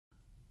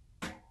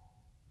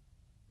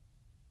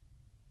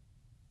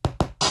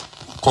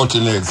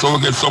cutting edge. So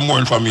we get some more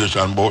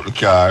information about the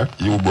car,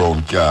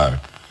 U-Brown car.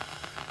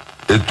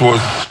 It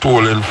was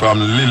stolen from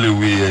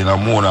Lillyway in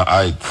Amona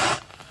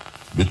Heights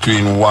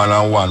between 1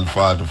 and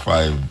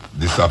 1:45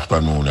 this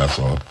afternoon or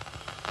so.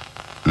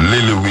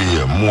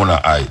 Lillyway,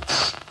 Mona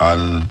Heights.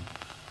 And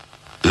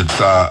it's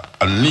a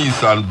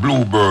Nissan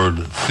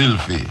Bluebird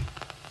Sylphy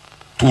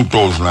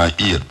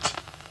 2008.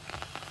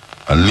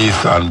 A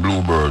Nissan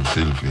Bluebird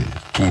Sylphy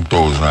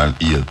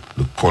 2008.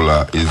 The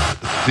color is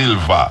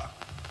silver.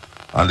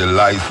 And the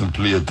license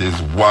plate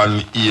is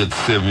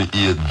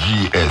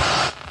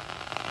 1878GS.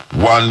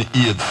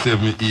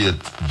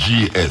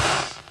 1878GS.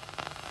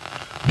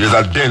 There's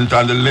a dent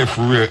on the left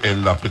rear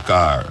end of the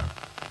car.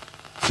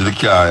 See the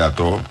car at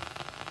all?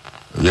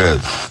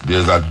 Yes,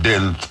 there's a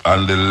dent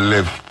on the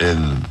left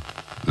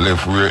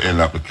rear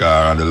end of the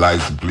car, and the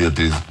license plate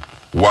is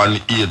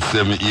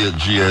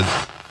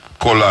 1878GS,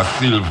 color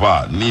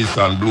silver,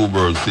 Nissan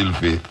Bluebird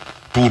Sylphy,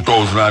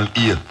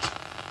 2008,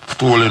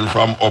 stolen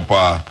from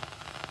Upper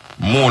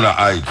Mona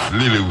Heights,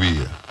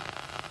 Lillyway.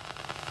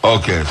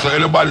 Okay, so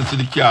anybody see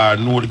the car,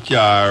 know the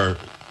car,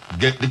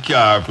 get the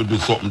car to do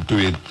something to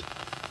it,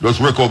 just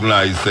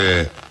recognize,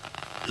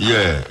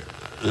 yeah,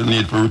 you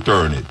need to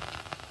return it.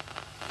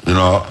 You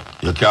know,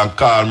 you can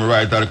call me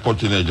right at the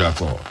cutting edge or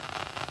so.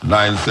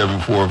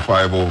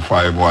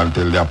 974-5051,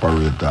 tell the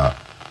operator.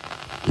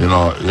 You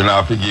know, you don't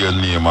have to give your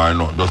name or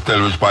not. Just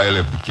tell which part you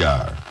left the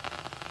car.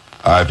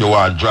 If you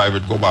want to drive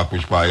it, go back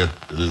which part you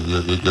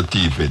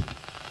thief it.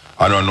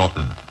 I know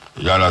nothing.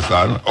 You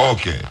understand?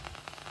 Okay.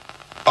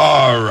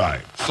 All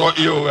right. So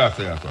here we are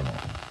saying so now.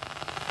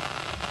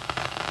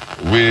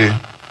 We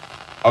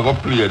are going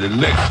to play the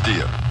next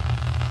day.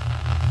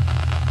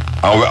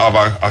 And we have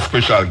a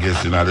special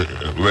guest in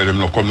where them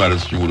not come to the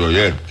studio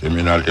yet. I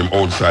mean, him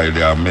outside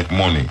there make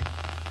money.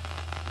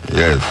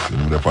 Yes,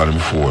 him there on the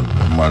phone.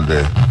 The man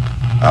there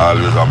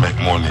always make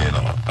money, you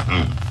know.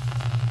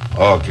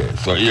 Okay,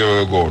 so here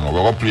we go now.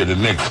 We're going to play the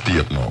next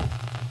tape now.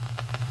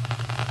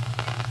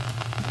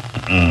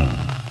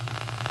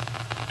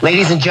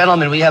 Ladies and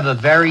gentlemen, we have a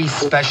very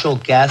special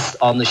guest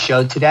on the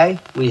show today.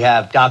 We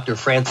have Dr.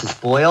 Francis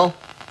Boyle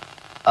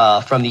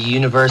from the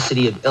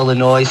University of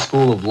Illinois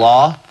School of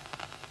Law.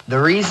 The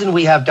reason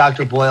we have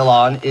Dr. Boyle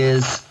on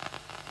is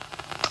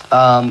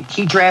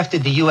he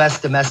drafted the U.S.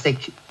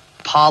 domestic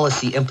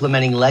policy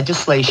implementing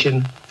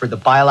legislation for the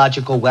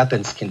Biological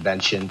Weapons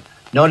Convention,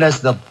 known as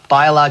the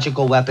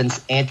Biological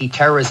Weapons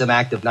Anti-Terrorism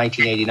Act of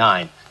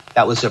 1989,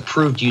 that was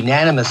approved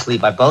unanimously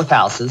by both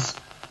houses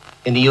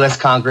in the U.S.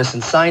 Congress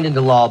and signed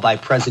into law by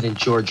President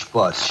George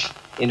Bush.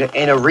 In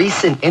a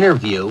recent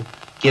interview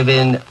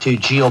given to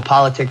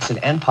Geopolitics and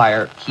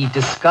Empire, he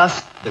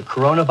discussed the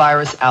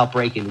coronavirus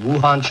outbreak in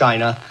Wuhan,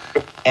 China,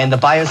 and the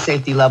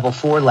biosafety level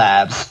 4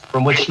 labs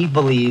from which he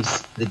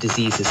believes the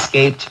disease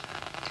escaped.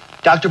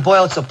 Dr.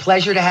 Boyle, it's a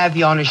pleasure to have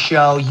you on the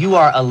show. You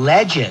are a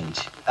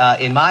legend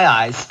in my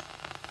eyes.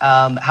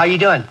 How are you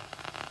doing?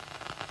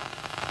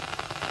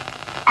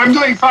 I'm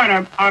doing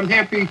fine. I'm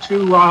happy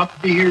to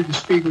be here to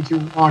speak with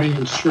your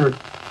audience, sure.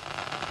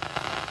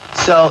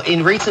 So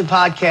in recent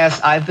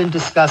podcasts, I've been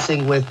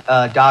discussing with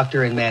a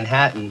doctor in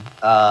Manhattan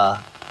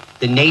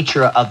the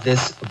nature of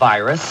this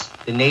virus,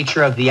 the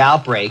nature of the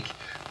outbreak,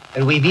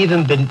 and we've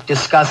even been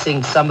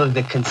discussing some of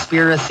the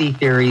conspiracy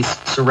theories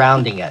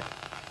surrounding it.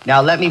 Now,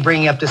 let me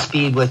bring you up to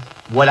speed with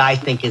what I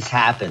think has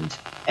happened,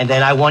 and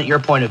then I want your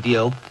point of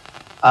view.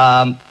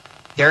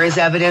 There is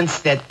evidence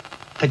that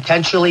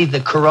potentially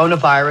the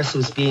coronavirus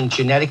was being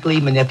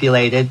genetically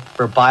manipulated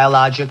for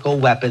biological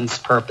weapons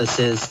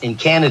purposes in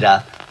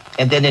Canada,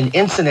 and then an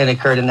incident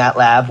occurred in that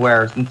lab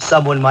where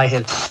someone might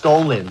have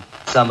stolen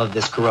some of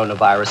this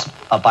coronavirus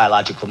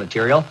biological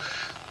material,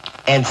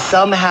 and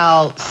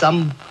somehow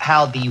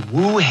the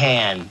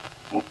Wuhan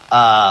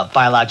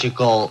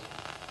biological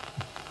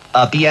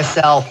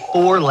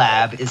BSL-4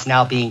 lab is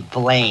now being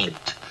blamed.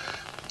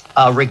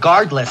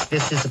 Regardless,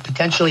 this is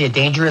potentially a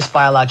dangerous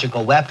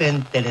biological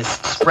weapon that is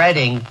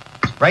spreading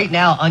right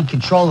now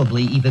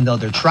uncontrollably, even though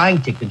they're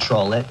trying to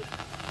control it.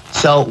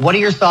 So what are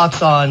your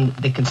thoughts on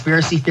the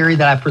conspiracy theory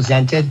that I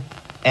presented,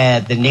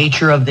 and the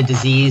nature of the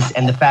disease,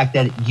 and the fact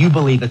that you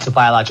believe it's a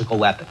biological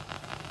weapon?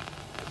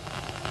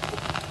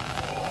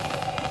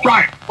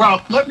 Right.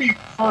 Well, let me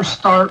first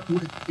start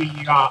with the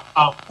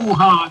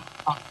Wuhan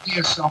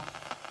BSL.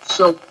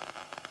 So,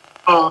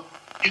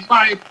 in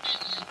my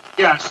opinion,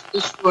 yes,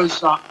 this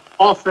was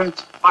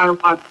offensive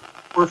biological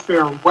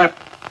warfare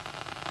weapon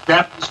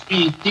that was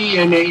being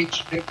DNA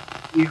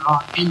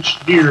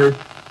engineered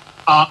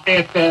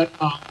at that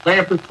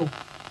laboratory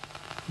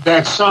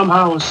that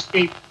somehow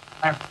escaped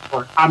the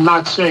laboratory. I'm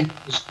not saying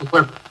it was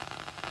delivered.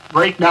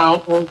 Right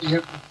now, all the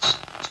evidence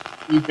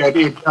is that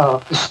it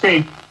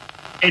escaped.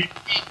 And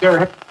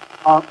there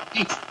from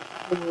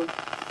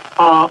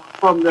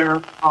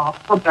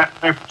that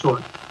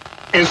laboratory.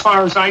 As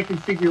far as I can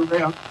figure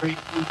out right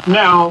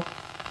now,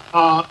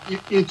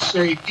 it's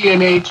a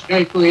DNA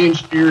genetically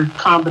engineered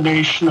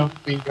combination of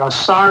the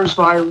SARS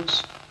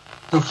virus,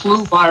 the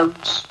flu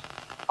virus,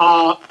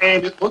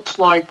 and it looks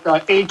like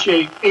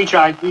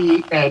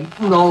HIV and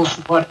who knows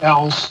what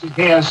else. It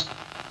has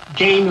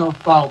gain of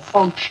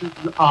function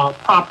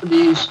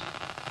properties,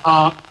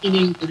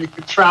 meaning that it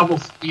could travel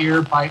through the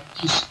air by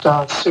at least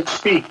 6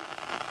 feet,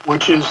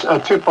 which is a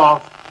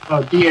tip-off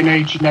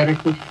DNA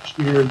genetically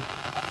engineered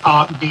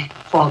gain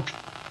of function.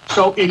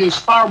 So it is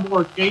far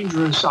more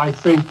dangerous, I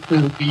think,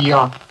 than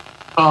the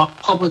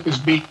public is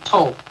being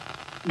told.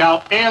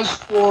 Now, as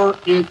for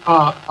it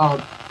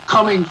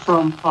coming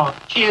from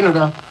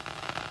Canada,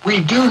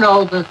 we do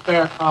know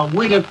that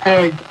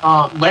Winnipeg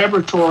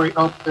laboratory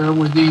up there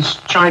where these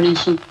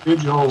Chinese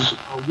individuals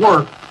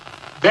work,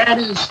 that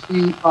is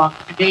the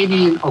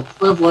Canadian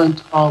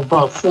equivalent of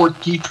Fort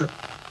Detrick.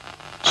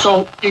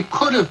 So it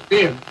could have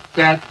been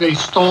that they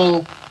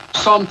stole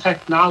some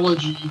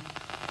technology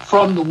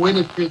from the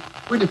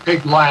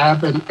Winnipeg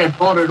lab and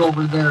brought it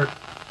over there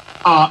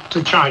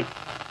to China.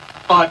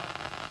 But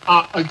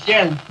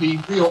again, the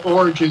real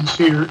origins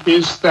here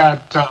is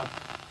that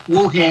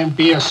Wuhan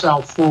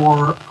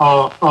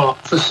BSL-4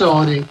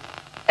 facility.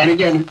 And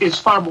again, it's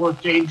far more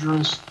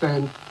dangerous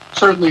than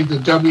certainly the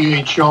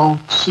WHO,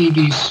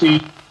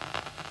 CDC,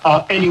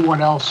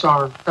 anyone else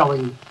are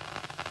telling you.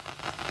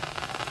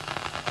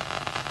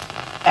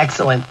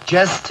 Excellent.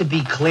 Just to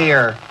be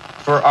clear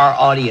for our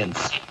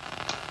audience,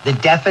 the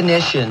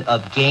definition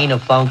of gain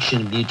of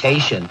function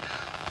mutation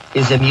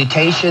is a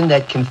mutation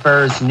that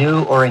confers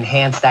new or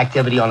enhanced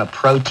activity on a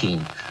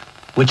protein,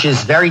 which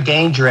is very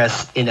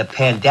dangerous in a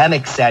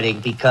pandemic setting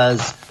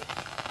because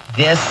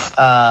this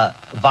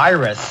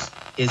virus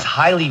is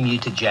highly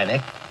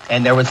mutagenic.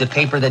 And there was a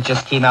paper that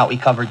just came out we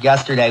covered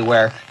yesterday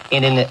where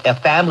in a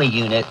family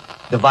unit,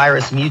 the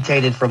virus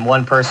mutated from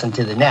one person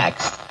to the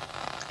next.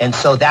 And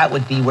so that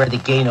would be where the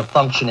gain of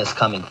function is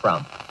coming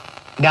from.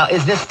 Now,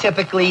 is this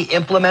typically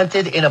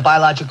implemented in a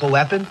biological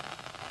weapon?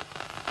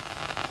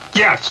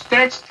 Yes,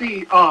 that's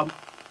the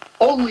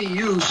only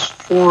use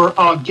for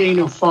gain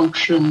of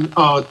function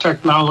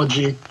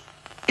technology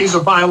is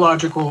a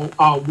biological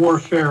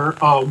warfare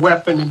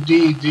weapon.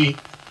 Indeed, the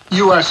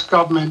U.S.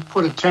 government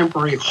put a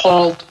temporary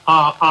halt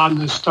on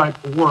this type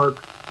of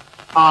work,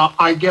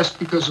 I guess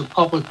because of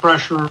public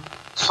pressure,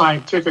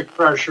 scientific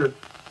pressure.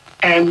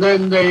 And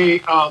then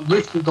they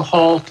lifted the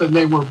halt and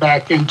they were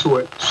back into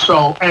it.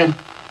 So, and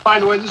by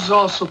the way, this is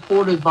all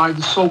supported by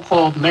the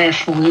so-called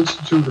National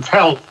Institute of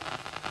Health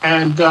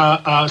and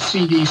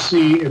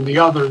CDC and the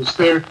others.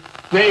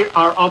 They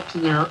are up to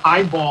their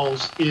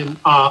eyeballs in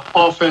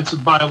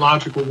offensive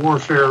biological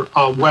warfare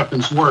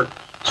weapons work.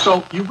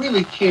 So you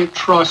really can't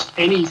trust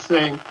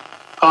anything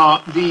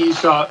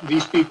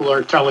these people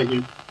are telling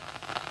you.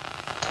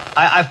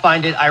 I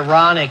find it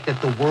ironic that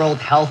the World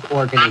Health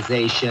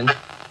Organization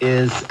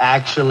is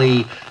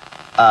actually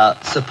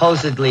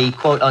supposedly,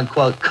 quote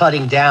unquote,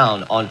 cutting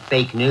down on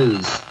fake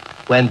news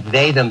when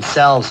they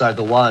themselves are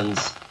the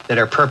ones that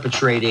are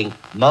perpetrating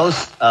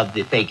most of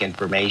the fake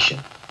information.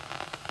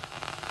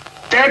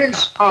 That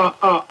is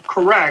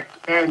correct.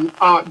 And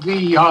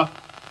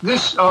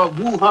this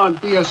Wuhan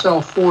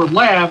BSL-4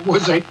 lab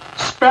was a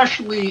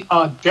specially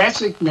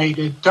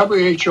designated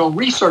WHO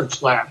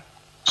research lab.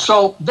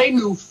 So they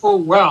knew full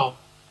well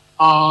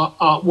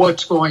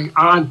what's going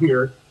on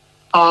here.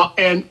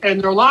 And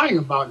they're lying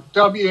about it.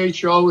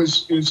 WHO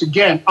is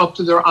again, up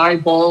to their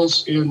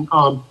eyeballs in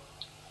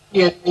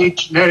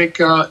genetic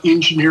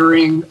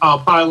engineering,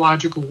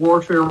 biological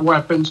warfare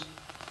weapons.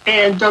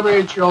 And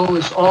WHO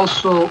is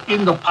also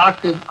in the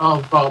pocket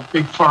of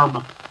Big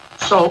Pharma.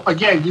 So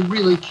again, you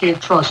really can't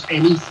trust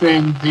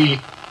anything the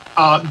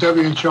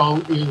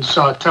WHO is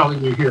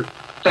telling you here.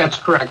 That's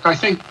correct. I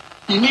think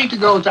you need to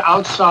go to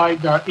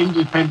outside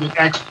independent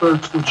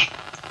experts, which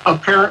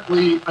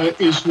apparently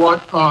is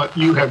what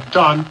you have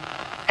done,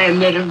 and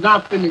that have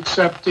not been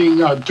accepting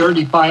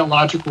dirty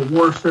biological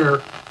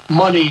warfare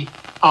money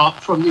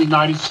from the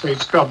United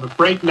States government.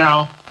 Right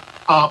now,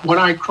 when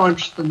I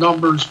crunched the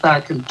numbers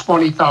back in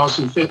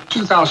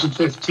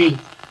 2015,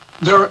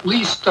 there are at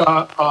least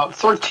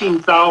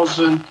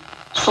 13,000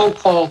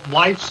 so-called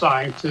life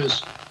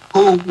scientists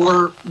who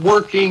were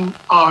working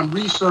on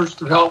research,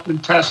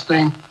 development,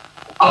 testing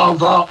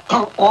of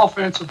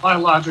offensive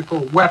biological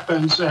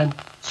weapons and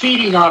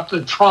feeding off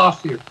the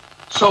trough here.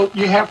 So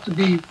you have to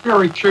be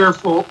very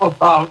careful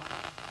about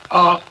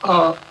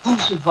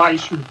whose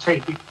advice you're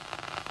taking.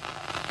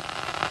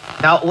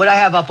 Now, what I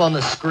have up on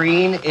the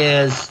screen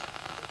is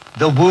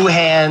the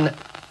Wuhan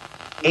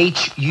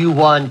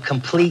HU1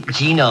 complete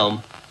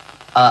genome,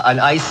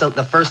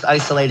 the first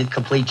isolated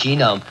complete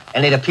genome,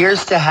 and it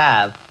appears to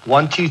have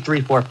 9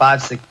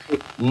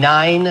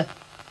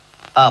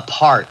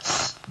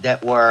 parts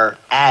that were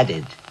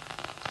added,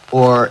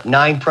 or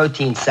 9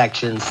 protein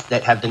sections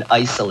that have been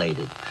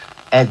isolated.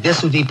 And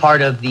this would be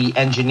part of the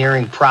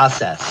engineering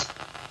process.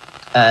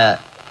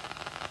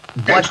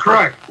 That's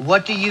correct.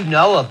 What do you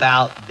know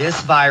about this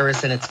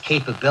virus and its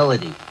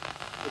capability?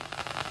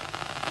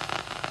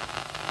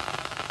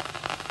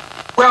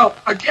 Well,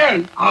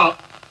 again, I'm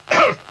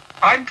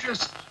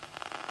just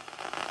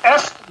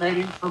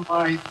estimating from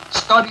my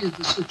study of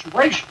the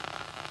situation.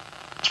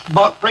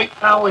 But right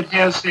now it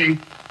has a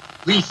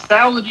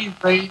lethality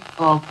rate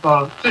of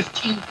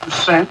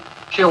 15%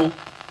 killed.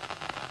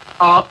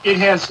 It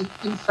has an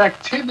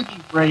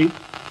infectivity rate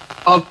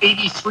of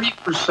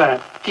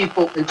 83%,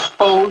 people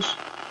exposed.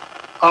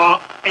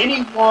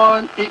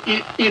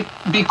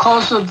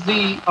 Because of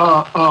the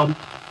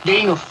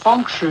gain of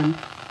function,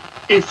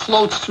 it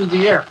floats through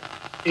the air.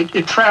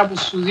 It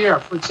travels through the air.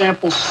 For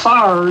example,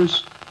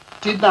 SARS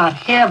did not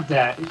have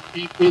that.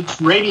 Its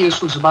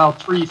radius was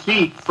about 3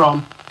 feet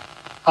from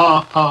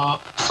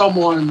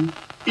someone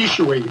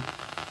issuing it.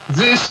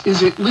 This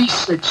is at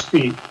least 6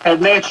 feet,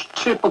 and that's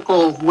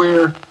typical of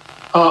where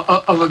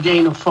of a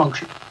gain of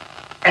function.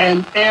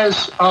 And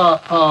as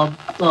also,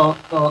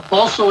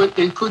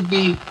 it could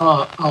be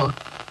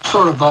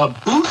sort of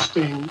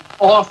boosting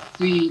off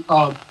the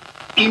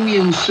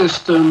immune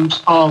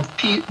systems of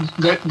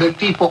that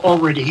people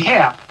already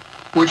have,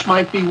 which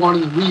might be one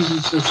of the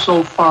reasons that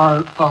so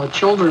far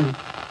children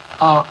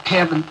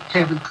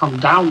haven't come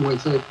down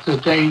with it.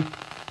 That they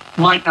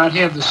might not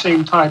have the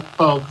same type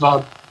of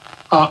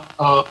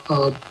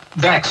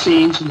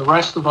vaccines and the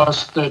rest of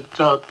us that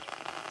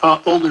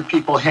older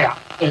people have,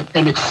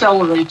 and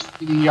accelerates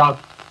the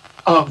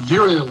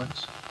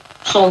virulence.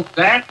 So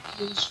that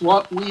is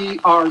what we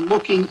are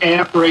looking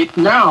at right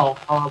now.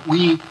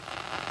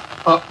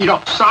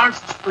 SARS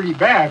is pretty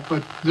bad,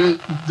 but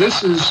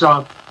this is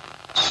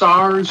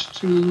SARS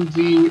to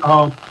the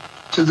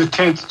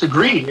 10th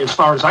degree, as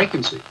far as I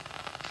can see.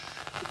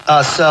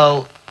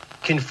 So,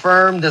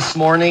 confirmed this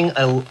morning,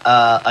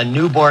 a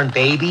newborn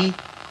baby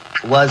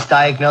was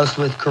diagnosed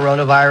with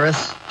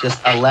coronavirus just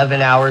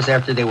 11 hours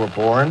after they were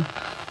born.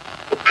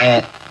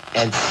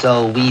 And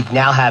so we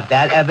now have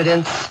that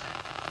evidence.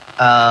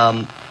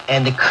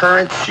 And the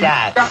current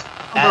stats...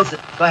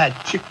 Go ahead.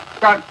 She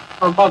got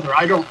her mother.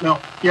 I don't know.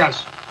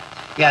 Yes.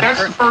 Yeah,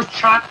 that's the first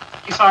China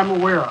case I'm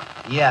aware of.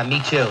 Yeah,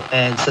 me too.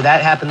 And so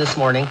that happened this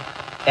morning.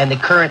 And the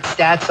current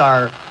stats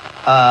are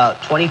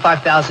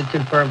 25,000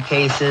 confirmed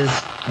cases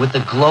with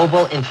a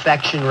global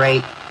infection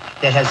rate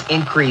that has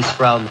increased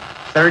from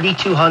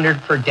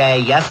 3,200 per day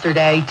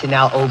yesterday to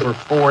now over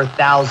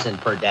 4,000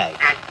 per day,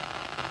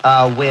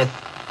 with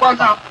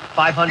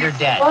 500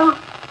 dead.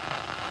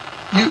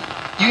 You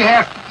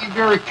have to be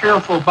very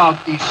careful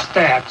about these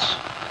stats.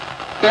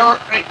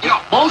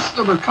 Most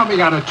of them are coming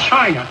out of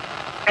China,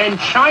 and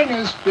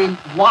China's been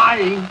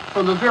lying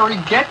from the very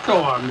get-go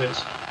on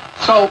this.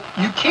 So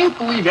you can't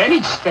believe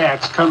any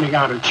stats coming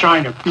out of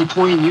China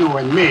between you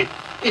and me.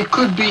 It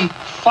could be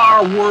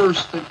far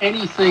worse than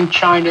anything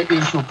China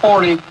is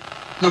reporting.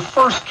 The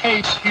first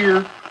case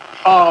here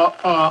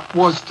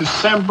was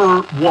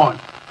December 1,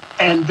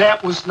 and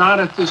that was not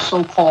at this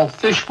so-called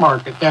fish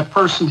market. That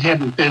person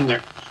hadn't been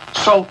there.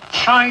 So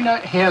China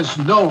has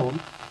known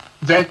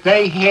that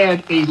they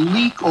had a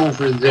leak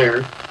over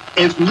there,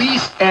 at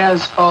least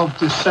as of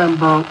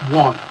December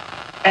 1.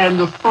 And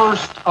the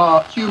first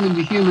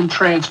human-to-human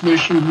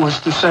transmission was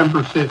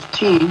December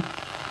 15.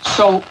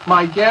 So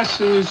my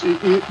guess is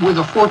with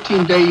a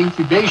 14-day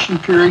incubation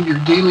period, you're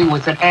dealing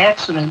with an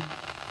accident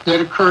that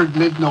occurred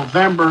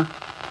mid-November,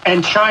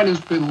 and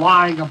China's been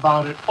lying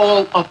about it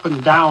all up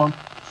and down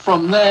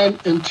from then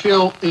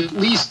until at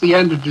least the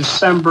end of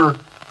December,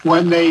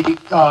 when they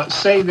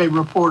say they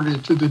reported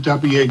it to the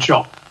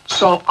WHO.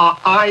 So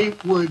I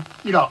would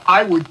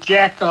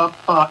jack up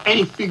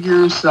any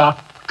figures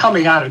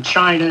coming out of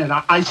China, and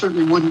I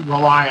certainly wouldn't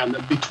rely on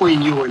them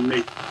between you and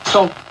me.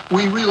 So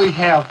we really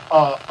have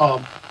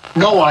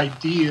no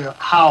idea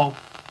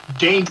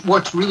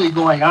what's really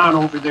going on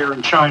over there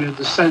in China.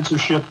 The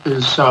censorship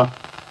is so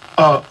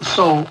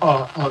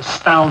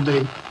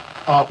astounding.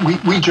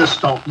 We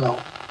just don't know.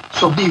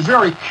 So be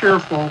very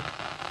careful.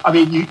 I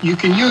mean, you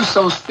can use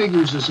those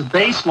figures as a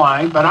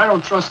baseline, but I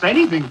don't trust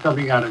anything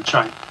coming out of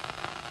China.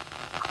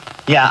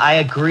 Yeah, I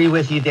agree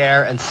with you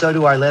there, and so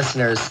do our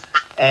listeners.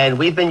 And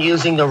we've been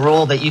using the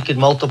rule that you could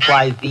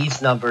multiply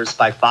these numbers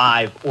by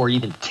 5 or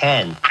even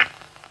 10.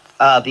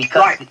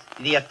 Because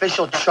the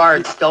official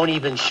charts don't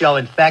even show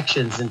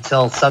infections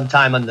until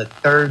sometime on the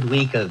 3rd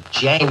week of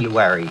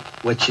January,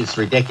 which is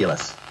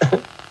ridiculous.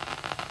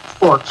 Of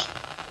course.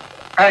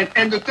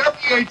 And the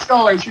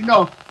WHO, as you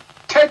know,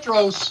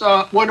 Tedros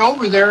went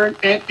over there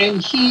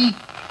and he,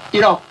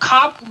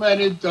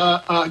 complimented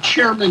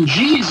Chairman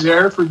G's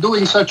there for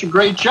doing such a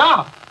great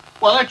job.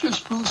 Well, that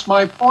just proves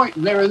my point.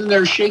 And they're in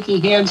there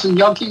shaking hands and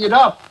yucking it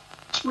up.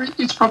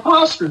 It's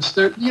preposterous.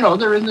 They're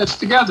in this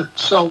together.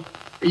 So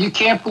you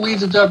can't believe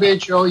the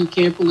WHO. You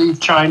can't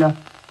believe China.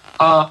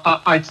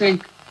 I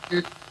think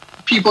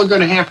people are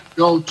going to have to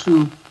go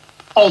to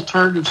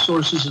alternative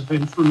sources of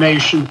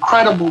information,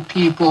 credible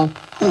people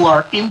who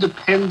are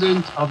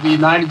independent of the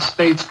United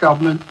States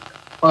government,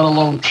 let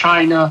alone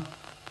China,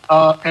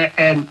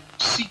 and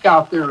seek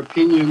out their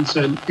opinions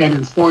and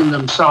inform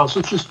themselves,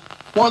 which is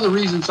one of the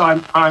reasons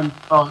I'm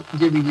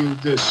giving you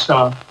this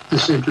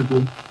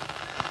interview.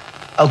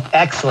 Oh,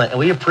 excellent. And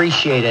we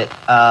appreciate it.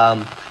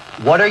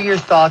 What are your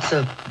thoughts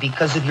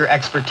because of your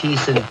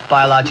expertise in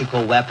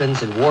biological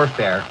weapons and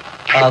warfare,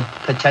 of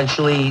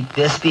potentially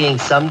this being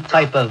some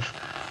type of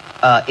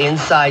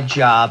inside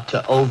job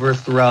to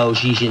overthrow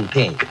Xi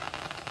Jinping?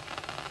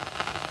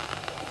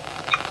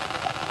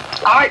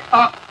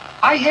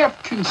 I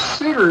have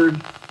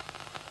considered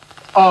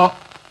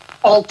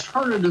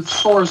alternative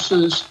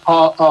sources,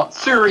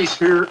 theories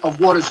here of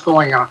what is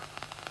going on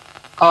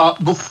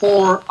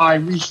before I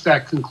reach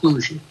that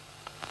conclusion.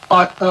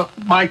 But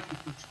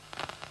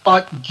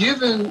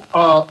given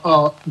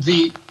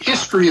the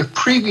history of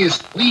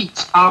previous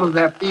leaks out of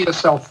that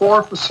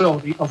BSL-4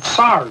 facility of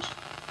SARS,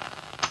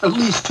 at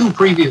least 2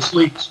 previous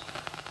leaks,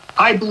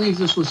 I believe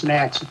this was an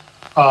accident.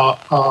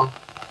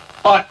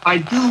 But I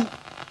do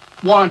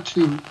want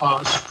to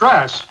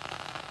stress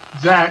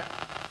that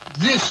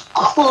this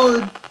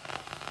could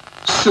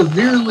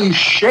severely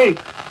shake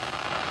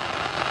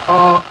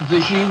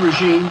the Xi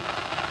regime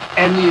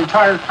and the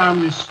entire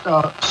communist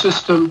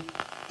system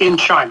in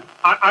China.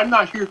 I'm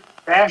not here to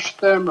bash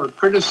them or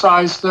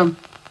criticize them.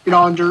 You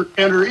know, under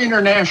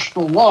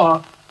international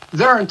law,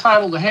 they're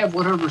entitled to have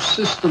whatever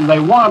system they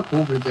want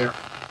over there.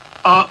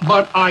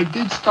 But I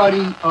did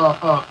study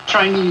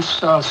Chinese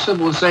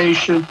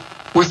civilization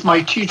with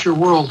my teacher,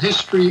 World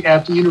History,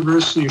 at the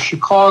University of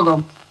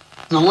Chicago,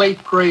 the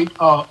late, great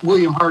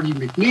William Hardy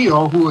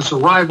McNeil, who was a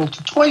rival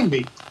to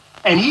Toynbee.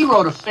 And he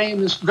wrote a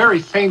very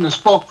famous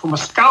book from a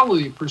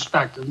scholarly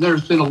perspective.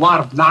 There's been a lot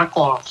of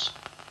knockoffs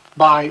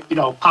by,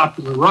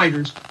 popular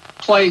writers,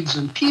 Plagues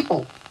and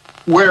People,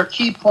 where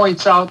he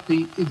points out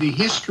the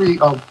history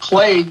of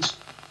plagues,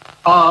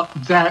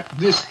 that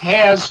this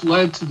has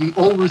led to the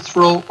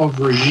overthrow of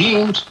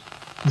regimes,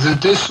 the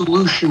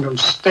dissolution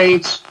of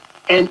states,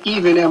 and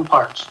even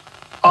empires.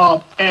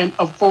 And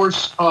of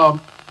course,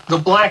 the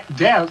Black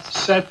Death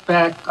set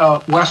back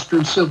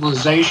Western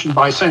civilization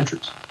by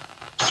centuries.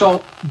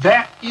 So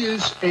that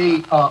is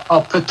a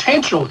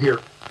potential here.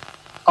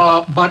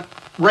 But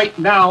right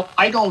now,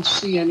 I don't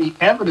see any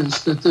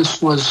evidence that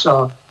this was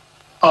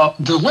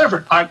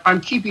delivered. I'm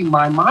keeping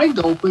my mind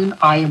open.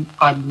 I'm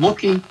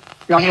looking.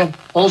 I have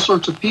all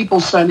sorts of people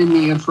sending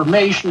me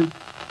information.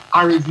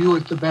 I review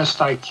it the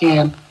best I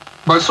can.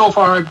 But so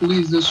far, I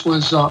believe this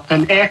was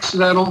an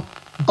accidental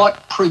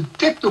but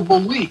predictable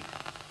leak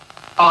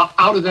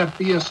out of that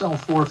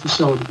BSL-4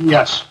 facility.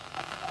 Yes.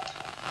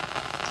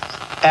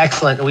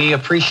 Excellent. We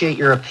appreciate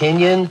your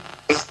opinion.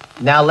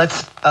 Now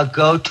let's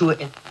go to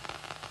it.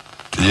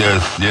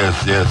 Yes.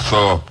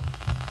 So,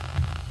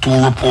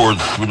 2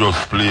 reports we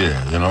just play,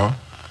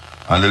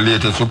 and the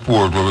latest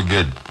report we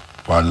get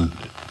on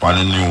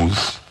the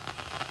news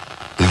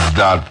is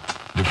that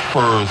the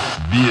first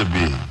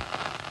baby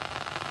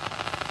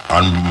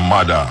and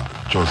mother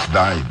just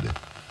died.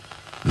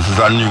 This is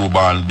a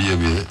newborn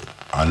baby,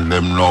 and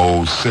them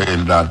now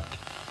saying that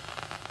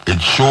it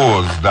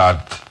shows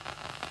that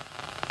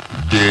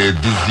the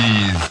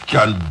disease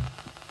can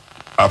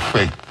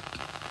affect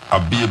a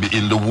baby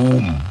in the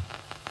womb.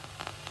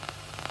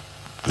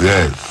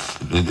 Yes,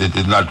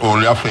 it not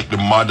only affect the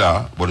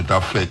mother, but it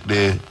affect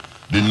the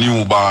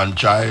newborn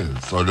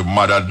child. So the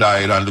mother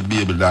died and the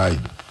baby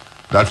died.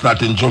 That's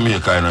not in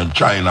Jamaica, in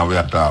China we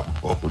are talking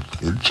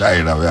about. In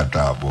China we are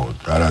talking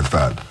about,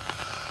 understand?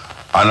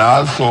 And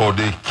also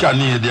the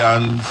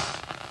Canadians,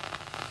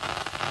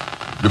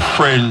 the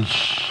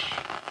French,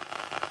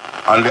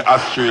 and the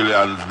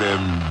Australians,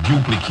 them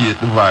duplicate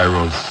the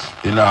virus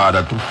in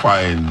order to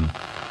find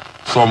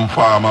some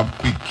form of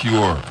quick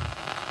cure,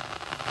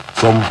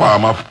 some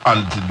form of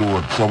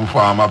antidote, some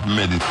form of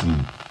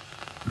medicine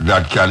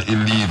that can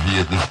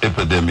alleviate this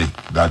epidemic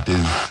that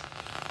is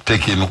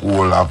taking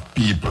hold of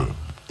people,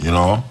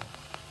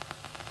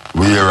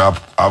 Where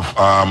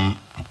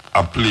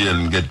a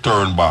plane get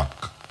turned back.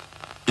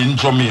 In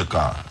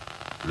Jamaica,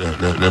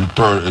 them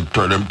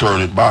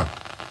turn it back.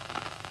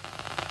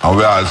 And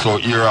we also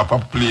hear of a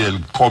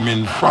plane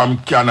coming from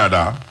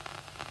Canada,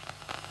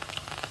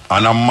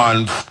 and a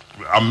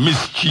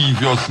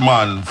mischievous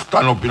man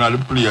stand up in the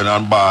plane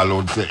and bawl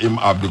out, say him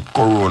have the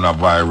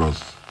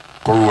coronavirus.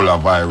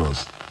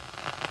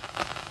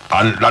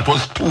 And that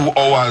was 2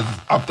 hours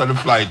after the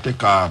flight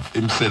take off,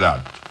 him said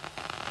that.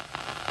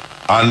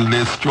 And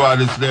the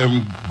stewardess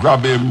them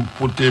grab him,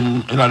 put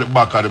him in the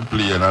back of the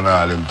plane and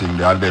all them things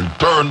there, and then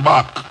turn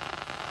back.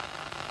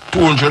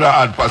 200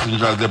 odd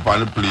passengers there on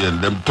the plane,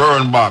 them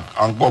turn back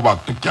and go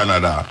back to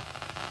Canada.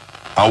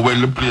 And when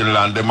the plane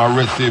land, them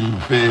arrest him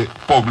for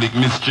public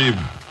mischief.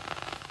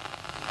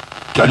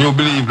 Can you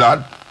believe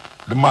that?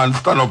 The man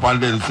stand up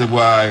and then say,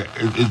 boy,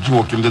 it's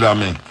joking did I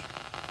make.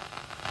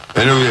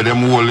 Anyway,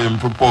 them hold him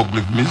for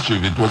public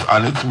mischief. It was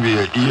on its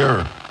way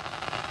here.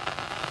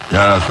 You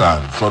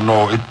understand? So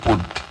now it put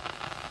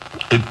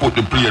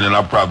the plane in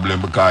a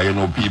problem because,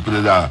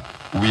 people that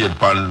wait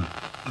for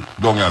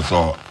down here,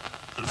 so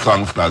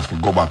songsters to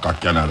go back to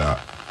Canada.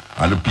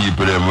 And the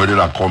people them ready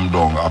to come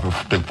down have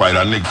to take by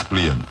the next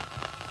plane.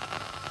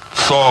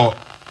 So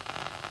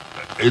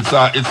it's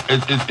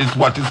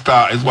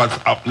what's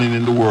happening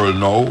in the world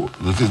now.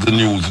 This is the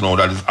news now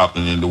that is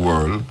happening in the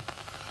world.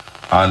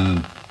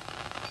 And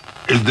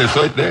it's this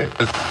right there.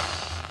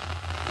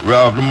 We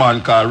have the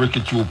man called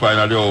Ricky Chupa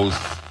in the house.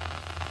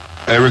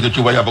 Hey, Ricky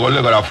Chupa, you have to go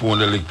leg of the phone,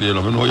 you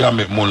know you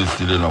make money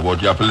still,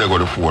 but you have to leg of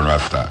the phone,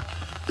 Rasta.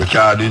 You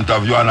can't do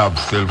interview and have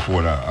cell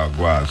phone and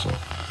go on, so.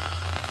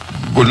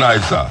 Good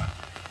night, sir.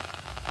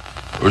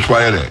 Which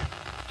one you there?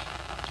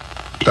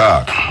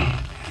 Talk.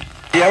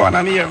 Yeah, man,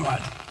 I'm here,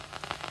 man.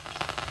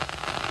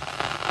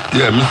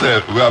 Yeah, me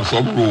say we have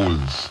some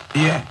rules.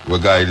 Yeah. We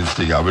guide this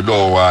thing. We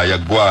don't want you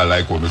go out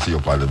like when we see you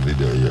on the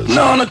video here. So.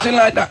 No, nothing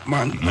like that,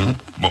 man.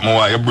 But I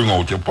want you bring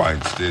out your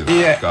points still.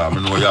 Yeah. Because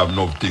I know you have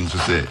enough things to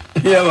say.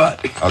 Yeah, man.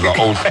 As a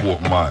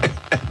outspoken man.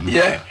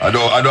 Yeah. I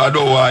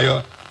don't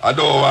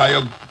want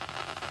you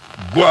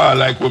go out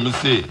like when we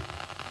say.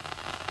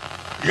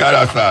 You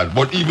understand?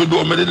 But even though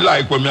I didn't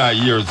like when I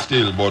hear it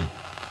still, but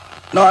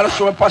no, I'm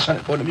so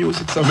passionate about the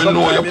music. So I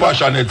know you're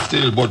passionate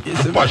still, but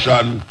yes, the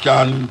passion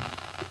can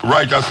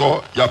right as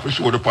so you have to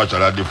show the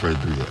passion a different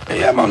way.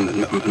 Yeah,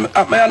 man.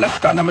 I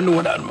understand. I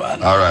know that,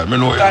 man. All right, I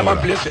know time you know and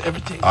place for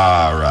everything.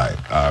 All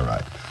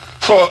right.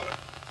 So,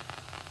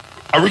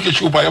 a Ricky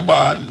Trooper, your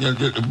band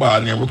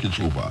name Ricky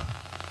Trooper?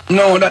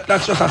 No,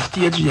 that's just a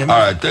stage name. All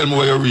right, tell me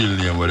what your real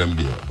name, what them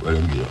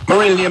give. My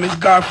real name is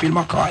Garfield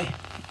McCoy.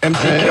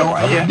 MCK,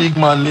 yeah. A big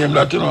man name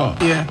that, you know.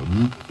 Yeah.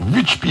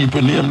 Rich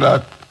people name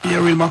that.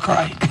 Yeah, real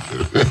McCoy.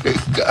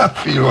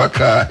 Garfield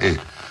McCoy.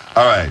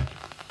 All right.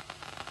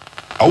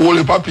 A whole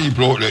heap of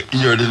people out there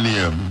hear the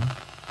name,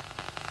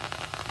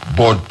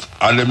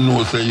 and them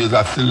know say you're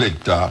a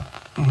selector.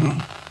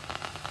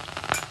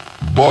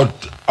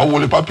 But a whole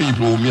heap of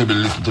people who maybe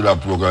listen to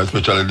that program,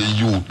 especially the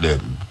youth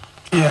them,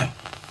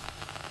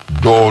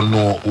 don't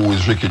know who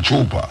is Ricky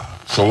Trooper.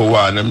 So we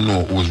want them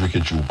know who is Ricky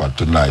Trooper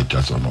tonight,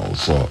 as you know.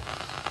 So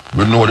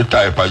we know the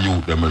type of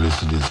youth them will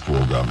listen to this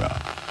program.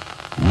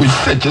 Which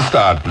set you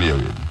start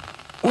playing?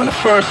 Well, the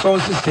first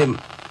sound system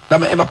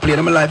that I ever played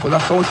in my life was a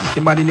sound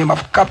system by the name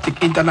of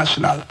Coptic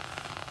International.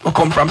 We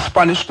come from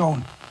Spanish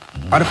Town.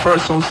 And the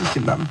first sound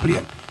system that I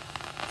played.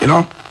 You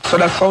know? So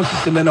that sound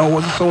system then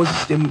was a sound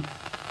system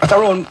at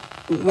around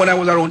when I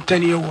was around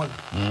 10 years old.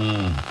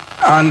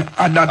 And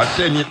at that at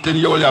 10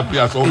 years old you play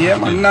a sound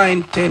system? Man,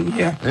 9, 10,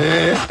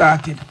 yeah.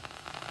 Started.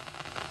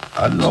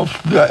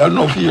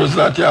 Enough years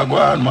that you go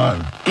on,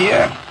 man.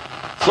 Yeah.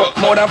 So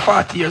more than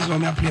 40 years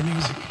when I play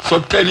music. So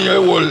 10 years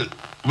old,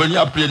 when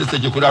you play the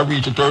set, you could have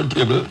reached a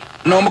turntable?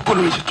 No, I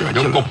couldn't reach a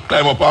turntable. You could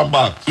climb up on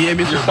back? Yeah, I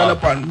used to stand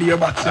up on the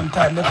back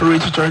sometime to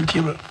reach a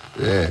turntable.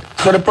 Yeah.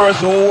 So the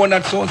person who owned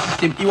that sound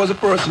system, he was a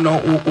person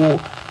who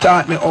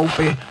taught me how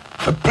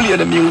to play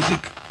the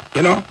music,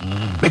 you know?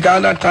 Because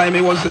at that time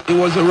it was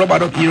a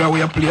rubber up era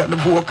where you play the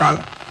vocal.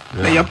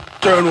 Then you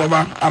turn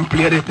over and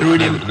play the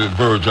rhythm. The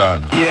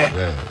virgin.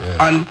 Yeah.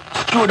 And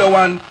Studio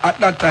One at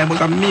that time was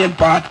a main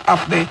part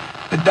of the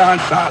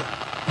dancehall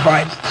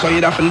vibes. So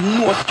you'd have to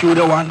know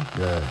Studio One.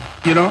 Yeah.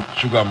 You know?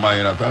 Sugar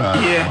Mine at that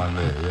yeah.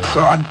 Yeah. So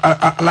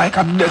I like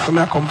that's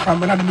where I come from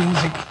when I the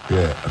music.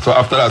 Yeah. So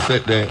after that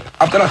set there?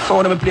 After that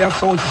sound, I play a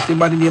sound system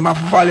by the name of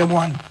Volume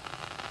 1.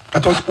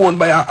 That was owned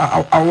by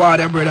a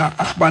Warder brother,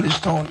 a Spanish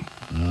Town.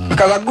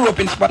 Because I grew up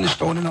in Spanish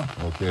Town, you know.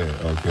 Okay.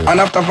 And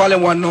after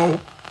Volume 1 now,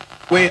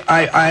 where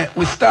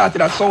we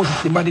started a sound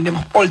system by the name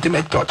of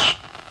Ultimate Touch.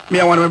 Me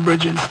and one of my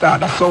brethren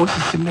started a sound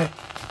system there.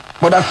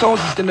 But that sound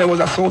system there was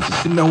a sound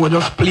system that would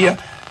just play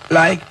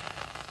like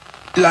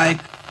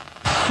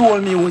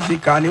soul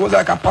music, and it was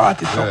like a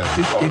party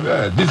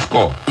system.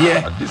 Disco.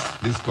 Yeah.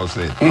 Disco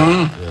set.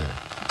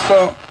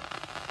 So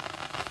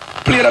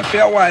played that for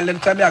a while, then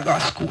time I got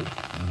to school.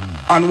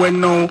 And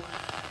when now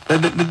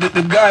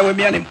the guy with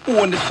me and him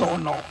owned the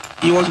sound now,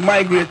 he was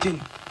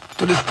migrating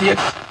to the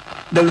States.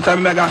 Then the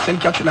time I got St.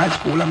 Catherine High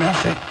School, and I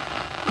said,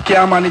 I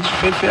can't manage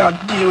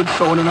to deal with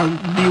sound and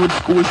I deal with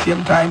school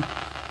same time.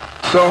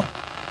 So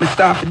I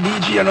start for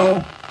DJ, you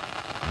know,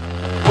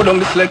 put on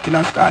the selecting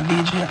and start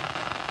DJ.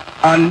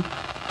 And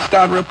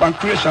start rap and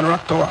Creation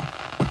Rock Tower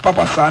with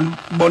Papa San,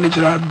 Bunny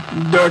General,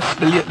 Dirts,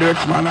 the late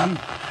Dirts man, and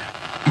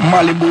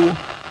Malibu,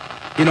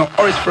 you know,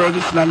 Horace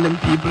Ferguson and them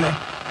people.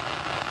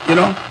 You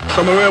know?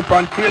 So I rap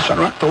on Creation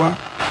Rock Tower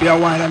for a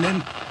while, and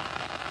then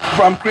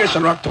from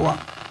Creation Rock Tower,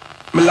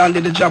 I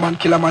landed the job on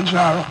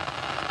Kilimanjaro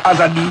as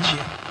a DJ.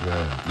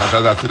 Yeah, not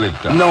as a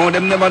selector. No,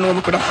 them never know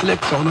I could have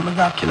select sound when I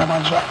got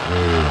Kilimanjaro.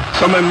 Yeah.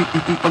 So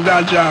I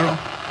got Jaro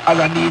as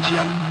a DJ,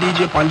 and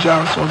DJ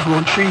Panjaro so for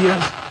around 3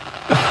 years.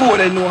 Before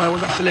they know I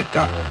was a selector.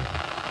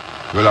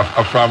 Yeah. Well,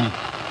 I'm from,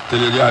 tell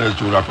you the other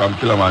truth, I'm from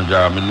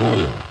Kilimanjaro, I know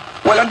you.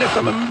 Well, and that's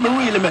how I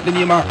really met the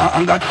name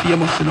and got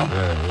famous, you know.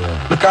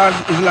 Yeah. Because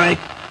it's like,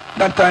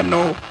 that time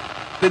now,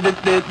 the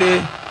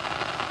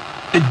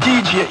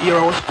DJ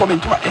era was coming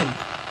to an end.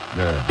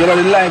 Yeah. You know,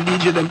 the live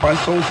DJ them on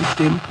sound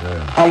system.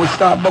 Yeah. And we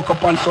start back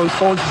up on sound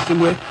system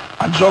where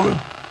I juggle.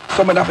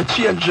 Somebody have to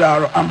change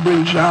Jaro and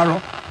bring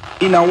Jaro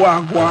in a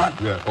wagwan.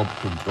 Yeah, up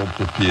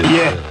to pace.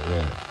 Yeah.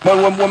 But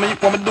when we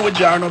do a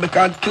Jaro now,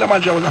 because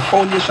Kilimanjaro was a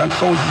foundation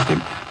sound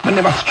system, I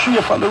never stray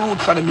from the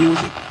roots of the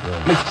music.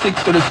 I stick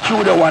to the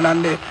Studio One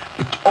and the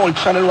old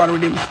Channel One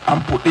rhythms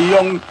and put the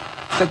young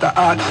set of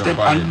art step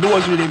and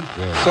those rhythms.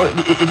 Yeah. So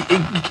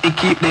it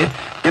keep the,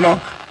 you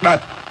know,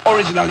 that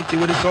originality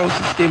with the sound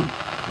system.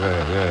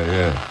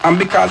 Yeah. And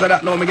because of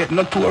that now I get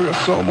notorious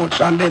so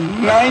much. And then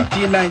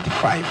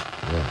 1995,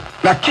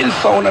 I kill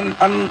sound and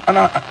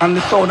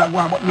the sound that go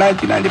on. But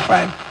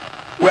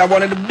 1995, we have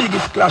one of the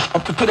biggest clash,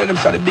 up to today them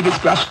say the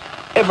biggest clash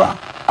ever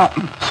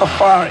happened so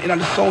far in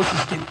the sound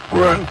system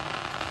world.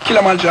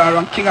 Kilimanjaro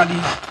and King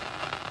Addies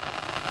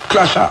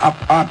clash at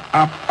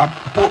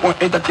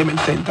Portmore Entertainment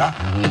Center,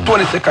 the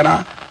 22nd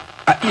of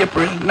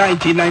April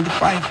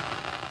 1995.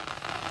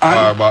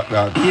 And about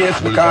that.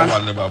 yes,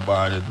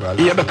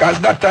 because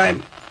that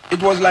time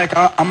it was like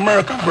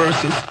America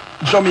versus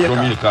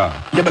Jamaica.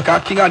 Yeah,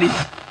 because King Addies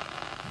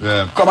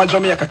come on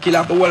Jamaica, kill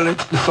off the world,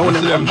 the sound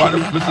of Jamaica.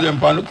 I see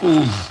them on the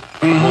cruise.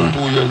 About 2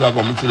 years ago,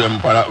 I see them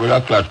with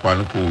a clash on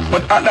the cruise.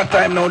 But at that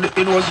time now,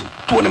 it was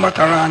Tony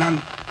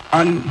Mataran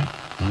and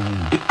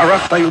a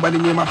Rasta you by the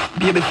name of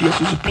Babyface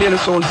who play the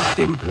sound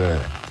system. Yeah.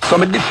 So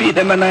I defeat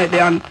them the night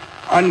there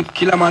and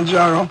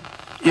Kilimanjaro,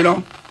 you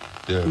know.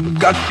 Yeah,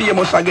 got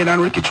famous again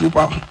and Ricky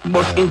Trooper,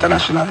 but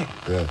internationally.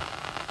 Yeah.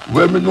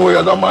 Well, me know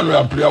you're the man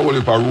who play a whole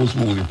heap of roots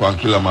music on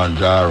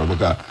Kilimanjaro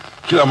because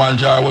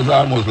Kilimanjaro was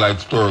almost like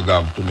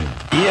Sturgav to me.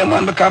 Yeah,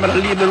 man, because I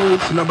leave the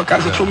roots, you know,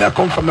 because it's true me I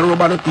come from the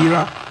rubber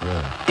era.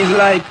 Yeah. It's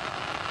like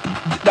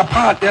the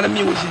part of the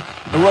music,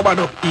 the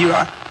rubber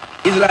era,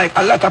 is like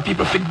a lot of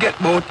people forget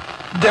about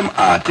them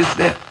artists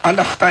there and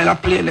the style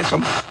of playing. They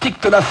some stick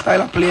to that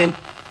style of playing.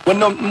 When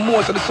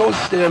most of the sound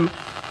system,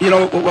 you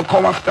know, will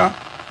come after.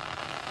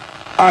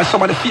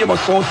 Some of the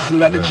famous sound system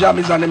like the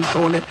jammies and them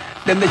sound,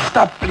 then they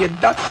stop playing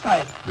that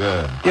style.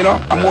 Yeah. You know,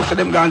 and most of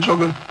them gone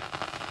juggle.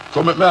 So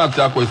let me ask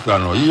you a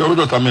question now. You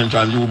just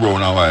mentioned you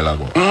Brown a while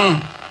ago.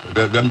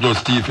 Them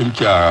just thief him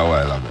car a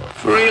while ago.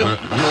 For real?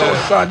 So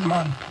sad,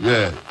 man.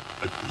 Yeah.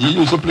 You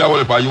used to play a whole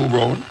heap of you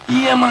Brown?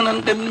 Yeah, man,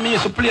 and them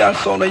used to play a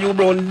song of you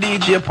Brown,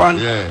 DJ Pan.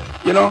 Yeah.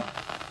 You know?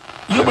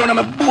 You Brown, I'm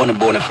a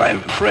bona fide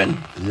friend.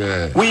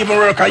 Yeah. We even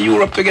work at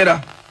Europe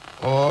together.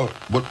 Oh,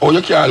 but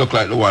your car look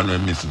like the one we're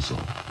missing, so.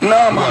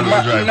 No, man,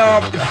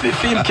 no, the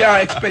film car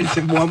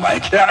expensive, boy, my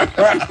car.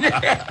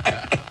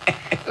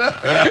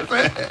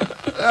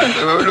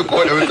 Look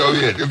how they come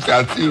here. If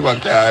they see silver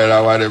car, I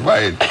want to buy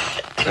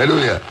it.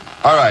 Anyway,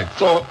 all right,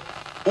 so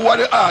who are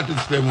the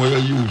artists them where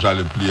you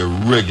usually play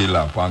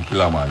regular on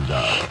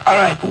Kilimanjaro? All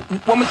right,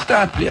 when we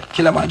start playing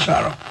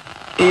Kilimanjaro,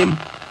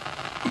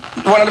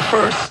 one of the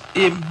first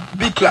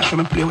big clash when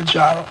we play with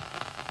Jaro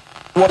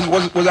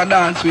was a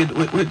dance with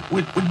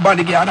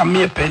Bodyguard and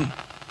Maypen.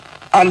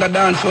 And the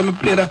dance when we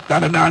play that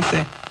dance,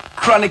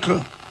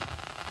 Chronicle.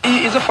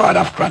 He is a father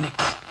of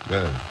Chronics.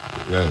 Yeah,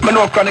 yeah. I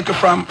know Chronicle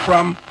from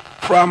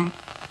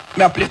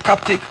me I play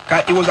Captic,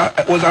 cause he was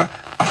a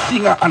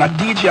singer and a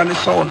DJ on the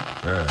sound.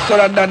 Yeah. So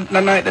that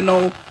night you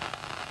know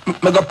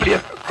me go play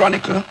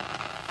Chronicle.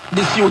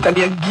 This youth and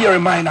named Gary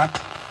Minot.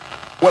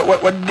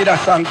 What did a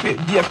song for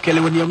Dave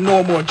Kelly when you have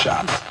no more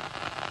chance.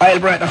 I'll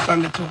write that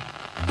song too.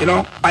 You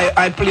know,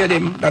 I played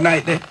him the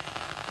night there.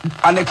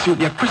 And next youth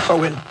named Chris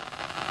Howell.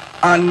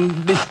 And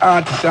this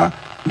artist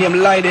named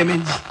Lie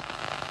Demons.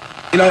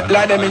 You know,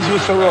 Lie Demons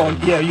used to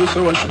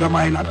run Sugar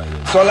Minot.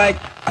 So like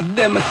and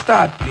them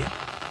start playing.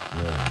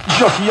 Yeah.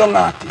 Just young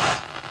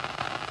artists.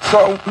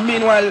 So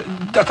meanwhile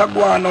that I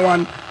go on now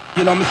and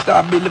you know me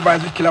start build the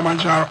vibes with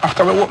Kilimanjaro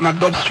after we open a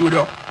dub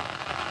studio.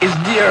 It's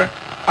there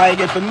I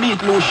get to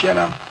meet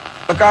Luciana.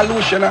 Because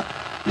Luciana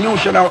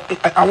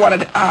I one of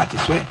the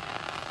artists where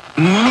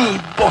me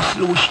boss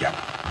Luciana.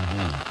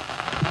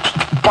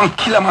 On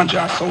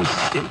Kilimanjaro sound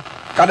system.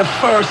 Because the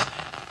first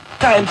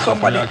time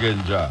somebody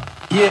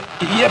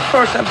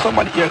first time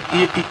somebody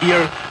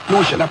hear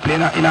Luciana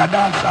playing in a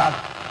dance hall.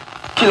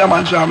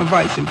 Kilimanjaro me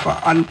voice him for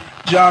and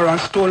Jaro and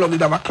Stone Love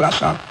did have a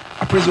clash on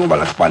I presume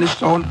a Spanish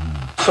town.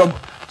 So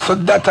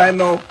that time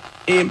now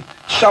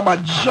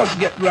Shabba just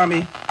get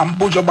Grammy and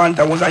Bujo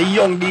Bantam was a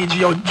young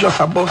DJ or just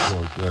a boss.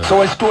 Okay. So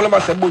when Stone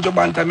Love said Bujo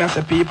Bantam, I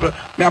said people,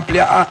 me I play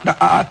the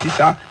artist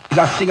is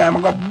a singer,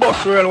 I'm gonna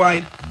boss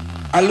worldwide.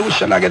 And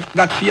Luciana get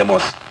that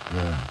famous.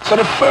 Yeah. So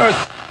the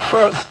first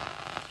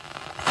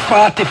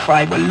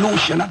 45 when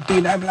Luciana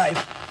doing him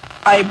life,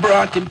 I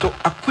brought him to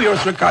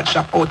Aquarius record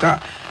shop out of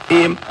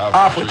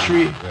half a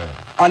tree. Yeah.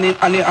 And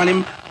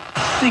him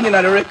singing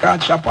at the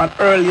record shop and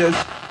earlier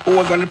who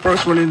was on the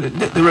first one in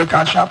the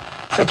record shop.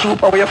 Said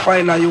Trooper where you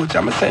find a youth.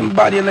 I'm saying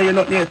body and you're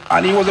not yet.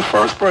 And he was the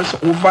first person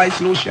who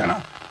voiced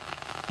Luciana.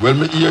 When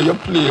me hear you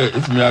play,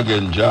 it's me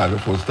again, John, the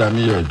first time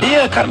you heard it.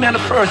 Yeah, because me and the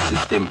first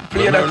system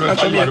play that in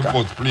Jamaica.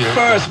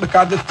 First,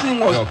 because the thing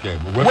was... Okay,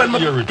 but when me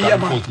hear it, yeah,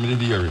 first me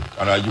did hear it,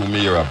 and I you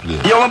me hear a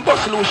play. Yeah, I'm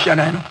boss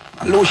Luciana, you know.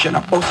 And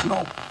Luciana boss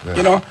now. Yeah,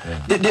 you know,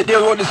 yeah. They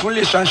hold this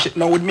relationship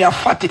now with me and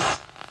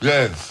Fatis.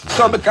 Yes.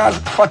 So because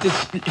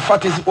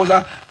Fatis was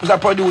a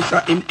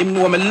producer, him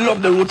know me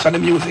love the roots of the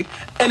music.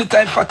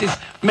 Anytime Fatis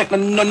make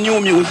no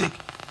new music,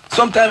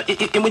 sometimes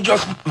he would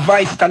just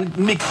voice it and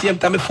mix same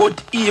time before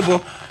it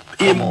evil.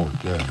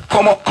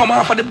 Come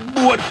off of the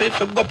board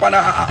for go up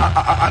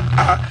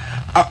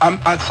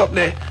and something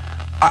there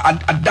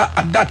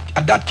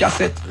at that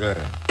cassette. Yeah.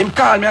 Him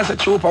call me and say,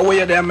 Trooper, where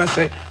you there? I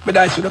say, but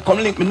I should come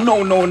link me.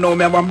 No,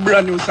 me have a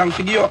brand new song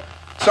for you.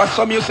 So I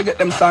saw me used to get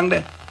them song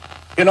there.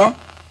 You know?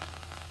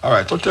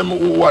 Alright, so tell me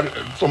what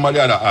some of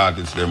the other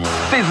artists them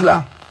are.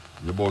 Sizzler.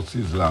 You about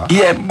Sizzler?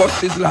 Yeah, about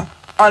Sizzler.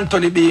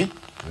 Anthony B. Yes.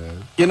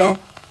 You know?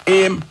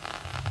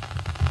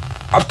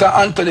 After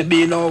Anthony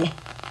B now,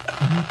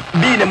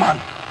 Beenie Man.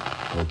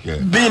 Okay.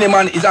 Beenie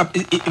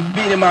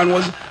Man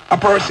was a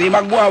person. He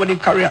might go on with his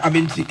career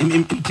having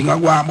thing I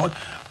go on, but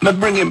me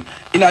bring him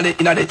in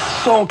the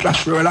sound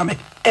clash role and make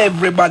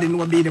everybody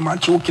know Beenie Man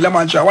through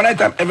Kilimanjaro. One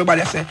time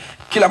everybody say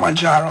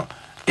Kilimanjaro,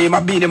 him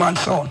a Beenie Man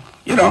sound,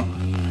 you know?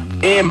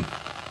 Him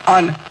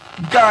and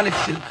Garnet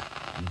Silk.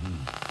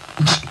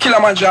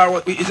 Kilimanjaro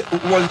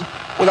was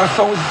a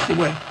sound system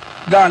where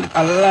Garnet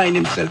aligned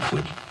himself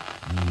with.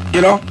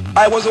 You know,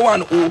 I was the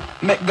one who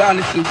made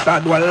Garnet Silk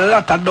start do a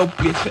lot of dub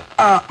plates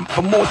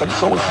for most of the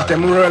sound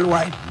system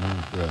worldwide.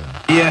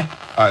 Yeah.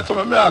 Alright, so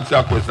let me ask you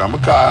a question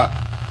because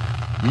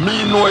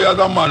me know you as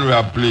a man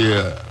who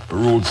play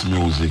roots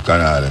music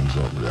and all them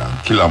stuff there,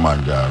 and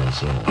Kilimanjaro,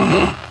 so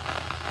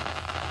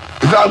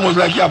it's almost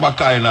like you have a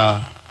kind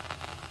of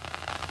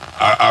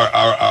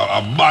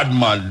a bad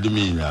man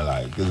demeanor,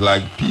 like it's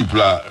like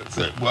people are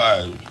say,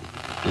 why,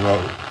 you know,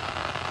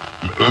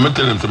 when I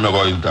tell them to make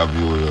an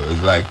interview you,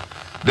 it's like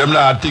them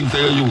are things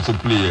that you used to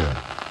play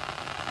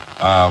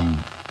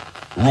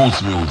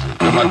roots music.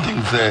 Them are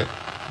things that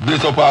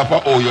based up off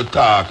of how you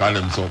talk and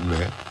them something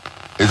there.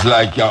 It's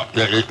like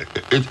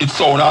it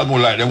sounds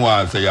almost like them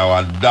want to say you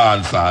are a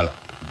dancehall,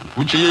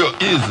 which is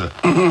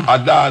a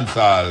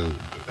dancehall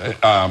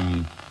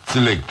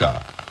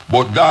selector.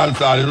 But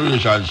dancehall in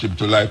relationship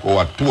to like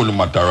our Tony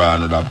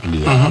Matarano that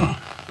play.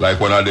 Like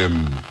one of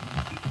them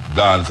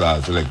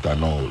dancehall selector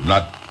now.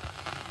 Not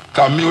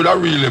because me would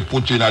have really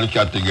put you in the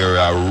category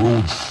of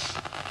roots.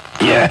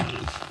 Yeah.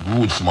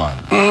 Roots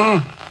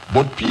man.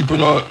 But people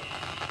know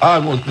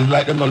almost it's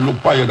like them not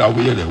look by you that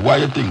way there. Why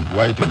you think?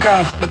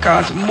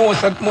 Because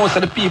most of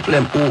the people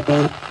them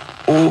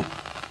who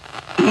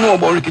know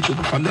about Ricky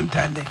Chupa from them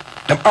time there,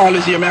 them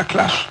always hear me a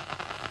clash.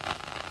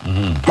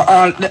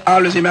 They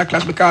always hear me a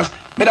clash because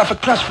me have a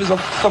clash for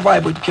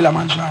survive with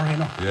Kilimanjaro, you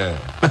know. Yeah.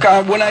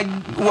 Because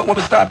when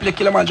we start playing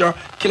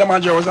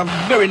Kilimanjaro was a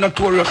very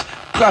notorious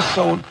clash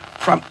sound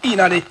from in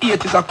the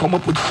 80s. I come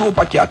up with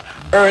Super Cat,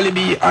 Early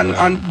B and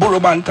Burro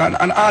Banton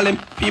and all them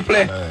people.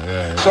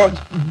 So,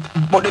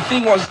 but the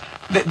thing was,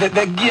 they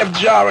gave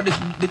Jaro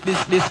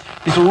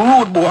this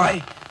rude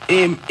boy.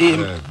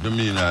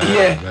 Demeanor.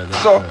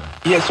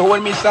 So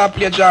when me start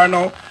play Jaro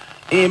now,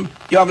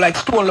 you have like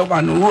Stone Love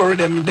and Rory,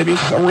 them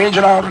used to arrange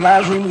it out and I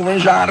was removing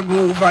genre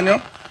groove and you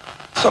know.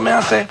 So me I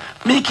say,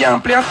 me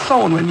can't play a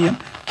sound when you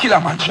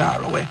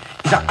Kilimanjaro way.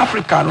 It's an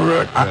African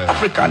word, an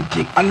African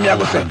thing. And me I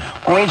go say,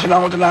 arrange it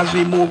out and as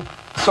we move.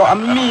 So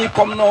and me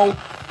come now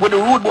with the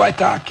rude boy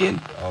talking.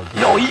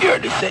 Yo, hear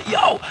this, say,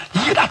 yo,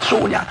 hear that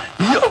tune, yeah.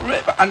 Yo,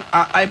 and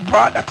I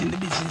brought that in the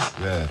business.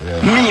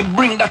 Me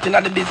bring that in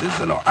the business,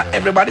 you know. And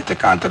everybody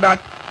take on to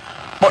that.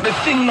 But the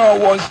thing now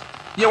was,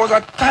 there was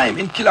a time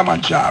in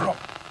Kilimanjaro,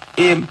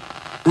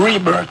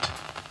 Rebirth,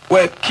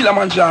 where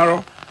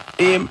Kilimanjaro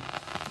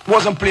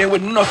wasn't playing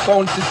with no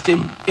sound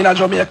system in a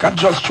Jamaica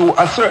just through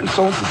a certain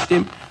sound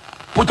system.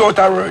 Put out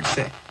a word,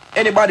 say,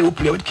 anybody who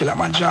play with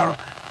Kilimanjaro,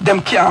 them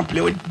can't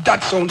play with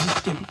that sound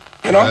system.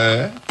 You know?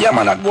 Yeah,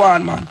 man, that go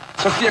on, man.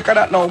 So see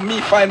that now,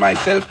 me find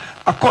myself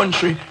a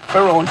country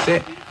for around,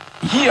 say,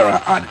 here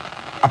I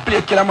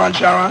play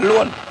Kilimanjaro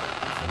alone.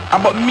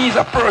 But me as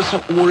a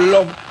person who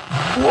love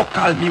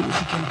vocal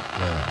music, you know?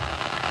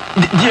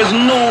 There's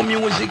no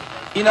music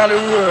in the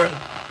world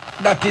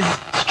that is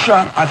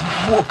strong as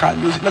vocal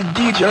music. Not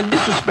DJ, not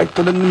disrespect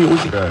to the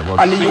music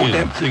and the youth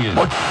them,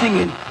 but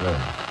singing.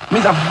 Me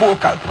is a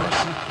vocal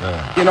person,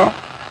 you know?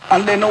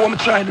 And then now what I'm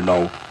trying to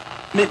know,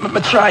 me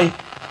try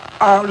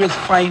always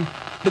find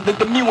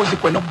the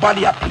music when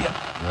nobody a play.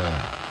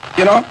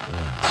 You know?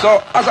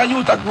 So as a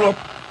youth I grew up,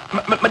 I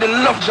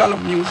love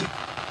Jollof music.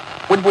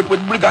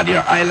 With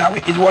Brigadier Isla,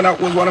 it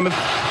was one of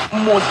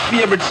my most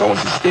favorite sound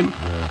system.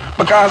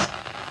 Because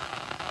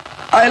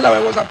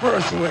Isla was a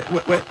person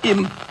where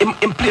him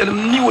play the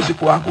music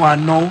who I go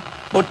on now,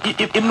 but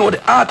he know the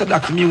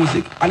orthodox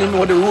music and he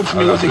know the roots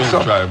music.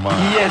 So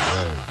yes.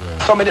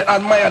 So I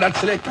admire that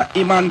selector,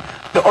 him and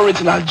the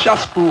original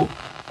jazz crew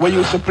where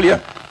used to play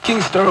King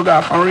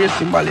Sturgarth and Ray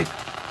Symbolic.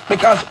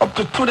 Because up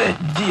to today,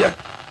 dear,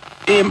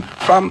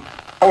 from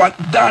our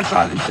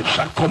dancehall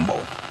inception combo,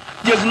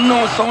 there's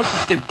no sound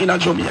system in a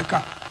Jamaica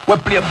where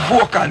play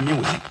vocal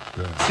music.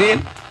 See?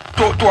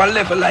 To a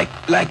level like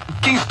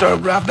King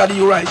Sturgarth that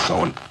you write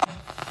sound.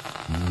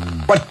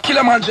 But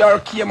Kilimanjaro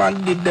came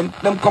and did them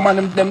come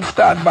and them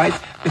start by,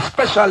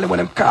 especially when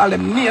them call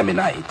them naming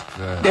night.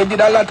 They did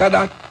a lot of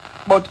that.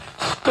 But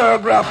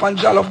Sturgarth and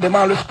Jollof, them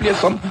always play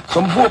some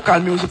vocal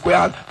music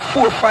where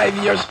 4 or 5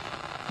 years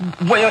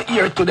when you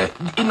hear to the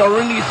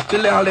release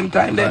till all them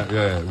time then.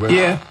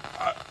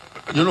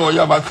 You know, you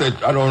ever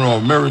said, I don't know,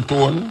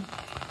 Meritone?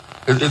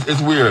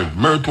 It's weird.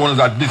 Meritone is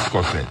a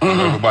disco set.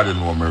 Everybody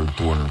know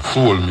Meritone.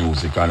 Soul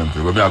music and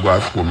everything. When I go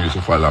to school, I used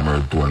to follow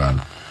Meritone.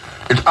 And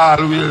it's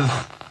always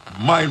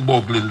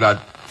mind-boggling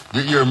that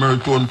you hear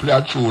Meritone play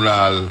a tune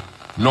all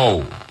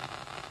now.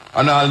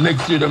 And all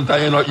next year, them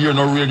time you not hear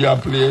no radio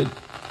played.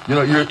 You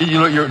know,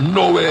 you're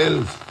nowhere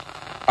else.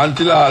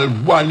 Until all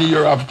 1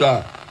 year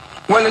after.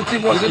 Well, the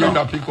thing was,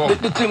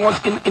 the thing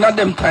was in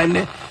them time,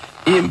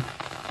 you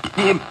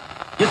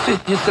see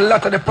a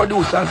lot of the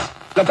producers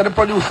lot of the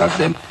producers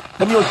them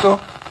used to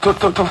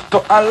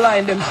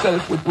align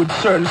themselves with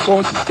certain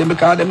sound system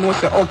because them know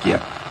say, okay,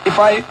 if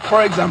I,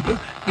 for example,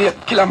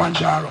 get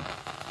Kilimanjaro,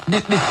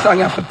 this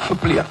song I have to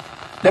play.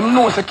 Them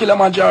know say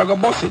Kilimanjaro go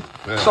bust it.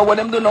 Yeah. So what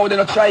them do now, they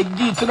don't try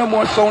give to no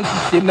more sound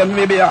system. Then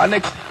maybe a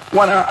next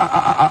one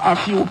a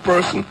few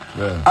person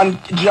and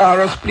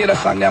Jaros play the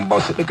song and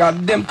bust it because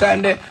them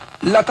time they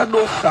lot of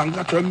those songs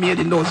that were made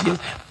in those years,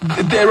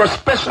 they were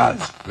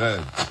specials.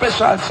 Yeah.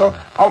 Specials. So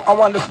I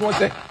want to know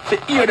say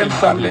to hear them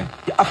song there,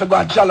 you have to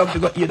go a jollof to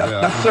go hear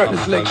that certain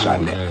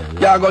selection there.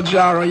 Yeah. You go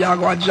Jaro, you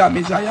go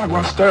Jammies, you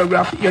go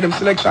Sturgraph, hear them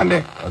selection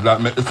there. That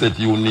makes it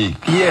unique.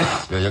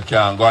 Yes. Yeah, you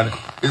can't go on.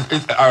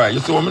 It's alright. You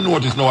see what I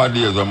notice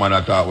nowadays when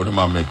man talk with them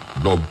and make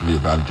dub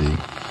plate and thing.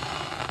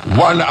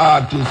 One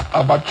artist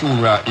have a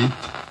tune where it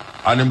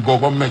and him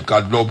go make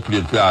a dub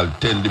plate for all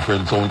 10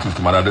 different sound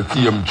systems and the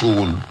same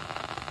tune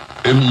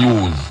him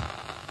use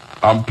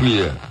and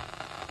play.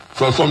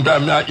 So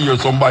sometimes I hear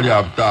somebody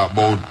have talk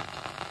about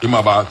him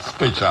about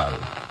special.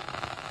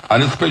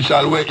 And the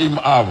special where him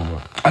have.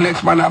 And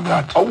next man have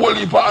that. A whole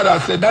heap of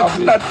others said that's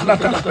not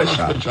a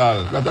special.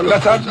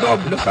 That's a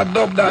dub. That's a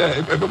dub that. Yeah,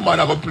 if every man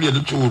have to play the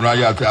tune and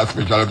you have to say a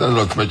special, that's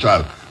not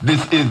special.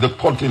 This is the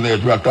cutting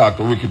edge. We are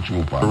talking to Ricky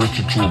Trooper.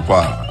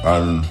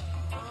 And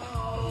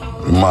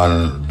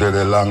man did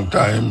a long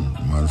time.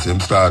 Man see him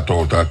start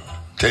out at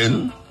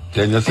 10.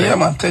 10 you say? Yeah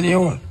man,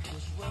 10-year-old.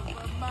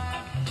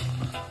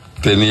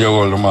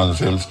 10-year-old man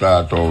see him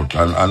start out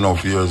and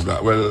enough years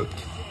that. Well,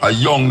 a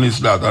youngness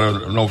that, I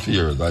don't know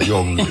fears, a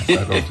youngness,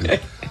 I don't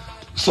think.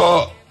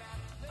 So,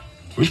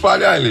 which part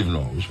do I live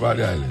now? Which part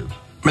do I live?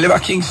 I live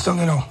at Kingston,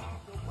 you know.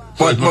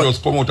 So but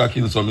just come out of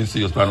Kingston, you see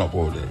you stand up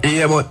out there.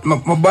 Yeah, but my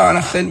born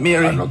at St.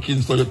 Mary. I know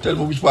Kingston, you tell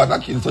me which part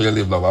of Kingston you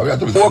live now.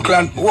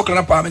 Oakland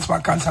Apartments, my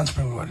Constant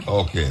Spring Road.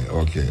 Okay,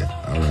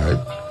 alright.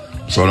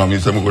 So now me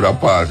say me go to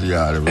party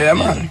here. Yeah,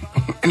 man.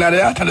 In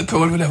the heart of the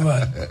town with them,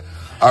 man.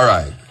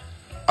 Alright.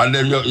 And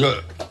then you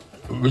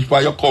which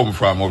part you come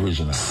from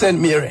originally? St.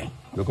 Mary.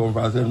 You come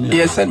from St. Mary?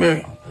 Yes, St.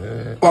 Mary.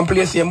 Yeah. One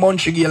place in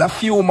Montreal, a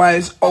few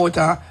miles out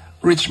of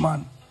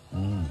Richmond.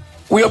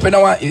 We up in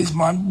our hills,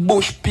 man.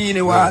 Bush,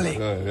 Peony, Wally.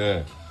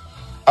 Yeah.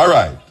 All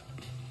right.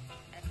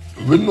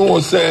 We know,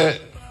 say,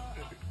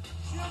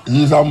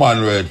 he's a man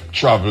who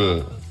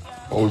travel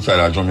outside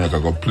of Jamaica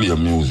go play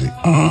music.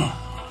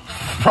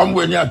 From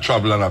when you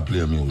travel and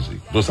play music?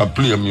 Just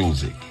play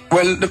music?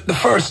 Well, the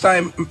first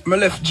time I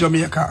left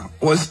Jamaica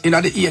was in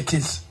the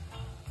 80s.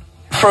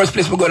 First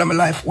place I go in my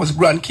life was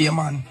Grand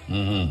Cayman.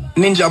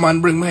 Ninja Man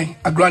bring me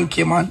a Grand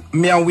Cayman,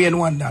 me and Wayne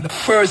Wonder. The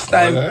first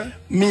time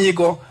me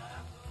go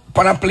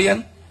on a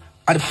plane,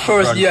 and the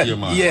first year,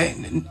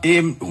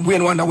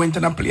 Wayne Wonder went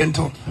on a plane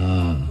too.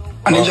 And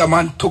Ninja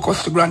Man took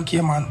us to Grand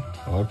Cayman.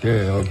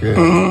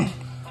 Okay.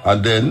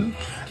 And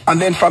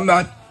then from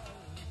that,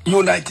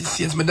 United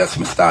States, that's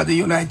me start the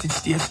United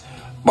States.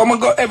 But I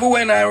go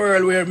everywhere in the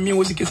world where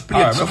music is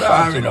played so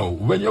far, you know.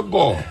 When you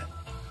go,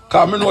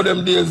 because I know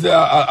them days they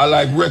are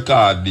like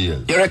record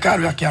days. Your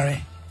record you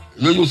carry.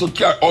 You used to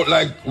carry,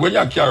 like when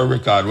you carry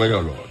record, where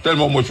you know? Tell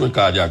me how much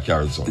record you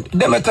carry, son.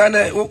 Them a time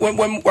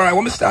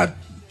when we start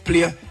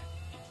play,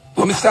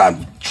 when we start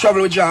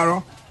travel with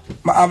Jaro,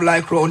 I have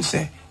like round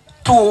say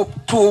two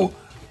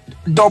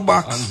dub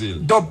box,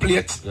 dub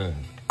plates,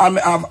 and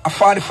I have a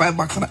 45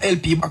 box and an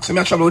LP box. So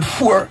I travel with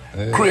 4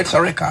 crates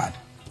of record.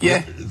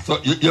 Yeah. So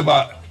you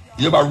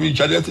ever reach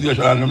a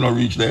destination and them not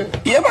reach there?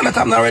 Yeah, man, that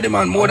I'm not ready,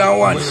 man. More than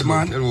once,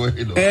 man. Tell me what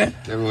you know.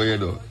 Tell me what you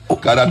know.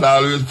 Because that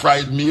always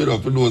frighten me, you know,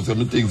 for those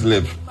some things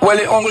left. Well,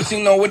 the only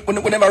thing now, we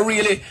never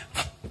really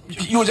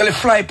usually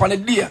fly upon the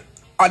day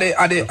at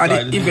the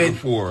event.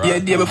 Before, yeah,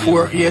 day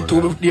before. Yeah,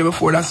 day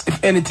before. That's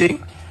if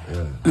anything.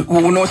 We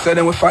will not say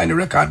then we find the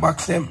record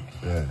box them.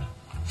 Yeah.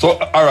 So,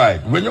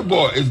 alright, when you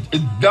go, it's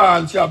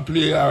dance you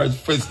play or it's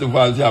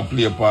festivals you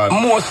play upon?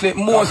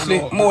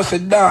 Mostly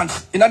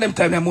dance. In them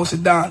time, they mostly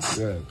dance.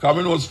 Yeah. Because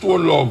I know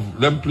Stone Love,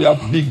 them play a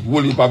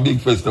big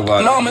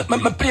festival. No,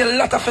 I play a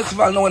lot of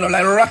festivals now,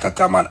 like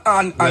Ratatam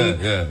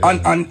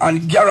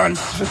and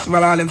Garant's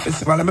festival, all them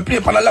festivals. I play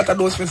upon a lot of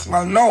those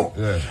festivals now.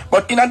 Yeah.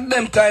 But in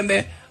them time,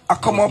 I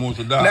come up,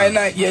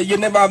 you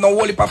never have no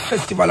whole heap of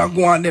festival and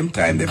go on them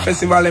time. The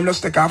festival them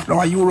just take off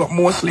now in Europe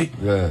mostly.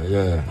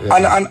 Yeah.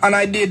 And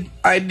I did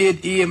I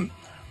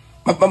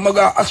go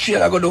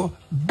Australia, I go do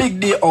big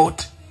day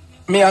out.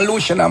 Me and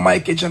Lucian and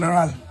Mikey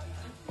General.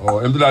 Oh,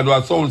 and did I do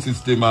a sound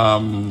system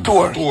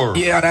tour?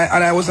 Yeah,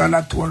 and I was on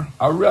that tour.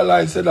 I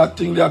realized that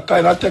thing they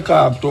kind of take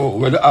off to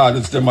where the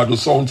artists them do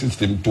sound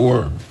system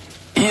tour.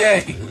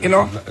 Yeah, you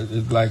know.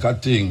 It's like a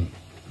thing.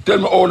 Tell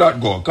me how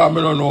that go. Because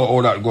I don't know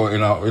how that go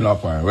in a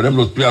fire. When them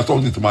just play a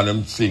sound system and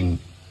them sing.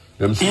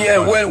 Yeah,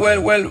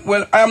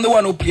 well, I am the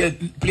one who play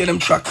them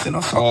tracks, you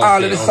know. So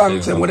all of the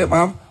songs with them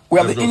have, we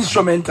have the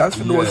instrumentals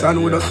for those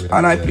and with us,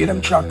 and I play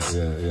them tracks.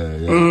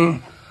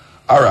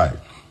 All right.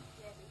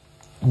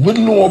 We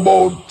know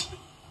about.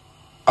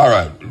 All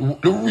right.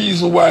 The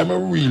reason why I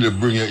really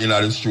bring you in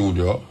the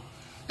studio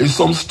is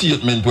some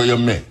statement where you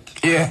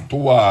make. Yeah.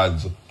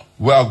 Towards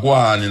where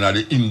going in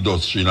the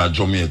industry in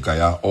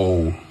Jamaica,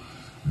 how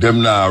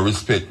them now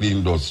respect the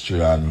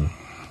industry, and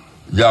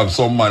you have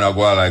some man who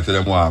go like say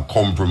them want to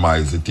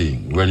compromise the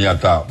thing. When you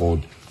talk about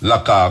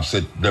lock off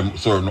set them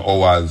certain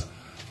hours,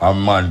 a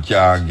man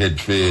can't get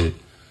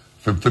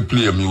for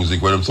play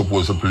music when I'm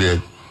supposed to play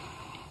it.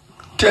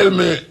 Tell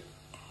me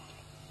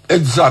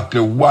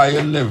exactly why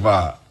you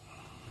never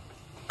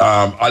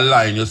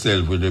align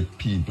yourself with the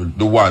people,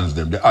 the ones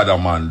them, the other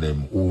man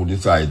them who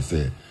decide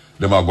say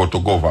them are go to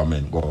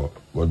government, go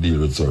deal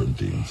with certain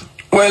things.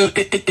 Well,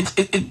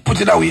 it put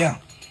it that way.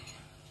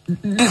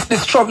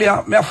 This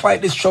struggle, may I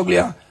fight this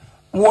struggle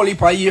whole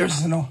heap of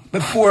years, you know,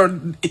 before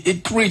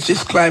it reached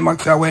its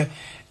climax where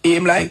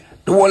aim like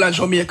the whole of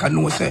Jamaica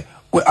knows say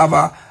we have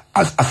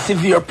a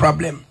severe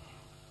problem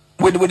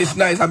with this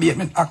nice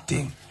abatement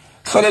acting.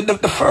 So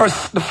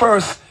the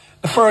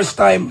first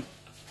time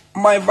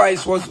my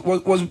voice was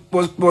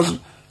the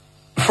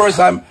first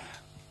time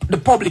the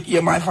public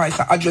hear my voice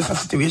address a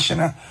situation.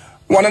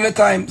 One of the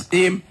times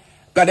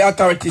got the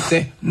authorities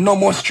say no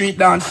more street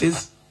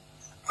dances.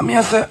 I mean,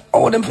 I say,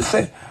 how them to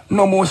say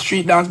no more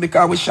street dance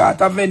because we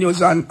shot at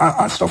venues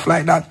and stuff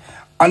like that.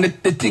 And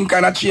the thing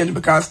kind of changed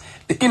because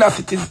the inner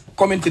cities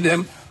coming to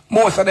them,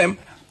 most of them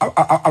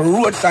a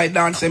roadside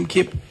dance them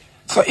keep.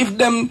 So if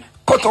them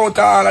cut out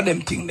all of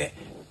them thing there,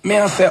 me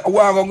I say,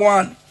 what I go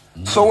on?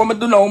 So what I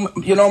do now,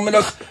 you know, me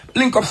just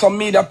link up some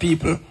media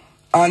people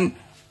and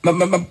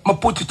I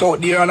put it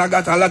out there, and I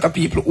got a lot of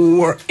people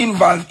who were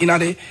involved in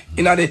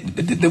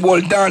the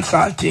whole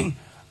dancehall thing.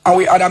 And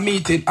we had a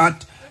meeting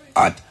at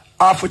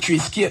Half a Tree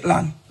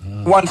Skateland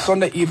one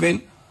Sunday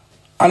evening,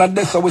 and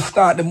that's how we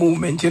start the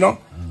movement, you know.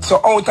 So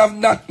out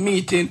of that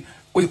meeting,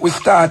 we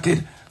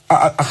started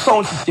a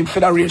sound system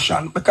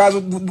federation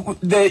because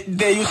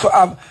they used to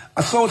have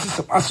a sound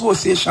system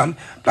association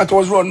that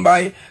was run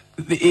by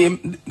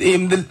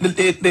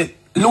the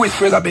Louis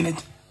Fraser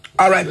Bennett.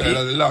 R.I.P.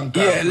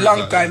 Yeah,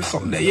 long time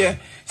something there, yeah.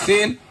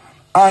 Seeing?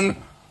 And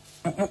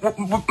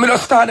we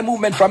just start the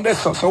movement from there,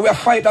 so we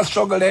fight that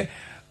struggle there.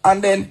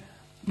 And then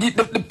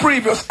the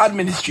previous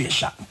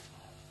administration,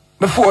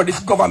 before this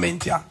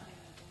government here,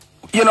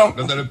 you know,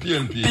 that's the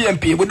PNP.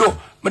 PNP, we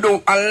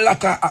do a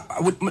lot of,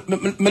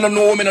 we don't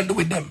know what we do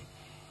with them.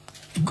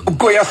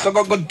 Go here, so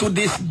go do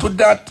this, do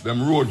that.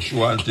 Them road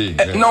show and thing.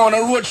 No,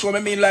 road show, I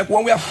mean like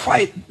when we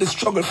fight the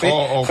struggle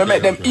for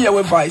make them hear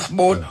with voice,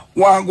 but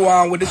one go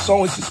on with the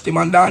sound system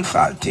and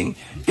dancehall thing,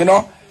 you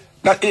know.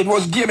 That it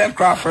was Damien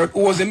Crawford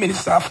who was the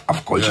Minister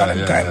of Culture at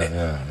the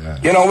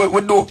time. You know,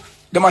 we do,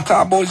 them a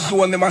talk about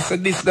zone, them a say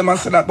this, them a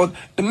say that, but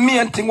the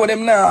main thing with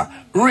them now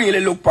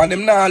really look upon,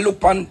 them now look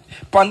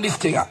upon this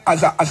thing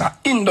as a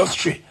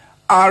industry.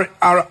 Or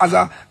as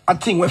a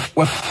thing we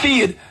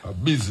feed a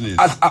business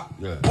as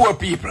poor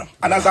people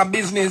and as a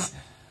business,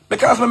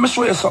 because let me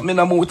show you something in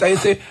the mood. I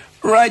say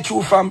right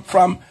through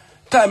from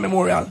time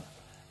memorial,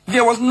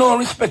 there was no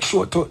respect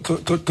show to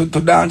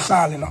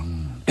dancehall, you know.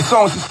 The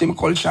sound system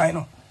culture, you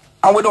know.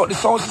 And without the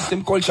sound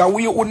system culture,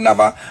 we wouldn't have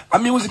a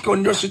music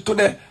industry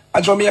today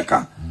at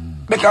Jamaica.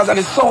 Because of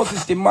the sound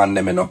system man,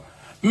 them, you know,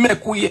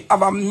 make we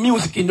have a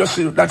music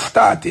industry that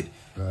started.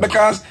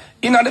 Because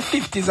in the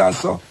 50s and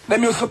so, they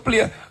used to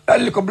play that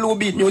little blue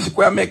beat music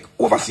where I make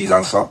overseas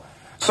and so.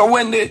 So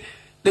when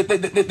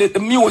the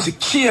music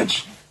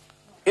changed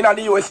in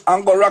the US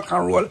and go rock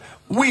and roll,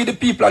 we the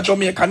people of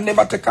Jamaica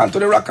never take on to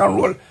the rock and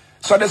roll.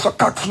 So there's a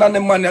Caxton and the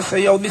man that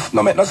say, yo, this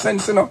no make no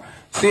sense, you know.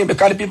 See,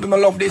 because the people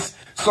don't love this.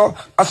 So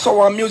I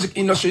saw our music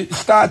industry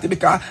started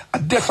because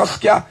that's a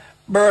scare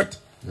birth,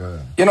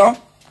 you know.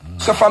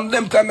 So from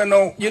them time,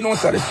 you know,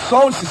 so the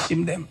sound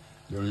system them.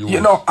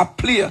 You know, I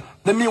play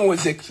the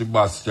music.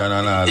 Sebastian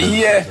and all them.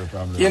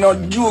 Yeah, you know,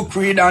 Duke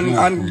Reed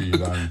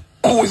and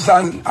Coos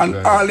and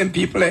all them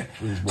people.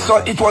 So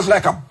it was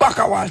like a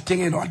back-a-wall thing,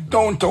 you know, a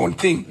downtown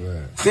thing.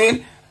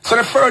 See? So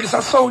the furthest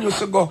I sound used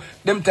to go,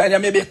 them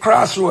time maybe a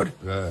crossroad.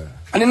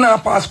 And then I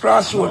pass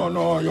crossroad.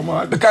 No, you're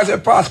mad. Because they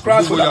pass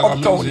crossroad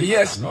uptown, music.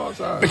 yes. No,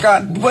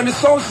 because when the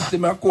sound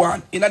system go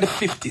on, in the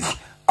 50s,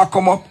 I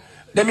come up,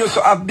 them used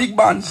to have big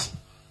bands.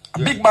 A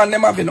big band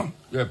them have, you know.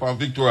 Yeah, from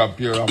Victoria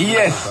Pier.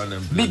 Yes,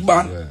 big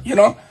band, you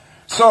know.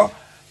 So,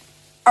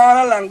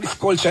 all along this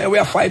culture, we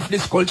are fight for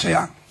this culture,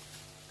 yeah.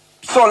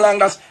 So long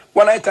that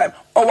one night time,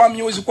 our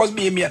music was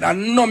being made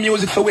and no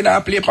music for we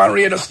not play on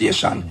radio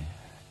station,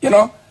 you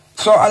know.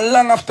 So,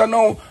 long after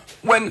now,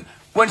 when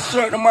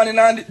certain man in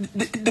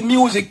the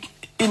music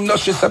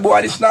industry say,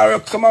 boy, this not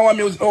rock, some of our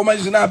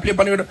music not play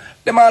on radio,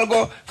 them all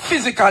go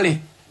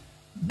physically,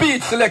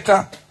 beat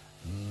selector,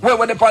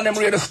 where they on them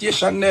radio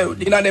station now,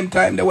 in them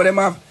time, they where them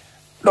have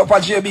up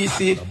at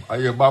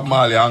JBC. Bob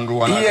Marley angry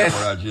one yes.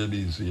 at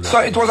JBC. Like so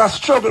it was a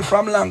struggle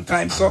from a long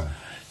time. So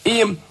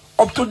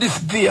up to this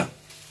day,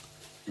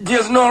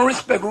 there's no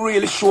respect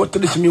really shown to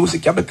this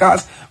music, yeah,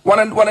 because one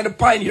of the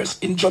pioneers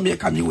in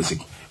Jamaica music,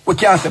 we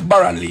can't say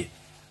Baron Lee.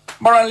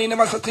 Baron Lee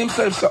never said to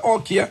himself, say,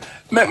 okay,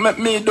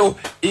 me do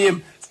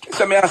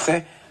so me I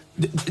say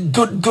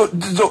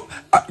do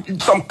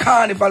some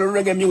carnival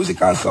reggae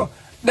music and so.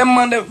 Them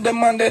man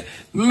they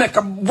make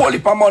a whole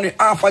heap of money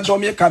off of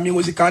Jamaica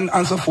music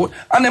and so forth.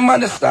 And them man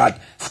they start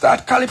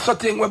calypso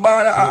thing with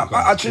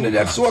a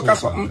Trinidad soca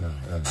something.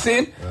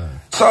 See?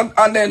 So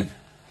and then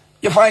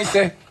you find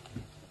say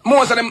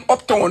most of them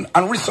uptown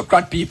and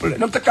aristocrat people,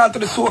 them take on to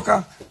the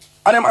soca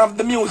and them have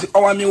the music,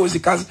 our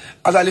music as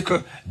a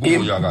little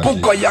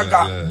Bugo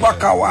Yaga,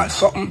 Bakawa,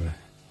 something.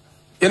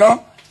 You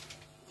know?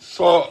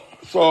 So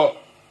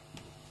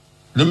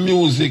the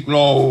music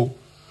now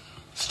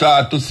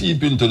start to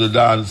seep into the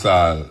dance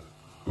hall.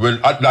 When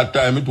at that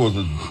time it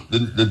wasn't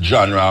the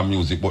genre of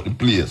music, but the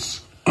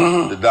place.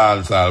 The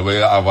dance hall where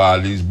you have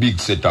all these big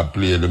setup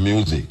play the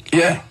music.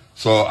 Yeah.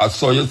 So I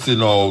saw you see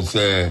now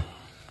say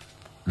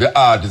the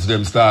artists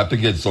them start to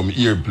get some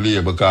ear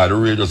play because the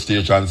radio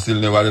station still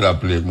never did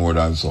play more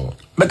than so.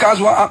 Because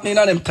what happening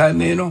at them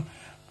time, you know,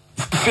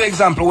 for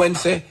example, when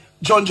say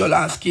John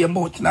Jolas came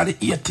out in the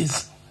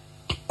 80s,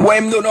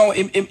 when him don't know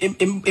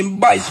him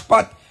buy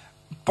spot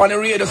on the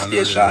radio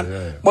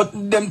station, but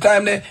them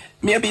time there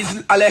maybe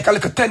it's like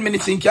a 10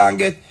 minutes he can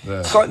get.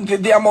 So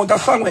the amount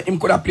of song when him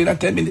could have played in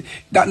 10 minutes,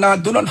 that now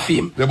do not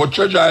film. Yeah, but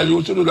Church Isle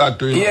used to do that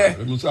too. Yeah.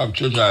 They used to have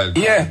Church Isle.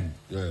 Yeah.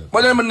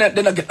 But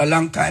they don't get a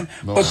long time.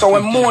 No, but so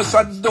when most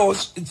of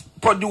those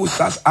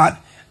producers add,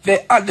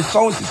 they add the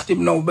sound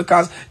system now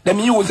because them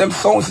use them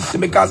sound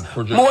system because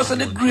most of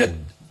the great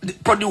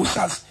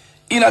producers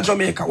in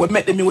Jamaica will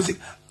make the music.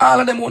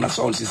 All of them own a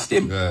sound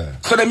system.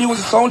 So they use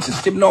the sound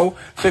system now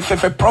for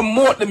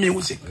promote the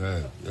music.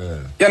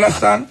 You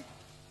understand?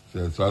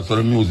 So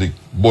the music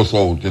bust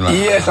out. You know?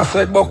 Yes, I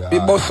said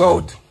it bust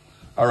out.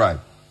 All right.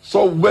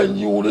 So when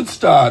you did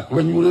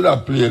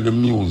play the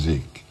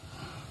music,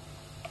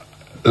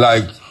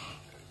 like,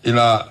 you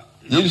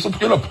used to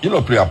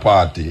play a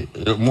party,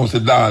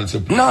 mostly dance.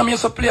 No, I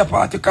used to play a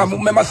party. Because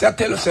remember, I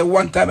tell you,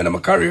 one time in my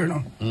career,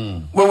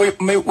 when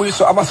we used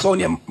to have a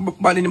song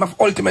by the name of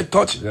Ultimate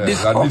Touch. Yeah,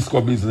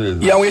 disco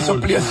business. Yeah, we used to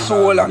play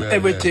soul and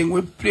everything.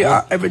 We play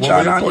every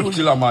genre. When you touch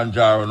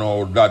Kilimanjaro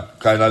now, that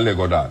kind of leg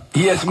of that.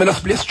 Yes, we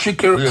just play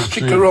strictly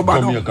rubber.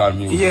 Jamaican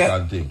music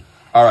and thing.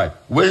 All right.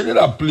 When you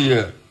did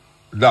play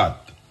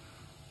that,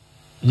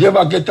 you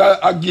ever get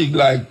a gig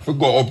like for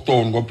go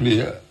uptown, go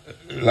play?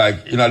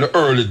 Like in the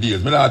early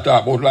days, me not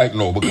talk about like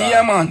now because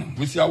yeah, man.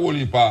 We see a whole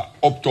heap of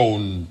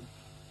uptown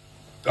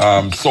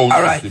sound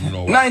system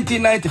now.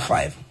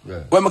 1995,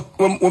 when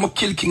we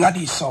kill King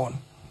Adi sound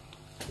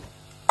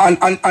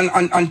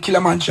and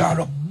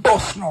Kilimanjaro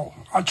bus now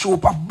and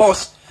Trooper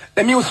bus.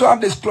 Them used to have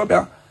this club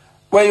here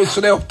where you used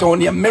to the uptown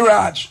here,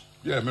 Mirage.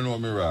 Yeah, me know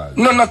Mirage.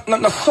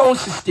 No, sound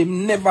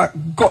system never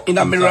got in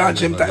a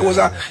Mirage. It was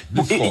a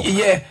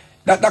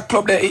That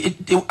club there, it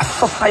a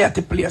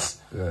society place.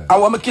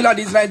 And when we kill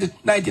this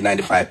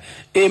 1995,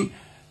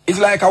 it's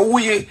like a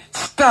way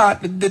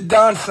start the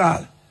dance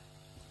hall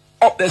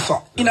up there.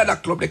 So in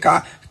that club,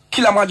 because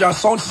Kilimanjaro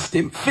sound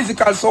system,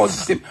 physical sound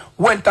system,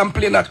 went and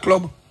played in that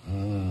club.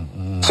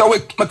 So we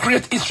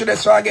create history there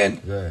so again.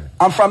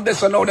 And from there,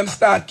 so now them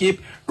start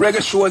keep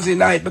reggae shows in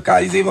night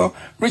because it's even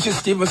Richard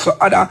Stevens, so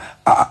other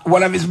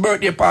one of his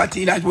birthday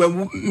party night where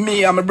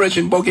me and my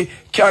brother Buggy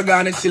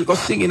Cargan and still go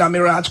singing at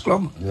Mirage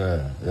Club.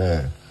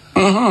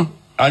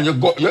 And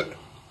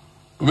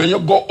when you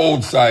go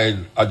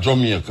outside at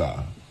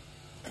Jamaica,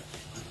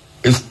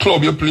 it's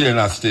club you're playing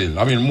at still.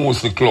 I mean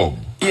mostly club.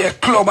 Yeah,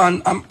 club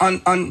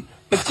and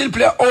we still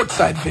play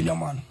outside venue,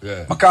 man.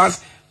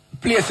 Because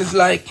places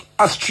like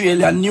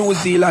Australia, New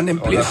Zealand, and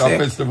places. Like a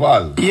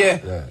festival.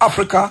 Yeah,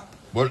 Africa.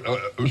 But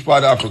which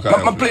part of Africa?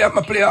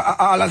 I play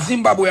all of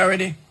Zimbabwe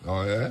already.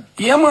 Oh yeah.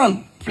 Yeah,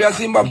 man. Play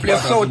Zimbabwe, play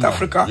South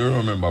Africa. You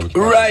remember which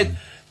part?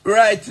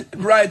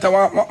 Right.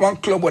 One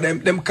club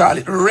with them call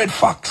it Red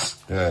Fox.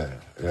 Yeah.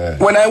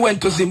 When I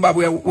went to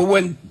Zimbabwe, we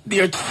went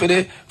there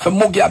for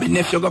Mugabe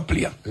nephew to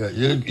play. Yeah,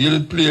 you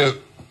didn't play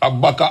a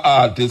backup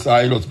artist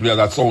or you just play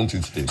that sound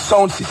system?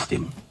 Sound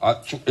system.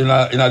 In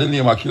the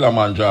name of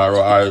Kilimanjaro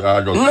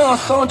or just... No,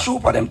 sound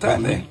trooper them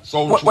time there.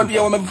 When we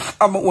have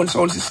my own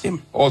sound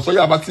system. Oh, so you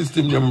have a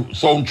system named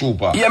Sound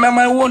Trooper? Yeah,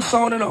 my own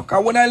sound, you know.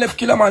 Because when I left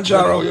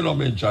Kilimanjaro... No, you don't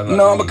mention that.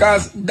 No,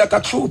 because that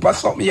a trooper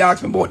something you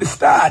asked me about the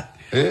start.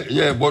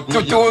 Yeah, but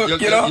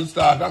you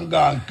start and go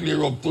and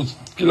clear up to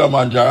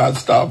Kilimanjaro and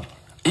stop.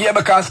 Yeah,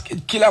 because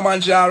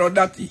Kilimanjaro,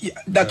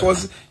 that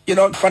was, you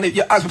know,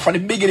 you asked me from the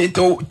beginning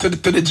to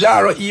the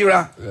Jaro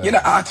era. You know,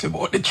 asked me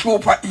about the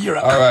Trooper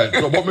era. All right,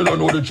 so but me don't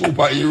know the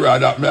Trooper era.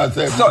 That me I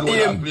say, so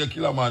play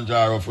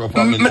Kilimanjaro for a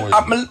family.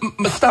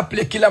 I stopped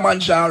playing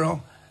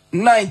Kilimanjaro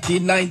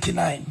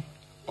 1999.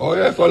 Oh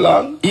yeah, so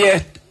long?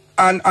 Yeah,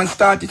 and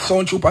started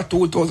Sound Trooper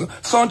 2000.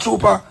 Sound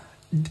Trooper,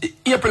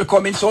 April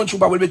coming, Sound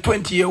Trooper will be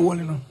 20 years old,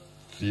 you know.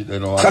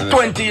 So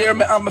 20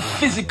 years, I have a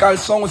physical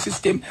sound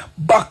system,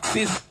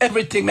 boxes,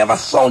 everything. I have a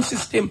sound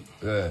system.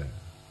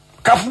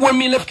 Because when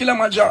me left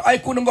Kilimanjaro, I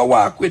couldn't go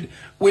walk with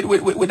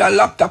a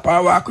laptop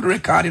or walk with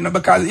recording, you know,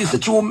 because it's a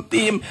true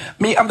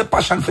me have the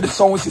passion for the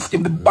sound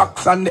system, the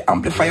box and the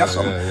amplifier.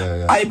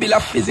 I built a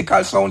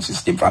physical sound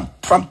system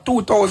from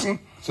 2000.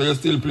 So you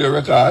still play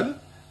record?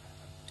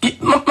 I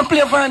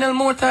play vinyl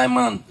more time,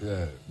 man.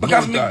 Yeah.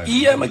 Because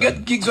I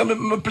get gigs when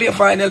I play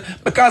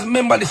vinyl. Because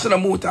remember this in a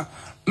Muta.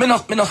 Me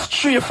not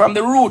stray from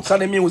the roots of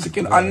the music,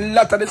 you know. And a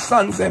lot of the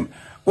songs them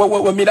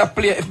when me that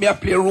play, if me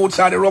play roots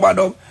or the rubber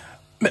dub,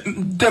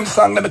 them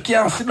songs them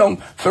can't sit down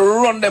for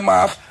run them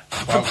off.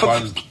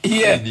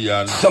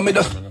 Yeah. So me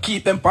just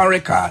keep them on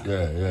record.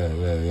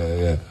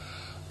 Yeah.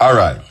 All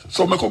right.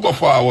 So me could go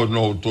forward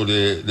now to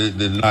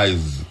the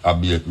noise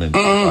abatement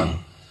and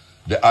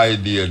the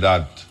idea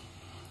that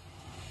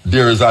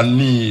there is a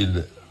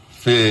need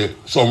for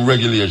some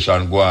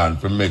regulation go on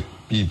to make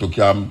people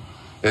can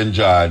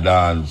enjoy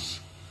dance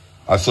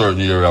a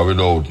certain area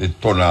without it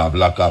turn off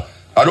like a.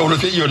 I don't know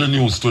if you hear the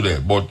news today,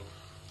 but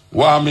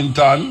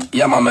Warmington.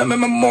 Yeah, man, I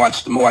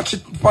watch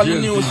it on the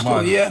news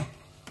too, yeah.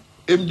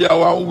 Him there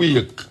 1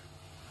 week.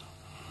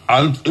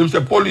 And if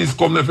the police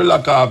come if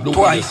lock up the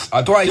twice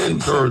at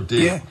 10:30.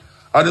 Yeah.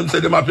 And them say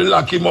them have to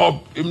lock him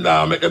up, him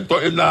now make them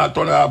him now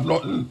turn off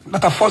nothing.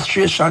 That a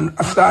frustration.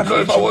 I start. No,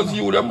 if I was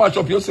you, them match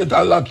up your set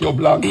and lock your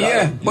blank.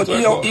 Yeah, but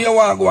you want to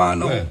go on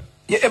now. Yeah.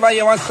 You ever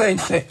hear one saying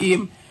say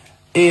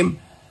him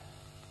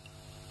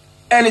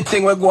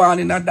anything will go on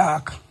in the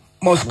dark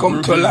must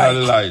come to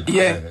light.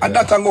 Yeah, and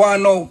that go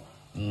on now.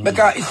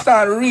 Because it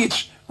start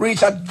reach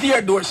at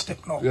their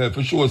doorstep now. Yeah,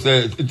 for sure.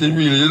 Say it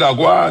really not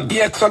go on.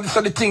 Yeah, so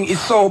the thing is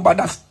so bad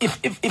that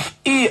if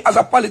he as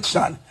a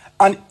politician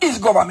and his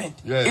government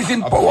is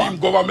in power,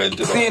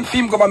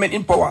 film government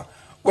in power,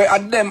 where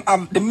at them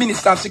have the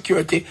Minister of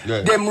Security,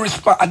 them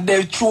respond and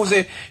they choose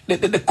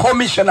the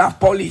Commissioner of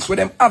Police, where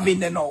them having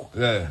them now.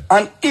 Yeah.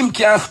 And him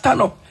can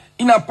stand up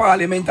in a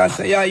parliament and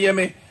say, yeah, hear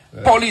me.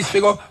 Yeah. Police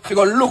figure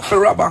look for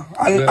rubber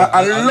and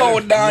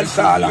loud dance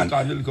hall and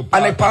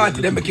the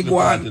party them make it go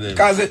on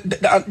because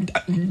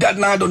that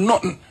now do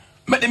nothing.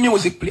 Make the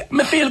music play.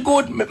 Me feel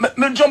good.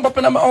 Me jump up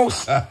in my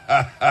house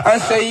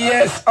and say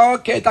yes,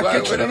 okay, take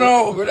it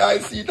now. When I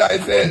see that, I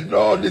say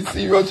no, this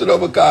serious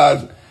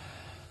because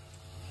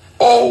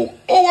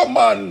a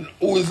man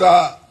who is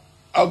a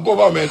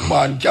government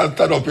man can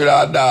stand up in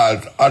a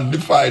dance and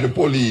defy the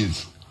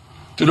police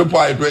to the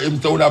point where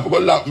him say, have to go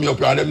lock me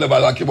up and them never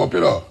lock him up,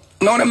 you know.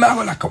 No, them not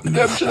going to lock up.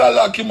 Them should have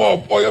lock him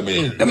up. What you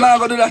mean? Them not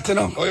going to do that, you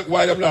know.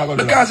 Why them not going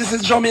to do that? Because this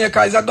is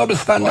Jamaica, it's a double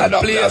standard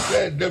place.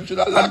 Them should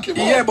have lock him up.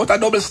 Yeah, but a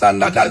double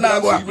standard. That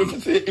not going to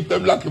happen. If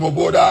them lock him up,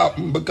 what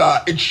happen?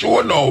 Because it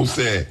sure now,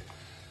 say,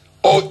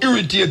 how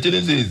irritating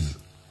it is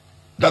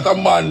that a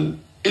man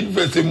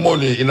investing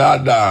money in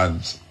a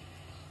dance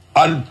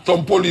and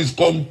some police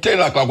come 10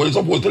 o'clock when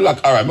you're supposed to lock,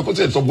 all right, I could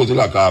say it's supposed to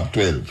lock up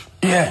 12.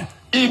 Yeah.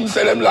 Even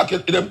say them lock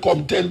it, them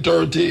come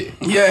 10:30.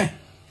 Yeah.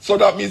 So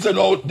that means, you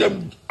know,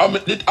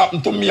 it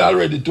happened to me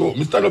already too.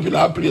 I stand up in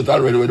a place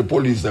already where the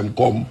police them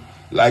come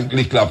like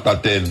little after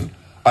 10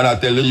 and I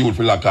tell the youth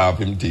to lock up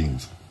him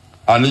things.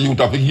 And the youth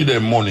have to give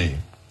them money.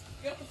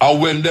 And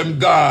when them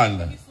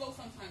gone,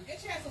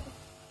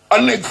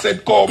 and next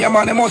set come. Yeah,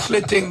 man, they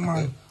mostly thing,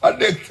 man. And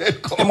next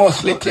set come. They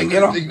mostly thing, you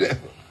know.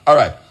 All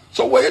right.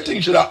 So what you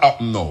think should have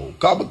happened now?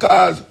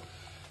 Because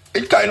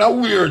it's kind of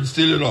weird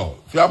still, you know.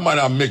 If your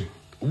man make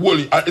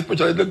Wally,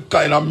 especially the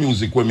kind of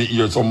music when me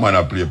hear some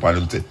man play upon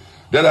him say.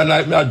 The other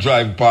night me I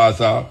drive past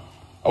I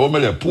went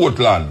there,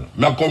 Portland.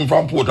 Me I come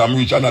from Portland,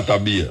 reach another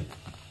beer.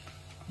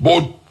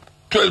 About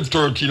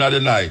 12:13 at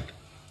the night.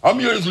 I'm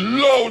hearing this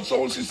loud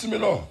sound system, you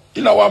know.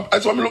 You know, I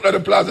saw me look at the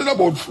plaza, there's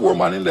about 4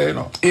 men in there, you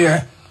know.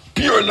 Yeah.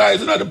 Pure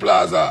noise in the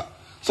plaza.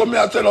 So me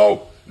I tell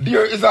now,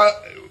 there is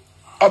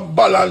a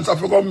balance I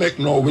forgot make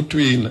now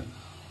between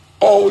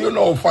how you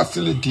know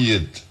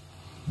facilitate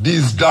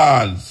these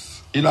dance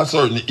in a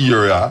certain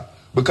area,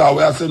 because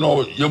we are saying,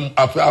 no, you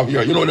have to have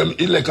here, you know, them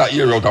in like an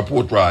area out of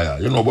Port Royal,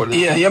 you know about that?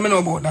 Yeah, me know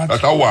about that.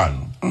 That's a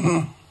one.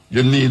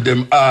 You need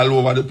them all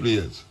over the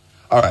place.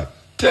 All right.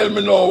 Tell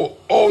me now,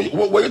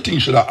 what you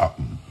think should have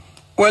happened?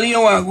 Well,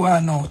 you want to go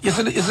on now. You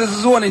see, it's a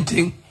zoning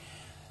thing.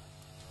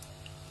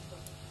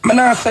 I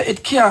not say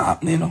it can't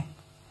happen, you know.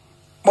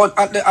 But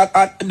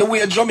at the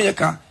way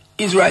Jamaica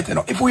is right, you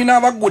know, if we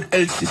have a good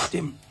health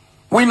system,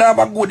 we have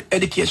a good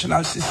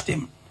educational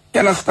system, you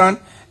understand?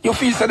 You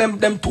feel say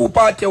them two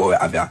parties where we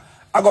have here,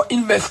 I got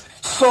invest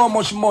so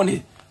much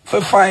money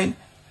for find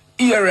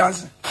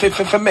areas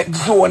for make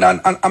zone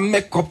and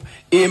make up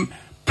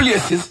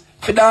places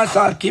for dance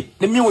and keep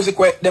the music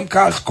where them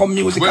cars come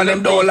music and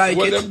them don't like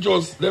it.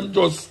 Them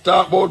just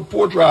talk about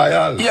Port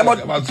Royal. Yeah,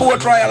 but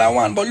Port Royal I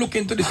want, but look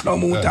into this now,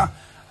 Muta. Yeah.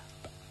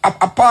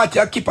 A party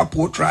I keep a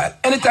Port Royal.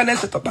 Anytime they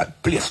set up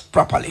that place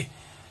properly.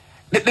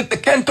 The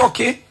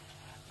Kentucky,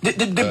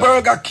 the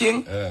Burger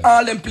King,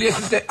 all them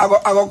places that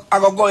I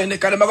go in there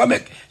because I'm going to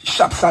make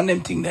shops and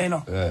them thing there, you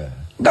know. Yeah.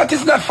 That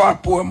is not for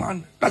poor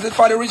man. That is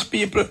for the rich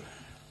people.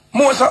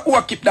 Most of who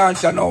keep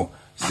dancing now,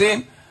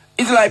 saying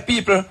it's like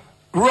people,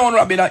 round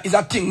robin is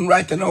a thing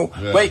right now,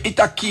 where it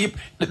a keep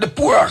the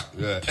poor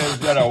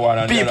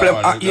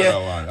people.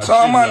 So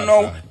a man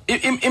now,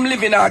 him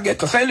live in a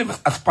ghetto, so he live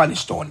a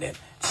Spanish town then.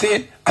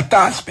 Saying a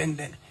task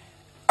spending.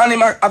 And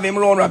him have him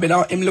round robin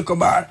now, him look a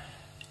bar.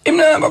 Him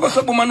never go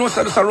so boom and no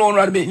say this around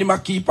right him a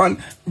keep and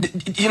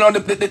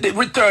the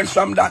returns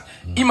from that.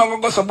 Him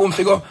go so boom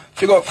figure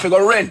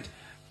rent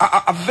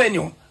a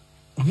venue.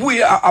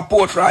 We are a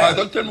port right.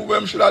 Don't tell me what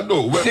him should I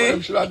do. What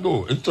him should I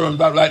do in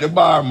terms of like the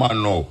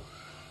barman now.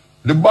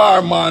 The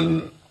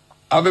barman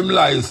have him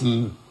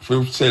license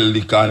for sell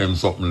liquor and him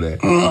something there.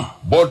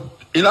 But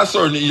in a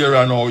certain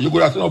area now, you go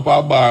to turn up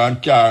a bar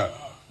and car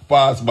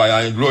pass by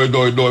and blow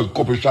a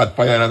couple shot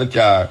fire in the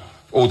car,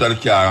 out of the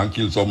car and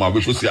kill someone,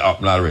 which we see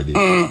happen already.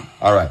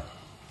 Alright.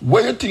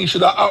 What you think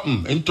should have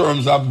happen in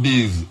terms of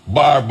these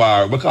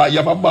bar? Because you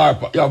have a bar,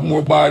 you have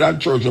more bar than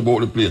church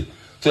about the place.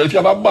 So if you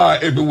have a bar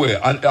everywhere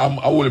and a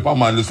whole heap of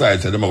man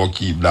decides they're going to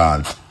keep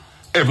dance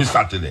every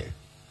Saturday,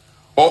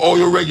 or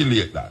you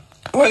regulate that?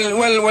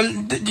 Well,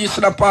 this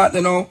is the part,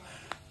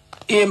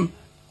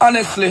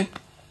 honestly,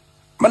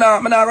 I'm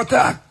not going to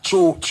talk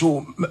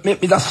through me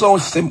the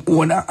sound system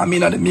owner, I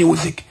mean, the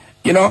music,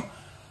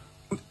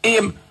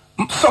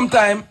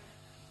 sometimes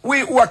we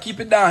who are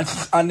keeping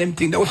dances and them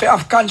things, we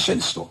have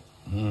conscience too.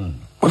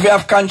 We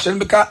have conscience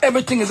because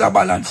everything is a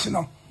balance,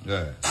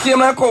 Yeah. Same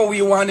like how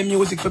we want the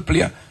music to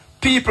play,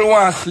 people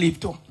want to sleep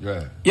too.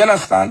 Yeah. You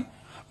understand?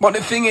 But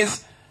the thing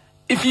is,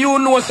 if you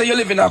know, say you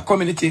live in a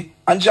community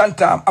and John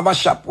Tam have a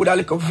shop with a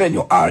little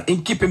venue or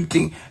in keep him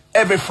thing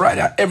every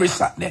Friday, every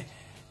Saturday.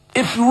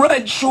 If you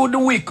ride through the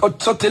week or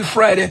so till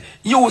Friday,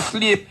 you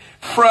sleep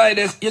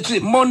Fridays, you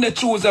sleep Monday,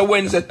 Tuesday,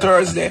 Wednesday,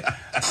 Thursday.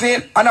 See?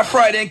 And a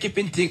Friday and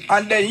keeping thing.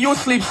 And then you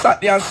sleep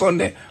Saturday and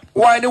Sunday.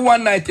 Why the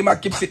one night him I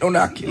keep sitting on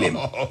and kill him?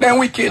 Then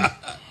wicked.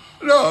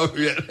 No,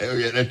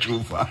 that's true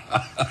far.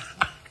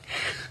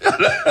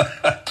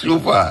 Too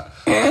far.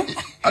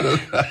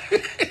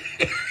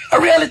 A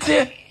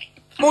reality.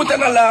 Muta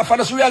na laugh, and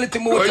that's reality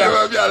Muta.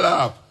 No, you don't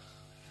laugh.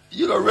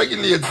 You don't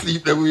regulate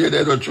sleep the way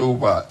they don't true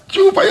far.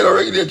 True far, you don't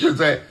regulate, you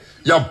say,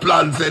 your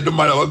plan said the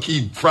man will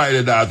keep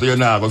Friday night so you're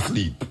not going to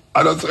sleep.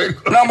 I don't say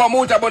no, but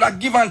Muta, but a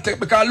give and take,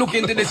 because look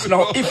into this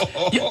now. If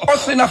you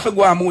hustling off to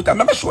go on Muta, I'm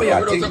not sure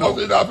you think now.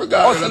 Hustling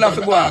off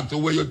to go on. So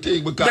where you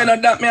think, because...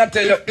 Then that, may I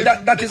tell you,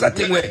 that is a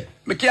thing where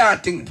I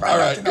can't think.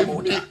 Alright,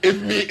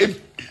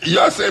 if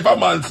you say if a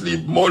man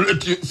sleep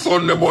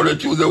Sunday, Monday,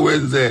 Tuesday,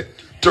 Wednesday,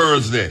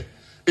 Thursday,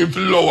 if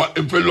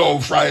low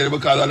Friday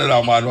because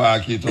another man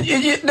want to keep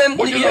it.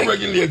 But you don't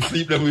regulate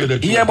sleep them way.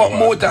 Yeah, but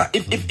Muta,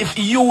 if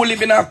you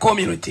live in a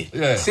community,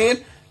 see,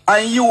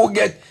 and you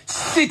get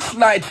 6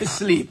 nights for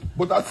sleep.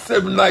 But that's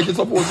 7 nights you're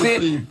supposed to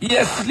sleep.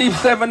 Yes, sleep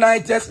 7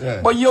 nights, yes.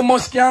 Yeah. But you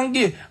must can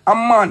give a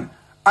man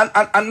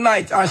a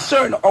night or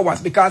certain hours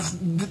because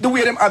the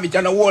way them have it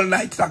and the whole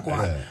night that go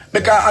on. Yeah.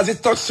 Because as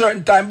it touch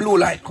certain time, blue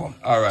light come.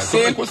 Alright, so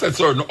you could say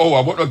certain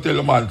hour, but not tell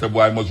the man the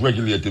boy must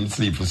regulate him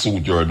sleep for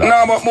suit your night.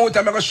 No, but more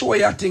time I'm going to show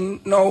you a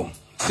thing now.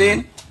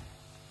 See?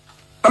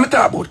 I'm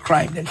talk about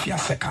crime then for a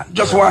second.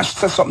 Just want to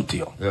say something to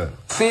you. Yeah.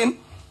 See?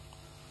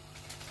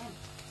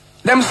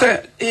 Them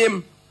say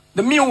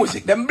the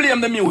music, them blame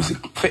the music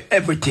for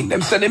everything.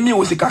 Them say the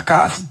music a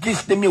cause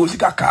this, the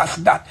music a cause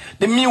that.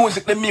 The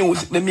music.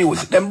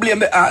 Them blame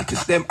the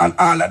artists, them and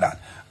all of that.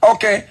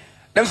 Okay?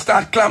 Them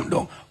start clamp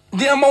down.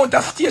 The amount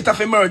of state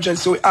of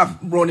emergency we have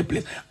around the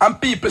place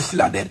and people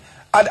still are dead.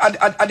 Are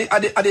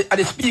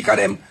the speaker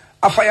them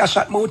a fire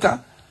shot motor?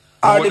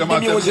 Or the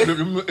music?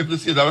 If the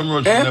state of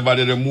emergency never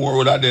did more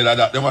would have dead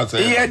that, they must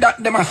say. Yeah,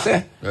 that they must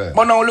say. Yeah.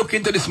 But now look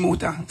into this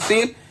motor.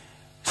 See?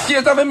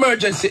 State of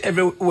emergency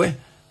everywhere.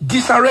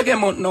 This a reggae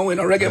month now when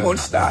a reggae month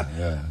start.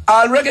 Yeah.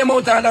 All reggae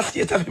month are the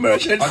state of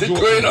emergency.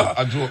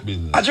 A joke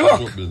business. A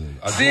joke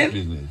business.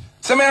 See?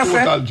 So may I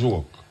say? Total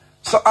joke.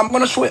 So I'm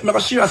gonna show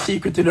you a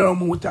secret to the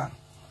motor.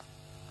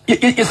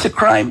 It's a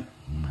crime.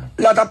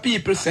 A lot of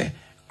people say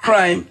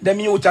crime, them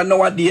youth are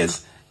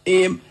nowadays,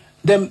 the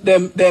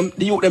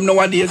youth them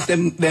nowadays,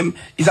 them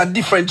is a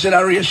different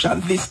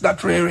generation, this,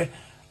 that, rare.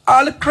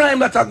 All the crime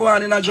that are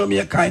going on in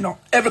Jamaica,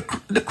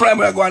 the crime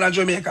that are going on in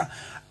Jamaica.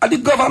 And the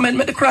government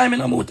made the crime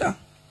in a motor.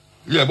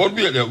 Yeah, but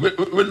we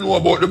know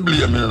about the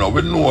blame, you know.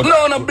 We know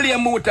no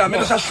blame motor. I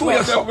just show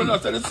you something. We're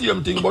not saying the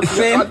same thing, but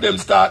them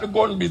start the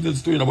gun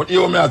business too, you know. But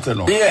you know say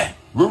now. Yeah.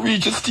 We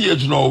reach a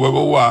stage now where we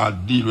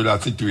want to deal with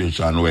that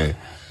situation where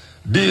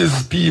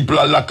these people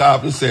are like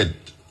I said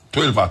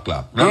 12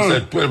 o'clock. They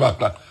said 12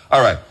 o'clock.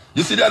 Alright.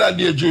 You see the other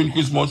day during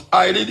Christmas,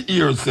 I did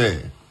hear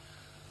say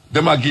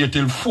them are get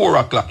till 4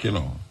 o'clock, you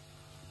know,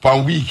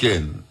 per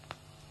weekend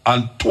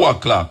and 2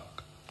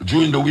 o'clock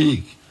during the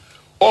week.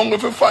 Only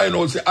if you find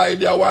out, say,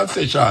 idea one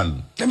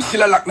session. Them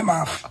still lock them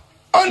off.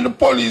 And the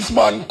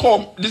policeman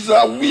come, this is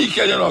a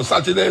weekend, you know,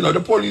 Saturday, you know, the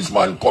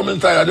policeman come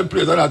inside of the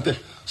place and that thing.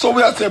 So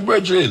we have to say,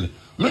 brethren,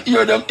 me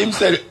hear them, him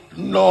said,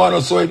 no, I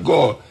don't so it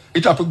go.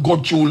 It have to go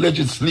through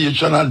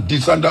legislation and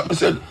this and that. I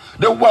said,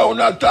 then why we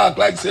not talk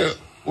like, say,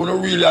 we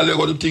don't really let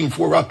go the thing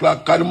 4 o'clock,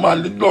 because the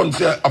man, they done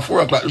say, at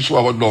 4 o'clock, the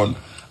show was done.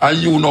 And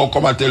you now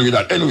come and tell me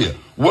that. Anyway,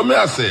 what may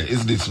I say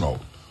is this now.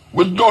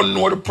 We don't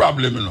know the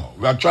problem, you know.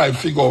 We are trying to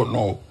figure out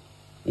now,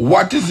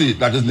 what is it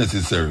that is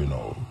necessary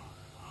now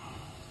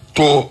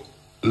to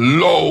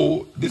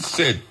allow the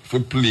set for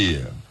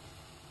play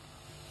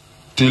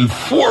till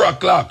 4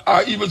 o'clock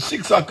or even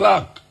 6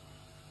 o'clock,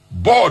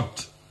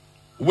 but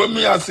when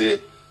me I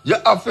say, you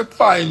have to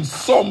find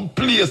some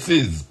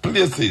places.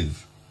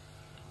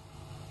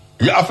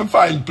 You have to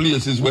find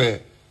places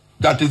where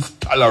that is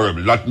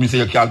tolerable. That means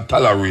you can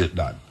tolerate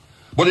that.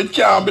 But it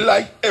can't be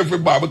like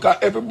everybody, because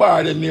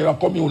everybody near a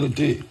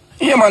community.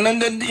 Yeah, man,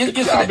 and then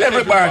you see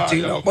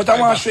everybody thing. But I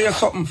want to show you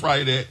something.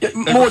 Friday.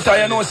 Most of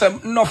you know,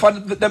 enough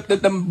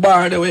of them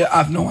bar that we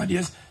have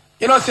nowadays.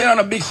 You know, saying on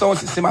a big sound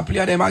system, I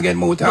play them again,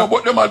 motor. No,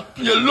 but them are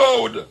play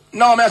loud.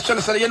 No, I'm trying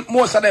to say,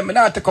 most of them, I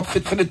not take up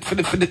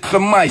fit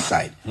from my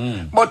side.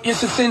 But you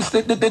see, since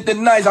the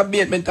noise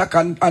abatement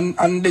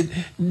and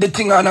the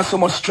thing under so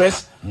much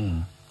stress,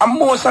 and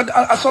most of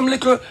some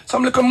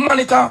little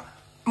monitor,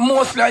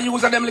 mostly I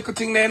use them little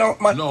thing there, you know.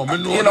 No, me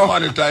know the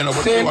monitor, you know,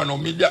 but you know,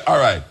 me,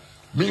 alright.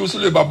 Me used to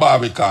live at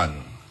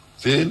Barbican,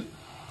 see?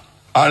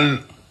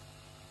 And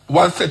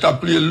one set up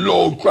play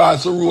loud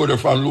across the road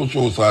from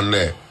Lucius and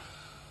there.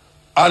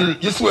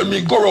 And you see when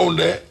me go around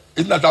there,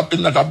 it's not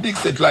a big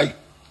set like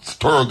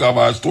Sturgav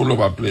or Stone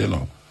Lover play, you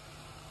know.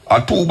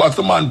 A two box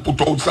the man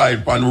put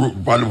outside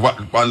on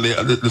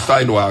the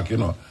sidewalk, you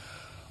know.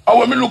 And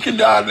when me look in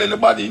there, hardly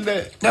anybody in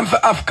there. Them for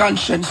have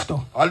conscience,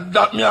 though. And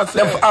that me I say.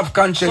 Them for have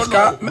conscience. So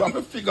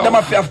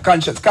Them for have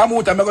conscience. Come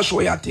out and I'm going to show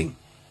you a thing.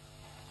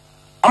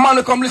 A man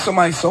will come listen to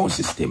my sound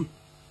system.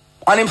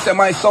 And him say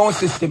my sound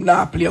system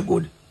now play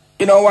good.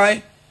 You know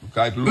why?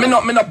 Me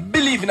not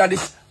believe in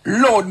this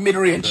loud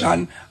mid-range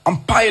and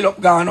pile up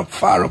gone up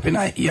far up in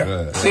our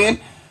ear. See?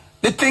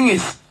 The thing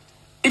is,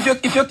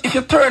 if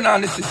you turn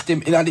on the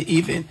system in the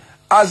evening,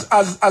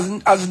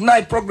 as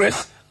night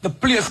progress, the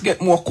place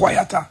get more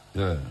quieter.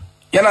 Yeah.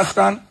 You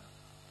understand?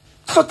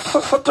 So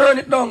turn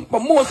it down.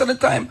 But most of the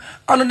time,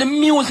 I know the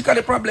music are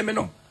the problem, you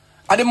know.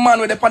 And the man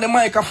with the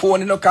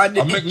microphone, you know,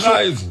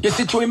 because you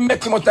see through him make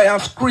too much time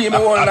screaming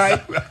all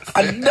night.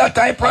 And that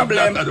type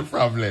problem. That's the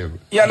problem.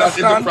 You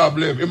understand? That is the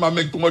problem. He might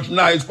make too much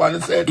noise for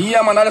the set.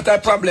 Yeah, man, that's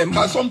type problem.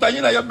 Because sometimes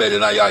you know your bed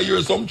and you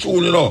hear some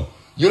tune, you know.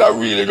 You don't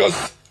really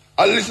just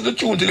listen to the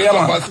tune till you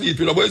come asleep,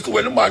 you know. But it's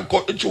when the man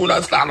cut the tune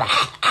and start.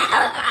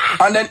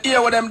 And then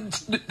hear what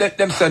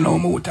them say no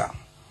motor.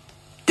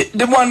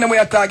 The one them we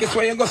attack is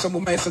when you go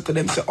somewhere and say to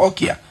them, say,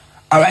 okay,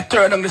 alright,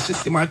 turn on the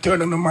system and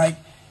turn on the mic.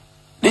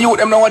 The youth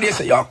them nowadays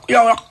say, yo,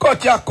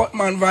 cut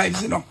man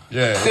vibes, you know.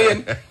 Yeah.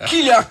 Saying,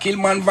 kill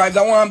man vibes,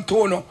 I want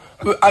to know.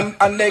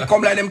 And they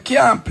come like them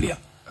can't play.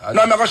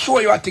 Now I'm going to show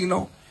you a thing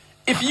now.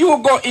 If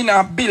you go in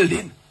a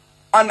building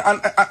and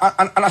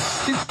a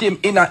system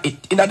in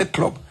the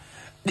club,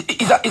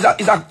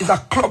 is a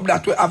club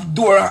that will have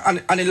door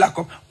and a lock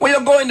up. When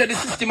you go into the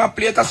system and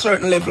play at a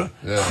certain level,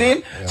 see?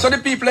 Yeah. So the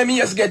people in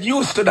here get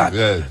used to that.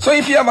 Yeah. So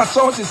if you have a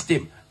sound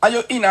system and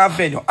you're in a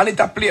venue and it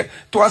a play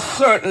to a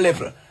certain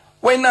level,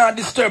 when not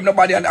disturb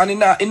nobody and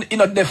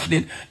in a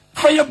deafening,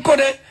 when you go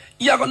there,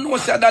 you have to know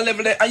at that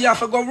level there and you have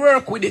to go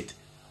work with it.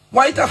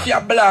 Why it have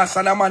your blast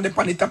and a man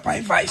upon it up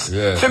on voice?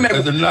 Yeah. So make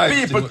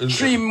people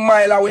 3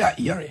 miles away are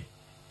hearing.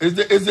 Is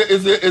the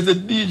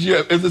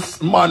DJ, is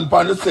this man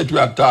on the set we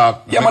are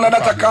talking? Yeah, man,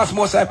 that's a cause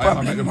most of the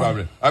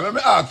problem. I mean,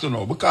 I ask you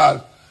now,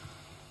 because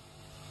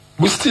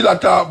we still are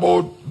talking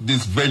about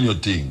this venue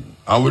thing,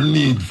 and we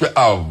need to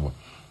have,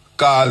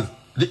 because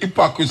the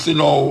hypocrisy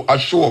now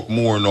has show up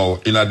more now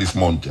in this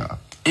month.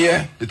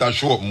 Yeah. It has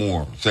show up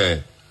more.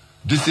 Say,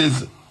 this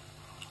is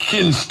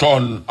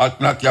Kingston,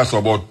 not just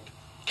about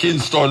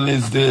Kingston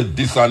is the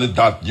this and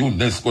that,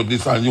 UNESCO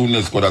this and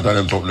UNESCO that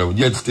and something.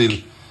 Yet still,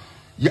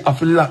 you have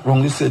to lock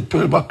wrong. You said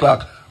 12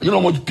 o'clock. You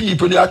know how much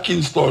people there at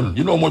Kingston.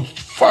 You know how much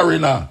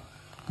foreigner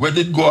where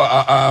they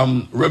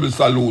go Rebel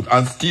Salute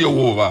and stay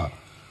over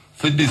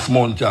for this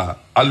month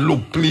and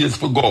look place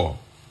for go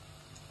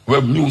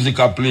where music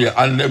are play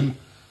and them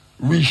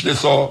reach the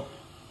so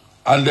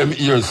and them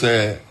ears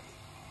say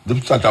the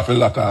start of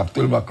lock up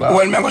 12 o'clock.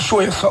 Well, I'm going to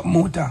show you something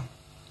more.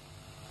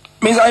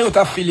 Means I have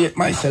to affiliate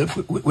myself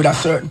with a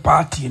certain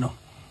party, you know,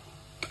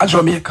 at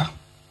Jamaica.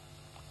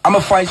 I'm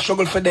a fight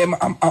struggle for them.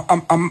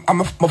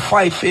 I'm a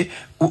fight for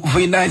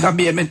nice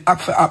abatement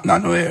act for up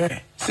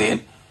nowhere.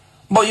 See?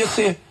 But you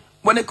see,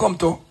 when it come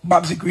to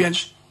Babsy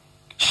Grange,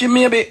 she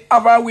maybe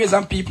have her ways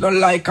and people don't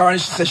like her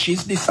and she says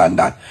she's this and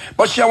that.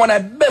 But she want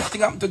the best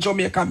thing happen to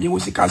Jamaican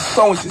music and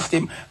sound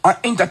system and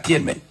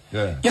entertainment.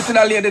 Yeah. You see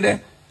that lady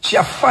there? She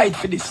a fight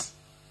for this.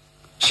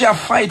 She a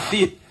fight for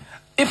it.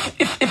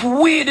 If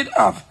we did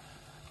have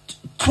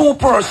 2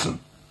 person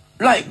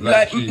like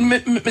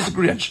Miss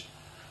Grange,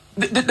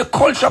 the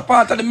culture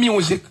part of the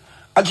music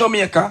at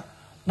Jamaica,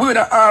 we would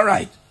have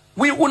alright.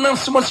 We wouldn't have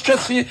so much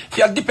stress if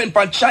you depend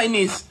on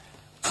Chinese.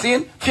 See?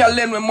 If you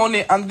learn with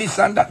money and this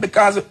and that,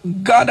 because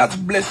God has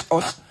blessed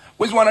us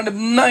with one of the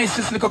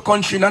nicest little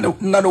countries in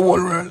the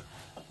whole world.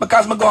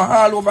 Because I go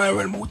all over the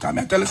world,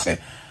 I tell you, say,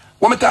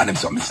 when I tell them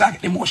something, I start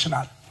getting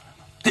emotional.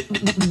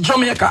 The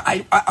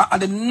Jamaica are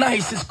the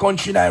nicest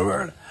country in the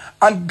world.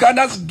 And God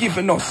has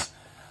given us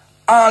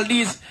all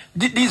these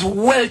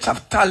wealth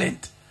of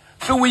talent.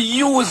 So we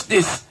use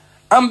this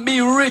and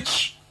be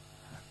rich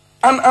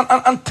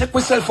and take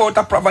ourselves out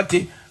of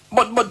poverty.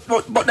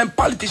 But them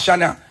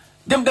politicians,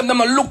 Them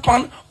look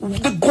on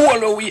the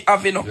goal we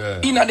have, you know,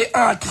 in the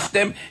artists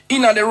them,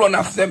 in the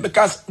runners them,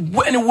 because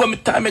when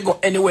time I go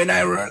anywhere in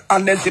Ireland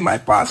and they see my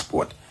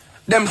passport,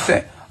 them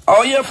say,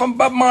 oh, you're from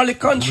Bob Marley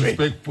country.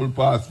 Respectful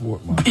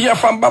passport, man. You're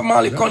from Bob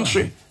Marley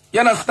country.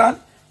 You understand?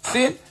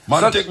 See?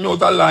 Man, so, take me out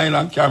the line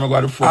and carry me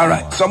go to the front.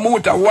 Alright, so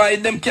Muta, why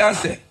them can't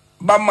say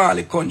Bob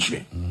Marley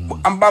country?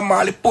 And Bob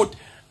Marley put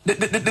the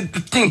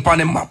thing on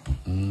the map.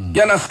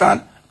 You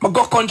understand? I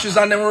go countries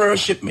and them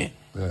worship me.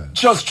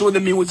 Just through the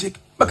music.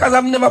 Because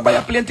I've never buy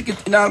a plane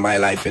ticket in all my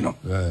life, you know.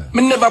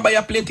 Me never buy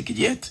a plane ticket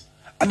yet.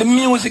 And the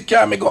music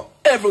carry me go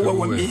everywhere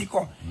with me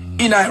go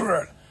in our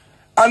world.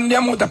 And the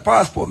amount of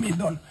passport me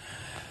done.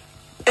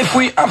 If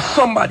we have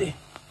somebody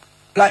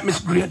like Miss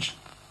Grange,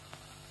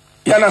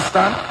 you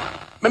understand?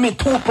 Maybe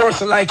two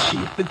person like she,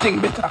 the thing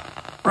better.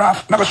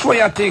 Raf, I'm going to show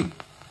you a thing.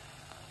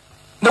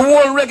 The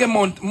whole reggae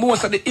month,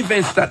 most of the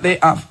events that they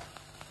have,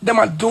 them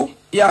are do,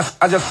 yes,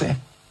 as I say.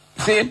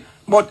 See?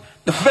 But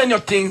the venue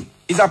thing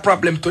is a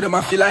problem to them.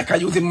 I feel like I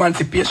use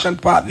emancipation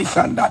part, this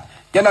and that.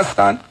 You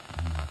understand?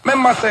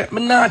 Remember, say,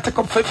 me not take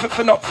up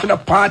for no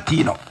party,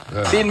 you know.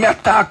 See, me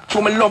attack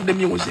to me love the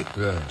music.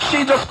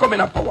 She just come in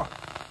a power.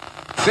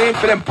 Same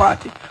for them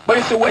party. But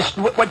you see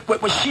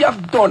what she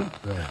have done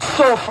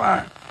so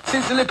far,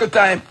 since a little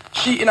time,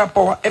 she in a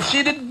power. If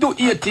she didn't do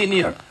 18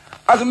 years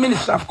as a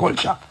minister of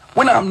culture,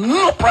 when I have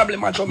no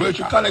problem at Jamaica. But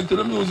she connect to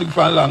the music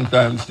for a long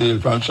time still,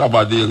 from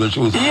Shabbat days when she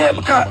was... Yeah,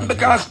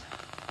 because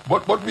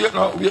But wait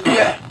now,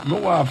 no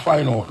want to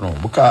find out now,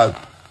 because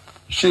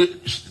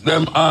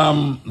them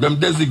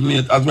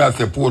designate, as I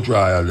say, Port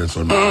Royal, this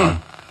one.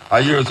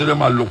 I hear so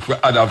them are look for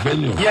other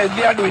venues. Yeah,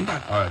 they are doing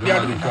that. All right, they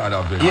are doing for that.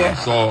 other venues. Yeah.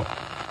 So,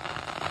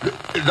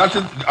 that's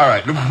it. All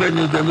right, the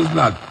venue them is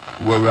not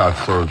where we are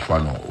search for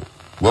now.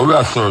 Where we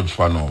are search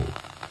for now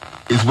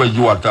is where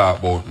you are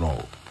talking about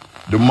now.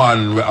 The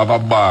man will have a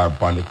bar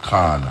on the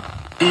corner.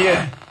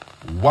 Yeah.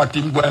 What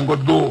him going to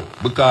do?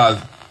 Because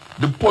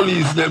the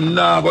police them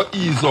now go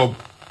ease up.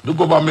 The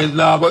government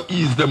now go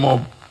ease them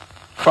up.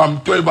 From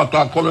 12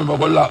 o'clock coming go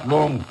lock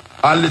down.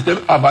 And let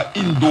them have an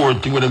indoor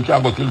thing where them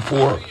can go till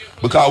 4.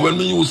 Because when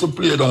we used to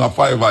play down at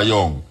 5 or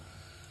young,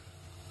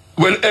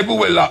 when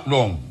everywhere locked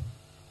down,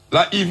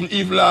 like even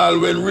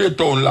when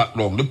Raytown locked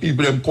down, the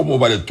people them come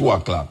over at 2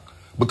 o'clock.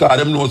 Because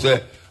them know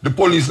say the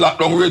police locked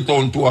down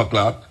Raytown 2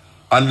 o'clock.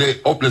 And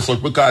they up the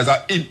search because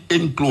it's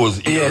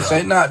enclosed. Yeah, so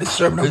it's not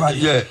disturbing nobody.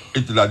 Yeah,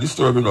 it's not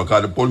disturbing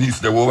because the police,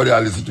 they over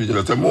there listen to each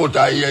other. Say,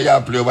 motor here,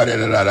 you play over there,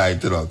 you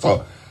know.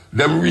 So,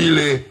 them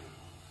really,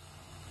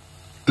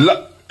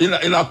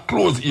 in a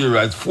closed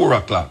area, it's 4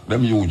 o'clock,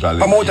 them usually.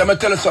 I'm out there, I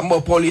tell you something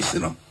about police, you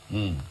know.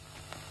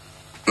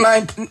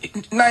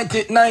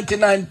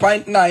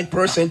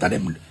 99.9% of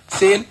them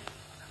saying,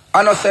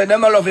 I know say,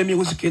 them love the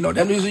music, you know.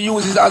 Them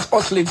use it as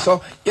hustling.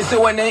 So, you see,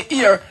 when they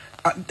hear,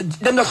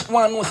 them just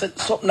want to know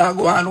something now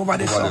go on over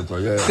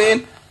there.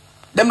 Saying,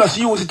 them just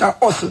use it and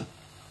hustle.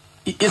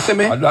 You see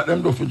me? And that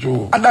them do for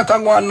you. And that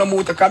I'm going to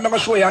move because I'm going to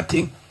show you a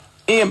thing.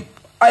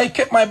 I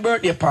kept my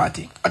birthday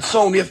party at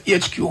Soundwave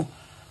HQ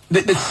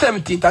the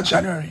 17th of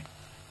January.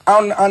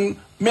 And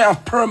me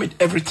have permit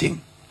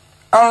everything.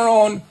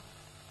 Around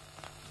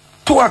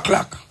 2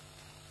 o'clock.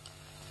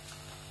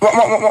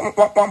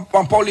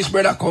 One police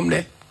brother come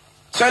there.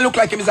 So I look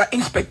like him is an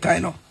inspector,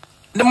 you know.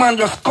 The man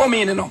just come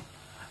in, you know.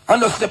 And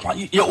just step on,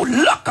 yo,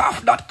 lock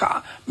off that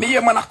car. Me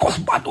hear man a cuss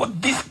bad or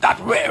this, that,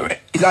 where.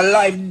 It's a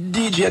live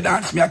DJ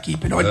dance me a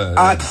keep, you know.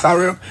 Artists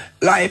are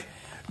live.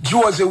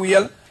 Josie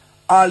Wheel,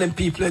 all them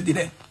people did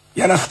it.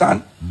 You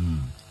understand?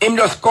 Him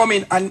just come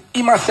in and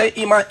him a say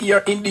him a hear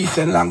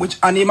indecent language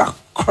and him a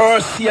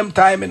curse same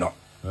time, you know.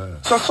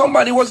 So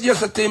somebody was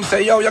just at him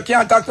say, yo, you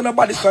can't talk to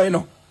nobody, so you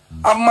know.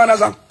 A man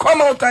has a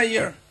come out of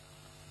here.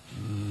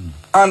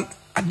 And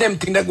them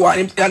thing they go on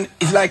him and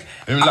it's like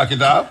him lock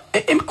it off?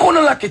 Him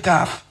couldn't lock it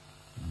off.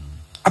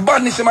 A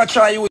badness him a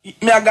try you.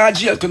 Me a go to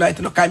jail tonight,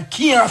 you know, because I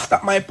can't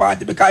stop my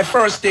party because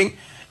first thing,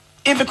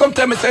 if you come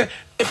tell me say,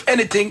 if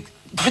anything,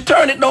 if you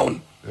turn it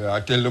down. Yeah,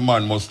 I tell the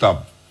man must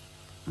stop.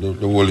 The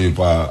whole heap.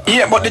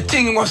 Yeah, but the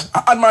thing was,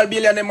 Admiral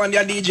Bailey and the man, the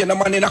DJ, the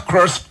man in a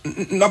curse,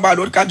 no bad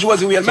word, because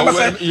Josie Wheel. So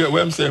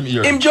when I'm saying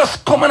here? Him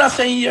just come and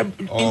say here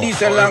in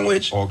decent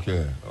language.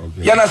 Okay.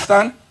 You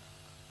understand?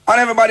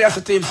 And everybody has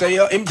to tell him, say,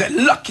 yo, him say,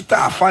 lock it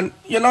off, and,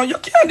 you know, you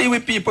can't deal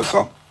with people,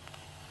 so.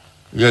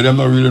 Yeah, them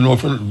not really know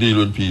how to deal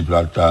with people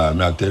at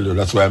time. I tell you,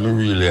 that's why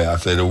I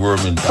say the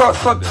worming. So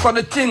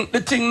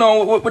the thing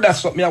now, with that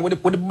stuff,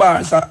 with the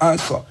bars and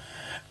so.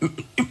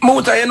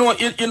 Muta,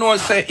 you know,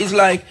 say, it's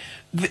like,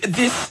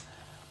 this,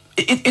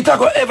 it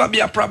will ever be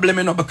a problem,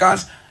 you know,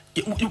 because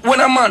when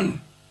a man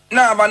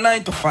now have a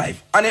 9 to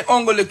 5, and he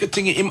only little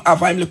thing, him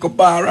have him little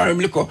bar or him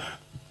little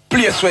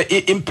place where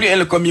him play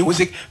little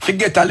music,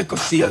 forget a little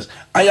sales,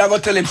 and you go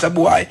tell him, say,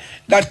 boy,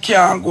 that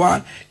can't go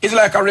on. It's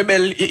like a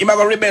rebel, he might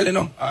go rebel, you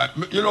know.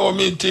 You know what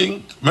me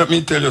think? Let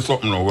me tell you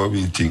something now, what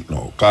we think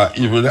now. Because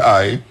even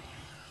I,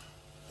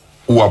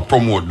 who are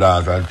promote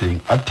that, I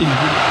think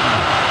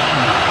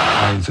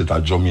mindset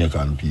of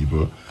Jamaican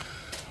people,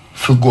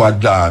 to go a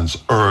dance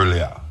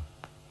earlier.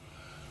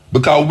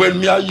 Because when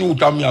me a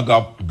youth and me a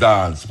go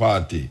dance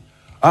party,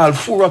 all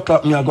 4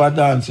 o'clock me a go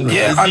dance, you know.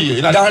 Yeah,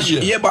 and dance,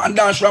 yeah, but and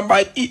dance from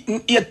by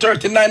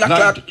 8:30, 9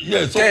 o'clock,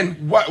 yeah, so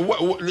 10.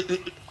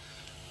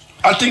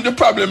 I think the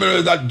problem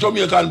is that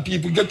Jamaican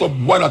people get up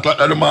 1 o'clock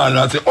in the morning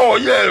and say, oh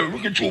yeah,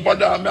 Ricky Trooper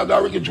dance, me a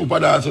got Ricky Trooper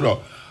dance, you know.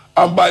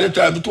 And by the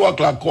time the 2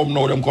 o'clock come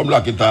now, them come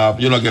lock it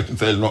up, you don't get to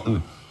say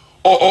nothing.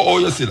 Oh,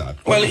 you see that?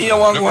 Well, here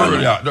one.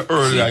 The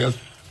earlier, yes.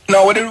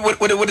 Now, with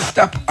the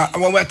stop,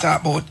 when we're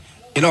talking about,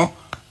 you know,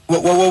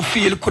 what we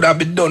feel could have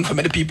been done for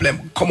me, the people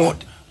them come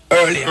out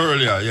earlier.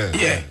 Earlier,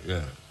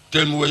 yeah.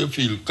 Tell me what you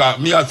feel. Cause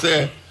me I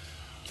say,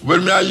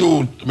 when me a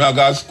youth, me I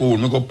go to school,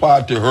 me go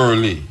party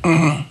early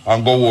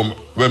and go home.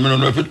 Well, me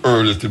don't know if it's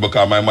early still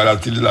because my mother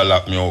still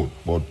lock me out.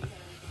 But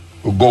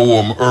we go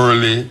home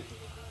early,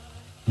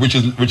 which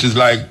is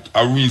like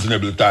a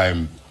reasonable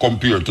time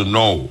compared to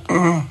now.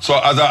 So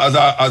as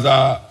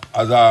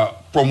a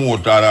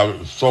promoter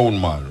and a sound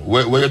man,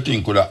 where you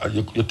think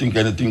you think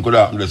anything could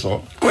happen there,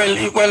 so?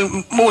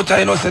 Well, Muta,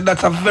 you know, said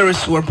that's a very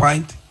sore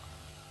point.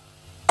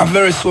 A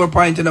very sore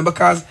point, you know,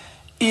 because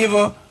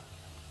even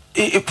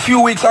a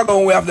few weeks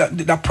ago we have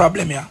that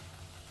problem here.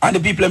 And the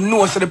people them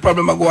know so the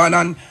problem are going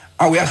on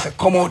and we have to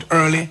come out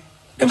early.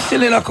 Them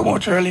still not come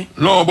out early.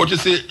 No, but you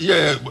see,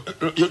 yeah,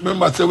 you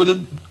remember say with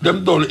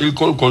them done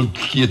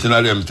inculcating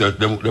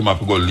them have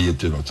to go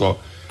late, you know. So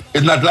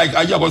it's not like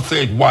I ever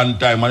say it one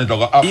time and it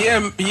go up.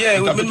 Yeah,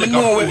 but the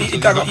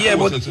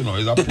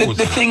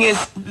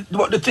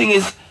thing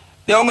is,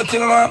 the only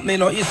thing about, you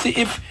know, you see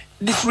if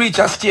this reach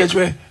a stage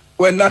where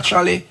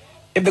naturally,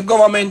 if the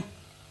government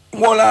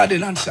won't add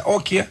in and say,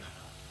 okay,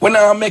 when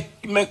I make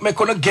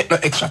gonna get the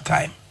extra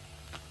time,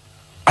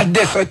 and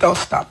that's why it'll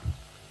stop.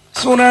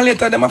 Sooner or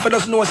later, them have to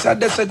just know that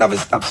that's why it have to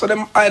stop. So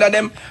them either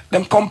them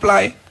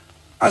comply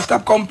and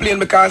stop complaining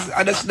because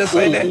that's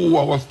why they. Who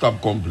will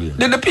stop complaining?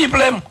 The people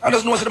them, I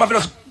just know that them have to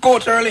just go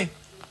out early.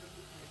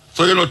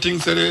 So you know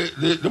things say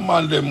the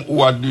man them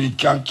who are doing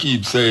can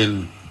keep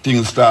saying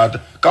things start.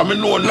 Come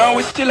know now. No,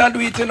 we still are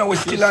doing it, you know. We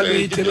still are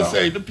doing it, you know.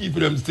 Say the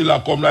people them still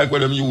are come like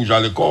where them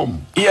usually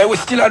come. Yeah, we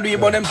still are doing it,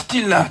 but them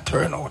still not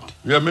turn out.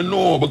 Yeah, me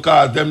know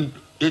because them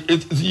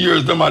it's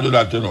years them do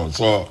that, you know.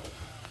 So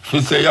if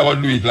you say you have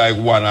to do it like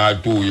 1 or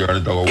 2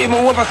 years, even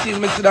overseas,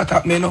 me see that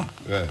happen, you know.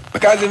 Yeah.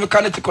 Because if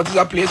Connecticut is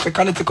a place where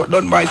Connecticut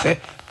done by say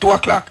 2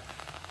 o'clock.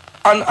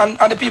 And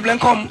the people them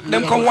come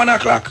 1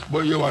 o'clock.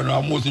 But you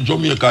know, most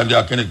Jamaican they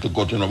are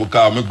Connecticut, you know,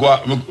 because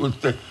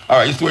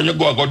alright, it's when you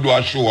go do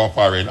a show of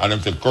foreign and them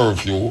say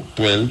curfew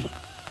 12,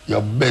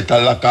 you better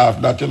lock off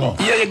that, you know.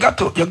 Yeah, you got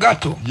to.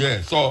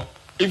 Yeah, so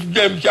if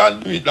them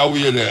can't do it that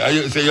way there, and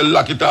you say you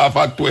lock it off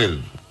at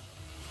 12.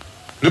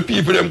 The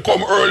people them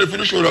come early for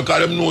the show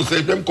because them know say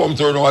if them come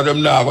to know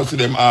them now go see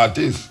them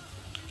artists.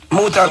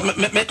 Muta,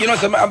 you know,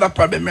 so I have a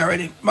problem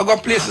already. I go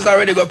places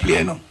already go play,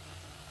 you know.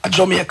 At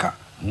Jamaica.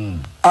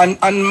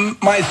 And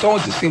my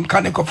sound system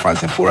can up from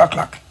say 4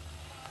 o'clock.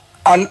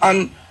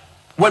 And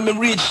when we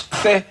reach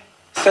say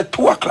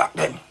 2 o'clock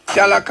then,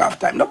 say I lock off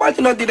time.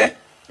 Nobody not did it.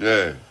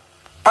 Yeah.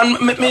 And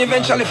me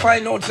eventually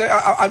find out say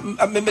I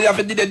have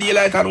to do the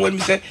daylight and when we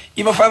say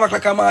even 5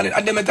 o'clock in the morning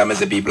and then time I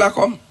say people are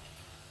come.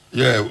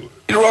 Yeah.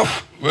 It's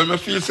rough. Well, me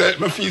feel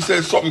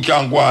say something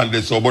can go on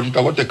there, so but it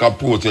will take a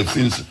process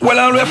since. Well,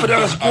 I'm ready for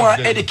them to go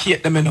and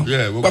educate them, you know.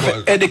 Yeah, we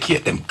have to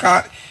educate them.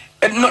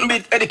 And nothing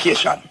but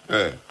education.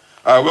 Yeah.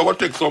 Alright, we're going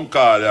to take some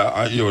call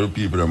and hear the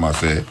people them I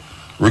say.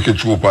 Ricky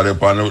Trooper they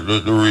on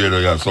the radio,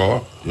 yeah,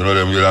 so you know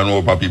them you know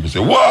about people say,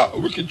 what?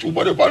 Ricky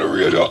Trooper they on the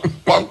radio,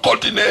 on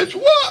cutting edge,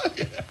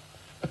 what?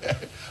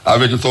 I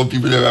bet you some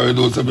people they have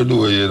do something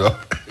do, you know.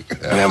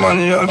 Yeah, man,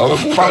 you know,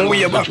 from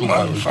way back,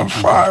 man, from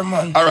far,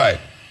 man. Alright,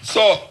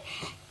 so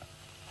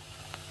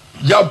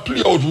you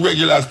play out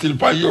regular still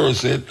by your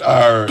set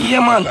or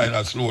yeah, man. kind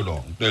of slow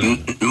down?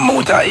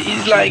 Muta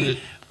is like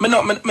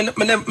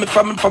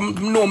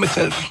from know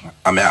myself.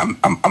 I mean,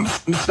 I'm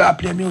start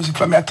playing music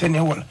from me 10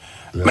 years old.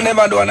 Yeah. I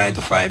never do a 9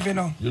 to 5, you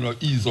know. You know,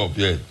 ease up,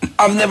 yeah.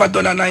 I've never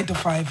done a 9 to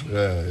 5.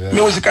 Yeah.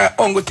 Music is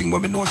only thing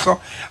what me know so.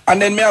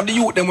 And then me have the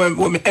youth them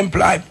when me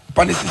employ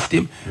upon the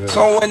system. Yeah.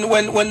 So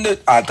when the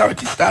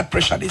authorities start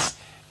pressure this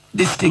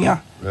thing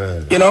here,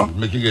 you know.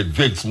 Making it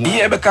vexed more.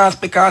 Yeah, because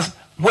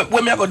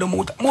when me go to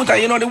Muta,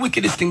 you know the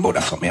wickedest thing about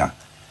that something here.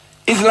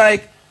 It's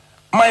like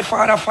my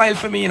father filed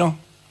for me, you know,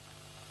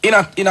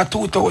 in a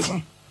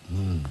 2000.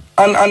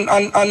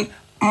 And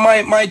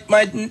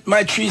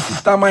my 3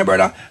 sisters, my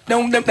brother,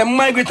 they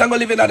migrate and go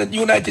live in the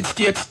United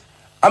States.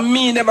 And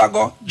me never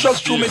go,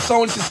 just through my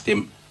sound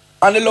system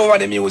and the love of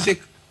the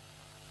music.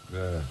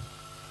 Yeah.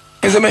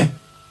 You see me?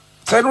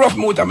 So it's rough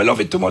Muta, I love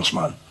it too much,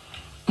 man.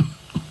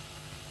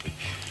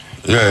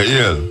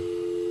 Yeah.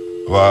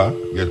 Well,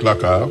 get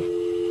locked off.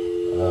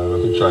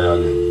 We can try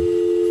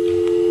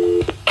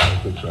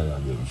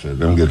again. Say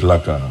them get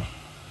locked off.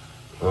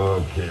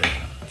 Okay.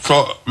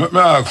 So, may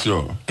I ask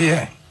you?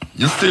 Yeah.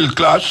 You still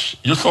clash?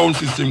 Your sound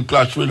system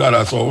clash with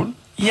other sound?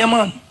 Yeah,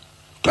 man.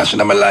 Clashing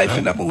in my life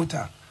in the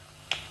Muta.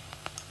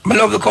 I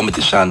love the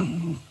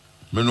competition.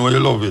 I know you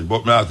love it,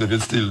 but I ask if you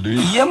still do it?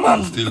 Yeah,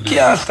 man. You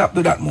can't stop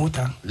do that,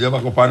 Muta. You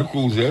ever go on the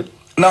cruise yet?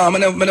 No, I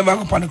never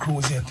go on the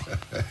cruise yet.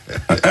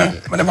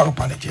 I never go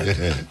on it yet.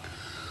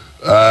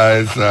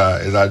 It's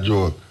a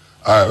joke.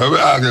 All right, let me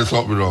ask you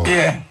something now.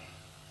 Yeah.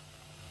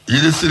 You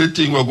just see the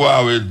thing we go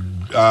out with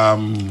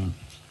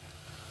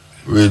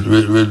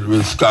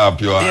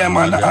Scorpio. Yeah,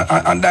 man,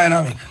 and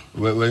Dynamic.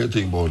 What do you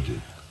think about it?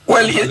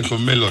 Well, it's a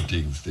mellow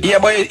thing still. Yeah,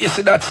 but you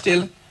see that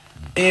still.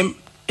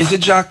 Is a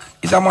Jack,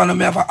 is a man who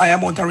may have a high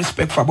amount of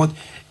respect for, but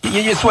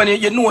when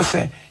you know,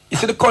 say, you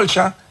see the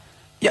culture,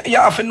 you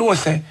have to know,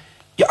 say,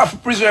 you have to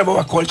preserve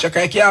our culture,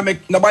 because you can't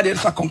make nobody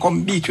else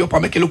come beat you up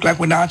and make it look like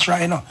we're not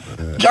trying. Yeah.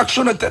 Jack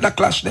shouldn't take the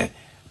clash there,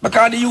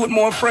 because the youth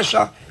more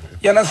fresher,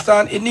 you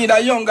understand? He need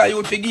a younger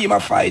youth to give him a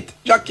fight.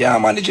 Jack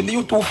can't manage him, the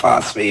youth too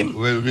fast for him.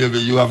 Well, maybe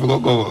you have to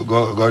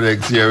go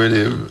next year with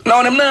him. No,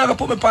 I'm not going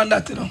to put me on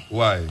that, you know.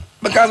 Why?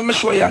 Because I'm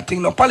sure you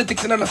think, no,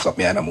 politics is not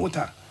something in the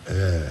motor.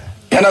 Yeah.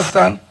 You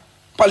understand?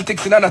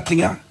 Politics is another thing,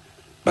 yeah.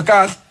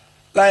 Because,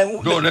 like...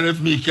 No, then if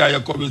me carry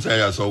you come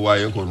inside, so why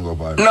you couldn't go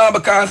back? No,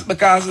 because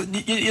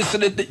you see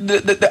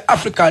the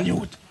African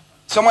youth.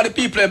 Some of the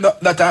people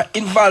that are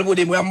involved with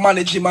him, we are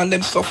manage him and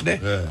them stuff there.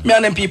 Yeah. Me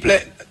and them people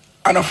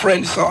are no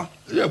friends, so...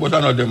 Yeah, but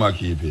I know them are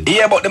keep it.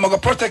 Yeah, but them are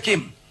going to protect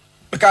him.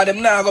 Because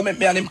them now going to make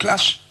me and him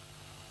clash.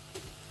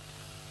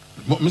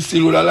 But me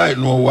still would like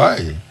know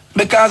why.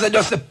 Because it's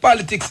just the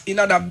politics in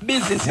other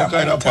business. What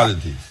kind of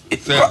politics?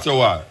 So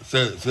what?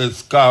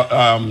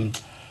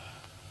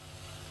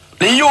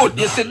 The youth,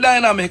 you see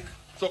Dynamic.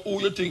 So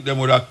who you think them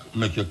would have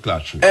make you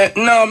clash with?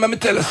 No, let me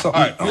tell you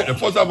something. All right,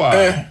 first of all,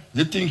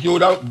 you think you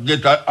would have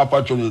get an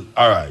opportunity?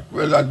 All right,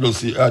 well, I don't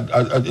see, at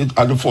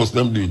the first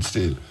them do it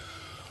still.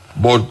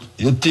 But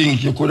you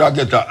think you could have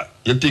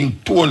you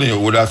think Tony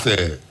would have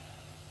said,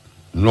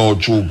 no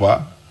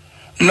trooper?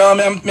 No,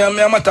 me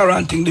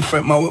Mataran thing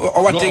different, man.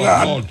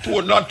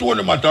 Not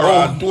Tony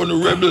Mataran,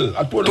 Tony Rebel.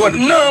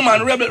 No,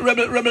 man,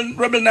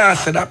 Rebel now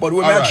said that, but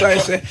we may try to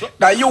say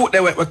that you they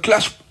were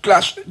clash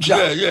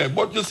Jack. Yeah,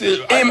 but you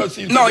see, you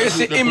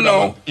see him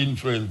now.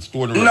 Influence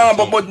Tony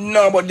Rebel.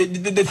 But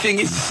the thing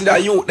is, see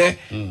that you there,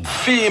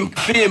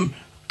 fame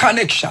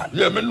connection.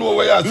 Yeah, me know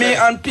where you me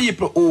and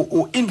people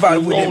who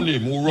involved with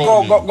him,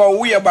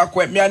 go way back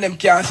when me and them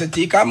can't say,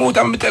 because me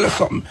tell you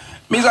something.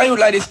 Me say you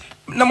like this.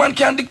 No man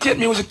can dictate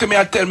music to me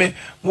and tell me,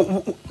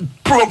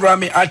 program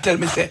me and tell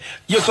me, say,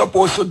 you're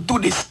supposed to do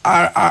this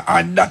or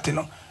that, you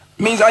know.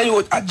 Means I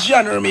you a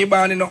genre me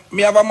born, you know.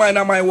 Me have a mind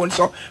on my own,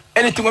 so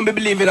anything when me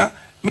believe in that,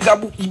 me say,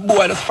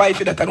 boy, just fight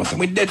for that, I don't say,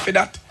 we dead for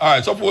that.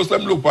 Alright, suppose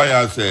them look by you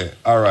and say,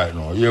 alright,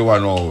 no, you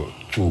want no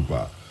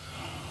trooper.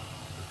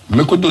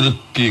 Me could do the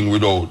thing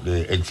without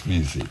the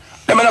explicit.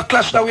 Them not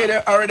clash that way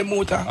there already,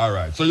 Muta.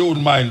 Alright, so you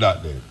wouldn't mind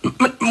that then?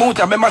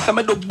 Muta, me must say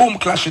me do boom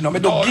clash, you know. Me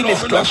do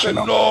Guinness clash, you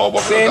know. No,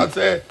 but me not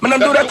say. Me not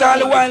do that all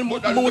the while,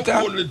 Muta. That's the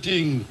only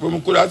thing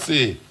we could have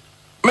say.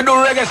 Me do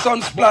reggae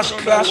sun splash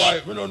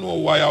clash. We don't know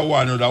why I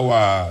want you that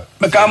war.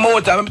 Because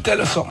Muta, let me tell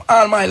you something.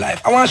 All my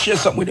life, I want to share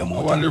something with you, Muta.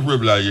 I want the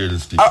rebel to hear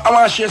this thing. I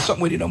want to share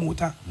something with you,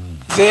 Muta.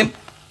 See?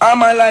 All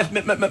my life,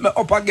 me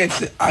up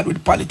against it hard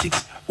with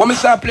politics. When I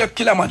start play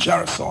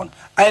Kilimanjaro sound,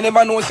 I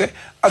never know, say,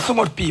 so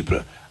much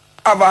people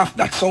have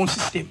that sound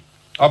system.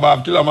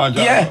 About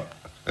Kilimanjaro? Yeah.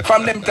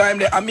 From them time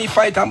there, and me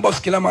fight and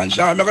bust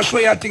Kilimanjaro. I'm going to show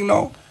you a thing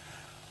now.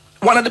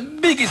 One of the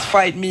biggest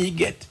fight me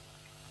get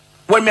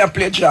when me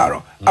play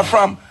Jaro are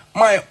from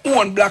my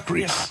own black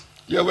race.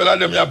 Yeah, well,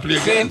 them you play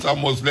against a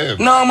Muslim.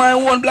 No, my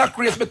own black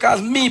race, because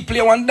me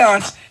play one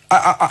dance,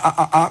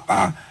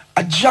 a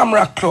jam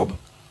rock club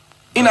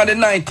in the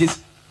 90s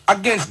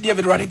against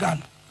David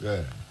Radigan.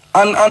 Yeah.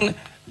 And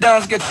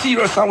dance get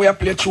serious and we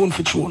play tune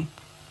for tune.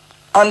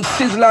 And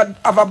Sizzler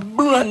have a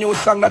brand new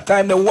song that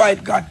time, The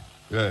White God.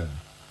 Yeah.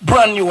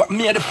 Brand new.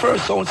 Me the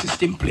first sound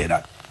system play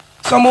that.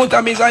 Some more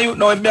time is you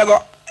know if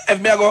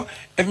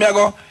me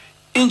go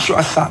intro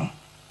a song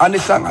and the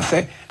song I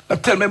say,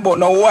 tell me about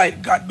no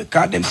White God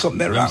because them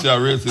something wrong.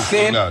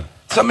 Saying,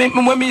 so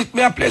when me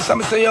play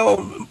something say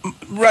yo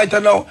right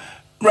now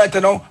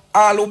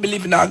all who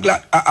believe in a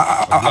black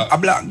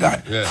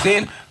God. Yeah.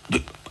 Saying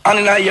and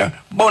in a year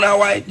born a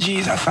white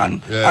Jesus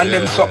and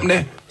them something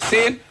there.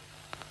 Saying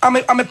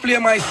I'm play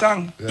my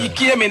song. Yeah. He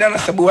came in and I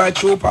said, boy,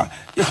 trooper,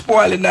 you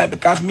spoil it now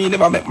because me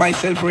never make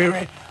myself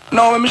rare.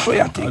 Now let me show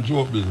you a thing.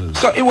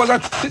 So it was a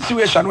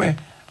situation where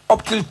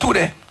up till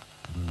today,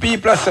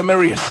 people say me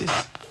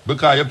racist.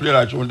 Because you play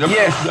that tune.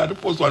 Yes. You are the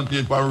first one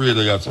played on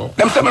radio, so.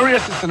 Them say me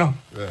racist, you know.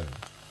 Yeah.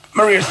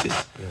 Me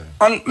racist. Yeah.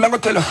 And I'm going to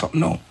tell you something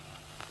now.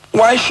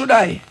 Why should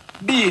I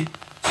be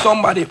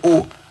somebody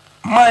who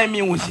my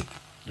music?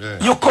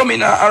 Yeah. You come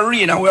in an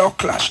arena where you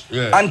clash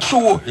and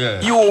show you are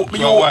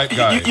a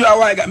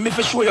white guy. Me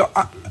for show you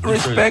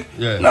respect.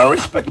 Yeah. No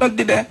respect not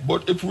there.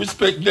 But if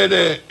respect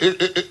there,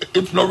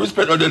 if no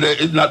respect not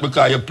there, it's not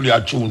because you play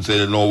a tune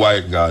say no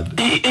white God.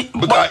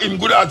 Because him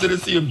good at the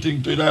same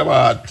thing to never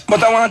heart.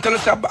 But I want to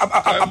tell you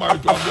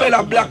a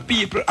fellow black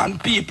people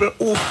and people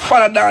who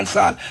follow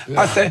dancehall.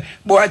 I say,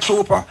 boy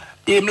trooper,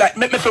 him like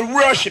make me feel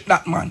worship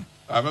that man.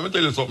 Let me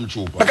tell you something,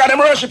 trooper. Because them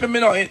worship him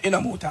in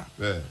a Muta.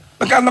 Yeah.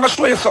 Because I'm going to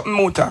show you something,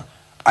 Muta.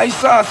 I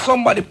saw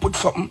somebody put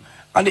something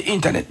on the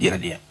internet the other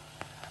day.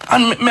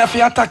 And me have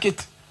to attack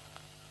it.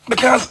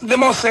 Because they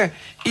must say,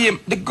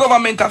 the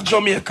government of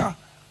Jamaica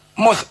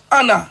must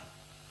honor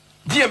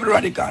David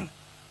Radigan.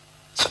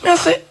 So me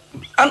say,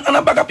 and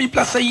a bag of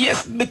people say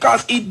yes,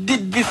 because he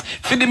did this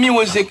for the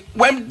music.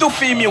 When do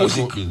for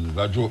music?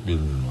 I joke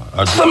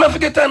business. So me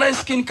forget on my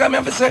skin, come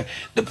here say,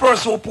 the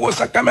person who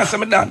posts, come here say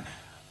me done.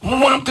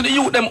 Want to the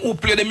youth them who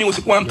play the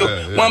music, want to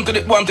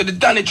the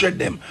Danny Dread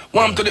them,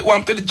 want to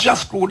the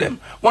Jazz Crew them,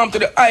 want to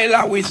the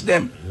Isla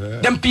them,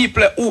 them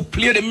people who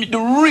play the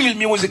real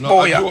music,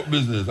 boy. All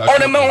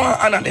them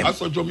want honor them. I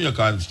saw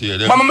Jamaican stay.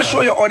 But I'm show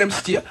you all them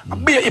stay.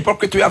 Be a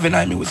hypocrite we have in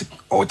our music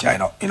out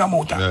here in a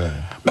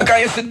motor.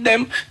 Because you see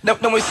them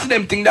we see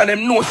them think that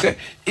them know say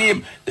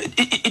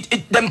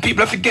them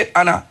people forget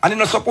honor and it's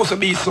not supposed to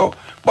be so.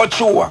 But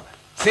sure,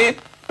 see,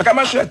 because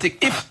I'm sure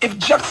if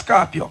Jack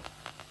Scorpio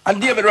and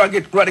David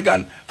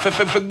Radigan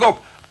for go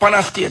up on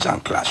a stage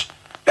and clash.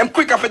 Them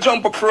quicker for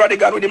jump up for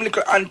Radigan with them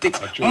little antics.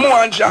 More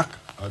and Jack.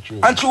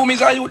 And true me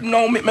say you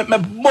know me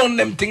burn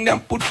them thing,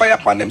 them put fire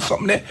upon them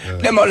something there.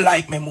 Them don't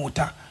like me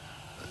motor.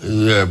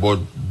 Yeah,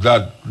 but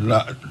that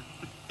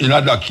in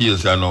other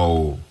case you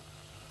know.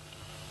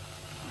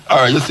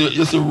 Alright, you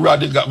see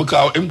Radigan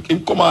because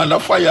him come on the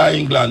fire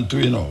England too,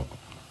 you know.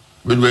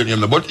 But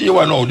you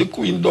know, the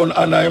Queen done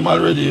honor him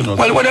already, you know.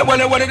 Well,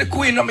 what the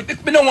Queen? No, me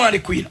don't want the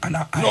Queen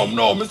honor.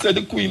 No, me say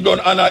the Queen done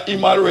honor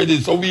him already,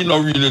 so we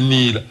don't really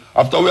need.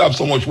 After we have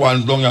so much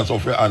ones done and so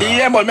for honor.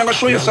 Yeah, but I'm going to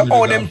show you some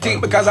all them things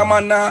because I'm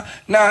on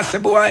say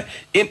boy,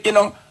 you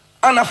know,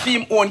 honor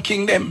film own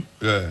king them.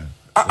 Yeah.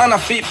 Honor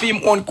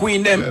film own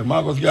queen them. Yeah,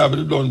 Marcus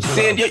Garvey done.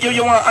 Say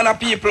you want honor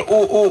people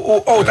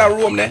who out of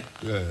Rome there.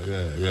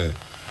 Yeah.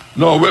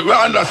 No, we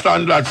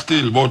understand that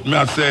still, but me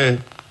I say,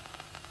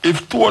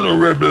 if Tony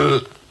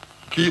Rebel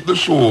keep the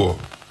show,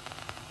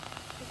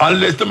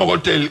 unless them go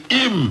tell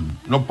him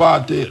no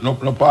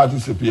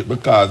participate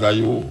because of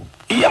you.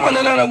 Yeah, man,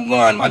 no go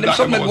on, man. Them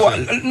something go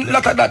on.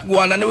 Lot of that go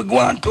on, and they will go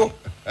on too.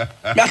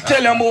 I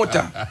tell you,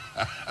 Mota,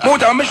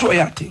 let me show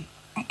you a thing.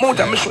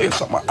 Mota, let me show you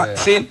something.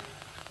 Saying,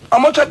 how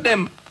much of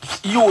them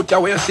youth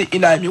where you see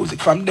in our music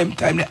from them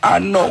time they are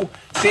now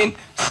saying,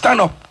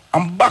 stand up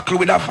and buckle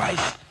with a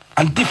voice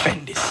and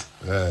defend this.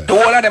 Yeah. The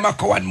whole of them are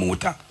coward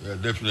Mota. Yeah,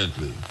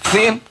 definitely.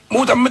 Saying,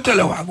 Mota, me tell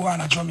you what go on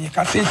at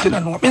Jamaica since you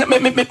don't know.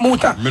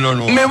 Mota. Me don't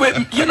know.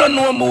 You don't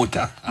know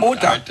Mota.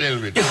 I tell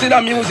you. You see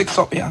that music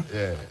up here?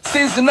 Yeah.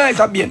 Since the nice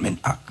abatement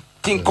act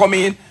thing come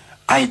in,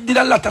 I did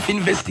a lot of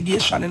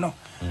investigation, you know.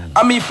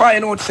 And me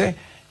find out say,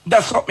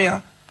 that's up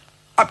here.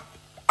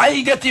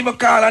 I get even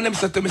call and them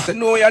say to me, say,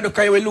 no, you don't,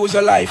 you will lose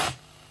your life.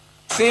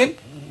 See?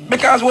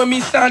 Because when me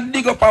start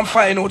dig up and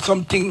find out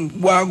something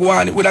go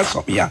on with us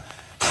up here,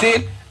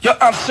 see? You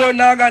have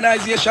certain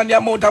organization, the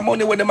amount of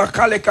money where them are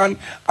collect and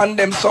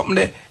them something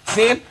there.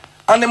 See?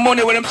 And the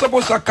money where them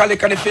supposed to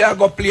collect and if you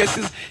go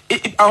places,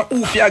 and who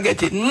you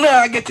get it?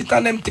 Nah, get it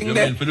and them thing you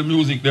there. Mean for the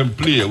music them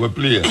play, we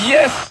play?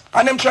 Yes,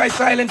 and them try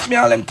silence me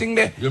all them thing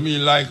there. You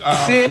mean like,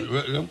 see?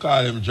 them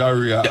call them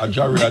Jaria,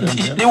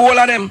 them? The whole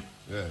of them.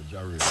 Yeah,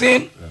 Jaria. See?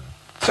 Yeah.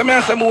 So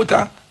me say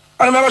Mota, and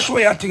I'm going to show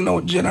you a thing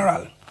now,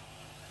 General.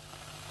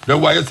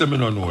 Then why you say me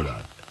don't know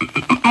that?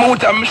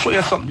 Mota, I'm show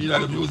you something. Me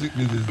like the music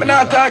business. Me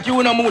not talk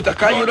you no Mota,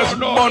 because you just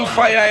burn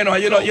fire, you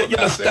know, you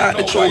just start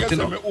the truth, you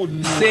know.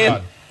 See?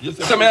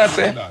 So me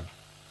say,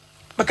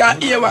 because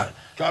here what?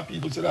 Because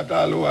people say that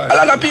all the while. A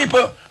lot of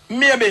people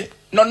maybe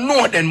not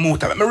know them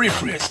Mota, let me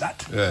rephrase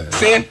that. Yeah.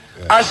 See? Yeah.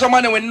 And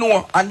somebody will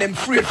know and them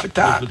afraid for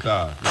talk.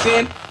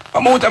 See?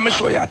 But Mota, I'm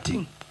show you a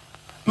thing.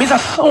 Me is a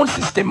sound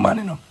system man,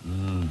 you know.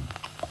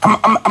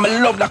 I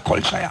love that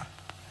culture, yeah.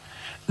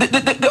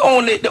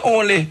 The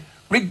only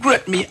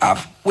regret me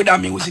have with that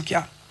music,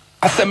 yeah,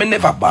 I say me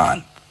never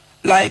born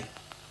like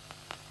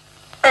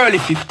early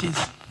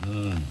 50s.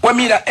 When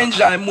me that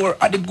enjoy more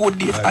at the good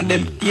days and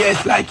them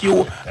years like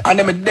you and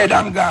them are dead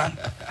and gone.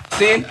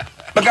 See?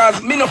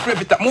 Because me no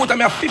afraid of that. More than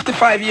me a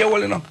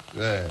 55-year-old, you know.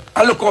 Yeah.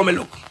 And look how me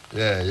look.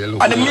 Yeah, you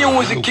look and the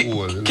music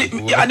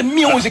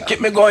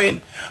keep me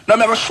going. Now I'm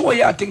going to show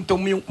you a thing to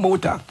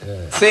Mota.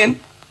 Yeah. Saying,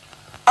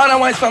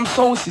 otherwise from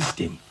sound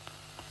system,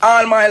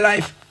 all my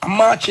life, a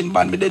marching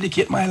band, me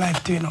dedicate my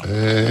life to, you know.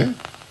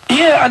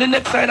 Yeah, and the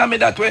next side of me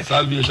that way.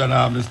 Salvation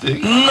are a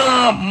mistake?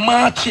 No,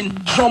 marching,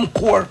 drum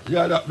corps.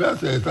 Yeah,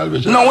 that's it,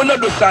 salvation. No, we not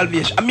do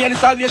salvation. I mean the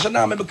salvation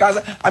army because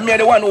I'm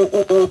the one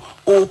who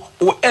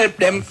help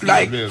them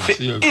like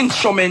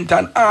instrument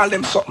and all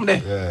them something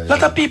there. Yeah,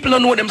 lot of people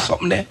don't know them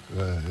something there.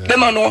 They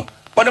don't know.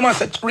 But they must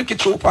say Ricky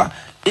Trooper,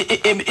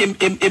 him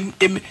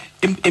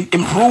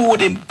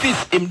rude, him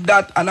this, him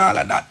that and all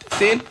of that.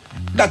 See?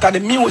 That are the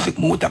music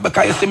motor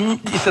because it's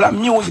a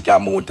music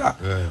motor.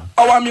 Yeah.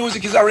 Our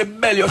music is a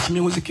rebellious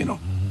music, you know.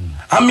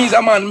 And me as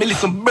a man, me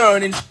listen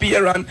Burning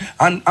Spear and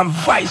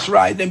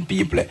Viceroy them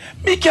people.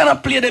 Me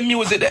cannot play the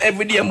music the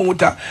everyday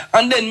motor.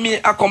 And then me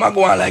I come and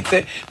go on like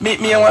say,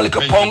 me I want like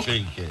a punk.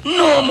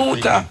 No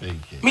motor.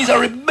 Me is a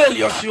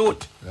rebellious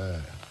youth. Yeah.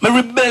 Me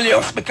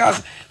rebellious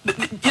because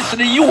you see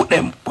the youth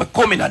them were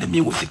coming at the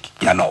music,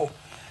 you know.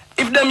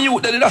 If them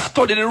youth they just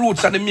study the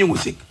roots of the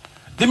music,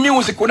 the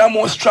music would have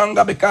more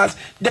stronger because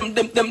them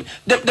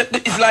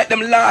it's like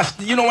them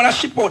last. You know when I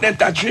ship out them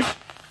that drift.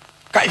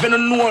 Cause if you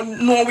don't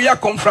know where you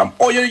come from,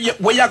 or where you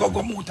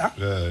go Muta.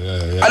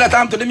 Yeah. At the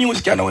time to the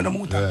music you know in the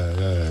Muta.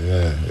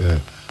 Yeah.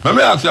 Let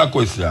me ask you a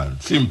question.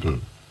 Simple.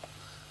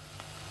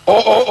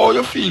 How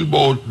you feel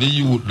about the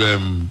youth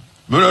them?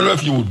 I don't know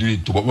if you would do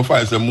it too, but I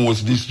find the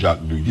most disc jack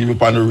do it,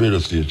 even on the radio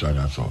station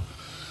and so.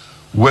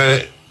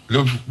 Where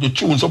the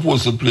tune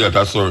supposed to play at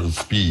a certain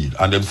speed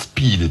and them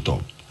speed it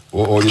up.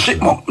 Or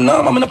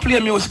no, I'm not play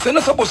music. It's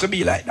not supposed to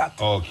be like that.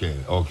 Okay.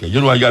 You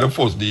know, you're the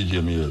first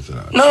DJ me hear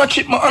that. No,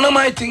 Chipmunk, I don't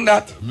mind think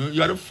that.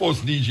 You're the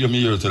first DJ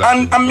me hear that.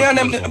 And I'm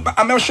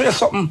going to show you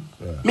something.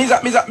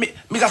 Yeah.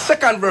 Me's a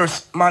second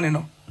verse, man, you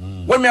know.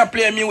 When I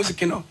play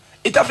music, you know,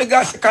 it have to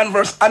go second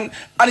verse and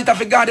it have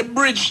to go the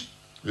bridge.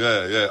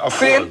 Yeah, of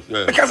see? course.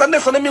 Yeah. Because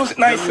that's on the music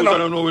nice, you know. They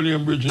don't know when they're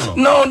in bridge, you know.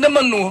 No, they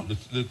don't know.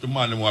 The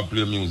man them want to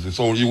play music.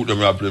 So you them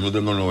want to play music,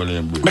 they don't know when they're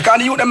in bridge. Because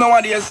the youth them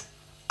nowadays,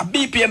 a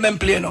BPM them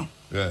play, no.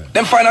 Yeah.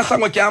 Them find a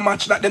song we can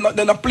match that. They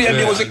not play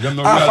music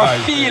for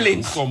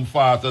feelings. Some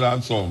faster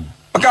than some.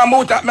 Because I'm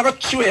going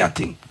to show you a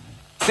thing.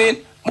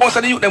 See, most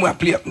of the youth them will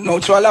play now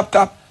through a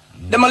laptop.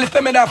 Them will lift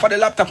them down for the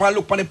laptop and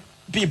look on the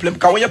people.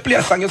 Because when you play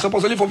a song, you're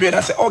supposed to lift up here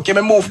and say, okay,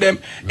 me move them.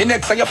 The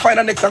next song, you find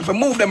the next song for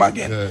move them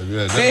again.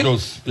 Yeah. See?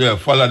 Just,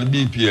 follow the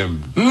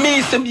BPM.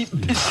 Me,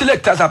 the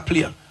selectors a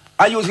player.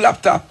 I use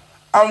laptop.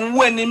 And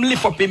when him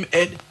lift up him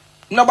head,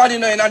 nobody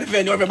know in the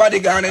venue, everybody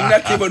gone and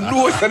not even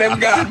knows for them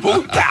gone.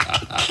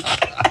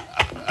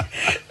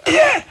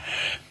 Yeah.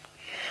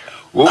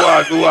 Who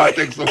want to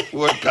take some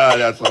phone call,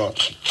 that's all.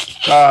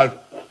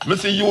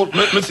 Because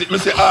I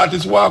see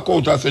artists walk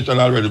out of session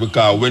already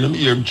because when them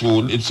hear him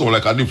tune, it sound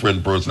like a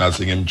different person that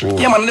sing him tune.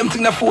 Yeah, man, them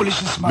think they're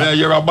foolishness, man. I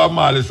hear a Bob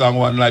Marley song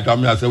one night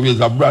and I say, where's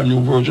a brand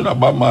new version of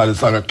Bob Marley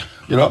song,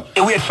 you know?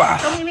 Hey, wait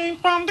fast. Coming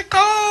from the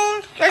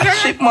cold.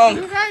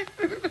 Chipmunk.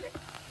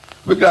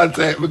 We're glad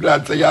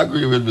to say you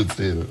agree with me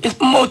still. It's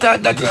more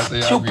that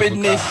is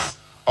stupidness.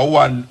 I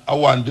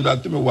want do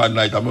that to me one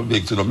night. I'm a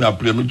big so I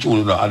play my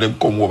tune and then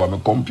come over my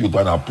computer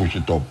and I push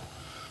it up.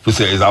 To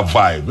say it's a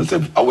vibe. I say,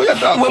 what you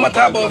talking about? What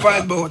talk about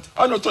vibes about?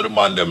 I know so the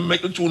man them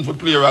make the tune for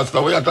play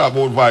rasta. What you talk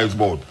about vibes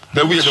about?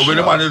 The way when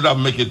the man did that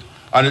make it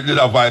and it did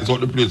a vibes out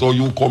the place, so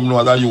you come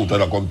now as a youth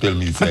and come tell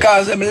me say.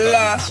 Because them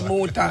last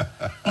motor.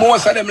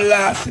 Most of them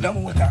last in the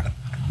motor.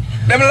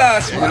 Them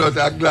last man. You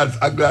know,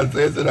 I'm glad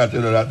to say that,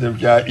 you know, that them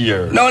can't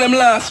hear. No, them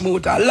last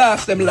motor.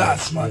 Them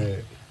last, man. Yeah.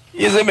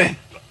 You see me?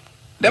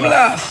 Them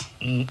last.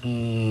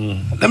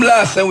 Them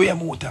last and we a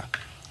motor.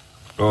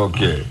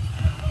 Okay.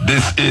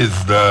 This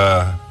is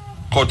the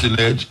cutting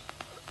edge.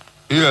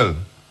 Yeah.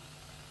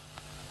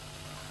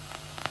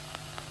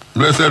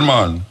 Blessed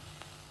man.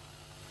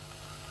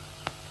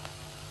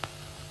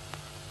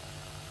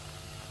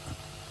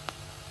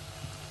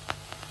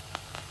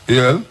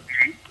 Yeah.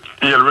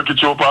 Yeah, Ricky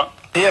Chopper.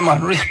 Yeah,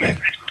 man,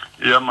 respect.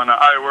 Yeah, man,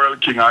 I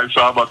World King, I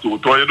Saba too.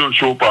 What you doing,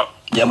 Chopper?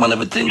 Yeah, man,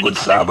 everything good,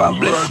 Saba, and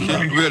bless World you.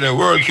 King. Where the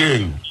World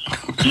King?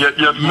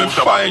 Yeah, Me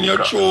find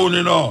your tune,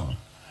 you know.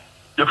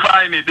 You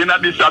find it in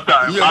this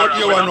time. Yeah, but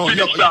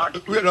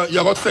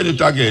you got to send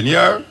it again,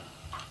 yeah?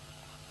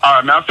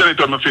 Alright, I'll send it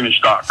when I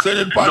finish talk. Send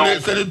it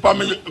on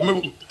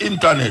me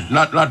internet,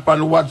 not on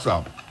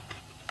WhatsApp.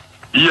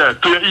 Yeah,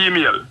 to your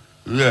email.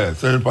 Yeah,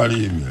 send it on the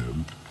email.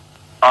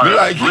 All Me right.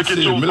 like it,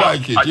 Ricky see, me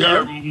like it,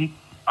 yeah?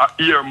 I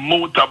hear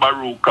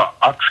MUTABARUKA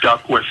ask you a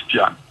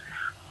question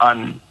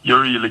and you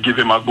really give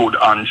him a good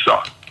answer.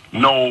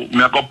 Now,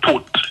 me go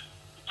put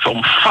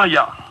some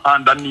fire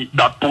underneath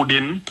that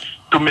pudding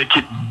to make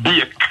it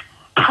bake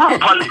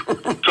properly.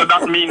 So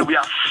that means we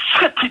have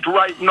set it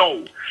right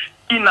now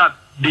in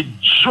the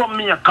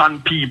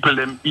Jamaican people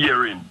them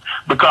hearing.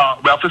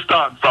 Because we have to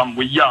start from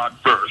we yard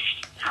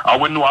first.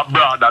 And we know a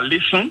brother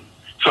listen,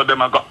 so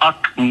them are going to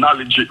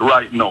acknowledge it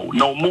right now.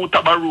 Now,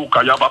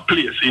 MUTABARUKA, you have a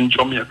place in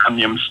Jamaica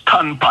named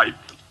Standpipe.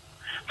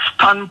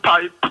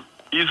 Standpipe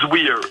is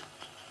where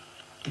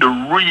the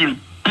real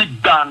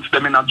big dance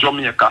them in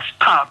Jamaica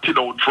started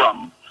out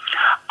from.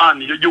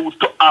 And you used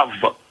to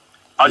have...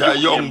 You're a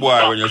young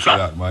boy when you say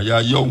that, man. You're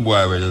a young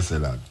boy when you say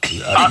that.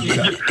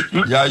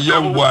 You're a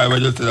young boy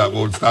when you say that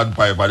about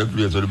Standpipe and the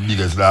place with the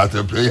biggest dance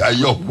they play. You're a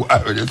young boy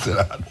when you say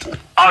that.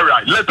 All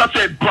right, let us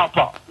say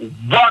proper.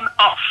 One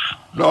off.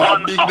 No,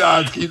 one a big off.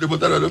 dance keep but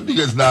the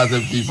biggest dance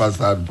they keep on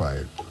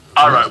Standpipe.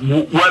 All right,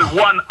 well,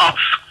 one off.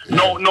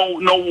 Yeah. No.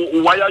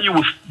 Why are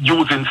you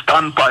using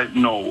Standpipe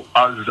now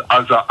as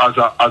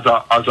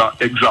a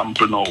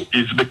example now?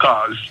 Is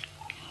because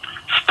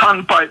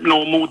Standpipe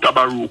now,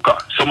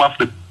 MUTABARUKA, some of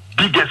the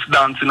biggest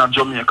dance in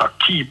Jamaica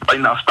keep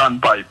in a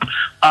Standpipe,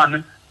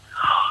 and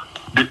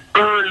the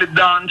early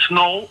dance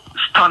now,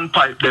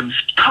 Standpipe them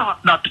start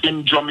that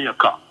in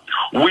Jamaica.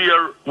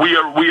 Where when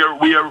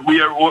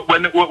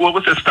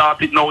we say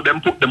start it now,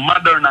 them put the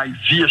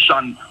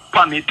modernization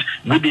on it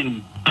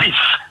within this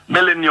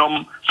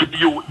millennium to the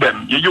youth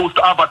them. You used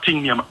to have a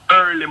thing named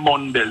Early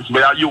Mondays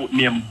where a youth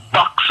named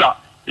Boxer.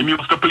 He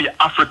used to play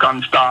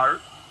African Star.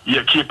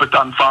 Yeah, Cape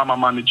Town farmer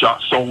manager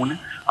sound.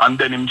 And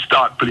then him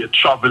start play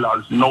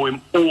Travelers. Now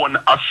him own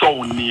a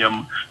sound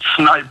name,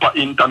 Sniper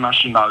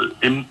International.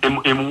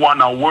 Him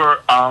won a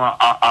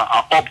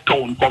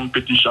uptown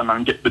competition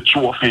and get the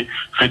trophy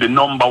for the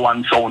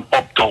 #1 sound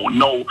uptown.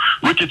 Now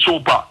Ricky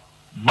Chopper,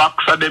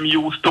 boxer them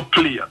used to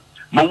play.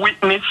 My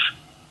witness,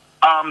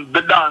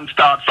 the dance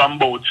start from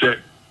about say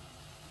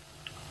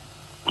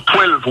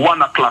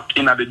 1 o'clock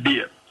in the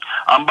day.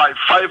 And by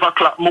 5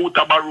 o'clock,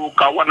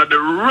 MUTABARUKA, one of the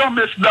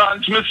rummest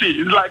dance me see,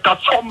 it's like a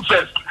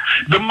sunfest.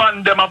 The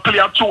man them a play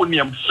a tune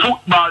named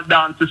Football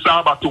Dance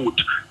Sabatooth.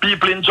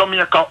 People in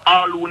Jamaica,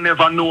 all who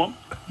never know,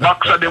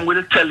 boxer them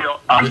will tell you,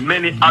 and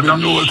many other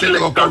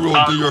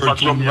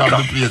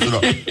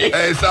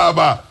Hey,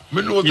 Saba,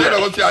 me know tell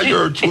you say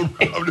your tune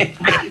from the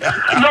place.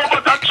 No,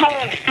 but that's true.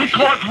 It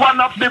was one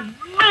of the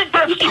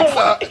biggest tunes.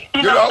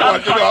 You know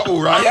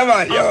who, right? Yeah,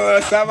 man. Yo,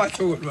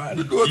 Sabatooth, man.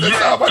 You know the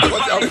Sabatooth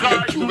was a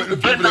big tune, the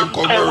people them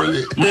come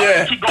early.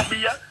 Yeah.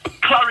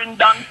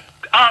 Clarendon,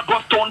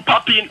 Augustown,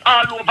 popping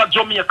all over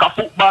Jamaica.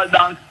 Football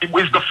dance. It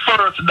was the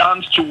first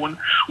dance tune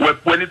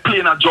when it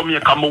playing at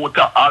Jamaica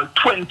Motor all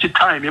 20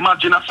 times.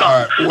 Imagine a song. All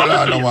right,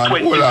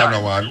 hold on,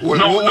 man.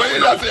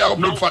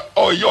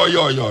 Oh, yo.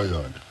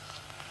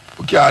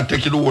 Okay, I'll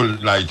take you the whole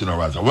night, you know,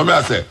 Raza. When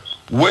I say,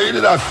 where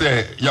did I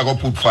say you're going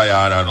to put fire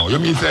on, I know? You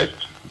mean say,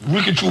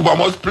 Ricky Chuba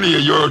must play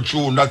your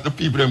tune that the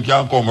people them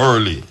can come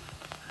early?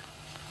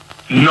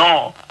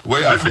 No.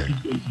 Where I say?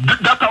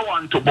 That I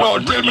want to. No,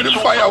 tell me the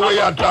fire where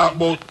you talk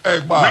about. Hey,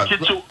 man.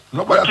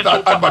 Nobody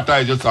start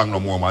advertise your song no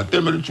more, man.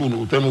 Tell me the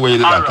tune. Tell me where you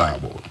talk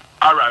about.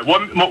 All right.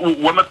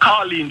 When I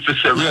call in for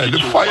say, yeah, the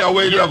fire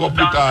where you're going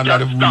to put on that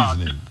the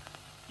reasoning.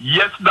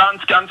 Yes,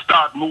 dance can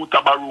start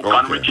MUTABARUKA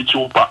and Ricky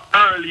Chopper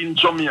early in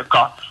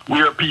Jamaica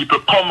where people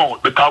come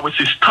out because we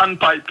see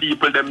standpipe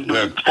people them do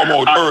it. Come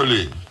out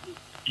early.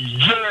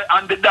 Yeah,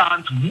 and the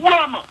dance,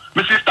 wham!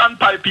 We see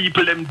standpipe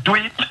people them do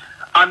it.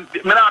 And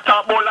me not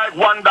talk about like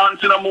one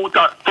dance in a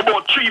motor for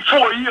about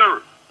 3-4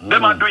 years.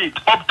 Them a do it.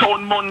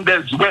 Uptown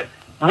Mondays.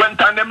 When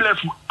time them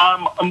left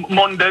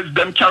Mondays,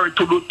 them carry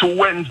to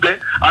Wednesday,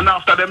 and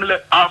after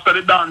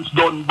the dance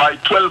done by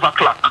 12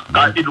 o'clock.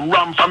 It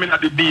ran from in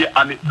the day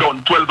and it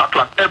done 12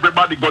 o'clock.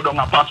 Everybody go down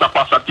a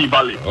Passa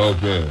T-Valley.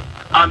 Okay.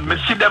 And me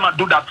see them a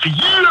do that for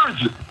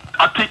years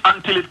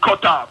until it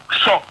cut off.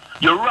 So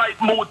you're right,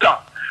 Muta.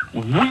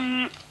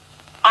 We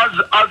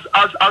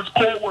as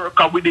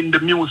co-worker within the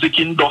music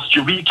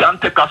industry, we can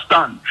take a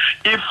stand.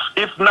 If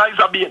noise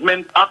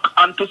abatement act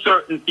onto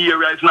certain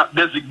area is not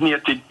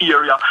designated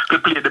area to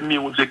play the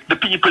music, the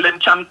people then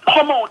can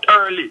come out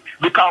early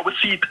because we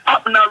see it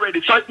happen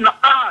already. So it's not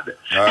hard.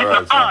 It's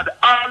not hard.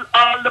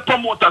 All the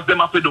promoters them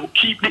have to do,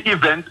 keep the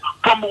event,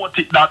 promote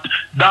it that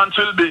dance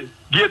will be.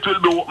 Gate will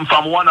be open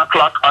from 1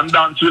 o'clock and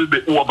dance will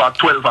be over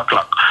 12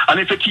 o'clock. And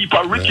if you keep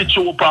a Ricky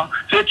Chopper,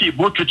 say keep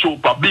Ricky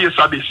Chopper, base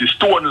of this is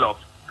Stone Love.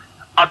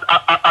 At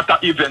an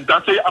event,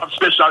 and say have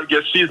special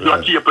guests, she's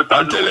like Cape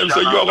Town. And tell him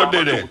so you are going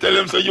to do it. Tell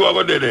him so you are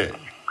going to do it.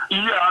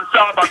 Yeah, and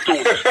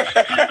Sabatooth.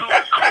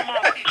 Come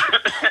on.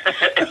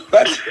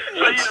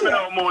 So you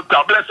know,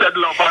 Mota, blessed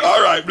love.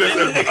 All right, blessed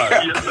love.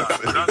 Yes, sir.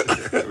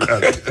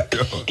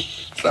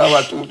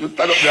 Sabatooth, you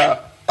stand up there.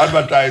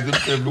 Advertising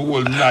the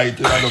whole night.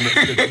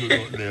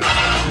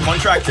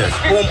 Contractors,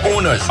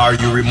 homeowners, are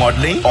you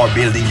remodeling or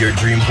building your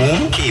dream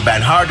home?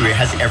 K-Ban Hardware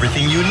has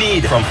everything you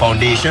need from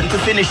foundation to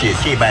finishes.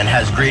 K-Ban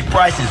has great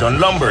prices on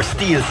lumber,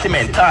 steel,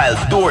 cement, tiles,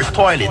 doors,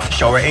 toilets,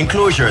 shower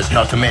enclosures,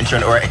 not to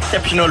mention our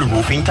exceptional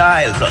roofing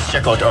tiles. Plus,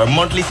 check out our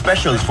monthly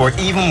specials for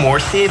even more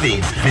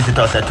savings. Visit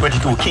us at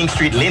 22 King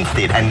Street,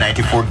 Linstead and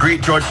 94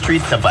 Great George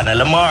Street, Savannah,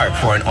 Lamar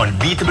for an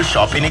unbeatable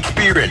shopping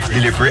experience.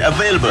 Delivery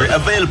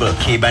available.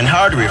 K-Ban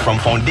Hardware from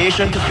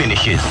foundation to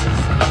finishes.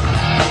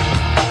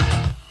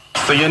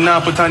 So you now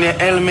put on your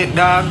helmet,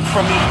 dog.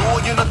 From the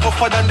road, you're not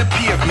tougher than the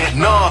pavement.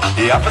 No,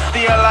 you have to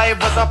stay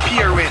alive as a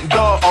parent,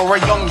 dog, or a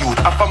young youth.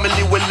 A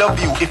family will love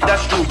you. If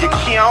that's true, you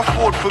can't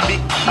afford to be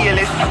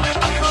careless.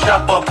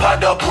 Shop up,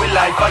 pad up, will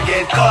life I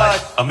get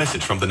caught. A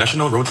message from the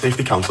National Road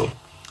Safety Council.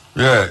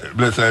 Yeah,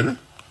 blessed.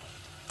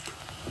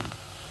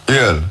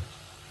 Yeah.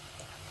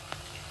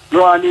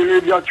 No, I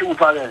need your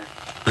trooper there.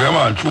 Yeah,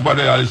 man, trooper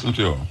there, I listen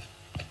to you.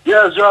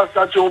 Yes, just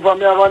a trooper.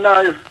 Me have a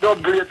nice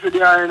dub plate for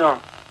the eye, you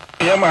know.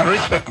 Yeah, man,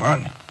 respect,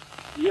 man.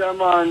 Yeah,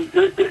 man.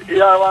 You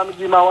want me to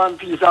give me one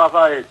piece off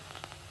of it?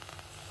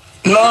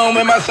 No,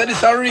 me must say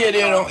this a radio,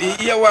 you know.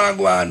 You want to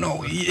go on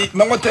now. I'm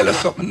going to tell you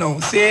something now.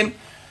 Saying,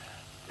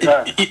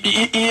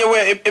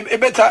 it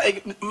better,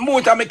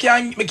 Muta, me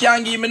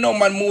can't give me no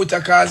man Muta,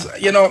 because,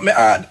 you know,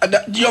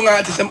 the young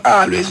artists, them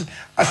always,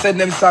 I send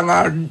them song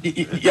or new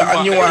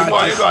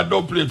artists. You got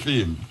dub plate for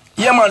him?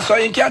 Yeah, man, so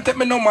you can't take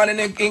me no man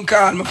and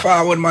call me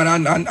forward, man,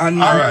 and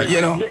right.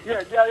 You know.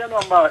 Yeah, you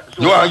know, man.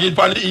 You want to get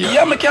on the ear?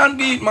 Yeah, me can't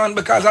beat, man,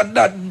 because of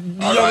that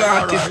young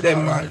artist,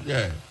 them, man.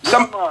 Yeah.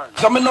 Some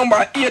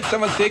number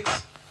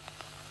 876.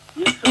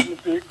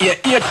 876. Yeah,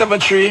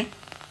 873.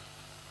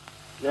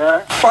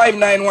 Yeah.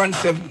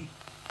 5917.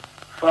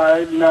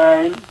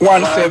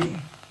 5917.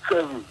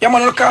 Yeah,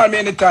 man, you call me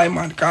anytime,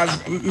 man,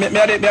 because me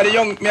are the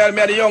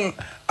young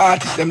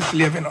artist them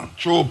slave, you know.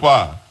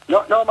 Trooper.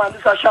 No, man,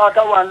 this is a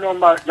shorter one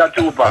number, the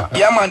trooper.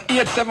 Yeah, man,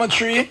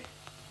 873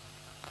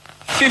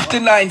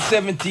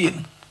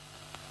 5917.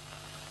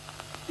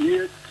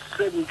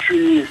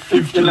 873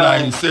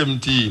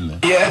 5917.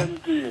 Yeah.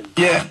 17.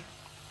 Yeah.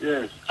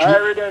 Yes. I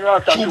already know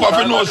that. Trooper, if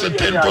you know, say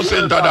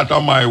 10% of that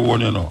are my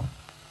own, you know.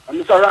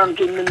 Mr.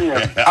 Rankin, me name.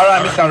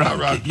 Alright, Mr.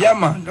 Rankin. Yeah,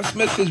 man, just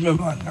message me,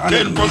 man.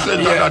 10%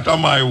 of that are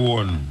my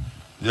own.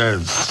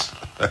 Yes.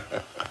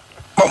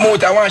 But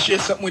Moot, I want to share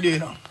something with you, you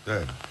know.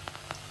 Yeah.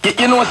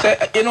 You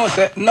know,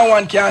 say, no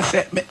one can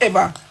say me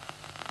ever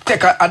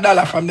take a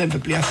dollar from them to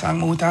play a song,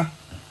 Moota.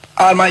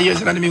 All my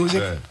years in the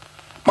music. Yeah.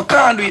 I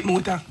can't do it,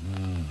 Moota.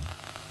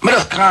 I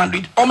just can't do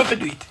it. How am I to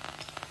do it?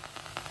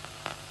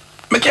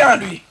 I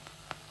can't do it.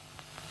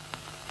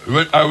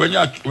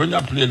 When you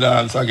play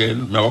dance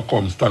again, I will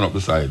come stand up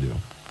beside you.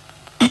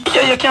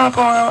 Yeah, you can't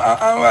come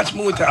and watch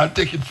Moota. I'll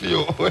take it for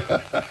you.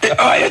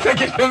 Oh, you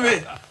take it for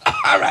me?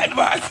 Alright,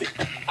 boss.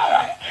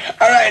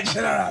 Alright,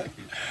 General.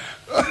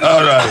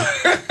 Alright.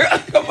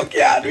 I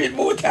can't do it,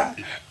 Moota.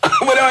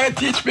 What do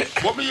you teach me?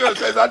 What me hear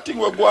says that thing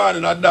we're going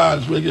in a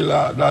dance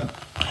regular. That.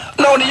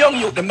 No, the young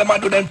youth, them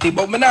do them thing,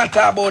 but me not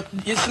talk about,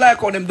 it's like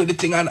how them do the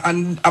thing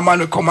and a man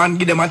will come and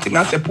give them a thing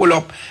and say pull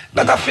up.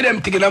 That I feel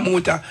them thing in a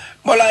motor.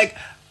 But like,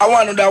 I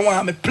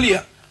want me play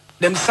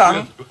them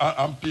song.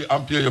 I'm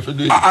pay you for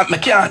do it. I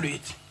can't do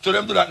it. So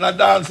them do that in a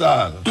dance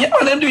hall? Yeah,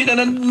 them do it then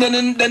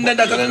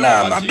that's the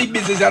norm. A big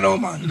business, you know,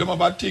 man. Them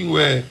have a thing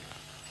where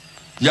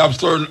you have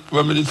certain,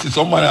 when we see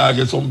someone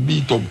get some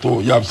beat up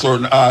too, you have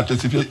certain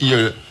artists, if you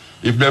hear,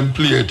 if them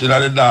play it in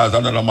the dance,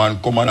 another man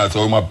come and I say,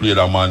 we play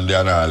that man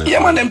there and all. Yeah,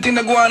 man, them thing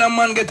they go on and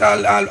man get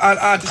all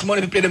artists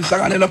money to play them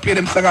song and they don't play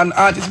them song and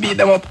artists beat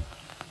them up.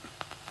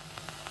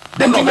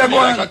 Them thing they go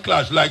on. Like a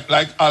clash,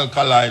 like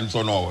Alkaline,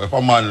 so now, if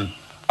a man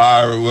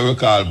or what we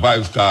call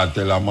Vibes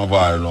Cartel and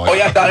Mavado now. Oh,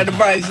 you're talking the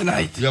Vibes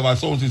tonight. You have a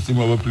sound system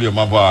where we play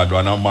Mavado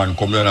and a man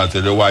come there and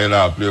say, why you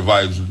not play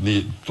Vibes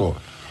need so.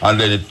 And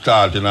then it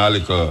start in a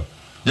little,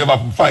 you ever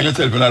find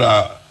yourself in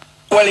a...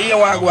 Well, you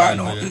want to go on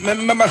now.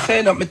 Remember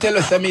saying that, I tell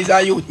you, I'm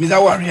a youth, I'm a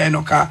warrior, you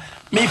know, because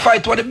me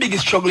fight one of the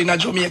biggest struggle in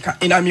Jamaica,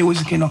 in our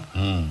music, you know.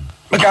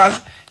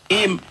 Because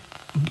him,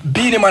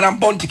 beat him and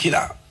Bounty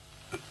Killer,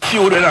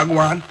 feud when I go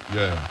on.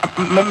 Yeah.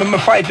 I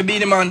fight for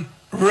beat him and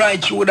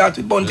right through that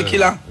with Bounty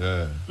Killer.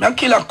 Yeah. I'm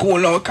Killer cool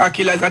now, because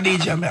Killer is a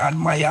DJ, I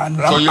admire.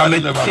 So you're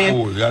never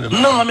cool?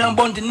 No, I'm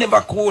Bounty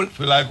never cool.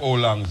 For like how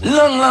long? So?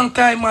 Long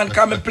time, man,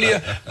 because I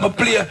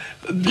play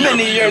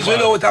many years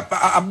without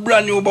a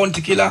brand new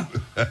Bounty Killer.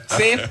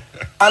 See?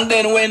 And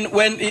then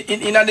when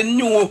in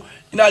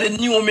the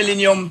new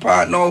millennium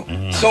part now,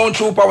 Sound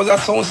Trooper was a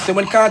sound system.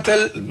 When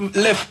Cartel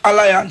left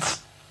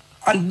Alliance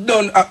and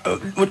done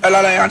with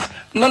Alliance,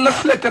 none of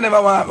the selector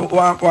never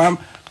want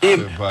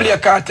him play a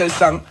Cartel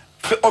song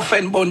for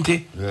offend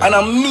Bounty. Yeah.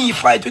 And me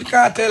fight with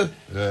Cartel.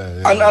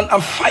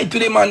 And fight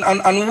with him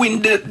and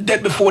win the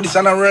dead before this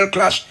and a real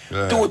clash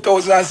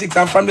 2006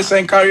 and from the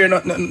same career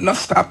not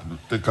stop.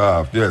 Take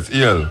off, yes,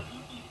 EL.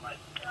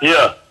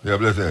 Yeah. Yeah,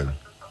 blessed.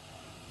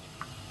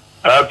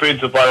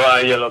 Principal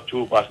one yellow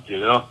trooper still,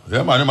 you know?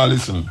 Yeah, man, I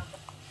listen.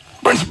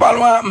 Principal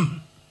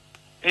one.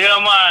 Yeah,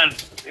 man.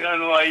 You don't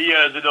know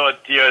years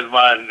without tears,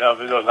 man.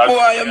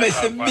 Boy, you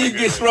missed the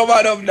biggest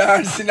rubber dub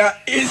dance in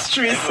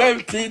history,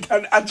 17th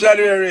of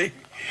January.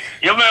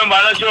 You remember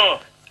that show?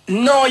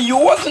 No, you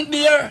wasn't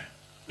there.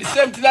 The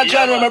 17th of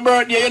January, my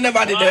birthday, you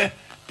never did there.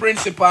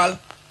 Principal.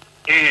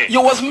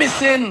 You was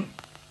missing.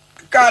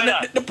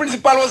 Because the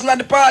principal wasn't at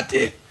the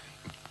party.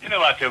 You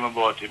never tell me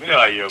about him. You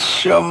never hear me.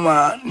 Sure,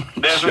 man.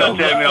 Then you tell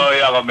me how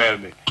you have to mail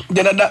me.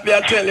 Then that me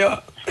I tell you.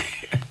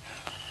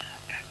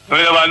 We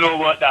never know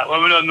about that.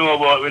 What we don't know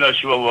about, we not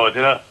sure about,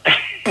 you know?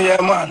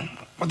 Yeah, man.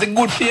 But it's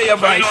good for your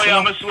voice. You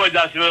know, you're a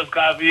soldier, so you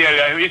can't be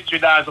here. History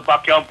dance up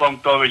at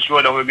Campong Town, we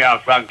showed them with me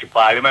and Frankie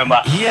Paul, remember?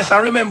 Yes, I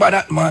remember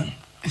that, man.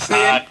 See?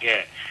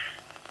 Okay.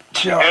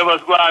 Sure. Hey,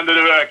 was going to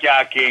the work,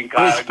 yeah, King.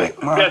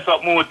 Respect, man. Bless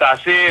up, Muta,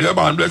 see? Yeah,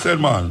 man, blessed,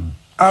 man.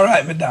 All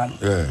right, me done.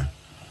 Yeah.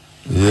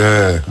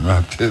 Yeah,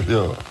 I tell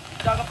you.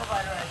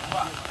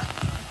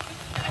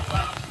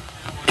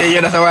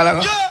 Yeah, that's a while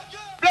ago. Yeah,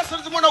 blessed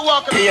is the one that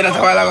walk. Yeah, that's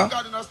a while ago.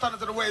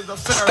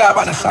 Stop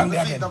at the song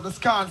there again.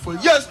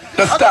 Yes.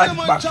 Let's start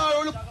back.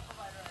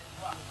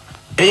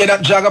 Yeah,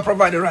 that Jagger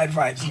provide the right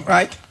vibes,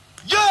 right?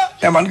 Yeah.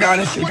 Yeah, man,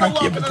 Garnet still can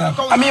keep it up.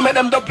 I mean, make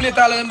them don't play it,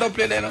 all of them don't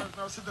play there, no?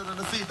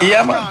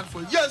 Yeah, man.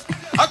 Yes.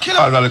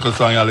 As a little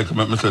song, I like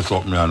make me say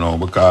something, you know,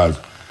 because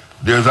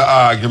there's an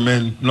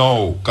argument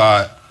now,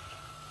 because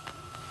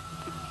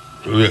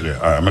really,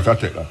 I'm going to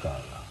take that call.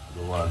 I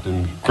don't want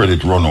him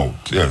credit run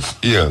out. Yes,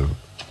 EL.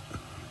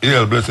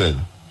 EL, blessed.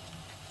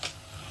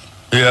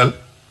 EL.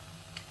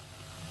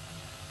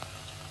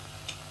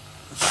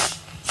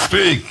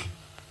 Speak.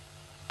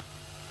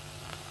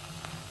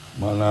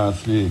 Man,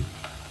 speak.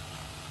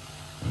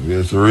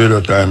 It's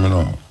radio time, you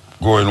know.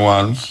 Going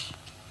once,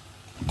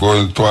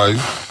 going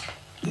twice.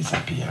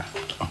 Disappear.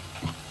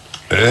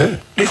 Eh?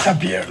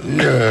 Disappear.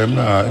 Yeah, I'm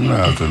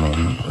not saying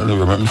nothing.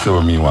 Anyway, let me say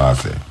what me want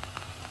to say.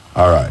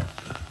 All right.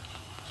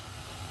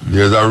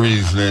 There's a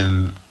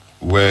reasoning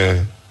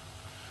where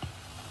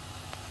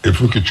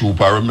if Ricky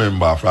Trooper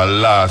remember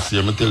from last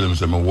year, I tell him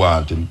say I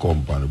want him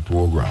come on the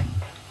program.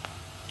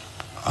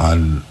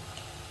 And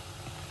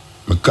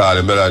I call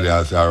him and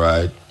I say,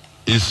 alright,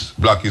 it's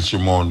Black History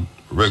Month,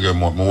 Reggae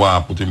Month, I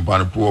want to put him on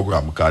the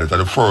program because it's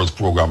the first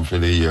program for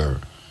the year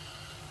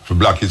for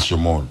Black History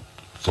Month.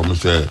 So I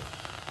say,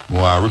 I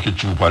want Ricky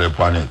Trooper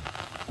upon it.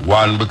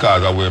 One,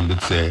 because of what him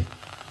did say,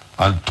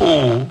 and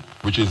two,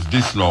 which is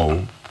this now,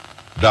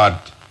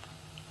 that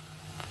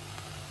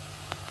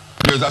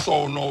there's a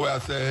song now where I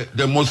say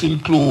they must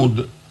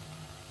include,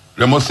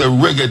 they must say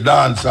reggae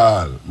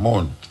dancehall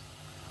month.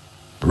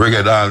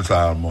 Reggae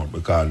dancehall month,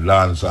 because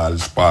dancehall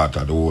is part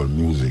of the whole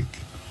music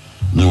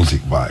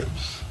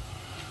vibes.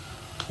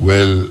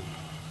 Well,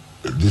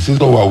 this is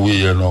our way,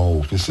 you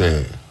know, to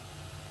say,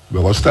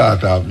 we're going to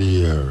start off the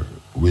year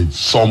with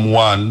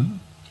someone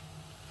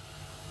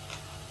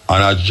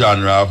and a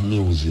genre of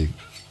music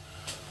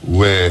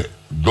where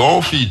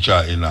don't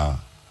feature in a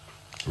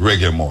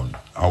reggae month.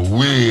 And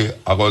we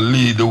are going to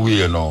lead the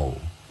way now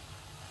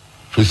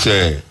to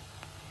say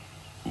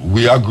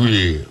we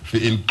agree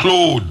to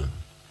include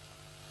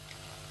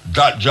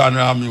that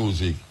genre of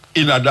music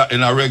in a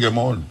reggae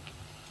month.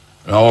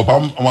 Now,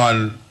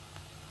 man,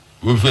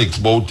 we vex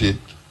about it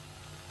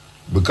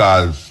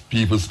because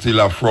people still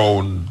are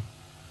frown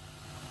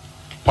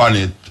upon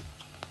it.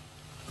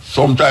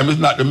 Sometimes it's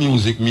not the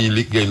music me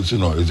lick against, you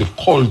know, it's the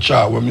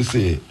culture when we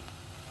say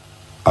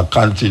I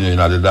continue in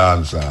the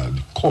dancehall.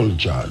 The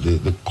culture,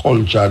 the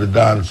culture of the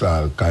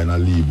dancehall kind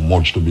of leave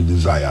much to be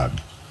desired.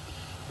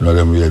 You know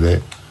them way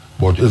there.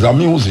 But it's a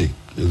music.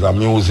 It's a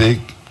music.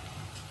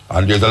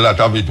 And there's a lot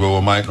of it where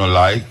we might not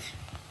like.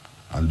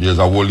 And there's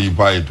a whole heap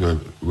of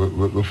it where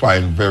we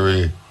find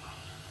very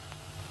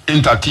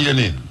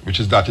entertaining, which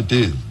is that it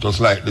is.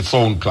 Just like the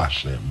sound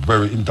clash them.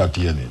 Very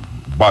entertaining.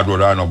 Bad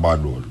word or no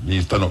bad word.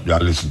 Me stand up there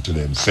and listen to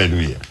them. Same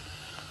way.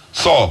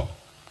 So,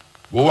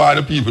 what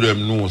the people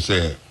them know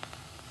say,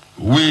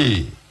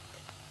 we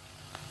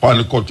on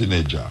the cutting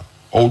edge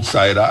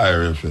outside the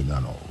IRFM, you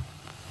know.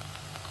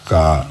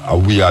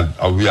 Cause we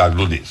are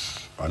do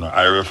this. And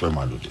IRFM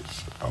are do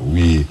this.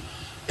 We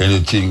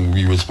anything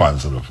we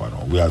responsible for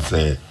now. We are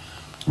say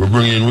we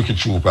bring in Ricky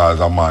Trooper as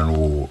a man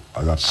who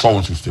as a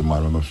sound system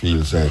man when I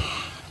feel say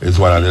is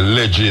one of the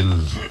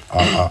legends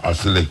a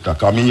selector.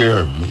 Come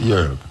here.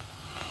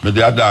 Me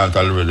they are dance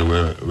already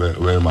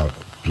where my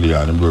play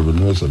and them don't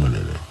know something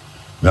there.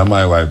 Me and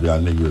my wife they are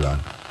nigga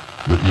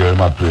but here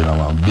I'm playing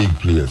a big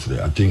place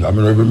there. I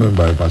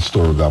remember if I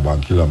store Gab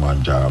and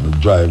Kilimanjaro, I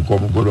drive, go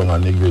down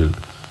and Negril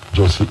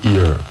just to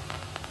hear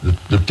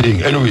the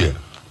thing. Anyway,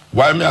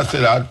 why me I say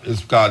that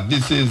is because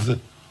this is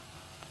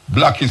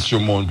Black History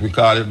Month. We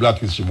call it Black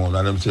History Month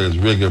and them say it's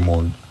Reggae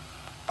Month.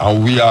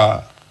 And we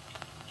are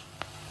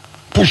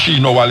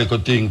pushing our little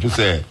thing to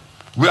say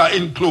we are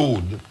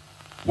include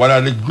one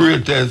of the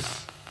greatest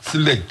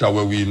selector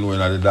where we know in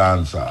the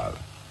dance hall.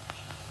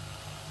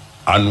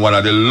 And one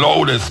of the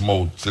loudest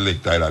mouth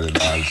selector in the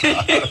dance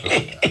hall.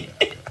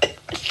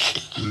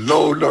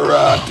 Louder,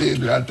 I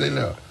tell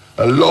you.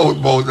 A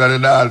loud mouth in the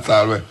dance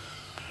hall. I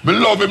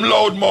love him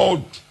loud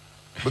mouth.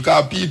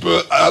 Because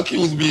people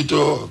accuse me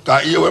to,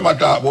 because here when I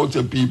talk about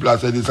some people, I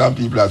say this and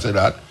people I say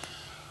that.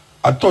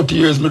 At 30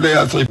 years, me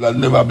there, so people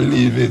never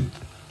believe it.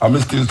 I'm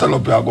still stand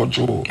up here and go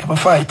through. You have to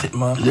fight it,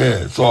 man.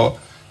 Yeah, so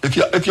if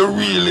you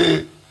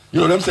really,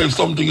 you know, them say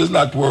something is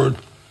not worth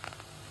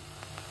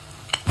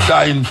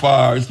dying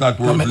for, it's not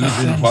worth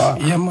living for.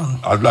 Yeah, man.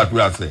 That's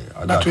what I say.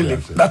 That will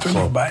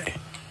live by.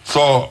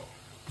 So,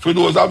 for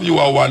those of you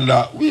who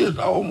wonder, wait,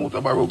 how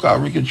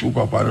MUTABARUKA Ricky Trooper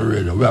on the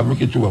radio? We have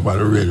Ricky Trooper on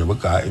the radio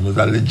because he is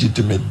a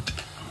legitimate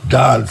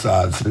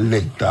dancer,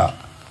 selector.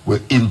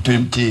 We're into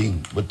him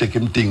thing, we take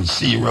him things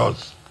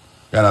serious.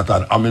 You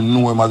understand? I mean,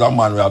 know him as a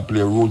man who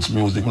play roots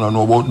music. I don't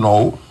know about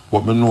now,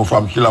 but I know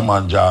from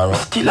Kilimanjaro.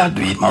 Still I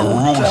do it, man.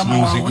 Roots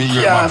music, we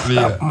hear him play.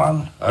 Stop,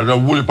 man. And the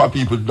whole heap of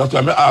people, that's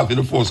why I ask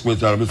the first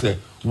question, I say,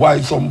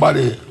 why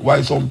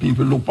some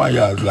people look at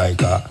you as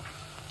like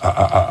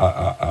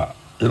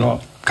you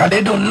know? Because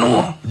they don't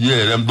know.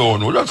 Yeah, them don't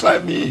know. Just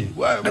like me.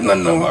 Why? Them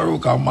don't know.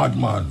 MUTABARUKA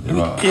madman, you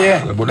know?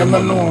 Yeah, but them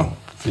don't know.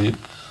 See?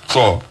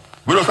 So,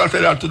 we just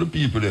say that to the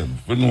people then.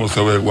 We know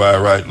so why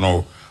right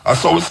now. And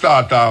so we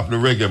start off the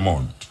reggae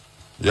month.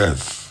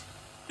 Yes.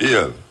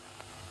 Yeah.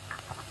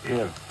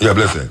 Yeah,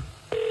 blessing.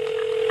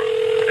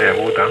 Yeah,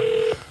 Muta.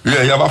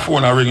 Yeah, you have a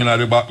phone ringing at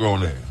the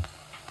background there.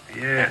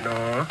 Yeah,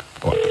 no.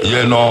 Oh,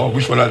 yeah, no.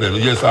 Which one of them?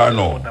 Yes or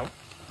no? Muta.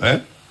 Eh?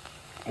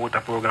 Muta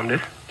program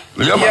this?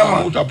 Yeah,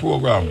 man. Muta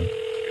program. Yeah,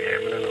 I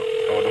don't know.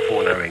 Oh, the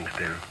phone rings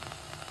still.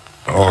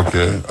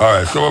 Okay. All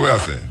right. So what we are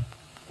saying?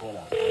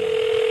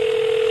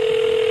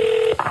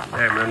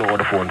 Yeah, I don't know what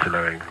the phone still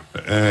rings.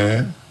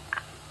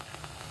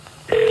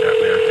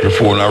 The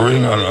phone I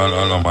ring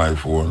on my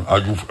phone. I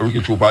do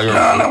Ricky Trooper your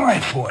phone. No, my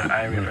phone.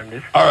 I RFM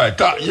this. Alright,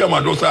 yeah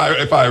man, don't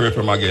say if I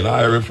RFM again.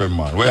 I RFM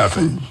man. Where you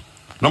say?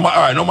 No man,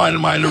 alright, no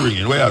mind the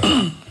ringing. Where you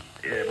say?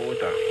 Yeah,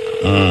 Muta.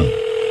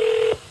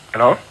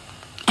 Hello?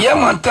 Yeah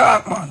man,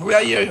 talk man. We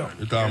are here.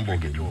 You talking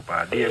about it.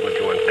 Trooper, Diego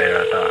Jones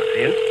there talk,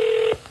 see?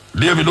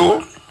 David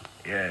who?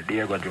 Yeah,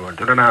 Diego Jones.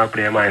 You don't know how to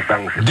play my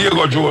songs.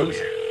 Diego Jones?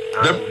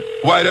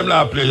 Why them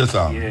not play your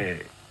song?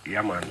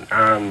 Yeah,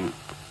 man.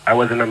 I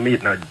was in a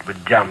meeting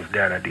with Jams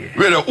the other day.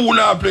 Wait, who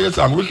not play your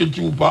song? Wicked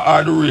Tupa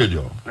or the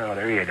radio? No,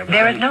 the radio.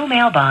 There is no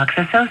mailbox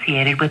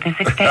associated with this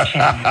extension.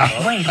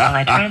 Wait while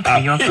I transfer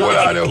your call.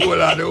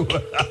 Hold on. You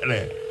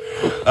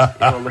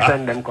know,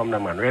 send them come,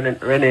 man.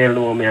 Renee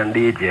know me and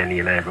DJ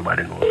and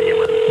everybody know me,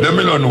 man. Them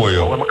don't know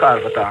you. What I call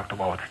for talk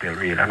about still,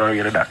 really. I know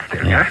really that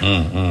still, yeah?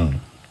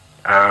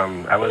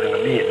 I was in a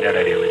meeting the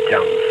other day with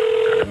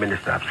Jams. The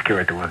Minister of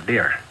Security was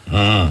there.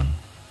 I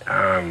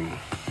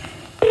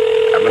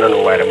don't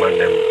know why the man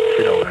them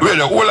sit down. Wait,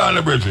 hold on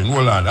the bridging,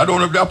 hold on. I don't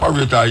know if the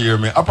operator hear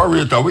me.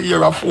 Operator, we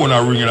hear a phone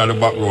ringing at the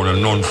background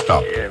and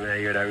non-stop. Yeah, man, I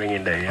hear that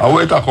ringing there. Yeah.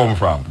 Where it come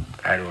from?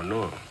 I don't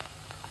know.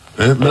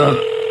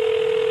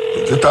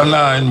 It's a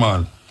 9,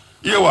 man.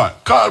 You know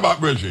what? Call back,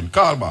 bridging.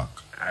 Call back.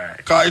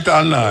 Alright. Call it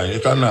a 9.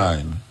 It's a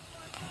 9.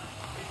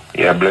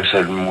 Yeah,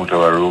 blessed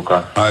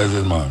Mutabaruka. How is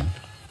it, man?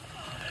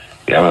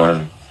 Yeah,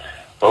 man.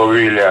 Oh,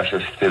 really, I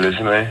should still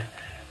listen, man.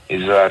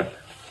 Is that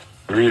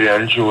really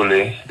and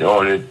truly the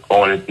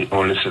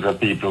only set of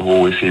people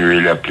who we see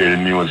really play the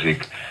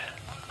music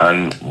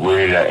and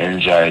really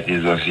enjoy it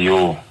is just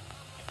you.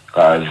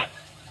 Because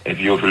if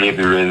you leave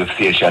the radio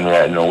station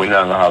right now, we're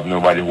not going to have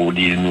nobody who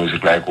deals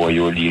music like how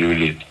you deal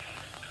with it.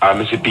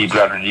 I see people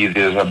that these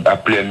days I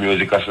play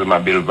music as my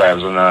build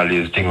vibes and all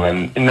these things,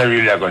 and it's not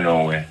really going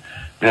nowhere.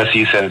 I don't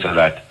see sense of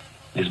that.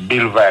 This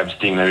build vibes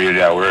thing that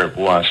really work,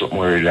 want something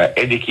really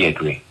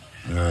educate me.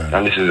 Yeah.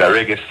 And this is a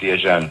reggae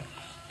station.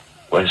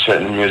 When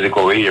certain music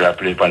over here I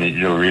play on it,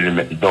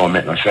 it don't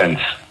make no sense.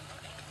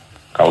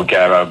 Because we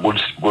can have a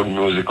good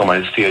music come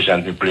on the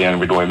station to play and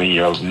we don't even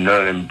hear none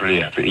of them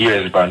play. For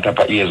years upon top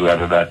of years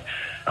after that,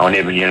 I don't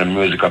even hear the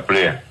music I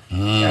play.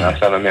 You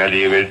understand what I mean,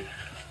 David?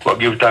 But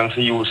give thanks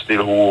to you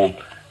still who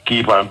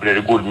keep on play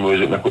the good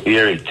music and I could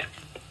hear it.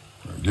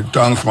 Give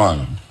thanks,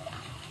 man.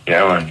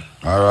 Yeah, man.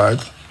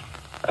 Alright.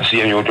 I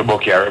see you to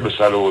book here, Rebel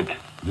Salute.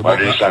 But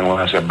this song when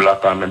I say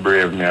black on me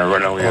brave, me I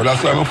run away. Oh,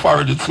 that's why my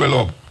forehead swell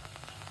up.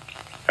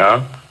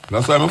 Huh?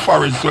 That's why my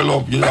forehead swell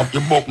up. You have to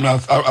book now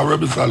a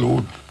Rebel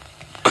Salute.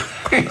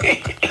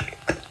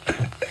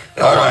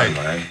 Alright.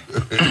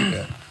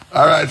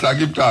 Alright, so I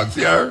give thanks,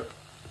 yeah?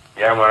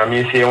 Yeah, man, I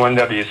mean, see one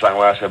that this song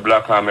where I say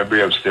black on me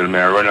brave still, me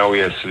I run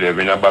away slave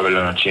in a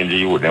Babylon and change the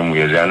youth them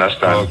ways, you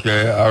understand?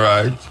 Okay,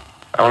 alright.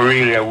 I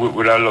really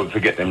would have loved to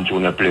get them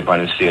tune and play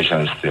on the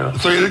station still.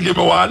 So you'll give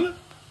me one?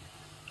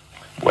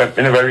 Well,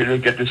 I never really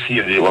get to see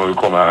it when we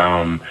come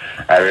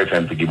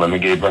RFM to give,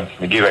 but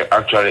I give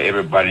actually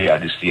everybody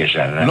at the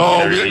station.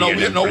 No,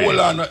 hold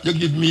on. You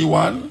give me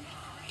one?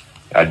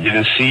 I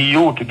didn't see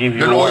you to give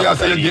you one. You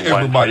say you give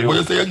everybody, but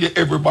you say you give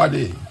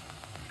everybody.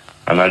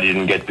 And I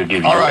didn't get to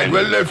give you Alright,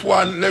 well, left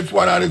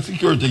one on the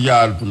security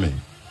yard for me.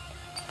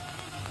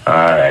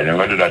 Alright, I'm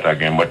going to do that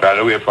again, but all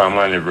the way from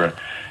Maneuver.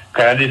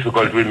 Kind of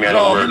difficult with me at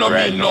work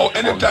right now. No,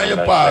 anytime you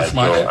pass,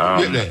 man.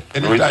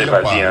 Anytime you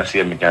pass.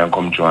 I can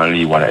come through and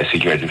leave one at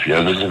security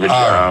field. This is with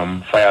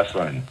Fire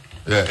Sun.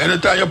 Yeah,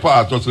 anytime you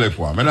pass, just left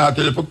one. I'm not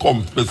tell you to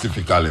come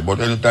specifically, but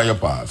anytime you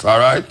pass,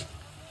 alright?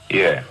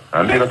 Yeah,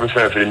 and big up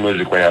yourself for the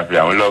music when I play.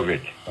 I love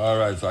it.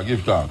 Alright, so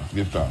give thanks.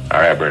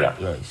 Alright, brother.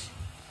 Yes.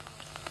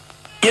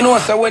 You know,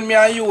 so when me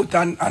a youth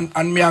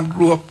and me a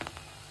grew up,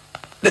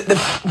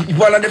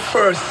 one of the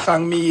first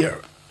song me hear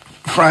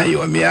from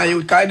you, me a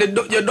youth, because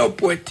you don't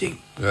poet thing.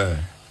 Yeah.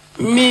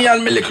 Me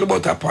and me little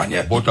butter pan,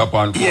 yeah. Butter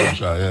pan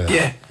culture,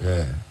 yeah.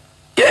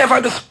 You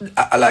ever just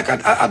like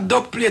a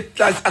dub plate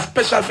like a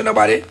special for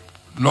nobody?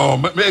 No,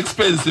 me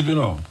expensive, you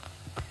know.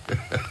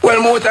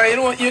 Well, Mota,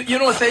 you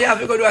know, say you have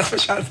to go do a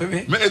special for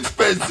me. Me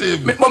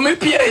expensive. But me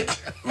pay it.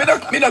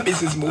 Me not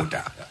business,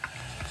 Mota.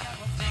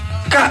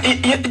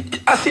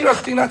 A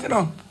serious thing that, you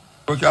know.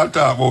 We can't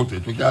talk about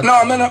it.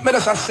 No, me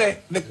just say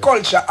the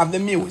culture of the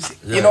music.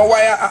 Yeah. You know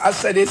why I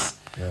say this?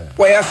 Yeah.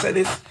 Why I say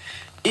this?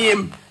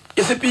 You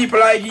see people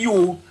like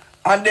you,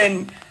 and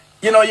then,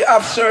 you know, you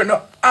have certain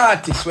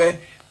artists where,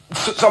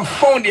 some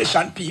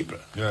foundation people,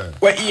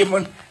 where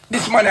even,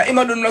 this man, he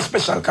not do no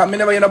special, because me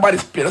never hear nobody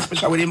play no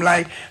special with him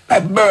like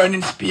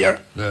Burning Spear.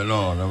 Yeah,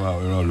 no,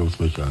 we don't look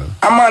special.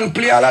 A man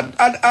play all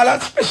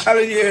that special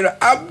here,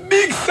 a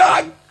big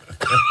song.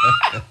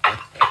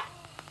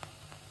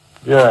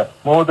 Yeah,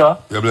 Mota.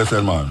 You're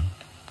blessed, man.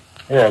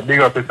 Yeah, big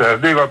up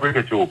yourself. Big up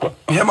Ricky Chupa.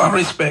 Yeah, man,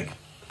 respect.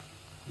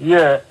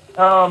 Yeah,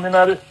 in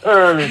the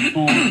early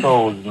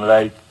 2000,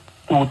 like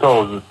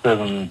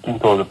 2007,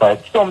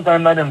 2005,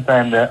 sometime at them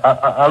time there,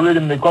 I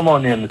rhythm they come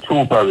out named the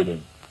Chupa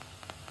rhythm.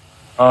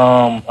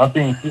 I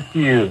think this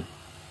year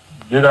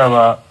did have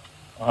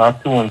a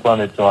tune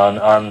on it too,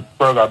 and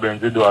Spurger Burns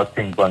did do a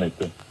thing on it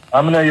too.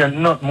 I mean, I hear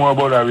not more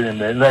about that rhythm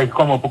there. Like,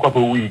 come up a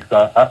couple of weeks.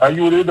 Are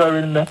you did that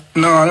rhythm there?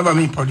 No, I never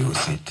me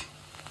produce it.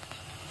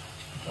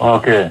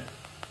 Okay.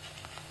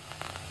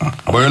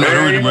 But you know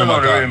the rhythm,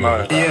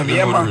 man.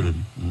 Yeah,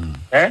 man.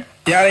 Eh?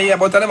 Yeah,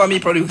 but I never me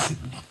produce it.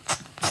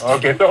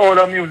 Okay, so all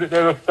the music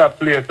they just stop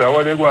playing, so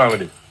what they go on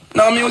with it?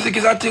 No, music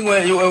is a thing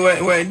where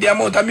the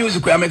amount of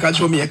music where I make a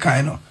Jamaica,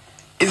 you know.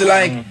 It's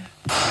like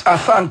a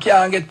song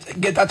can't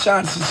get a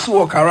chance to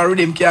soak, or a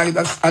rhythm can't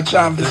get a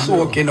chance to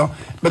soak, you know,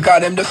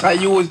 because them just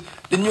use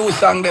the new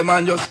song them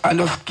and just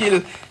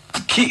kill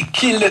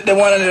the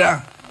one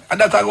another. And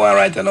that's going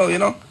right now, you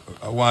know.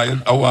 I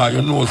want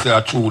you know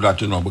say true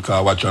that, you know,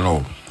 because what you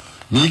know.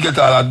 Me get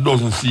all a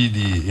dozen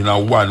CD in a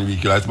 1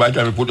 week. Like, by the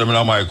time I put them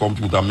in my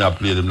computer, I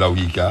play them that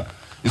week.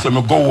 It's when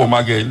I go home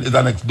again, it's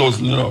the next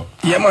dozen, you know.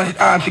 Yeah, man, it's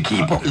hard to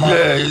keep up, man.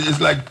 Yeah,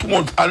 it's like 2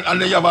 months. And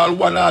then you have all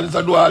one artist,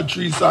 I do all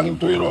 3 songs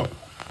too, you know.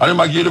 And then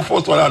I give the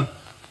first one, and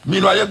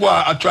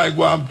meanwhile, I try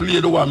go and play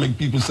the one, make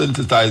people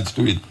sensitized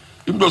to it.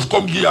 You just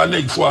come give your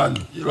next one,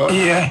 you know.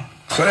 Yeah,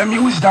 so them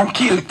use them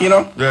kill, you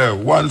know. Yeah,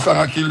 one song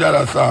I kill the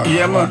other song.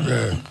 Yeah, man.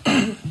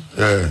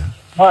 Yeah.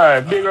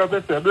 Alright, big up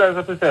yourself, bless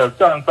up yourself,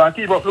 chance, and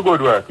keep up the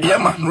good work. Yeah,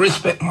 man,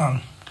 respect,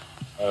 man.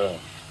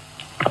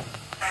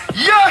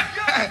 Yeah!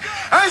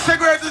 I say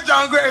great is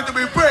John, great to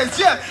be praised.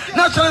 Yeah,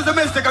 natural is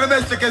domestic and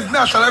domestic is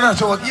natural and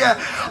natural. Yeah,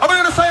 I'm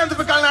going to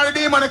scientific and the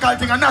demonical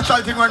thing and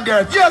natural thing on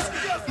there. Yes,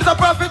 Mr.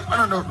 Prophet,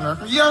 I don't know.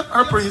 Yeah,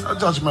 a praise, a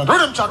judgment.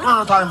 Rhythm chat,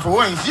 no time for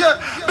wings. Yeah,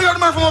 big up the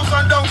man from ups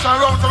and downs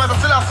and rounds. I'm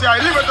still I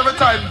live it every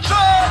time.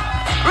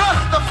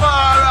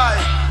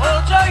 Rastafari. Oh,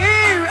 Jah,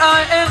 here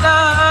I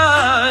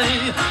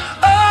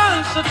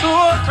answer to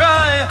a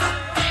cry.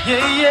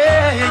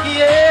 Yeah.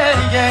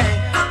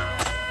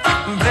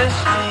 Bless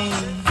me.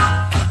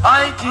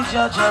 Mighty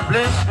Judge,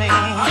 bless me,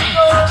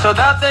 so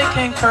that they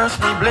can curse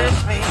me. Bless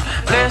me,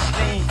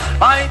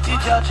 mighty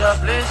Judge,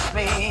 bless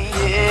me,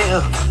 yeah.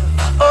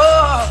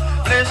 Oh,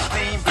 bless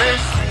me,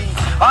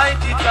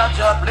 mighty Judge,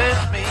 bless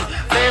me,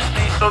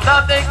 so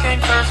that they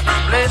can curse me.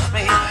 Bless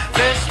me,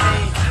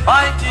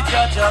 mighty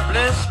Judge,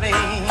 bless me.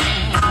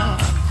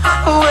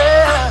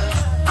 Well,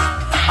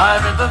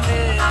 I'm in the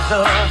midst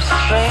of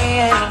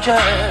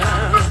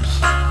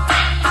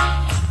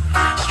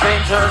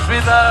strangers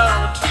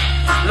without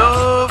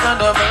love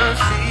and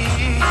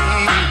mercy,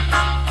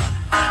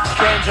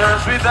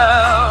 strangers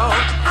without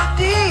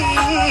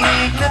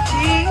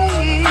dignity,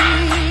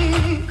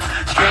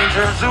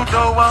 strangers who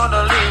don't want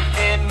to live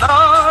in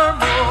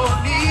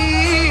harmony.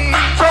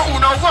 So who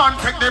no want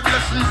take the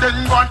blessing, then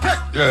go and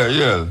take.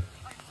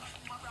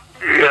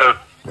 Yeah.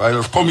 Right,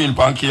 just come in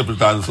pan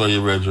Capleton, so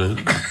you brethren.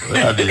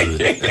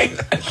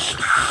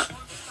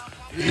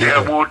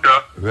 Yeah,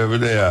 Buddha. Where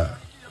they are.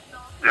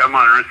 Yeah,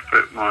 man,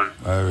 respect, man.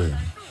 Alright.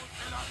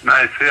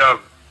 Nice to have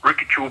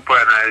Ricky Trooper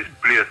in his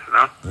place, you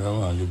know? Yeah,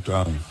 man, good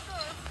time.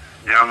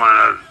 Yeah,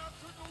 man,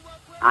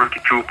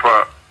 Ricky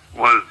Trooper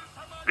was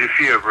the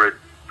favorite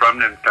from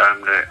them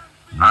time there.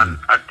 And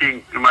I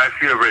think my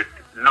favorite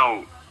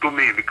now to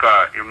me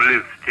because he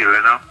lives still,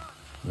 you know?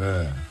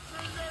 Yeah.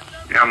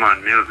 Yeah,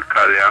 man,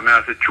 musically. I mean,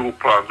 I say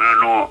Trooper, I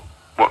don't know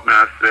what me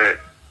I say.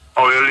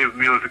 How you live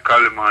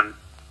musically, man?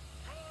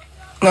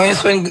 No,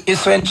 it's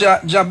when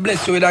Jah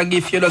bless you with a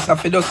gift, you just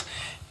have to just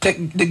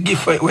take the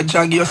gift when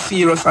Jah give you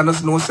serious and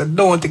just know, say,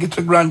 don't take it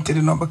for granted,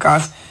 you know,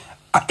 because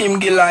him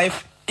give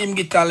life, him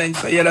give talent,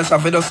 so you just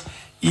have to just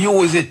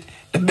use it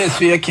the best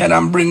way you can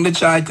and bring the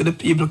joy to the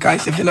people,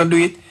 because if you don't do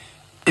it,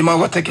 he might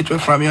go take it away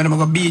from you and he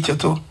might go beat you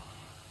too.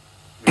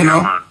 You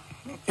know? Man.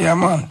 Yeah,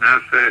 man. I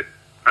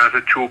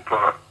say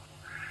Trooper.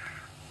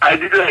 I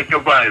did like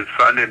your vibes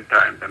for them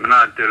time, I'm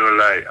not tell you a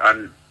lie,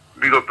 and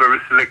big up every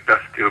selector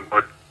still,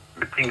 but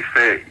the thing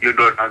say you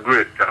done a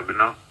great job, you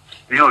know,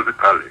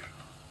 musically.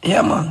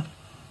 Yeah, man.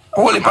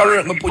 Holy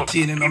parrot me put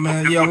in, you know,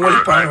 man. Yeah,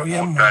 holy parrot,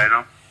 yeah,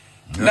 man.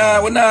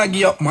 Nah, we not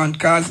give up, man,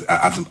 because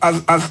as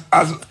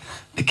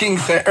the king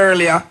said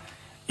earlier,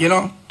 you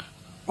know,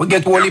 we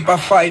get holy per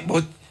fight,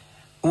 but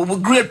we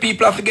great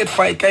people have to get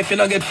fight, because if you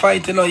don't get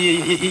fight, you know,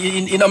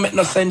 you don't make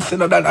no sense, you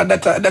know,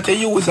 that you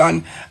use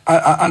and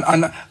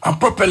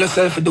propel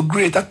yourself to do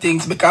greater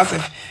things, because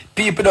if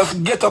people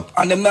just get up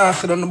and them not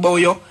sit down about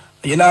you,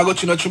 you're not going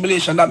through no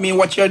tribulation, that means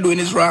what you're doing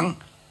is wrong.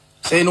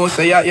 So, you know,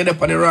 say, yeah, you're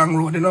up on the wrong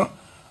road, you know.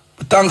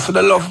 But thanks for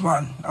the love,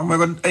 man. And we're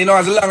gonna, you know,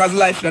 as long as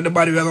life in the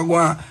body, we're going to go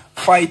and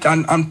fight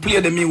and play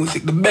the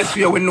music the best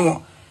way we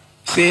know.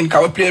 Saying,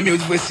 can we play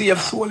music for save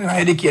soul and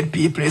educate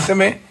people, you see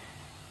me?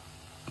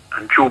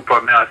 And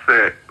Trooper, me I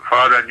say,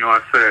 Father, and you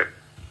I say,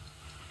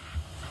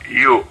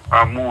 you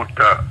are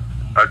Muta,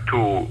 a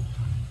two,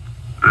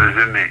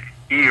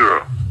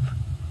 hero.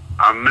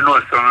 And me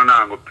know someone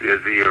not going to play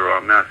as a hero.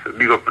 And I say,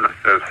 big up on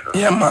yourself, sir.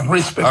 Yeah, man.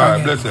 Respect. All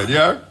right, blessed,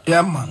 yeah?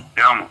 Yeah, man.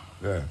 Yeah, man.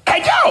 Yeah. Hey,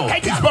 yo!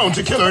 It's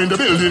Bounty Killer in the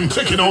building,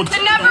 checking out the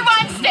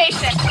 #1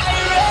 station.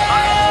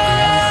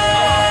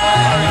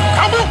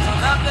 Come on!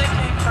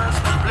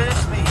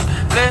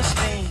 Bless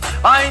me,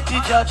 mighty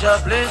Judge,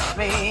 bless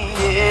me,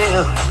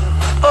 yeah.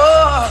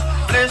 Oh,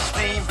 bless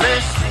me,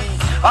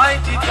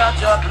 mighty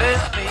Judge,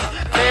 bless me,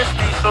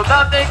 so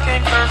that they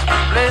can curse me.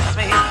 Bless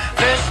me,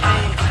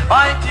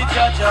 mighty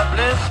Judge,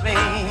 bless me.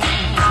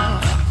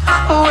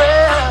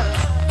 Well,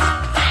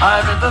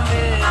 I'm in the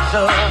midst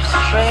of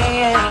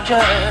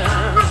strangers.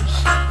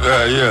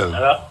 Yeah.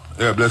 Hello?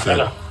 Yeah, bless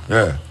Hello? you.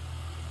 Yeah.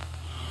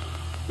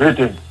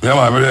 Greeting. Yeah,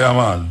 man, yeah,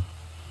 man.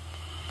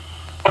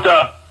 What's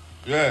up?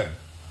 Yeah.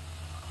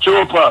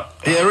 Trooper.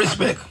 Yeah,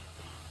 respect.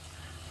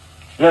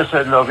 Yes,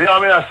 I love you. I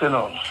mean, I say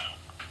no.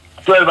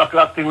 12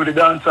 o'clock thing with the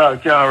dancer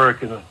can't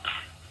work, you know.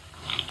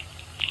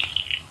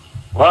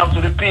 What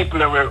happens to the people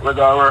that we're going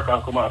to work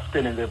and come off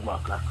 10 and 11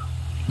 o'clock?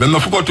 Then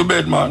don't go to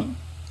bed, man.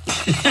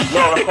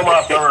 No, they come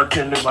after work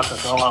 10 and 11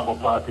 o'clock, I want to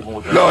go party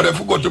more. No, they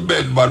forgot to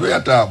bed, man. What are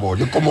you talking about?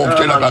 You come home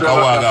 10 o'clock and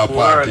walk out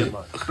party.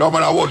 No,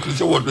 man, I want to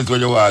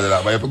when you want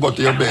that, but you forgot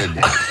to your bed.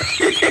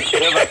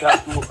 11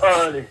 o'clock too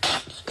early.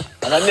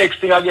 And the next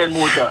thing again,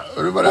 Muta,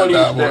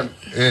 police them.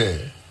 Yeah.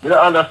 You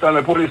don't understand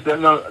the police,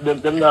 them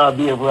not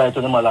behave right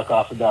to them like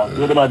after that.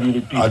 They don't do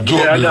the people. A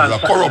joke business,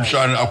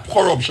 a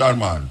corruption,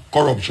 man.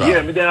 Corruption.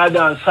 Yeah, but then I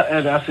dance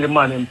and I see the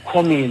man them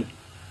come in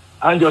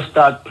and just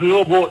start play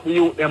about the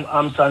youth them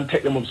arms and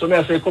take them up. So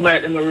I say, come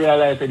out and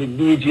realize that the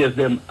DJs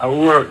them I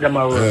work.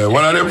 Yeah,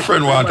 one of them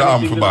friends want to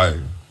amp for buy.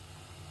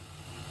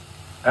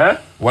 Eh?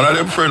 One of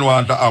them friends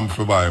want to amp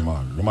for buy,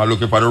 man. They are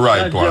looking for the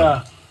right one.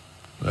 Yeah.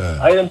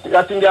 Yeah. I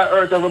think that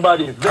hurt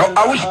everybody.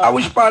 I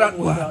wish part that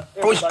one.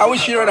 I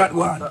wish hear that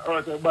one. That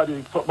hurt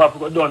everybody. Fuck back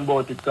got done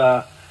about it.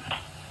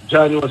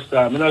 Johnny was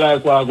time. I don't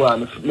like what I go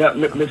on.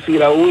 I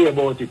feel a way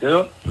about it, you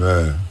know?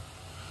 Yeah.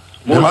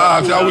 You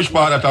ask you which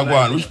part that I go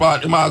on. Which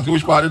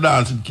part the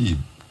dancing keep?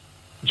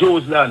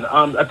 Joe's land.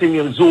 I think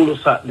in Zulu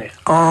Saturday.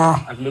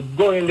 As me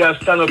go in there,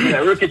 stand up in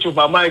there. Ricky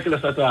Chupa, Michael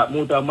as a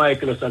Muta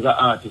Michael as an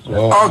artist.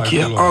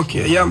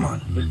 Okay, yeah,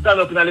 man. We stand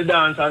up in the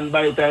dance and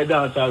by the time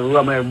dance and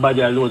ram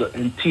everybody and load up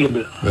in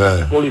table.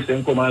 Yeah. Police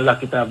then come and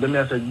lock it up. Then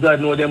I said, God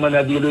know them man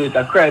that deal with it.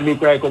 I cry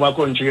come a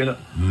country, you know.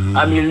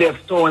 And me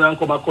left town and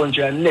come a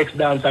country and next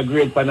dance a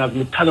great pan of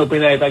me turn up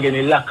in it again,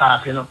 he lock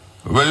off, you know.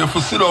 Well, you have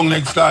to sit down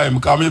next time,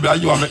 because maybe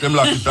you want to make them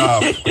lock it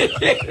off.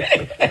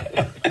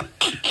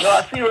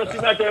 No, seriously,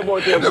 I tell you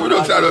about it. They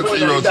don't say that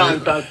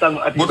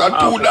seriously. But at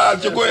two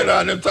dance, you go in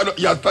and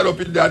you stand up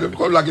in there, they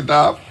come lock it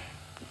off.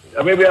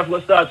 Maybe I have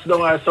to start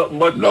down or something,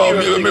 but... No,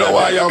 me don't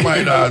want you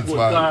my dance,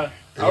 man.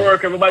 I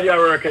work, everybody are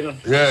working.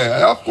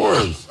 Yeah, of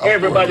course.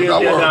 Everybody is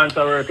there dance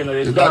are working.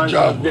 The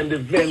dancers, them, the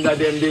vendor,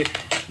 them, the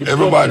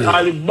everybody.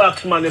 All the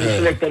boxman, them, the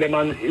selector, them,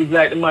 and it's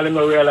like the man, them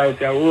don't realize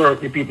they work,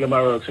 the people them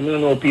are work. So, we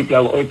don't know people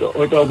are how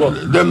to go.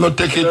 Them not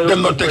take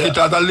it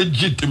as a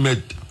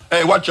legitimate.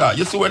 Hey, watch out.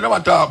 You see, when they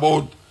talk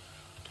about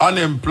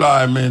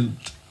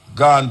unemployment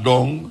gone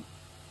down,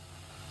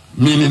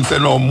 meaning say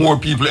no more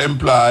people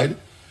employed,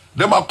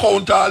 them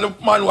account all the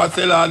man who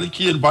sell all the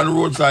cane on the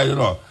roadside, you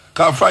know.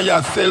 Because from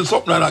you sell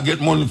something and I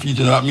get money for it,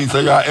 you know, that means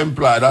that you are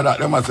employed, that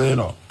them I say, you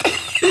know.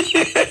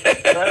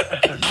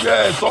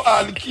 Yeah, so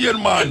all the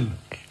cane man,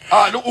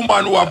 all the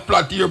woman who are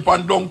flat here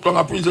on downtown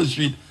of Princess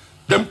Street,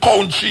 them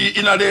country,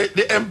 you know, they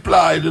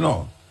employed, you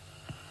know.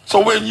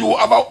 So when you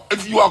have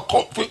if you are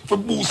for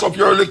boost up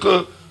your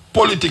little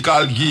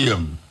political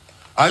game,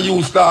 and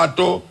you start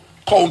to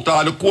count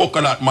all the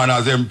coconut man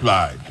as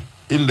employed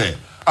in there,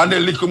 and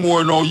then little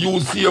more now, you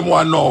see him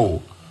one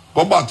now,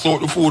 go back out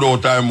the food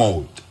out time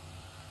out.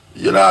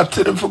 You know, I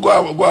tell them for go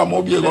on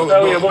mobile,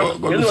 go you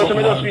know, so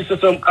I just feel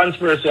some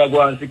conspiracy are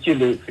going to kill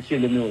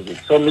the music.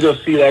 So I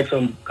just feel like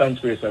some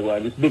conspiracy are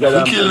going. It's bigger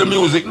than... To kill the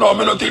music? No,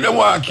 I don't think they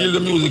want to kill the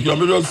music. I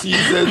just see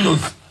it's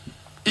just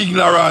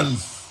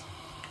ignorance.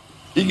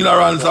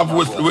 Ignorance of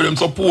what them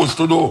supposed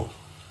to do.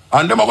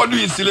 And them are going to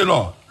do it still, you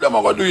know. Them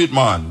are going to do it,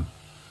 man.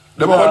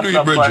 Them are going to do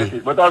it,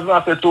 Bridget. But as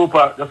I said,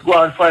 Tupac, just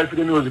go and fight for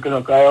the music, you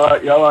know,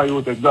 because you want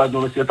you to God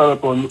knows you talk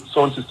about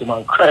sound system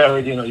and cry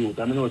already, you know, youth.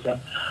 I mean, you know, sir.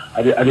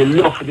 I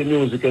love for the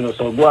music, you know,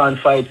 so go and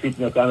fight for it,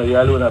 you know, because you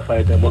alone are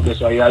fighting, but guess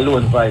what, you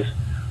alone fight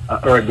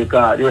heard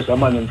because there's a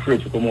man in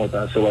afraid to come out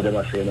and say what they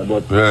are saying, you know,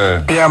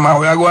 but... Yeah, man,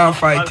 we are going to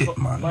fight it,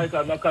 man.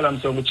 Michael, I call him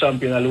some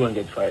champion alone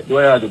get fight. Do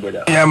I do,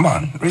 brother? Yeah,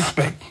 man,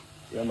 respect.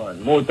 Yeah,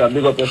 man, Muta,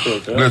 big up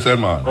yourself, eh?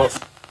 Listen, man.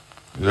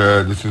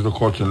 Yeah, this is the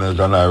Culture Edge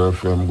and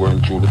IRFM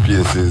going through the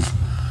places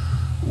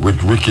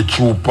with Ricky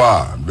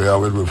Chupa. They are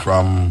with me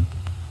from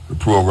the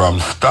program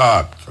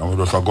start, and we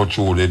just go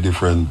through the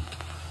different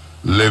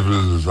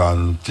levels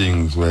and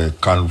things where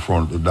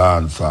confront the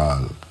dance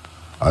hall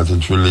as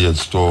it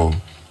relates to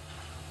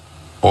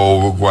how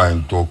we're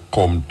going to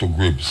come to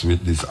grips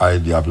with this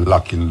idea of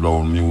locking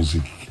down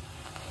music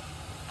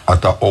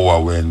at an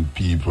hour when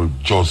people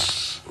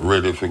just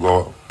ready to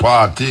go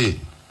party.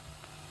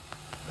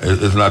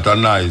 It's not a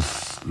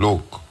nice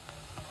look,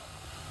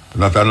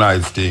 not a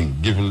nice thing,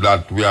 given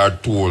that we are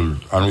told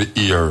and we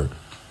hear,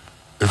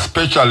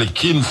 especially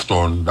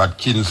Kingston, that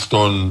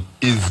Kingston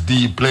is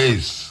the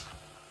place,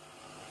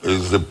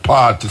 is the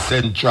party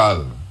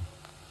central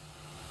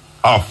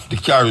of the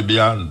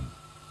Caribbean.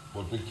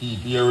 But we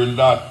keep hearing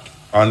that,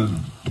 and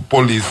the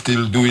police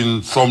still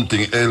doing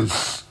something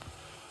else.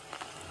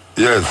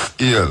 Yes,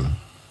 Ian.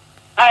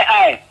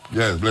 Aye.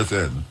 Yes,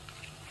 blessed.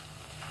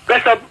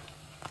 Blessed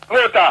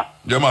Muta.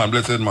 Yeah, man,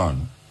 blessed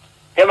man.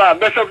 Yeah, man,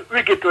 blessed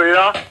Ricky too, you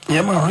know?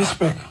 Yeah, man,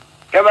 respect.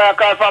 Yeah, man, I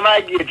call from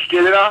my gate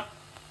still, you know?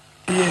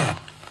 Yeah.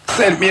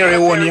 St. Mary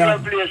Onion.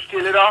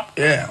 Still, you know?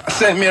 Yeah,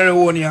 St. Mary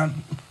Onion.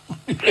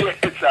 Yeah,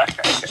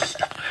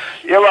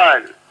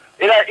 man.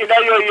 In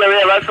your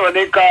area, so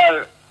they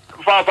call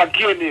Papa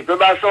Kenny.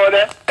 Remember I saw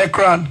that?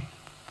 Ekran.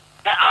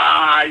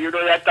 You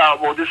know you're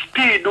talking about the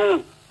speed,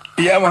 dude.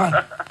 Yeah, man.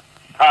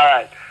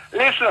 Alright.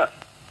 Listen.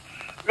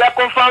 We are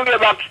come from way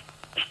back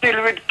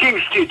still with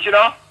King Stitch, you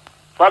know?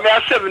 From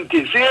your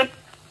 70s, see it?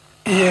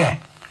 Yeah.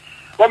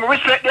 But we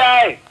respect the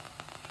eye.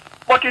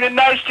 But in a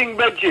nice thing,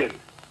 Virgin.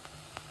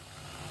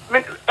 I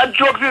mean, that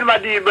joke with my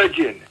dear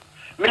Virgin.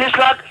 I mean, it's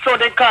like so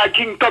they call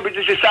King Tubby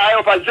to say, I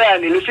up a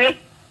Zion, you see?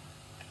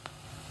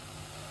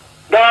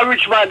 They're a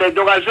rich man, they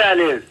don't have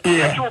Zion.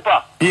 Yeah.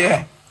 Super.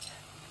 Yeah.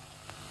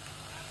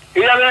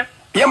 You hear me?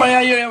 Yeah, man,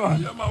 I hear you,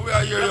 man. Yeah, man, we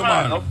are here,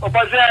 man. Up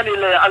a Zion,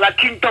 and a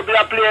King Tubby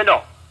are playing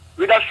now.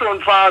 With a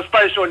sound for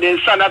Spice on the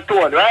San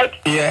Antonio, right?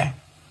 Yeah.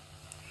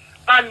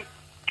 And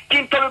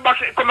King Tubby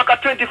back come like a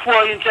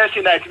 24-inch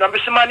tonight. You know,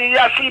 Mr. Man, you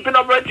are sleeping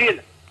up,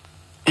 Virgin.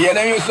 Yeah,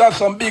 they used to have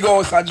some big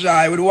house at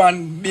Jai with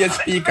one bass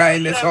speaker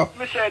in there, so.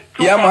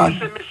 Yeah, man.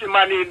 Mr.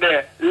 Man in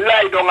there,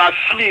 lie down and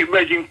sleep,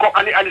 Virgin,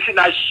 and it's in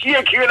a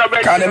shake, you know,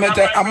 Virgin. Can them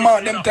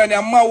tell you,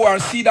 I'm war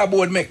cedar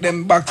board make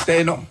them back stay,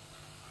 you know.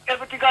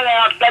 Everything I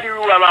have, daddy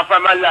rule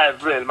from my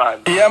life, real,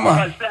 man. Yeah,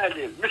 man.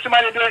 Mr.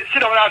 Man, you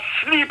sit down and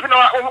sleep, you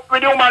know,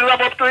 with the woman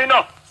rub up to, you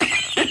know.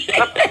 We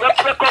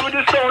come with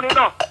the sound, you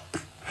know.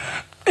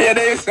 Yeah,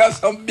 they used to have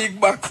some big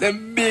backs,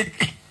 them big.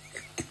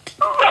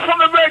 From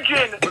the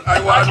Virgin. But I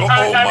want to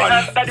know,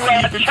 man,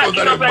 sleep in front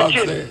of the box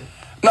there.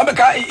 No,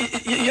 because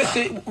you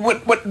see,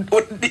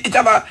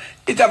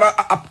 it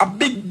have a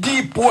big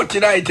deep port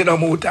tonight in the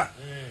motor.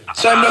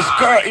 So him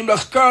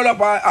just curl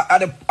up at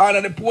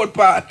the port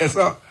part,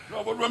 so.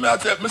 No, but when I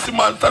tell Mr.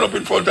 Man stand up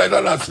in front of it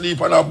and not sleep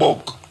on a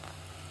buck.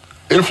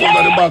 In front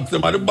of the box,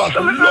 them and the box so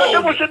is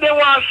loud. They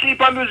want to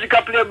sleep and music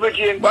and play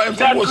Virgin. But if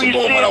they supposed to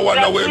go, man, I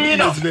wonder where he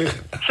is there.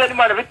 Say the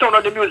man, if you turn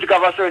on the music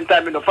at a certain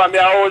time, you know, from me,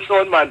 I old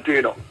sound man too,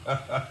 you know.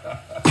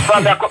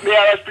 From me,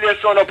 I play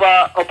sound up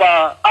a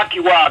Aki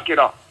Walk, you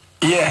know.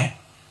 Yeah.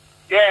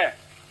 Yeah.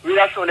 We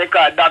have sound they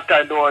call Doctor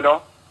and you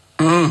know.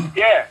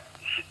 Yeah.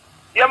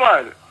 Yeah,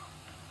 man.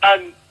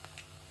 And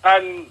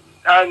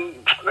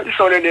what is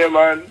sound in there,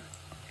 man?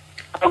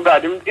 Oh,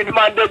 God, the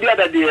man did the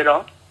other day, you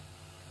know.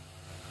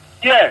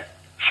 Yeah.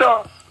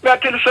 So, I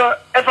tell you, so,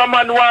 if a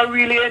man want to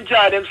really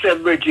enjoy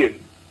themselves, Virgin,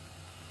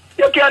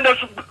 you can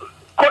just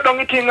cut down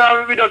the thing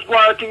and we just go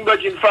out thing,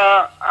 Virgin, for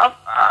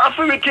a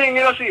free thing,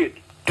 you know, see it?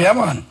 Yeah,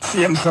 man.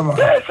 Same, man.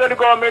 Yeah, so the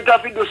government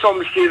have to do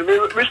something still. We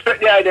respect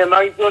the idea,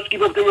 man. Just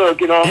keep up the work,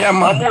 you know. Yeah,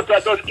 man. And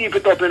just keep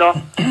it up, you know.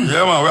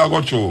 Yeah, man, we are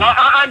going through.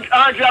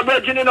 Andrea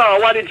Virgin, you know,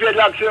 what the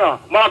dreadlocks, you know.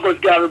 Marcus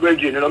Gary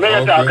Virgin, you know. May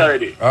I talk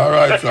already? All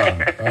right,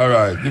 sir. All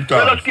right. Keep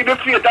talking. So just keep it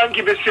faith and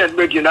keep it set,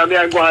 Virgin. I mean,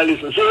 I go and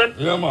listen, see it?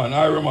 Yeah, man.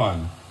 Ira,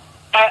 man.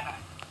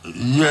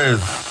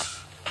 Yes.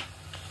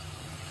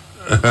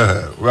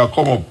 We are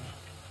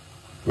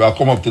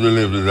come up to the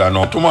level there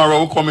now.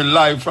 Tomorrow we're coming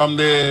live from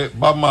the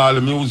Bob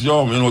Marley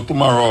Museum. You know,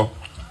 tomorrow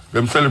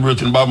them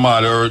celebrating Bob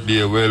Marley Earth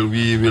Day. Well,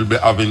 we will be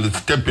having the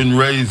Steppin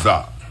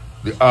Razor,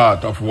 the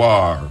art of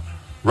war,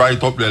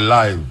 right up there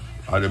live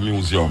at the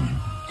museum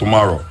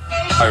tomorrow.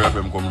 I have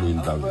them come to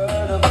interview.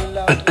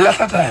 Lots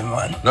of time,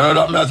 man. No,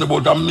 that means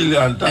about 1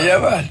 million times. Yeah,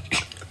 man.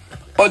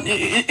 But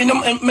in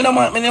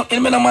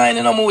my mind,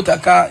 in the motor,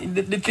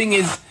 the thing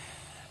is,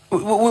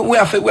 we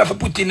have to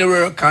put in the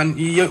work, and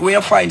we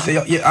have to find, say,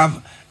 you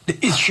have the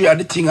history of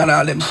the thing and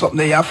all them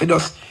something. You have to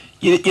just,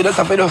 you just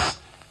have to just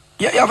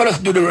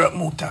do the work,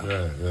 motor.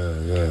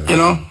 Yeah. You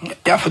know,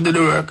 you have to do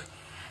the work.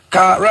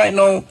 Because right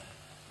now,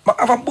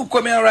 I have a book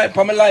where I write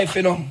for my life,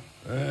 you know.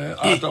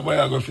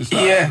 Autobiography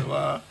stuff.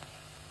 Yeah.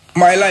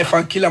 My life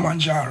on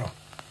Kilimanjaro.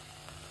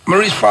 I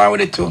reach far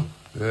with it too.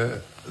 Yeah.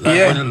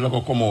 Yeah. When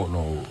it's come out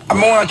now. I'm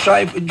going to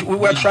try, we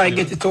will try to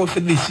get it out for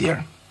this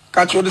year.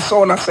 Catch you the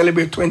son and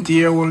celebrate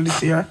 20-year-old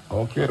this year.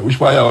 Okay. Which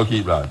part you will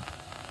keep that?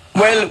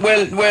 Well,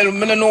 I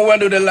don't know when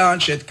do the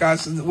launch it,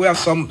 because we have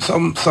some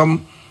people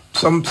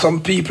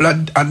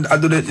and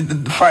do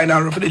the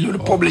final for the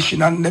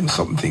publishing and them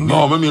something.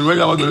 No, I mean when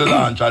you do the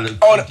launch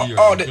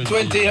the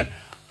 20 year.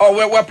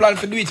 Oh, we're planning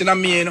to do it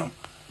in May, you know.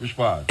 Which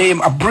part?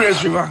 A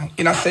Brace River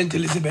in a St.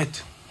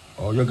 Elizabeth.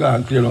 Oh, you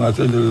can't clear on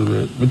St.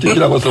 Elizabeth. I think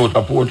you was out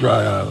of Port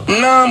Royal.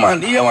 No,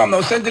 man. Here I'm now.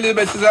 St.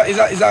 Elizabeth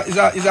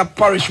is a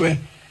parish where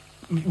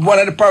one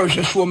of the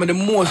parishes show me the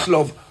most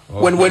love.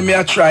 Okay. When me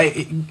I try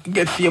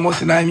get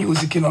famous in our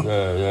music, you know.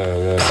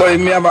 Yeah. So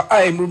me have a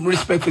high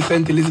respect for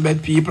St.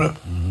 Elizabeth people.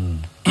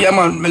 Yeah,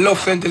 man. Me love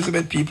St.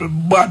 Elizabeth people.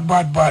 Bad.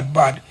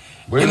 But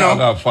you don't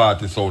have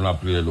 40 sound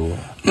up play though.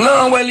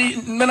 No, well,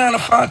 me not a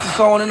 40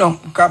 sound, you know.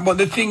 But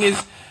the thing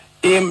is,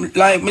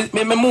 like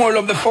me more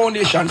love the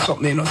foundation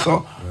something, you know.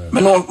 So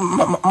me know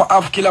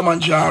I have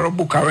Kilimanjaro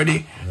book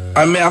already,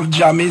 and me have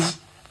Jammies.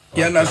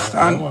 You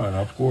understand?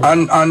 Yeah, of course.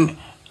 And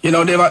you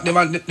know they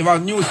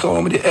have new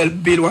song with the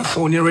help build one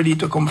song ready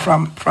to come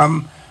from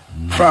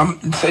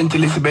St.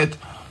 Elizabeth.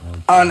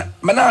 And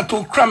me not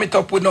to cram it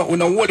up with no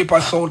whole heap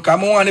of sound,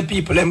 because I want the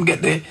people them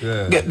get the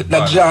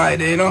joy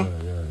there, you know.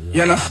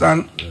 You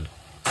understand?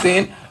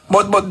 Saying,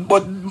 but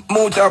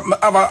Muta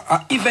have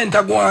a event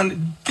I go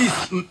on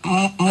this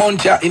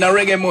month in a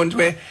reggae month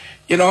where,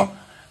 you know,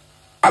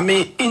 I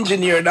mean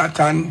engineer that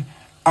and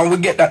we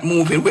get that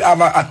moving. We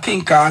have a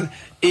thing called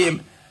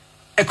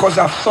Echoes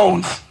of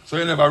Sounds. So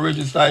you never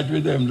registered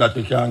with them that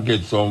you can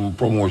get some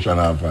promotion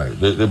and fight?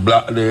 The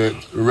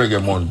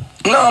reggae month?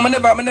 No, I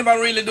never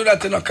really do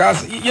that, you know,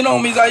 because, you know,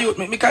 me as a youth,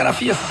 me kind of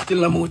fierce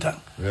still in the motor.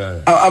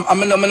 Yeah.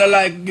 I'm not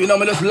like, you know,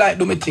 me just like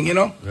do my thing, you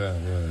know? Yeah.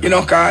 You know,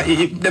 because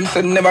them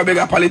say never beg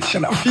a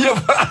politician a favor.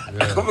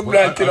 Come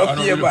granted a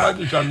favor. The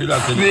politician be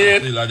that still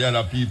the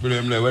other people,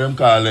 them, like, what them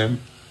call them?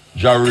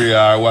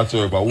 Jaria or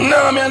whatsoever.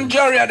 No, me and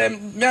Jaria,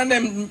 me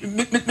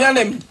and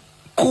them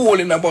cool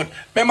in about.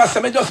 Remember, say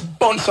me just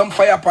burn some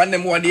fire upon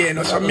them one day, you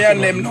know, so me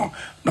and them no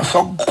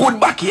so good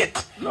back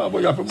yet. No, but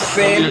you have to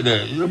burn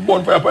there. You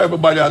burn fire for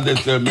everybody and they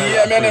say,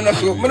 yeah, me and them no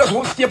so. Me just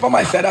won't stay up on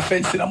my side of the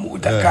fence in a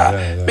motor car.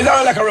 Me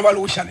not like a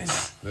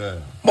revolutionist. Yeah.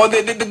 But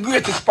the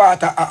greatest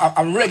part of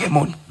reggae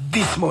month,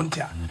 this month,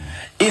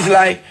 is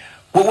like,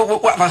 we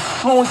have a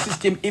sound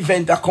system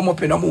event that come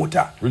up in a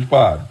motor. Which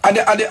part? At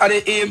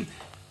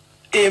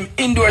the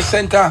indoor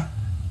center,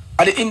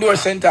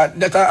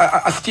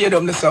 that a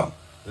stadium the so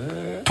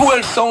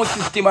 12 sound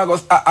system I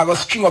go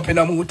string up in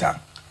a motor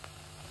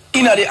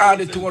in the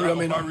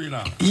auditorium, you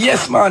know.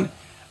 Yes, man.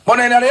 But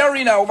in the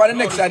arena over the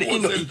next side,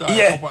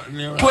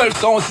 12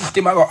 sound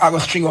system I go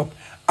string up.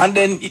 And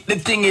then the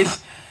thing is,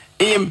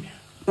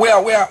 we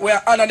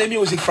are under the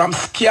music from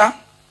ska,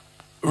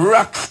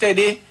 rock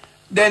steady.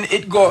 Then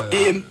it go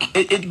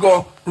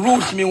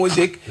roots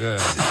music. Yeah.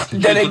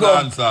 Then it go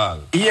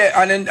dancehall.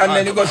 Yeah, and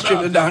then it goes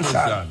straight to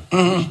dancehall.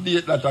 Which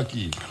date that a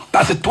keep?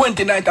 That's the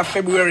 29th of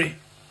February.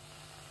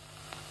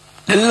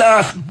 The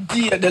last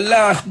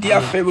day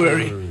of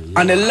February.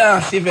 And the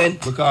last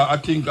event. Because I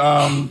think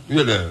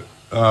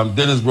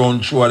Dennis Brown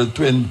show at the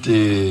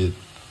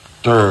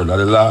 23rd, at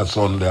the last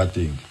Sunday, I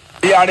think.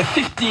 Yeah, the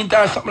 15th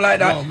or something like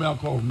that. No, me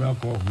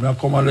I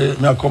come at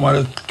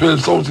the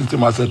 12 sound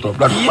system I set up.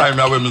 That's why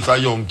me when Mr.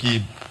 Young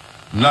keep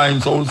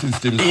 9 sound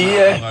systems.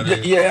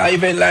 Yeah, I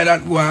even like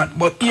that go on.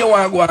 But here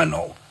one go on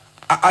now.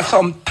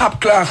 Some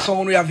top class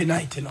sound we have in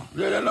night, you know.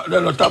 Yeah,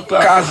 they're not top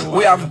class. Because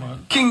we have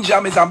King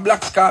Jammys and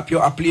Black Scorpio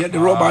I play the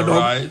rubber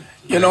dub.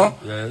 You know?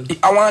 Yes.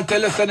 I want to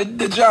tell you so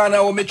the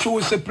genre where me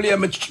choose to play,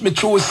 me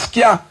choose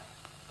ska.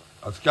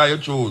 A ska you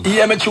choose?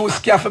 Yeah, me choose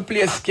ska for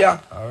play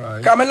ska.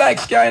 Alright. Because I like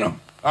ska, you know.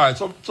 Alright,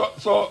 so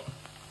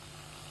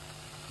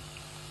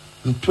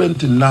the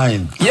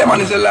 29th. Yeah,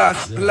 man, it's the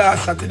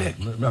last Saturday.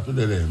 Me have to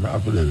do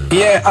that.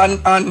 Yeah,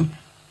 and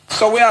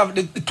so we have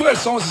the 12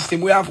 sound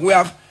system. We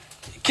have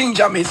King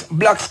Jammys,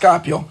 Black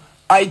Scorpio,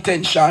 High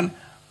Tension.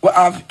 We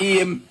have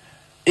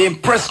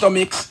Presto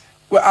Mix.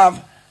 We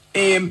have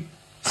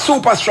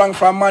Super Strong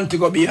from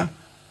Montego Bay.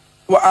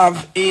 We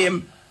have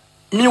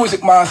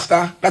Music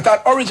Master, that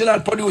are original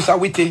producer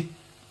with the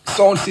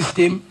sound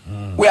system.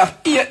 We have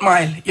 8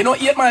 Mile. You know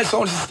 8 Mile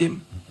sound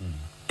system?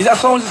 It's a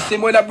sound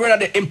system where the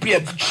brother they play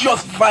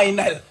just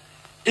vinyl.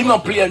 He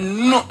not play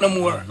nothing no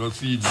more. No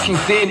CD.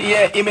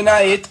 Yeah, him in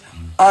it.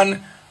 And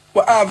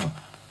we have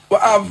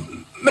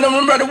I don't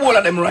remember the whole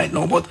of them right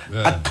now, but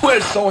a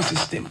 12 sound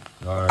system.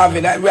 We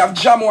have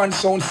Jam One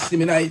sound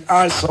system in it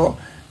also,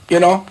 you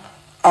know.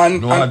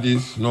 And of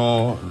this,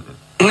 no.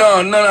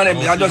 No, none of them.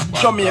 They are just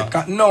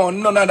Jamaica. No,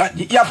 none of that.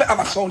 You have to have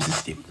a sound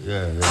system.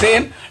 Yeah.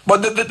 Saying?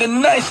 But the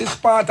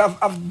nicest part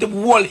of the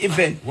whole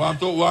event. Want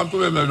to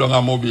remember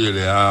a mobile.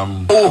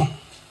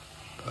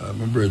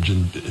 My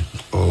virgin.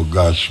 Oh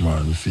gosh,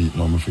 man. See it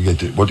now, I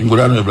forget it. But I'm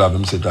going to have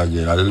him set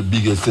again. The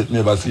biggest set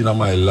never seen in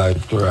my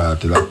life.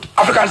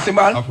 African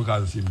symbol?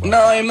 African symbol.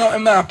 No,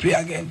 I'm not play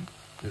again.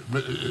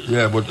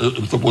 Yeah, but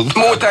I'm supposed to.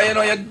 Motor, you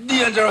know, you're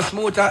dangerous,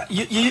 motor.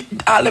 You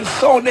all them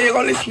sound there, you're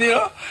going to listen, you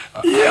know.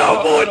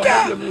 Yeah, motor.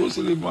 How used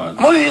to live, man?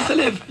 How you used to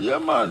live? Yeah,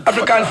 man.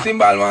 African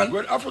symbol, man.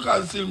 When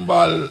African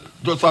symbol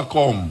just a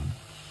come,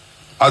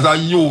 as a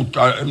youth,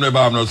 I never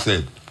have no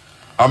said.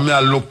 I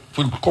may look,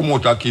 come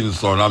out of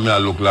Kingston, I may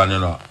look like, you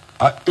know.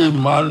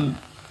 Man,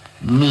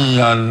 me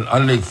and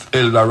next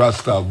elder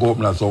Rasta go up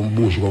in some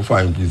bush, go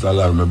find peace,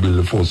 allow me build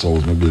the first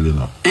house, me build, you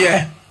know.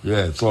 Yeah.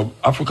 Yeah, so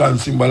African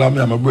symbol, I'm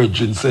a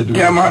brethren said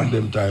man.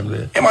 Them time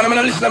there. Yeah, man, I'm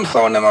going to listen to them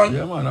sound, man.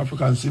 Yeah, man,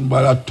 African symbol,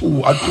 a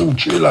two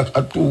trailer,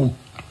 a 2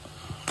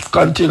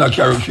 container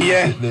carry fish.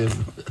 Yeah,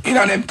 in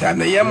them time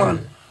there, yeah,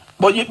 man.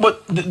 But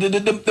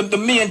the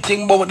main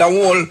thing about the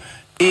whole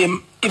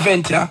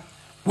event here,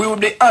 we will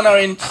be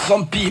honoring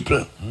some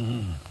people,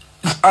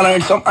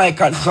 honoring some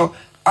icons. So,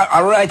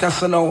 I write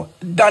us now,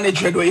 Danny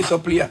Dreadway used to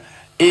play,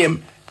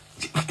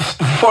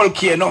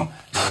 folk, you know,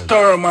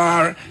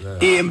 Sturmar,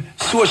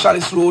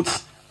 Socialist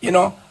Roots, you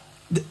know,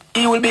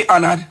 he will be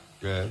honored.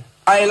 Yeah.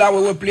 Isla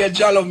will play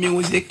Jollof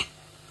music,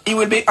 he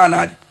will be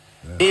honored.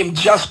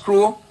 Jazz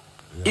Crew,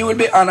 he will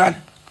be honored.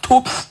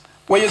 Toops,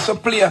 where you used to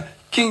play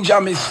King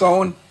Jammy's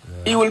sound,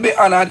 he will be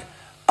honored.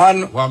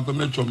 And want to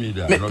Metro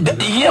Media.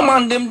 Yeah,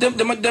 man, them, they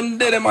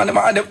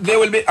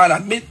will be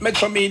honored.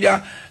 Metro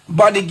Media,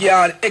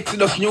 Bodyguard,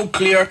 Exodus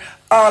Nuclear,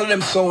 all of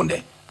them sound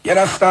there. You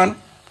understand?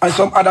 And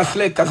some other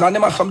selectors, and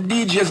them have some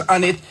DJs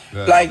on it,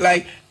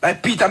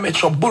 like Peter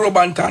Metro, Burro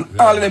Bantan,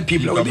 all of them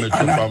people will be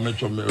honored.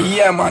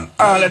 Yeah, man,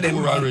 all of them.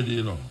 Tour already,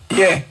 you know.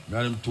 Yeah.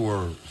 Them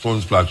tour,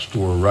 Sunsplash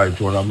tour, right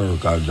around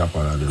America,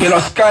 Japan. You know,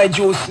 Sky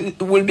Juice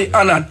will be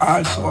honored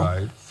also. All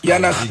right. You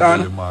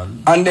understand?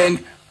 And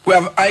then we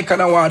have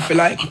Icon Award for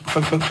like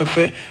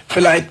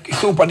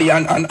Super D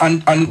and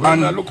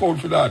look out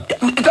for that.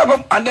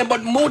 And then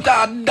but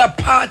Muta the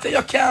party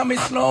you can't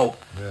miss now.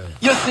 Yeah.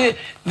 You see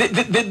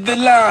the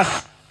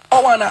last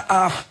hour and a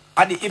half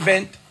at the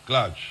event.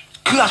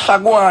 Clash are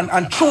go on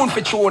and tune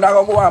for tune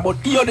are go on, but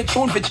here the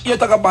tune for you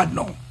talk about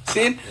now.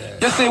 See? Yeah.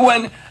 You see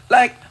when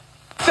like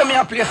say me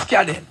I play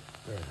scare then.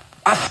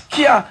 I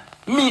scare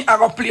me I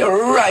go play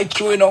right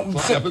through, you know.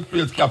 So you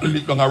play scare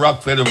lick down a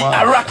rock steady man.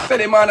 A rock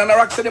steady man and a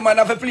rock steady man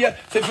have to play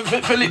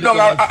for lick down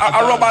a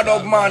rubber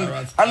dog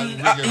man. And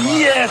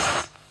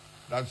yes.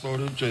 That's so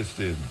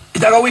interesting.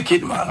 It's like a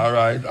wicked man.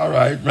 Alright.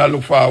 I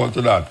look forward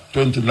to that.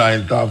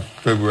 29th of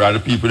February, the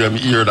people them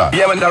hear that.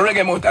 Yeah, when the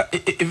reggae motor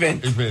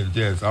event. Event,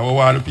 yes. And we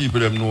want the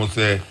people them know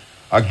say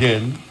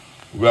again,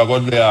 we are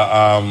going there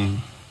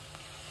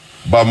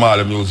Bob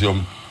Marley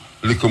Museum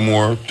little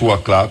more 2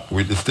 o'clock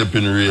with the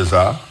Steppin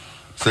Razor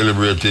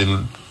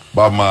celebrating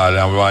Bob Marley.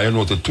 And we want you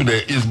know that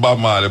today is Bob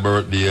Marley's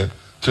birthday.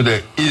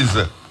 Today is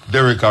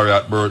Derek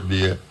Harriot's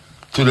birthday.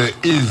 Today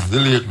is the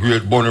late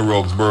great Bonnie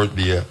Ruggs'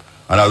 birthday.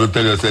 And I will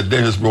tell you, I said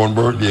Dennis Brown's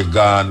birthday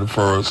gone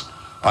first,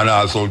 and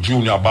also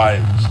Junior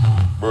Bynes'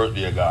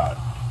 birthday gone.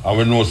 And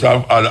we know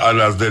some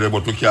others there,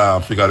 but we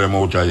can't figure them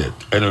out yet.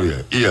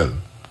 Anyway,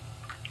 Ian.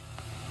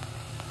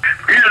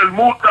 Ian,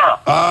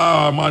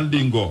 Muta.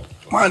 Mandingo.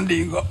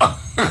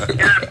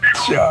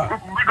 Yes,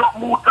 sure. We got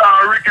Muta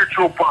and Ricky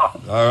Trooper.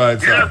 All right,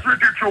 sir. Yes,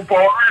 Ricky Trooper,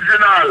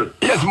 original.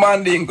 Yes,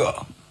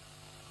 Mandingo.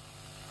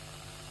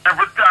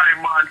 Every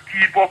time, man,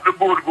 keep up the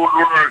good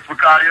works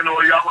because, you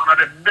know, you're one of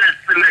the best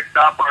selector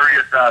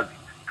operators.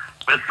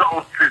 The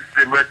sound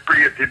system was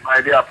created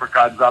by the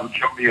Africans of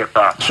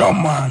Jamaica. You're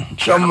one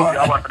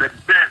of the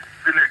best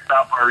selector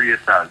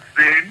operators.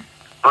 See?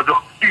 So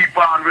just keep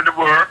on with the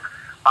work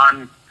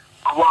and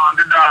go on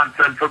the dance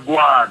and to go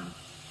on.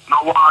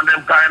 Not want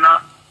them kind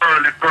of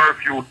early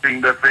curfew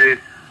thing that they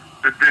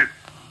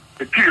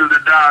kill the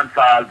dance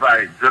all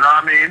vibes. You know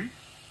what I mean?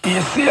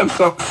 Yeah, see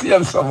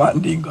him so,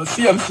 Mandingo.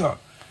 See him so.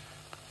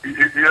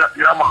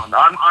 Yeah, man.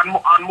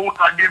 And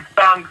Muta give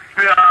thanks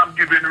for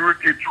giving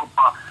Ricky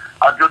Trooper,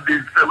 as you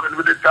did say when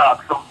we did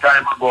talk some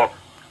time ago,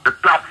 the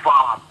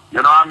platform.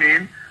 You know what I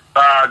mean?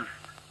 As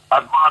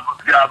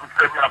Marcus Garvey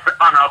said, we have to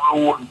honor our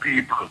own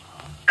people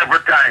every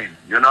time.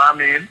 You know what I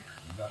mean?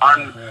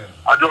 And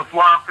I just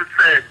want to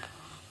say,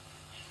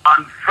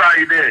 on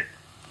Friday,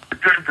 the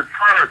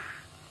 21st,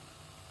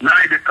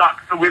 Lady Cox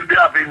will be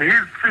having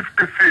his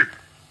 55th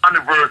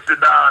anniversary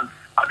dance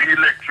at the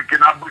Electric in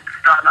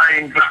Brixton,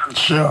 England.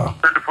 Sure.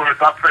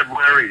 21st of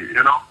February,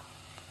 you know?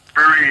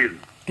 For real.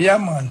 Yeah,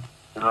 man.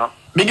 You know?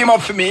 Big him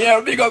up for me, yeah.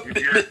 Big up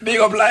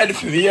Lady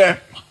for me, yeah.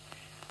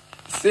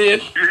 See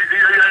it?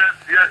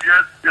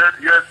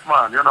 Yes,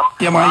 man, you know?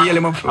 Yeah, man, yell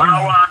him up for me. And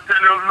I want to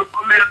tell you, look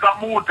later,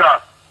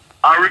 Muta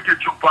and Ricky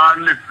Trooper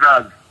and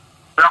listeners,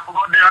 they have to go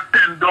there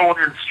 10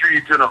 Downing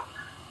Street, you know?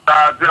 They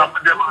have a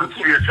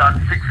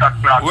demonstration 6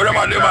 o'clock. What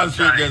about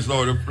demonstration against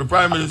now? The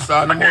Prime Minister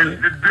and the money?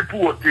 Against the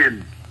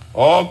deporting.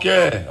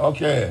 Okay.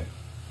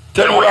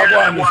 Tell me what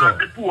I want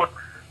to deport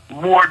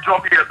more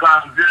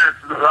Jamaicans, yes,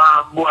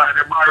 boy,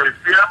 the marriage,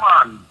 yeah,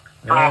 man.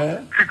 So,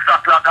 6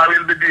 o'clock I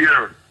will be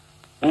there.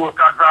 Work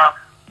as a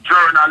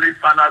journalist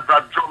and as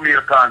a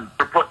Jamaican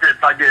to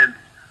protest against.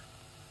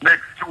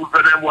 Next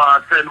Tuesday, them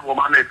want to send home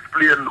and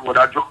explain what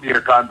the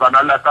Jamaicans, and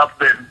a lot of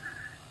them,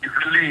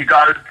 it's a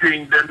legal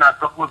thing, they're not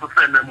supposed to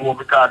send them home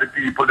because the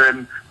people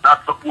then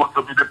not supposed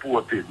to be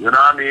deported, you know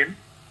what I mean?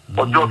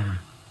 But just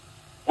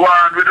go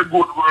on with the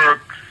good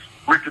works,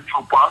 Ricky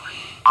Trooper,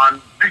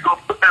 and big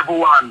up to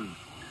everyone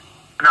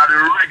in the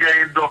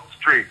reggae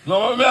industry.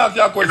 No, let me ask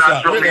you a question.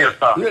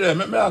 Really,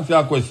 let me ask you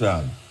a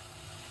question.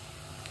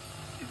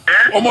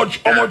 How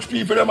much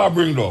people them are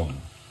bring down?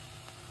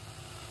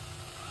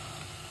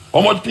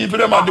 How much people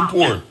them are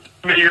deport?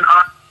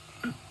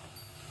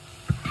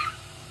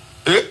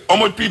 How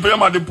much people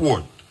them are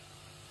deport?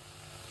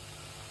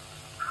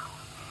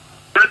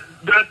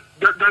 They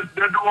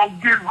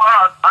don't give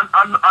us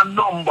a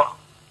number,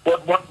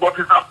 but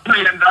it's a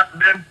plane that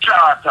them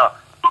charter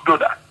to do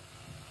that.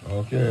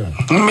 Okay.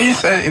 Me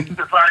say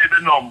define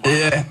the number.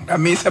 Yeah, I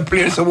mean it's a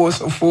plane supposed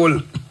to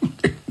full.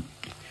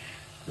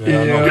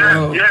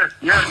 Yes.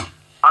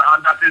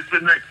 And that is the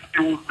next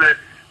Tuesday.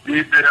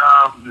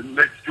 The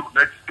next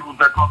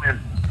Tuesday coming.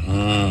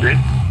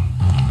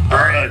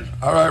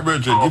 All right,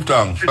 Bridget, give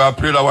thanks. I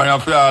play that one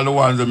for all the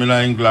ones in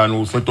England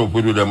who set up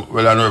with them.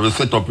 Well, I know we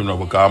set up, you know,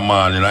 because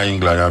man in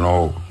England, you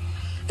know,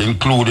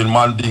 including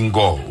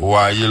Mandingo, who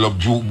I yell up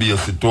juke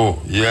bass too.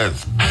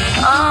 Yes.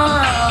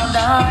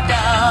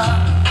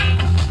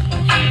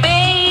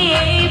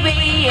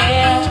 Baby,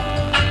 yeah.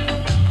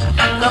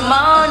 Come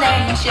on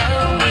and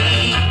show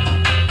me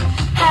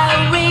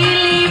how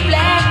really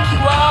black you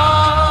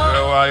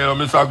are. Why you know,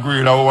 Mr.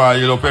 Green, why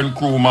you know, Pen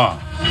Crew, man.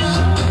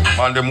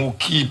 And them who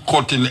keep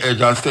cutting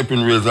edge and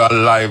Steppin Razor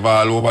alive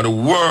all over the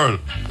world.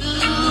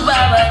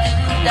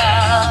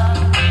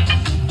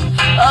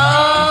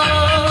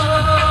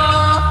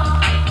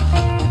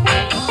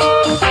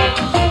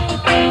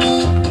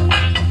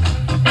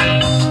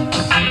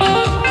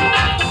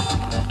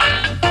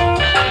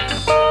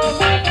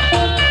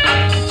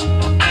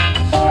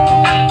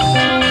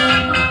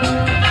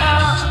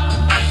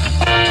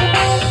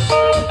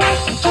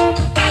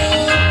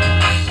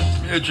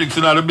 Matrix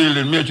in the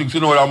building. Matrix, you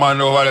know that man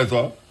over there,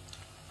 sir?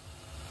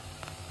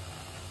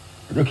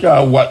 You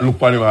can't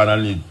look at him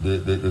and need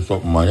the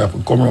something, man. You have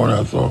to come around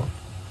here, so.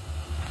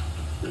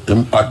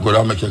 Him at go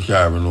and make your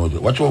car, know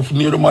that. Watch out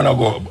near the man I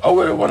go. How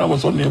will one of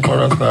us on name for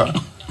us, sir?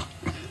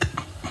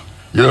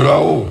 You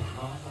know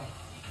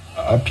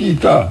that,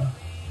 Peter.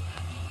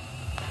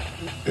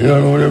 You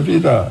don't know them,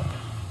 Peter?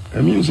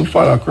 Him used to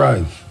follow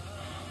Christ.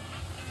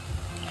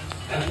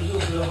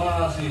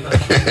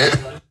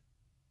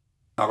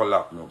 I'm going to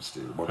lock me up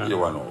still, but you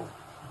know.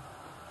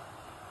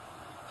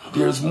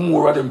 There's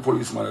more of them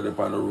policemen on the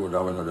road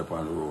than when they're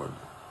on the road.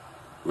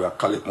 We are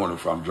collect money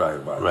from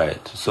drivers.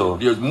 Right. So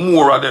there's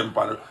more of them.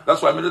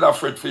 That's why I did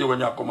afraid for you when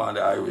you come on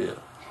the highway.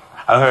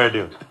 I heard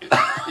you.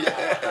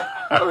 Yeah.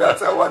 I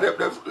tell what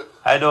them.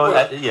 I know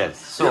that. Yes.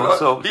 So you know,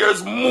 so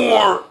there's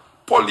more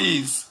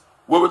police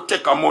who will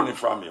take our money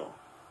from you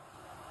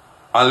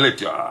and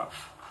let you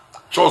off.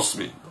 Trust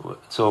me.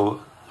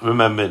 So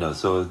remember, you know,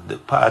 so the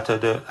part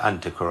of the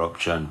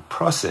anti-corruption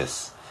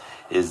process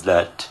is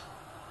that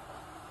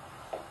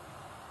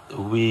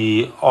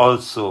we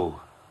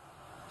also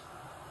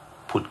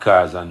put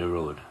cars on the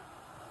road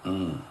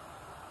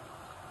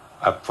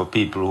for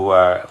people who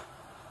are,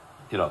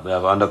 you know, we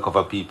have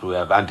undercover people, we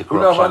have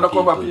anti-corruption We have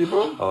undercover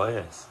people? Oh,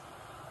 yes.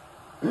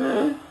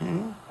 Yeah.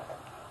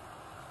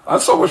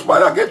 And so much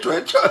money I get to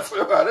a chance.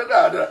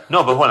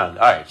 No, but hold on.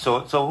 All right,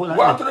 so hold on.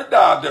 What to the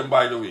dog them,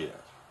 by the way?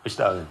 Which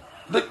dog them?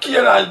 The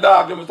canine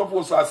dog them is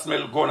supposed to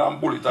smell gun and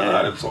bullet and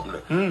all them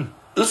something.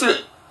 You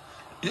see,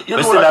 you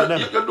know that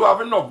you do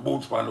have enough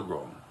boots on the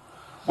ground.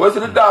 But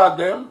the dog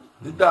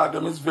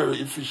them is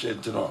very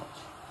efficient, you know.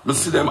 I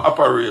see them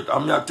operate,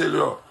 and I tell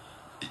you,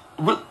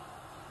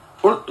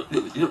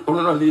 you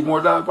don't need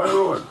more dogs on the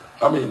road.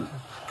 I mean,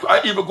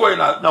 I even go in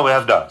and... No, we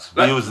have dogs.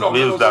 We use dogs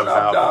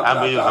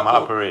and we use them in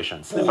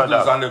operations.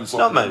 Poodles and them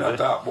something. No,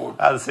 man,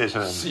 I'll say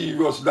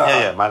serious dog.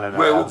 Yeah, man.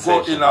 Where we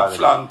go in a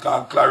flank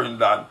and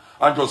Clarendon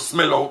and just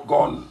smell out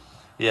gun.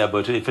 Yeah,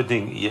 but if you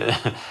think...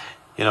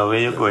 You know,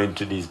 when you go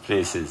into these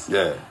places,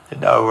 the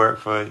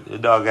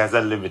dog has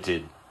a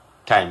limited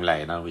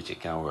timeline on which it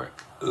can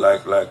work.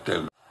 Like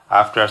tell me.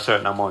 After a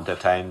certain amount of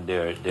time,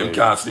 they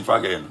can't sniff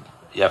again.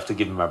 You have to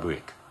give him a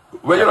break.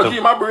 Well, you don't give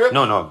him a break?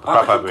 No,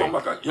 proper break.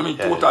 You mean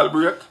total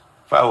break?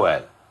 For a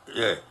while.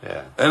 Yeah.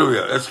 Anyway,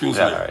 excuse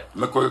me. Right.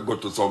 I'm going to go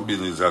to some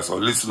business here. So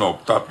listen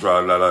up, top draw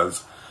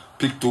ladders.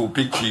 Pick 2,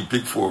 pick 3,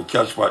 pick 4,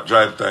 catch part,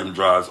 drive time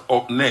draws.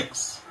 Up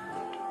next.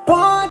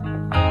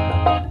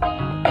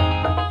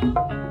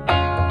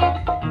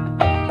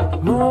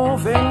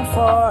 Moving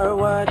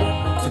forward,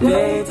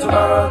 today,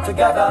 tomorrow,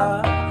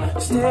 together.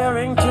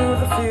 Steering to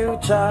the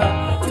future,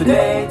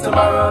 today,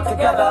 tomorrow,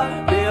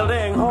 together.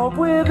 Building hope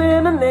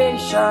within a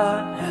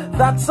nation,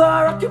 that's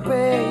our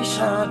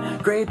occupation.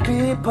 Great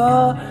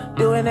people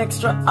doing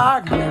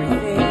extraordinary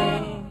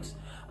things.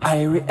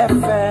 Irie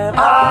FM,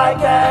 I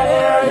can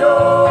hear you.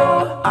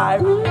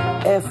 Irie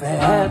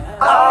FM,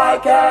 I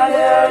can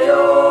hear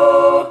you.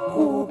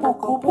 Boo, boo,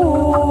 boo,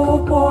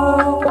 boo, boo.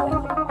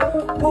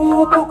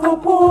 Boo, boo, boo,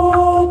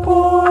 boo,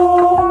 boo.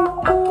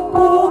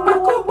 Boo, boo,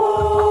 boo,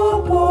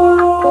 boo, boo.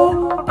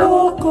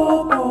 Boo, boo,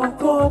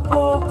 boo,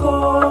 boo,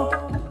 boo.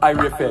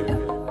 Irie FM,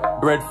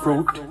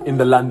 breadfruit in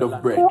the land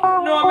of bread.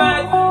 No,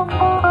 man.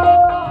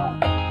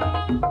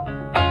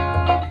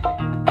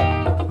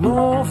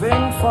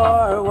 Moving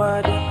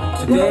forward,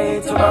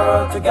 today,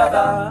 tomorrow,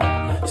 together.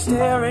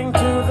 Steering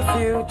to the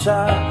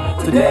future,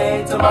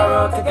 today,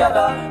 tomorrow,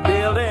 together.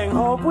 Building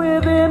hope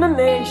within a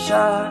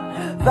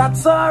nation,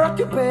 that's our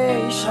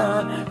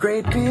occupation.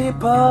 Great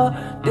people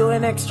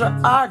doing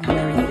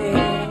extraordinary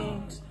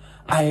things.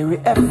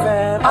 Irie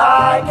FM,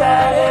 I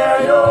can hear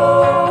you.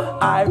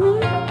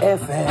 Irie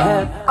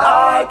FM,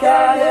 I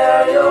can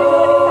hear you.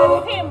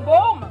 Him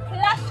boom,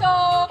 flash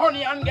out.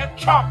 Honey and get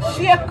chopped.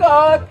 Shake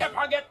out.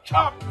 Pepper get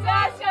chopped.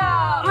 Flash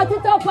out. Hot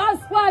it up and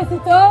spice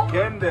it up.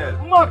 Kendall.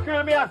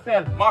 Mackerel me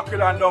yourself.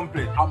 Mackerel and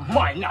dumpling. And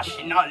my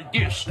national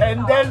dish.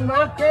 Kendall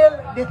mackerel,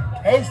 the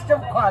taste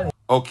of quality.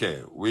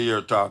 Okay, we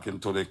are talking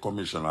to the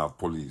Commissioner of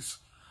Police,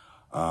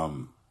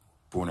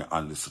 Anthony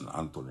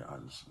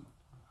Anderson.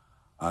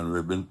 And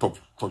we've been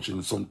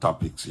touching some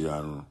topics here,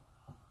 and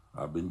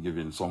I've been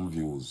giving some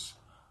views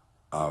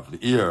of the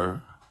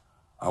year.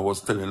 I was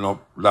telling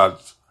up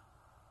that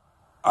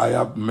I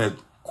have met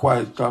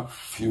quite a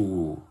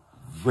few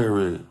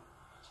very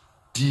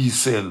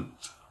decent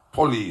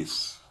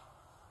police,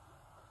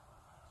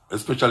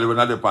 especially when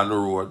they're on the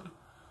road.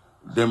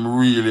 Them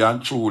really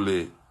and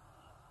truly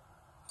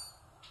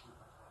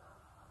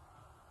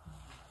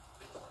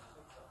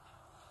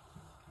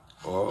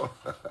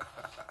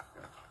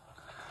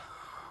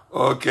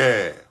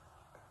okay.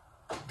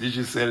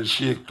 Digicel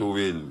Shake to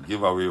Win,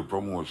 giveaway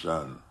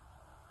promotion.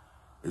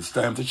 It's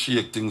time to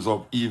shake things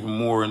up even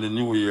more in the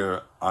new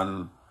year,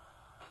 and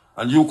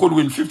you could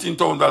win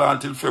 $15,000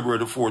 until February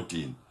the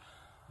 14th.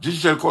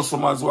 Digicel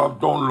customers who have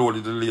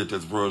downloaded the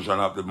latest version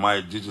of the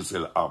My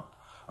Digicel app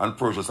and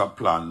purchased a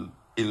plan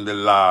in the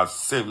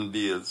last 7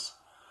 days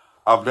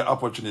have the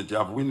opportunity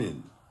of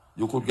winning.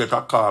 You could get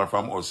a call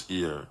from us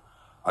here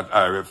at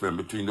RFM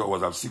between the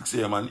hours of 6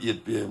 a.m. and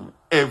 8 p.m.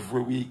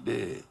 every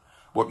weekday.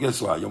 But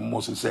guess what? You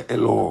must say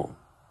hello.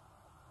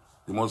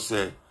 You must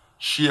say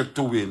shake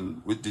to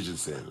win with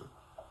Digicel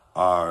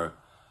or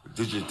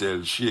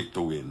Digital shake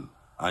to win,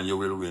 and you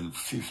will win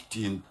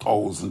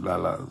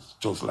 $15,000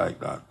 just like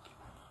that.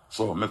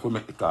 So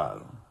make the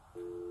call.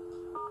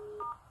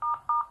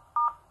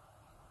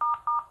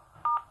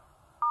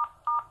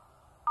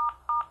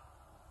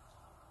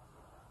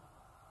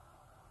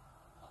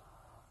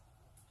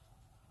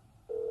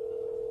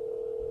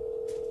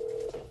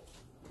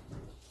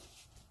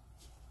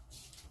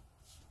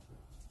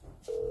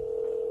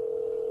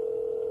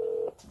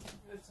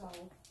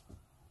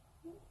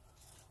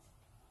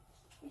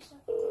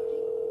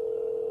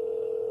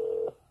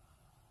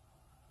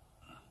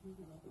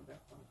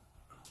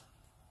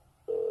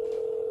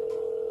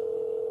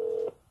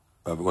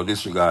 We're going to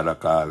disregard a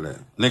call.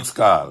 Next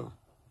call.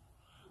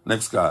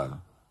 Next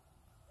call.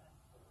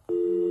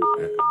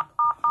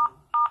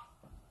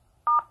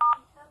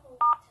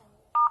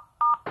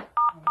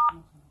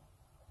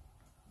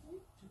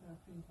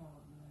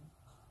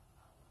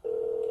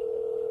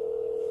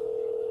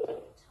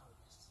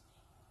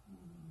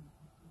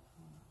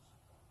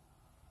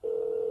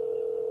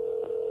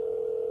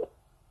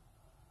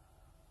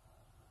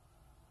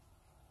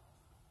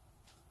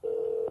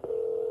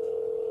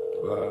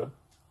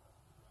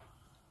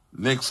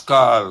 Next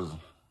call.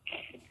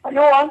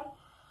 Hello.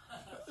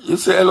 You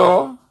say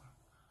hello.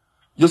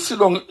 You sit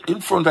down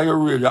in front of your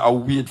radio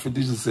and wait for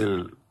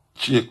Digicel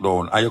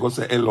shakedown, and you go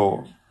say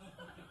hello.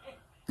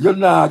 You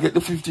now get the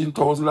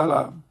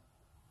 $15,000.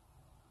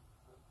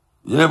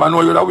 You never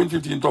know you'll win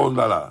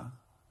 $15,000.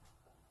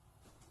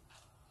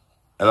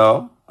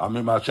 Hello? I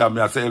remember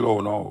I say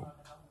hello now.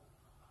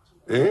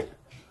 Eh?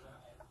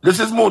 This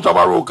is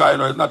MUTABARUKA, you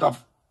know, it's not a...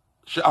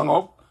 She hung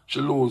up,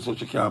 she lose, so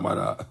she can't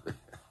matter.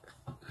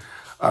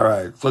 All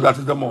right, so that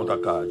is the amount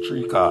of cards.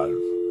 3 cards.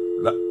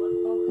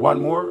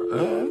 One more?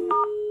 Eh?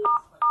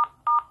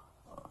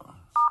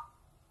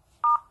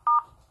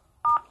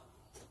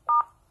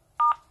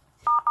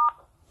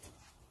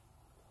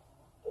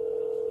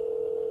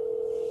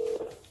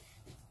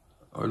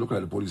 Oh, look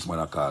like the policeman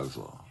a call,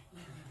 so.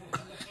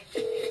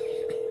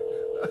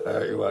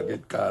 You want to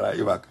get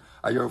called?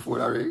 Are you a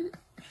phone already?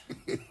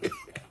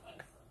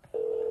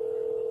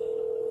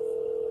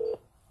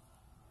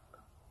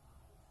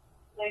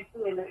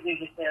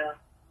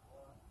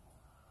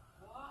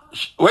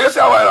 What you say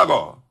a while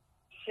ago?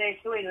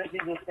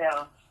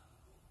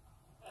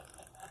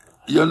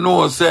 You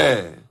know,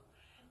 say,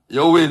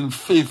 you win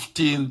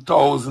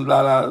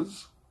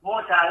 $15,000.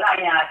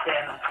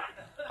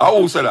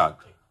 Who said that?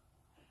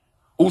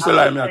 Who said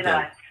lie me I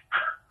tell?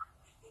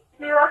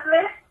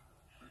 Seriously?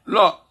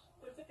 No.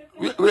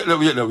 Wait.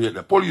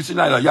 The police in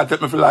Ireland, you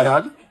take me for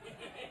liar?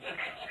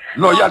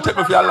 No, you take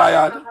me for a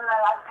liar?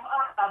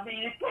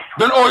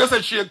 Then you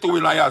say shake to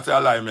win and you say a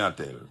lie me I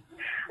tell.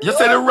 You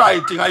say the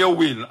right thing and you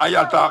win and you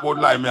talk about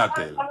lie me I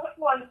tell.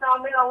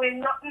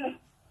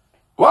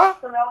 What?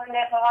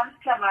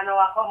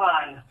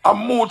 A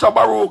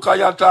MUTABARUKA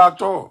you talk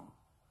to.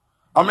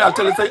 I mean I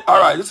tell you say,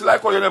 alright, this is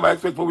like how you never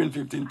expect to win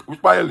 15.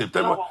 Which by your lip?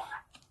 Tell me.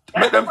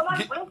 Make them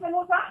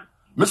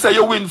me say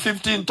you win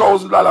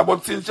 $15,000,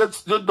 but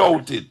since you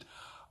doubt it,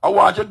 I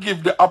want you to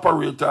give the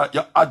operator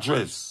your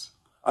address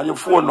and your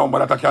phone number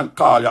that I can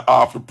call you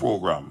after the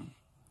program.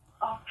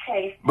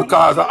 Okay.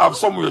 Because I have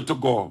somewhere to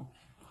go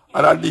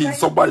and I need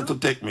somebody to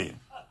take me.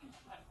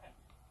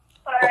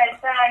 Alright,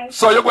 thanks.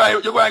 So you're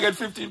going to get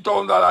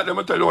 $15,000, let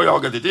me tell you how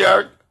you get it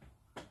here.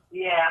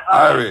 Yeah.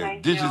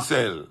 Alright,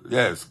 Digicel.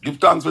 Yes. Give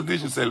thanks for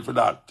Digicel for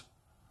that.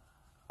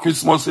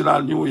 Christmas in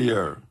and New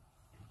Year.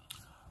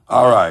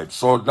 Alright,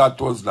 so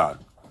that was that.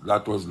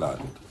 That was that.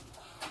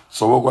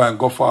 So we're going to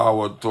go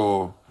forward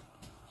to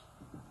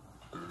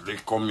the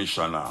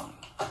commissioner.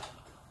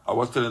 I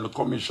was telling the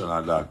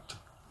commissioner that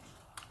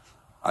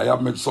I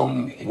have met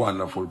some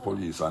wonderful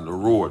police on the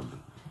road.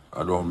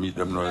 I don't meet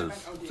them no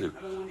else.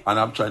 And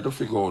I'm trying to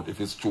figure out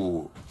if it's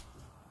true.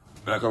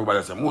 Like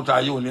everybody say,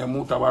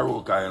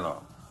 MUTABARUKA, you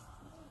know.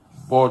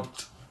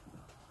 But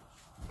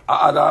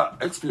I had an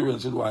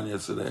experience with one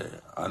yesterday,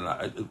 and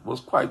it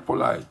was quite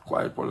polite.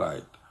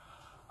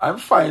 I'm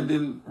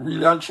finding,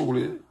 really and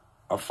truly,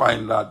 I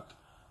find that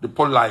the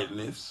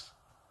politeness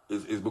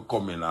is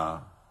becoming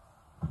a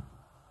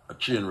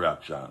chain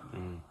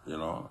reaction, you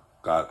know.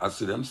 Because I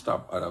see them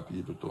stop other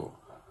people too,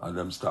 and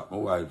them stop my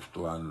wife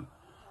too, and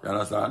you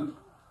understand?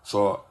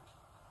 So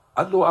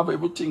I don't have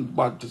everything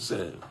bad to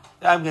say.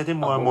 I'm getting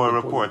more and more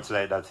reports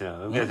like that, you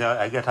know.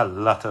 I get a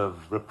lot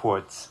of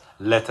reports,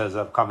 letters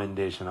of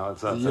commendation, all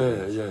sorts of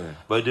things. Yeah.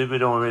 But we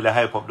don't really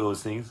hype up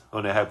those things,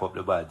 only hype up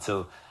the bad.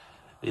 So,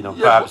 you know,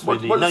 yeah, perhaps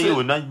not you,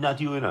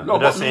 know. No,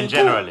 but just saying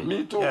generally.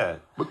 Me too. Yeah.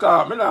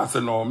 Because me not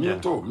say no, me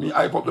too. Me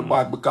hype up the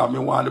bad because me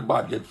want the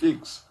bad get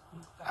fixed.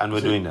 And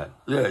we're doing that.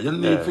 Yeah, you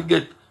need to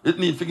get it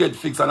need to get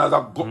fixed, and as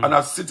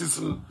a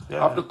citizen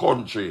of the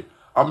country,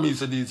 I mean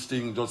say these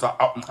things just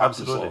happen.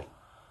 Absolutely. So,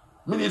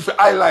 me need to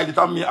highlight it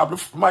and me have the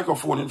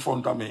microphone in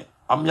front of me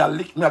And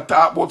me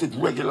talk about it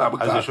regular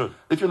because As you should.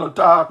 if you don't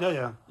talk,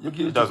 Yeah. you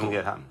get It doesn't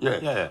get hand.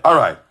 Yeah. All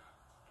right.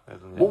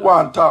 We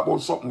want to talk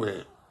about something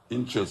where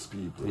interest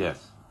people.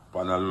 Yes.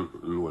 On a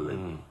low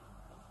level.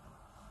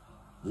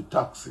 The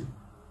taxi.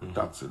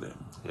 Taxi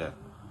them. Yeah.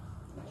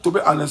 To be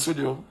honest with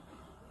you,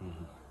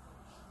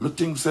 I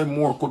think say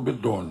more could be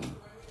done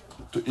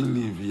to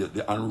alleviate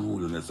the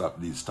unruliness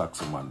of these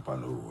taximen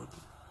on the road.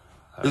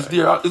 Is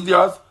there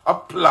a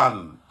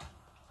plan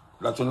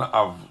that you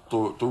have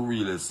to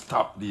really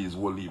stop these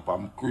whole heap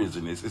of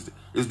craziness?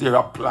 Is there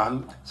a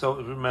plan?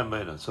 So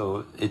remember,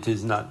 so it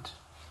is not.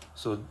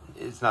 So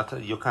it's not.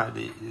 You can't.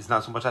 It's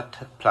not so much a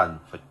plan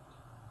for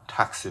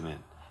taximen.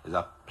 It's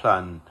a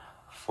plan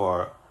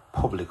for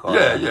public or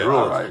roads.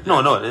 Right,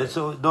 no. There's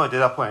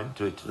a point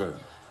to it.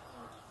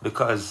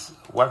 Because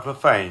what we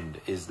find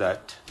is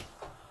that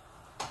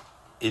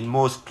in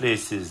most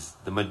places,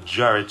 the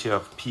majority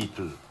of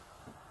people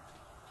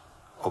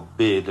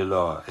obey the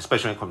law,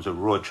 especially when it comes to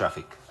road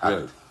traffic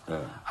act.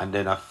 And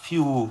then a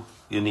few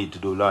you need to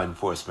do law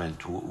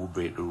enforcement who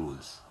break the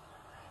rules.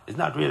 It's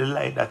not really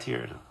like that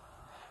here,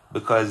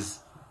 because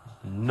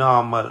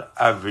normal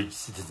average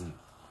citizen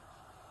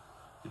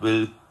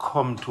will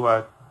come to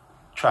a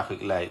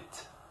traffic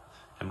light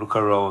and look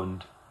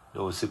around,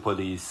 don't see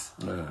police,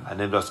 and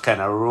then just kind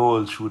of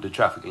roll through the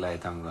traffic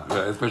light and go.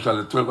 Yeah,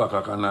 especially 12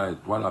 o'clock at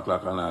night, 1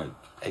 o'clock at night.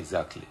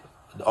 Exactly.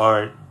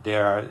 Or they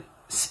are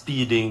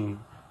speeding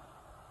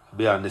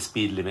beyond the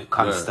speed limit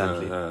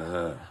constantly.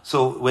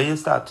 So when you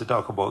start to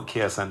talk about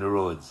chaos on the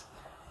roads,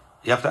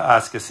 you have to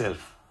ask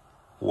yourself,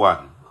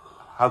 1,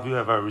 have you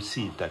ever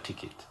received a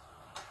ticket?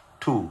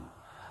 2,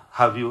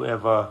 have you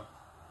ever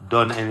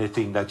done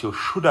anything that you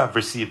should have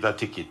received a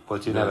ticket,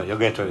 but you never, you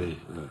get it.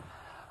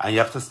 And you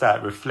have to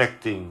start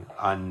reflecting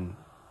on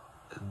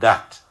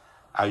that.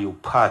 Are you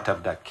part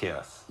of that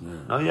chaos?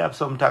 Now you have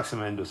some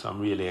taximen do some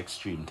really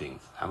extreme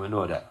things, and we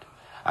know that.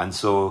 And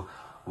so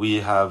we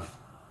have,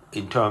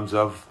 in terms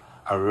of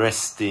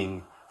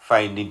arresting,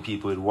 finding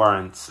people with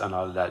warrants and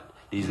all that,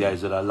 these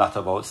guys with a lot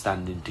of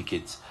outstanding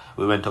tickets.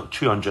 We went up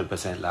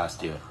 300%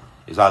 last year.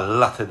 There's a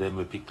lot of them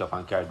we picked up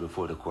and carried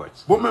before the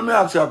courts. But let me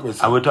ask you a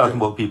question. And we're talking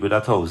about people with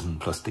 1,000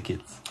 plus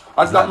tickets.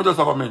 As that me just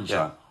have a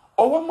mention.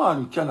 Our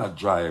man cannot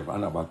drive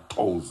and have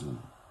 1,000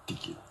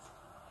 tickets.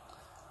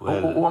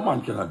 Well, our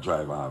man cannot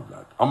drive and have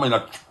that. I mean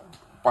a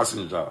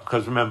passenger.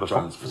 Because remember,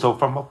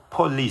 from a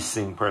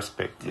policing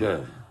perspective,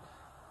 there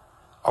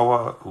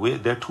are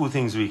 2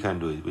 things we can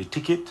do. We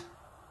ticket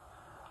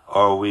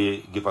or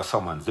we give a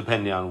summons,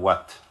 depending on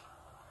what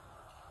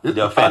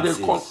the offense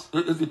is.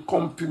 Is it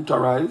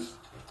computerized?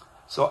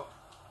 So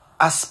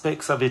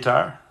aspects of it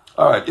are.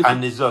 All right.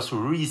 And it's just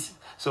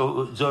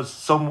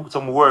just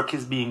some work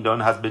has been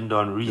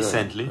done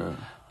recently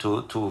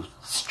to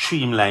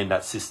streamline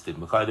that system,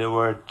 because there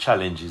were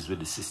challenges with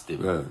the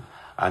system.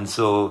 And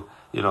so,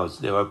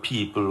 there were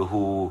people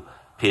who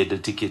paid the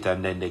ticket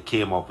and then they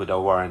came up with a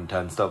warrant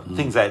and stuff,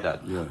 things like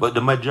that. But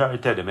the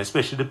majority of them,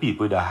 especially the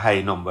people with a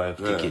high number of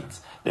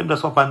tickets, them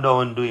just up and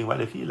down doing what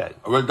they feel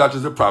like. Well, that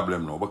is the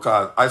problem now,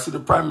 because I see the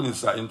Prime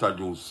Minister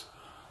introduce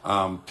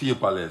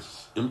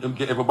paperless. Him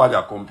get everybody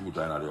a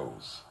computer in the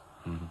house.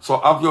 So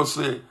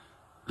obviously,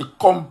 the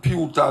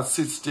computer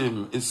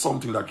system is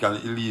something that can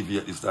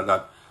alleviate this,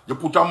 that you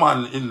put a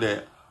man in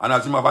there, and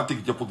as him have a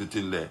ticket, you put it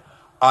in there.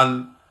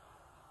 And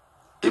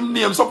him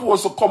name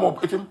supposed to come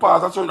up, if him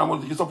pass a certain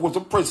amount, you're supposed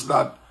to press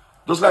that.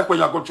 Just like when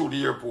you go through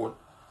the airport,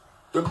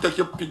 you take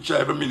your picture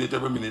every minute,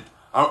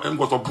 and him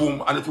goes to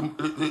boom, and if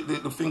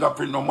the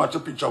fingerprint don't match the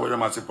picture where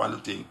them sit on the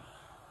thing,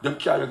 them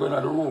carry going out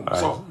of the room.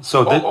 Right.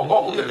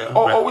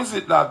 How is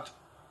it that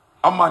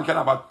a man can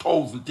have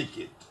 1,000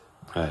 tickets?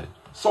 Right.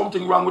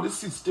 Something wrong with the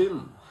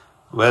system.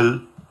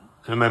 Well,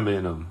 remember,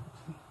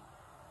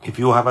 if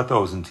you have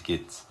 1,000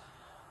 tickets,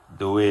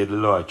 the way the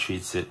law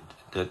treats it,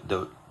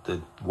 the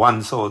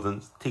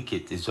 1,000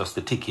 ticket is just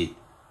a ticket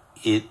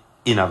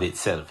in of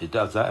itself. It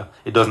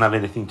doesn't have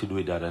anything to do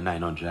with the other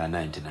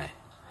 999.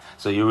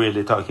 So you're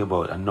really talking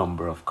about a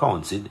number of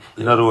counts. In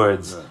other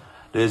words,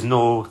 there's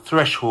no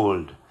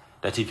threshold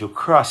that if you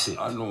cross it,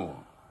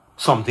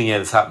 something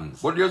else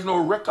happens. But there's no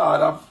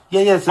record of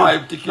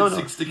 5 tickets,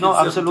 6 tickets. No,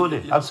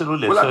 absolutely.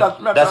 Well,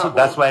 so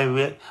that's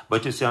why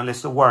but you see,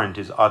 unless the warrant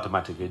is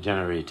automatically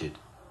generated,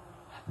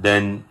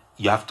 then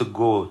you have to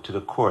go to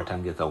the court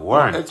and get a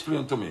warrant.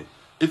 Explain to me.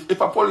 If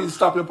a police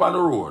stop you on the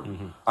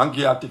road and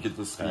give a ticket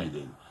for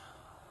speeding,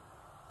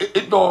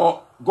 it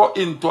don't go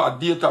into a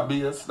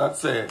database that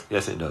say...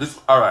 Yes, it does.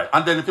 All right.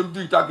 And then if you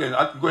do it again,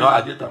 go in a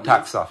database.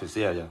 Tax office,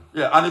 yeah.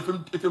 Yeah, and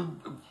if you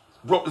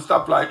broke the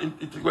stoplight,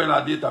 it go in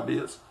a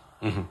database.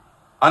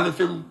 And if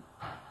him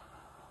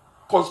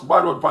cuss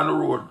bad road on the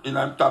road in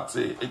a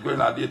taxi, it go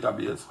in a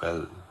database.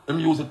 Well, him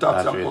use the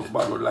taxi and cuss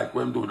bad road like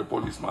when do the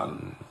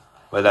policeman.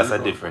 Well, that's a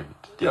different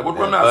thing. Yeah, but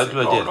when I say...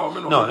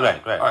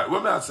 Right.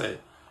 When I say,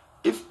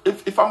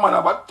 if a man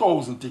have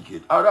 1,000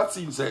 tickets, all that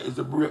seems say is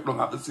the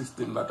breakdown of the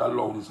system that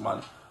allows this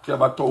man to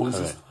have 1,000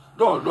 systems.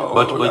 But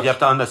you have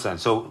to understand,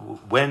 so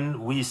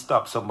when we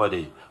stop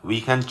somebody, we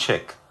can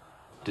check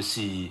to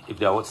see if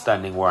there are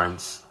outstanding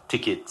warrants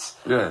tickets.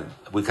 Yeah.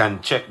 We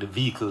can check the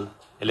vehicle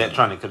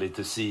electronically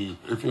to see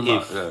if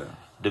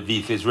the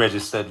vehicle is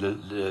registered,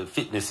 the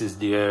fitness is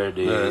there,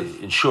 the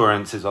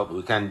insurance is up.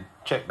 We can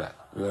check that.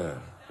 Yeah.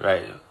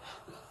 Right.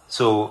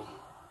 So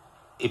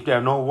if there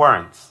are no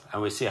warrants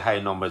and we see high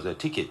numbers of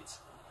tickets,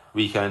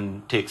 we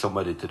can take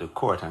somebody to the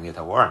court and get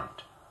a warrant.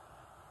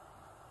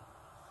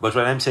 But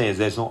what I'm saying is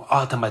there's no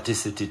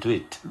automaticity to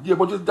it. Yeah,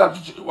 but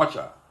watch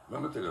out.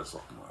 Let me tell you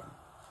something, man.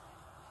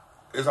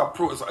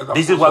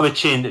 This is what we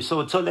changed.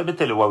 So let me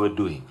tell you what we're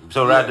doing.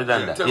 So rather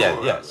than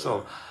that,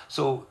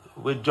 So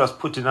we're just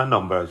putting a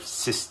number of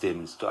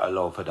systems to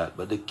allow for that.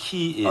 But the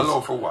key is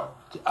allow for what?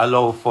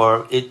 Allow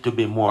for it to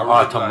be more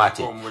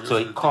automatic. So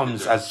it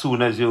comes as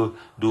soon as you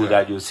do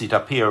that, you see it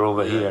appear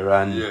over here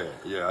and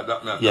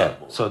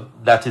So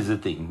that is the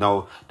thing.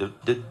 Now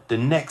the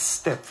next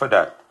step for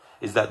that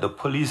is that the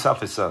police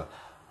officer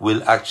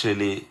will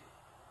actually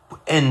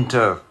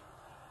enter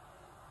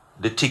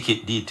the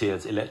ticket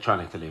details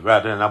electronically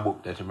rather than a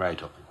book that him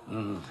write up.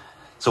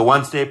 So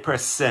once they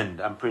press send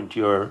and print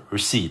your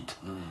receipt,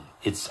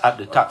 it's at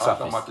the tax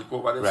office.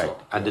 Right.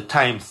 And the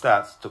time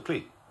starts to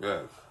click.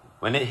 Yes.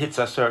 When it hits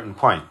a certain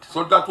point.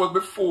 So that was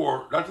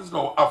before, that is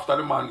now after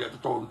the man gets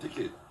the 1,000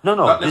 ticket.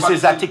 No, this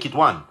is a ticket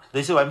one.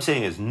 This is what I'm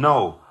saying is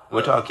no.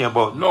 We're talking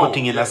about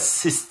putting in a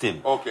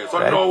system. Okay, so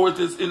now it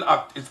is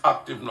it's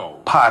active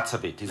now. Parts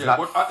of it. It's not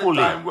but at fully.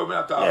 the time when we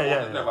are talking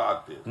about it's never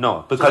active.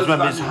 No, because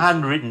remember it's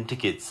handwritten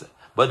tickets.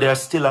 But there are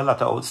still a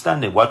lot of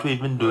outstanding. What we've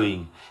been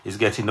doing is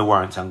getting the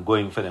warrants and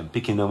going for them,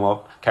 picking them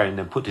up, carrying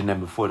them, putting them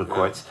before the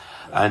courts.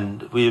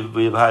 And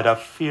we've had a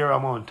fair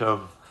amount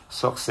of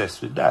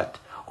success with that.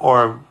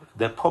 Or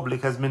the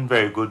public has been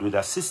very good with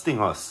assisting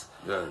us.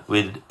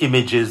 With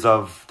images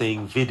of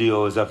things,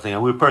 videos of things,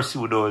 and we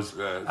pursue those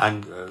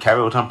and carry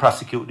out and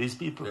prosecute these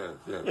people.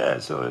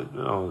 So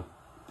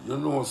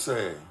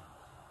say,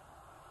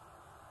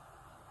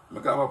 I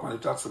come up on the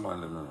taxi man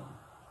them,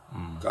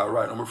 Because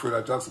right, I'm afraid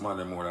that taxi man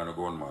them more than a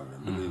gunman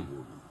them, believe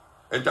you.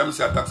 Anytime I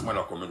see a taxi man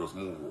I come, I just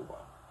move over.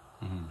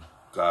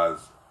 Because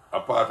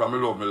apart from me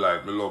love my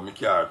life, me love my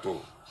car too.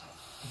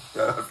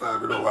 That's why I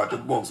don't want to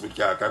box my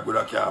car, because I go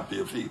to car and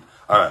pay feet.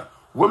 Alright,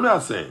 what I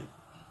say?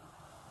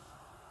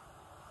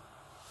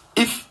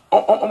 If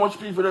how much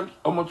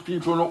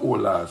people know all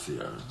last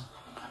year?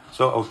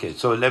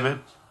 So let me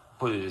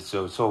put it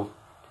so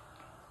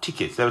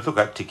tickets. Let's look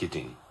at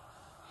ticketing.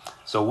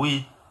 So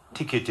we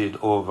ticketed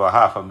over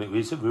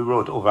we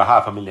wrote over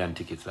 500,000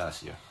 tickets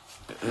last year.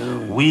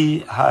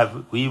 We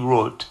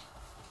wrote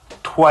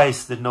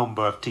twice the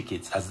number of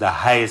tickets as the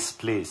highest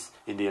place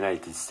in the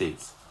United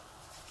States.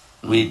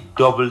 We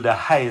doubled the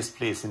highest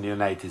place in the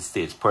United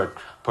States per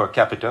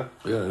capita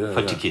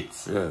for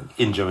tickets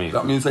in Jamaica.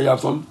 That means that you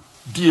have some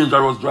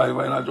dangerous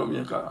driver in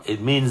Jamaica.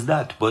 It means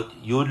that, but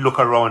you would look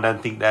around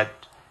and think that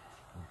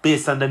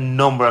based on the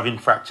number of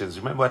infractions,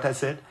 remember what I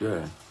said?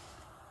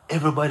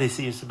 Everybody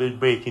seems to be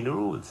breaking the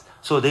rules.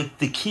 So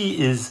the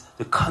key is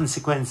the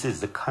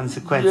consequences. The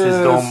consequences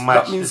don't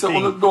match. That means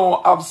you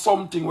don't have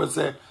something where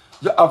say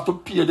you have to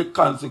pay the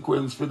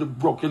consequence for the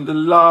broken the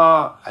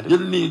law. You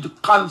need the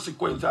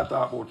consequence I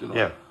talk about, you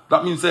know.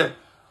 That means that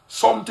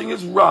something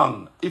is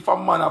wrong if a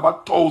man have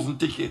 1,000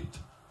 tickets.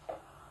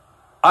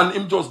 And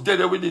him just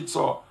dead with it,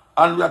 so.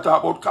 And we are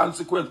talking about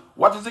consequence.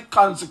 What is the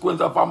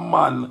consequence of a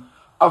man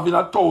having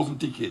 1,000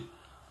 tickets?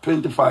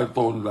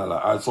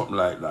 $25,000 or something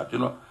like that, you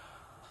know?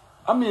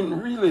 I mean,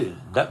 really.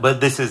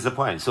 But this is the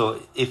point.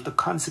 So if the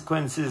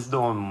consequences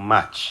don't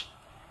match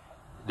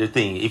the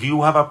thing, if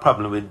you have a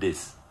problem with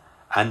this,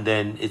 and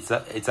then it's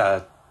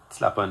a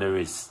slap on the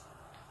wrist,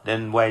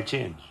 then why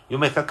change? You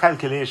make a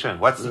calculation.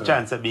 What's the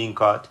chance of being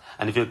caught?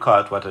 And if you're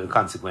caught, what are the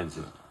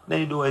consequences? Then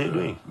you do what you're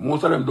doing.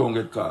 Most of them don't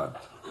get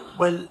caught.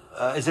 Well,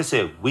 as I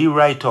say, we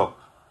write up,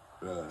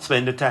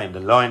 spend the time, the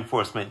law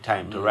enforcement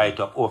time to write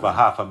up over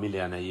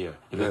 500,000 a year.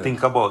 If you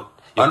think about...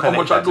 And how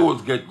much of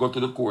those go to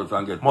the courts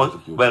and get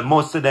prosecuted? Well,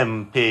 most of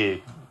them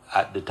pay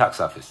at the tax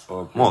office.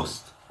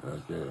 Most.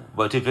 Okay.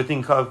 But if you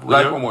think of...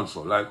 Like how much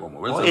so? Like how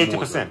much?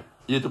 80%.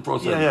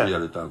 80% pay at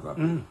the tax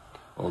office.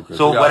 Okay.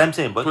 So what I'm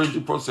saying... But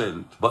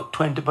 20%. But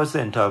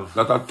 20% of...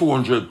 That are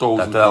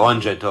 200,000 That are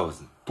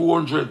 100,000.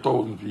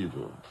 200,000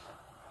 people.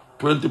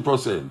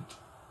 20%.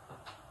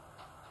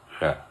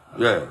 Yeah.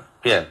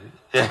 Yeah.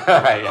 We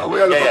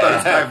are looking at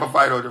this time for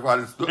find out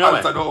if it's the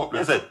answer no.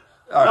 Listen.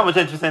 No, but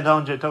 10%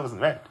 100,000,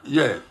 right?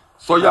 Yeah.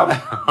 So you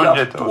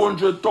have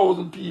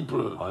 200,000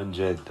 people.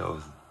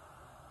 100,000.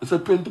 It's a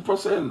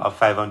 20%. Of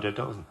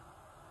 500,000.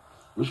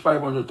 Which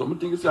 500,000? I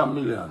think it's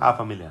 1,000,000.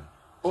 500,000.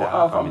 Oh,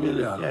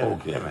 500,000.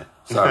 Okay. Yeah,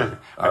 Sorry.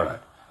 All right.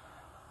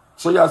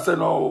 So you say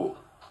now,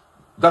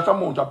 that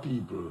amount of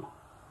people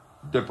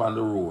dip on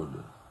the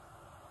road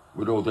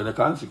without any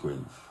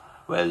consequence.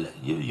 Well,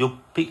 you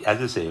pick, as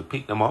you say, you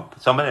pick them up.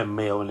 Some of them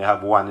may only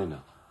have one in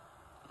them.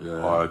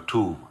 Or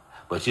two.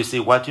 But you see,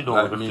 what you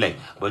don't reflect.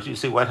 But you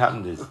see, what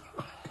happens is,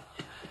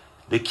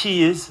 the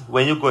key is,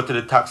 when you go to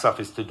the tax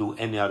office to do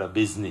any other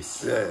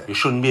business, you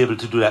shouldn't be able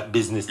to do that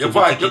business till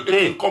the ticket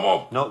paid. Come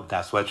up. No,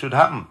 that's what should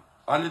happen.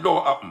 And it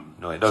don't happen.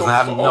 No, it doesn't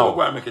happen. No.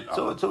 Make it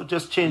happen? So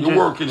just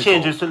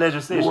changes to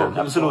legislation.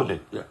 Absolutely.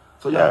 Yeah.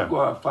 So you have to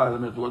go to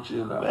Parliament to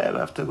change that. Well, we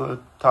have to go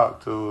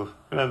talk to.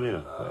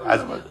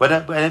 What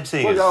I'm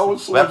saying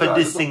is, we have to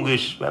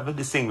distinguish. We have to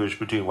distinguish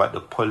between what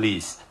the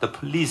police's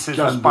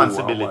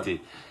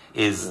responsibility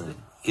is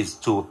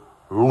to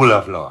rule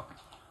of law.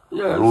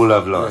 Yes. Rule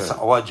of law. Yes. So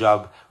our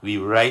job, we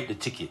write the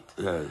ticket,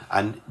 yes.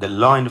 and the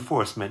law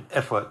enforcement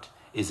effort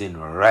is in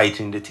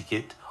writing the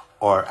ticket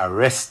or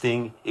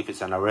arresting if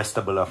it's an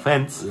arrestable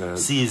offense,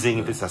 yes. seizing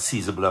if it's a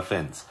seizable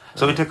offense.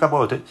 So we take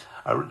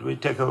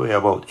away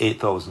about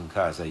 8,000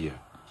 cars a year.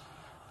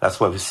 That's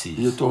what we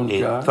seize.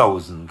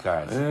 8,000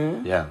 cars.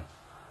 Yeah.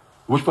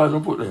 Which part do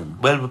you put them?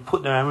 Well, we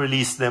put them and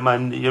release them,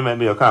 and you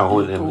remember you can't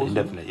hold them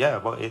indefinitely. Yeah,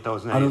 about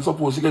 8,000. And you're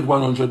supposed to get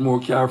 100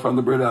 more cars from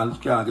the brother and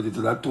can't get it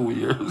to that 2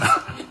 years.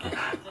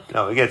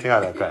 No, we're getting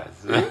other cars.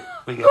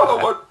 But all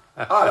of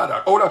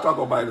that. How that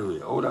go, by the way?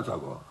 How that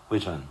go?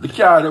 Which one? The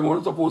car them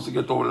were supposed to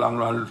get all long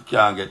run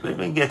can't get them.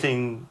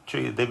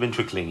 They've been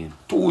trickling in.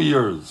 2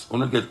 years.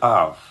 Only get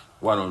half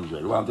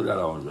 100. One to the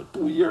other 100.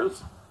 2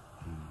 years?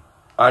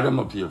 I them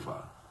not pay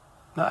for.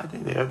 No, I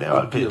think they're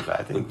all paid for.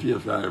 I think they pay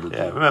for everything.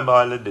 Yeah, remember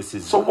all of this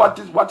is. So what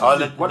is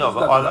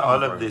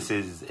all of this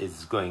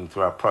is going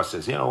through a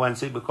process. You know,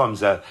 once it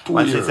becomes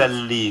it's a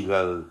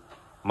legal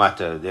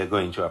matter, they're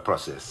going through a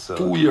process. So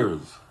 2 years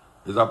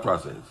is a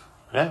process.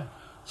 Yeah.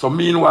 So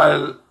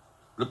meanwhile,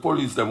 the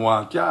police them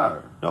want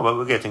car. No, but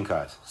we're getting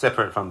cars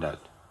separate from that.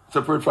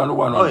 Separate from the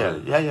 100.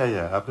 Oh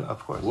yeah. Of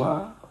course.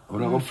 What?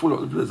 When I go full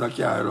up the place of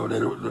car,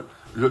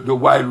 the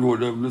wide road,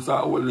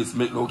 Mr. Willis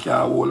make no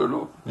car hole,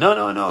 no?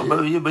 No.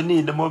 But we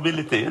need the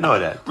mobility, you know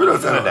that. We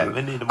don't know that.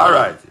 We need the mobility. All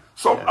right.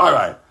 So, all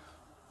right.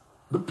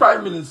 The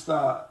Prime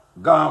Minister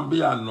gone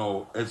beyond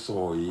now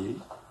SOE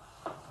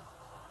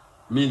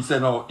means say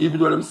now, even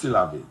though them still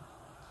have it,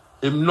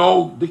 him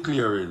now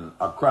declaring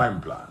a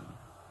crime plan.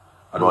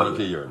 I don't want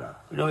to hear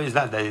that. No, it's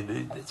not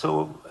that.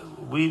 So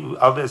we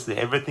obviously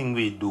everything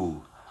we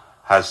do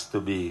has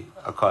to be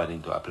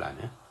according to a plan.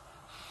 Yeah?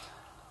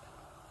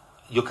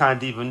 You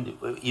can't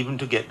even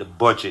to get the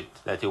budget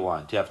that you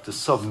want, you have to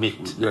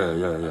submit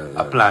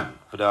a plan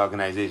for the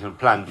organization,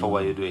 plan for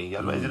what you're doing.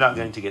 Otherwise, you're not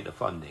going to get the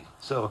funding.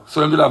 So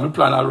you will have the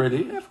plan already?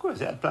 Yeah, of course,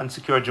 yeah. Plan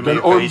Secure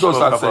Jamaica.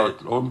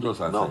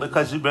 No,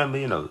 because remember,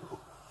 you know,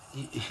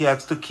 he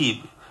has to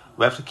keep.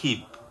 We have to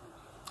keep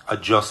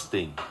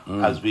adjusting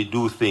as we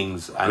do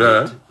things, and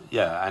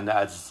and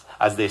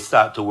as they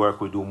start to work,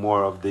 we do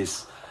more of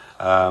this.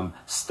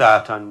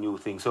 Start on new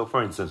things. So,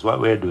 for instance, what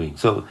we're doing.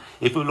 So,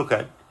 if we look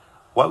at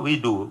what we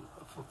do,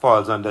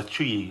 falls under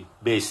three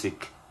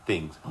basic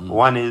things.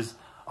 One is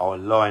our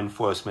law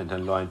enforcement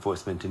and law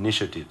enforcement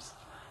initiatives.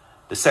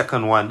 The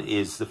second one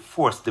is the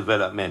force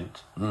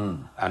development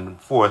and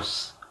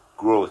force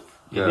growth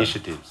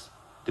initiatives,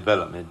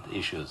 development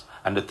issues.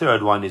 And the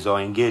third one is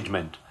our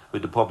engagement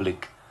with the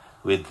public,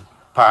 with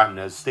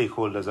partners,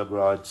 stakeholders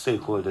abroad,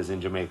 stakeholders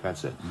in Jamaica.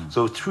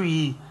 So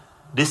three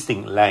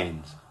distinct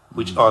lines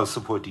which all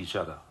support each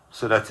other.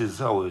 So that is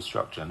how we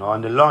structure. Now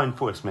on the law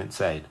enforcement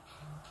side,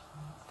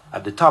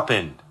 at the top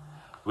end,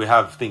 we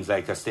have things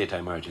like a state of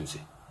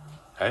emergency,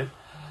 right?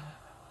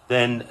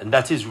 Then and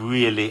that is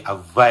really a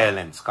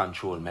violence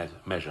control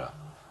measure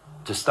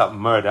to stop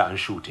murder and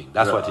shooting.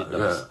 That's what it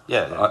does.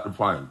 At the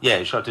point.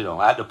 Yeah, shut it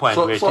down. At the point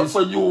where it is. So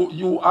you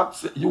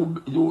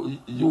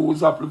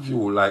use up the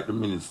view like the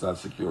Minister of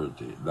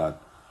Security that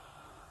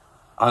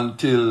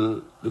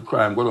until the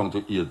crime go down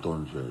to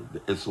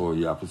 800, the SOE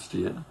have to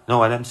stay? No,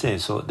 what I'm saying,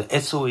 so the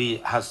SOE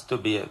has to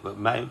be,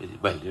 my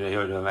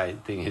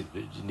thing is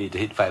you need to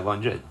hit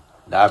 500.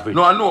 The average.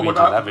 No, I know, but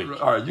average.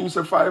 All right, you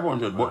say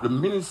 500, but the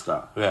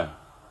Minister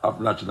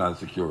of National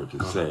Security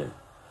say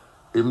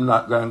him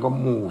not going to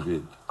move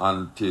it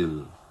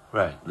until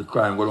the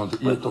crime go down to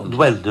 800.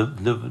 Well, the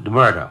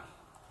murder.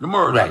 The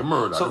murder, right. the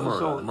murder.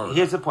 So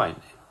here's the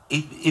point.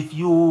 If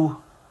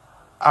you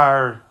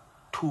are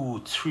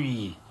 2,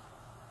 3,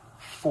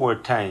 4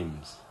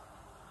 times,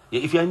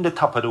 if you're in the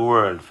top of the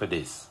world for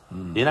this,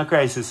 you're in a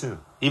crisis.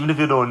 Even if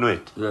you don't know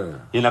it,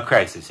 you're in a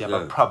crisis. You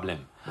have a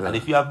problem. And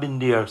if you have been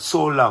there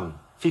so long,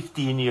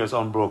 15 years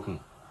unbroken,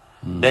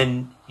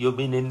 then you've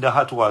been in the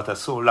hot water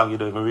so long you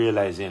don't even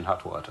realize you're in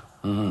hot water.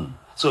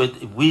 So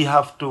we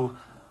have to,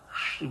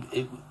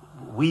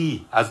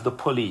 we as the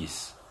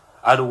police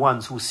are the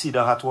ones who see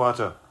the hot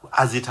water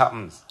as it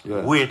happens,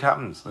 where it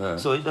happens.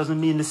 So it doesn't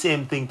mean the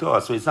same thing to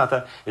us. So it's not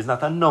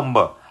a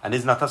number, and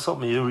it's not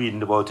something you're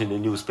reading about in the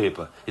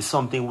newspaper. It's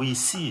something we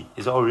see.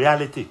 It's our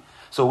reality.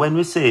 So when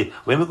we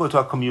go to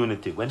a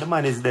community, when the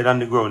man is dead on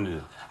the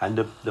ground and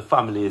the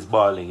family is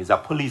bawling, it's a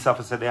police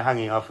officer there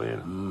hanging off.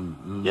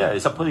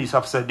 It's a police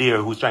officer there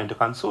who's trying to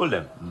console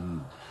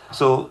them.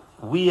 So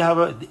we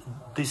have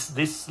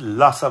this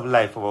loss of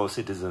life of our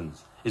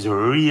citizens is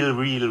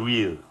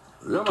real.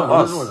 To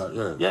us.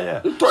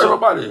 To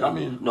everybody. I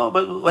mean, no,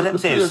 but what I'm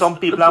saying, some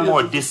people are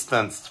more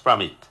distanced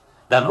from it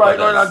than right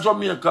others. now in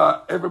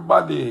Jamaica,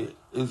 everybody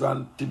is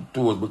on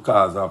tiptoes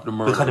because of the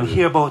murder. Because they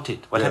hear about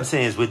it. What I'm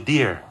saying is we're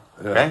there,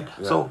 right?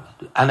 So,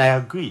 and I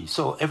agree.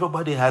 So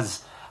everybody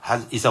has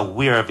is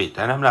aware of it,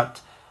 and I'm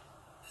not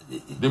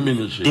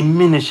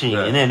diminishing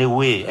in any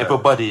way.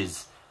 Everybody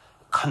is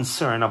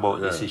concerned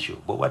about this issue.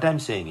 But what I'm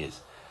saying is,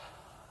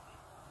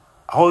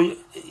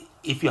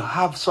 if you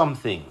have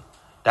something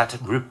that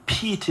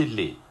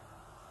repeatedly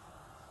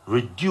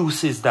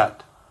reduces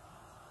that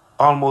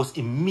almost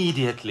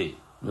immediately,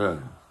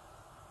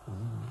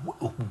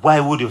 why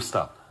would you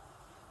stop?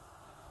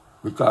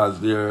 Because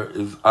there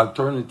is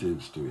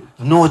alternatives to it.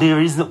 No, there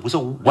isn't. So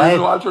why? There's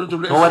no alternative.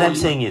 No, what I'm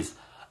saying is,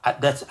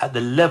 that's at the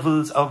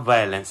levels of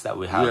violence that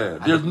we have. Yeah,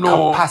 there's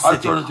no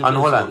capacity,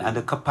 alternative. And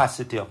the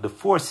capacity of the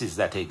forces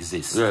that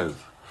exist. Yes.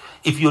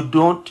 If you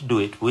don't do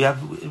it, we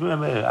have,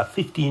 remember,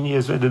 15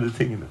 years ready to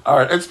thing. You know? All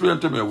right, explain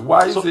to me,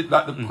 why is it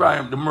that the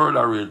crime, the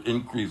murder rate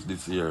increased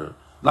this year?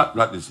 Not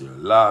this year,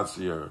 last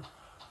year,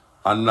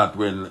 and not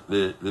when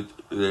the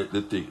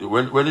thing,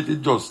 when it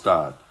did just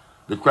start,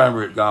 the crime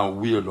rate gone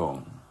way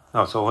down.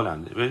 No, so hold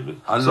on.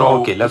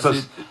 Okay, let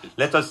us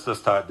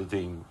just start the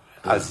thing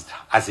as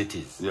it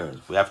is. Yes.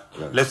 We have.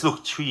 Yes. Let's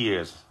look 3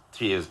 years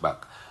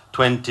back.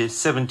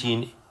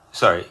 2017,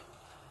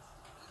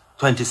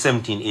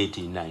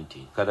 18,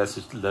 19. Because that's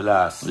the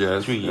last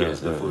 3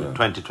 years before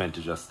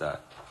 2020 just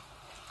started.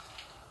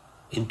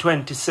 In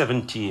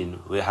 2017,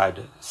 we had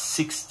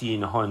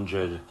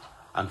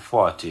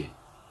 1,640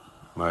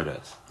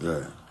 murders.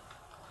 Yeah.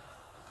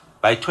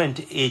 By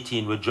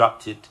 2018, we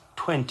dropped it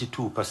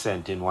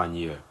 22% in 1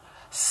 year.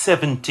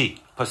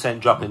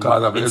 70% drop in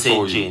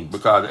St. James.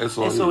 Because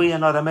SOE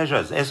and other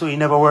measures. SOE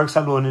never works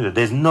alone either.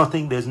 There's no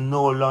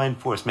law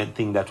enforcement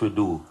thing that we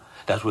do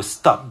that we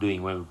stop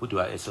doing when we do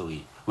our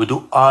SOE. We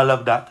do all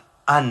of that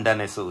and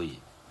an SOE.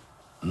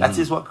 That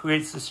is what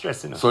creates the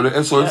stress in us. So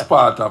the SOE is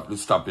part of the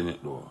stopping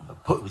it though?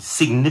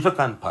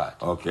 Significant part.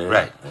 Okay.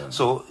 Right. Yeah.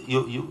 So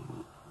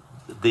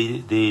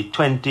the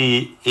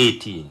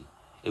 2018,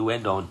 it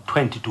went down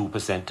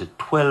 22% to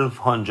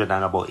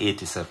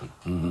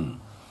 1,287.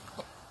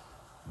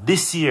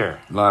 This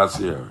year, last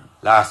year,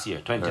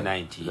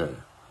 2019,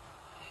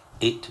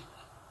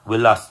 we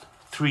lost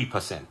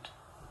 3%.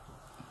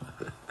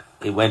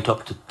 It went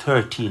up to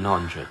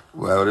 1,300.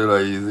 Well, you know,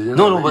 easy. You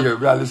No, know,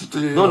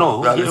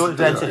 but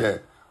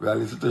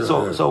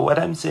So what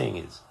I'm saying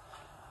is,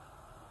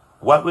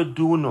 what we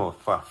do know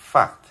for a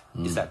fact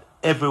is that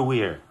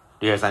everywhere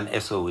there's an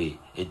SOE,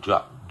 it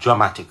dropped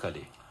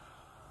dramatically.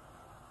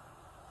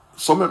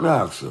 So let me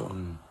ask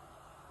you,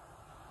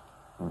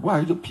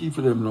 why do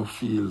people them not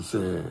feel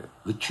say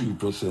the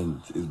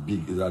 3% is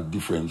a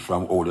difference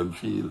from how them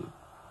feel?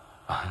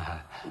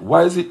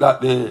 Why is it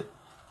that the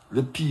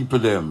people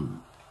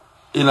them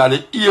in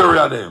the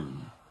area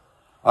them,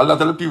 a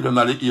lot of the people them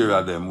in the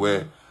area them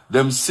where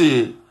them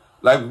say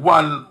like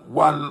one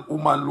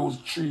woman lose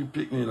 3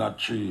 picnic in a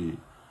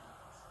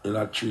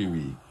 3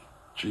 week,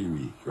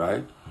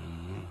 right?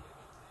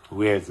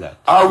 Where is that?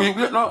 Are we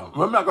no?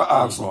 Let me go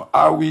ask now.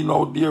 Are we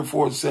now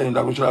therefore saying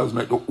that we should have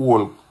make the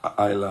whole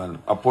island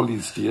a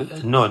police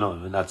state? No,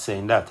 we're not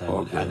saying that.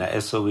 And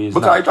the SOE is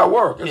because it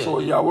work.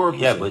 SOE work.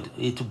 Yeah, but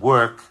it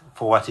works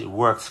for what it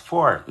works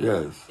for.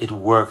 Yes. It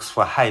works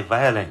for high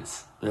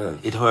violence. Yes.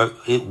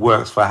 It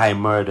works for high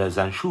murders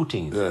and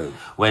shootings. Yes.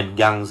 When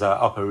gangs are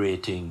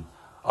operating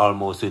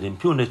almost with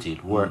impunity,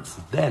 it works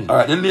then. All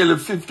right, then nearly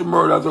 50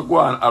 murders are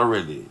gone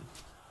already.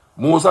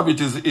 Most of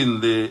it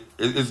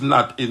is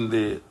not in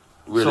the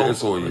where the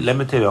SOE is. Let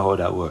me tell you how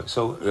that works.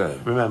 So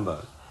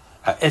remember,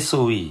 a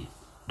SOE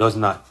does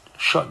not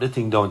shut the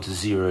thing down to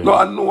zero. No,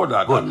 I know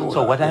that. Good. I know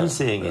so that. what I'm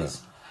saying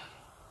is,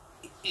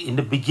 in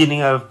the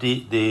beginning of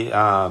the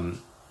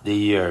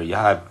year, you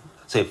had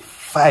say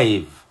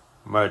 5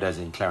 murders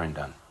in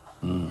Clarendon.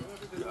 You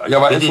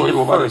have a SOE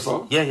over there,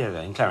 so?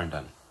 Yeah, in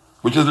Clarendon.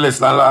 Which is less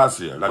than last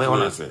year. That's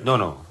what you say.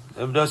 No.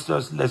 Let's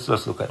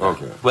just look at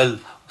okay. that. Well,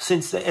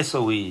 since the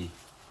SOE,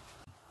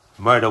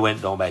 murder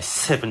went down by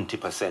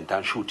 70%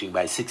 and shooting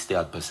by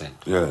 60%.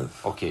 Yes.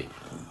 Okay.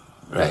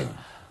 Right.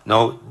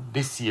 Now,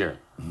 this year,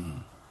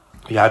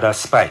 you had a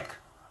spike.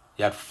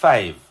 You had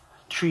 5.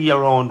 3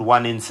 around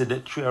one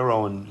incident, 3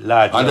 around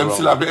large. And them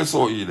still have the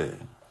SOE there?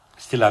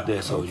 Still have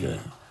the SOE. Okay.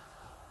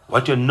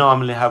 What you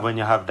normally have when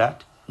you have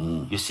that,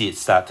 you see it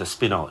start to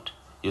spin out.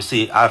 You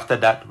see after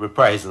that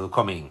reprisal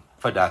coming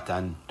for that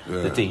and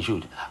the thing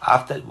shoot.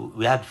 After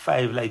we had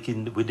 5 like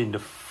within the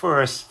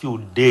first few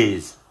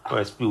days. In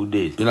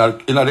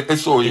the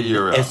SOE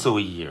area. SOE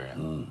area,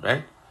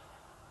 right?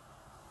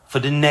 For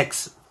the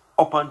next,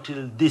 up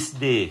until this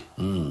day,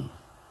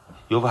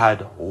 you've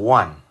had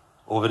 1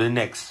 over the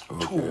next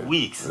 2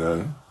 weeks.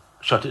 Yeah.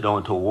 Shut it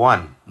down to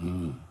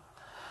 1.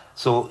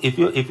 So if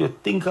you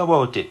think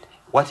about it,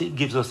 what it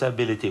gives us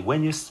ability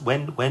when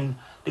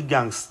the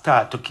gangs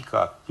start to kick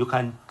off, you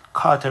can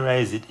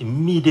cauterize it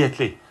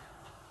immediately.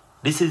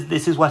 This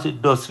is what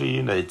it does for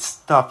you. It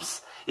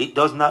stops. It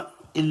does not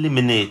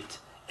eliminate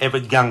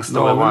every gangster.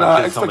 No, we're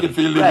not expecting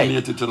to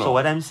eliminate it. So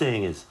what I'm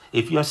saying is,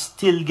 if you're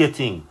still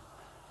getting,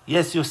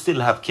 yes, you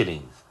still have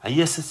killings, and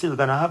yes, you're still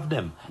gonna have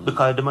them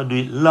because they're gonna do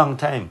it long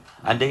time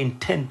and they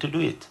intend to do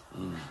it.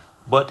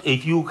 But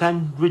if you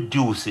can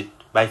reduce it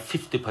by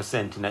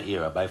 50% in an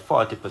era, by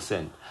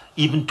 40%,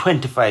 even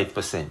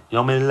 25%. You know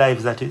how many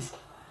lives that is?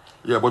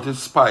 Yeah, but it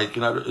spiked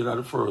in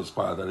the first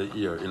part of the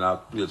year in a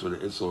place where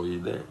the SOE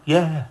there.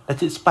 Yeah,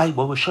 that is spiked,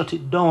 but we shut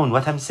it down.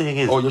 What I'm saying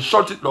is... Oh, you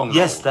shut it down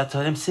Yes, now? that's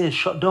what I'm saying,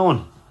 shut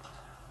down.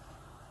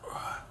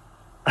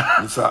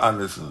 Mr.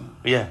 Anderson.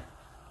 Yeah.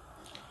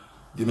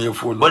 Give me your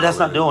phone But that's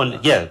number, not the only...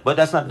 Yeah, but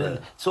that's not the...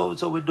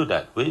 So we do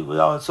that. We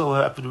also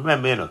have to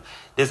remember, you know,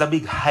 there's a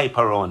big hype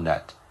around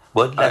that.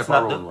 But that's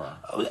Hype not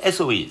around the...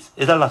 SOEs.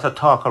 There's a lot of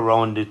talk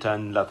around it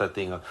and a lot of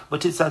things.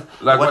 But it's a...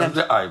 Like what is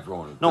the hype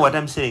around it? No, what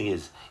I'm saying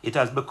is, it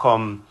has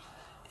become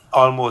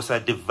almost a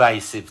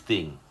divisive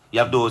thing. You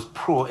have those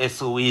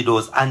pro-SOE,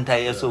 those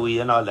anti-SOE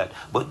and all that.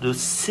 But the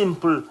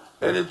simple...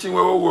 Anything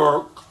where we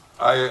work,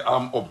 I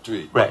am up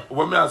to it. Right.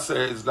 What may I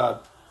say is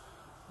that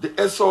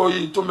the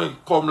SOE to me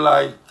come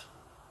like,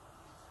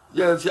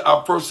 yes, you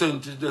have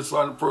percentage, this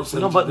one,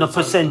 percentage. No, but no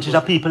percentage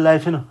of people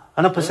life, you know.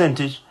 And a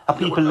percentage of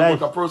people life.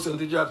 But a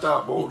percentage you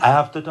talk about. I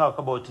have to talk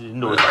about it in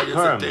those terms. You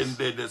say 10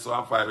 dead, this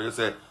one 5. You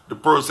say the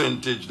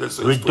percentage, this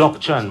is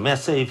Reduction. May I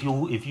say, if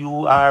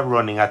you are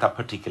running at a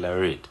particular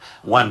rate,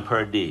 1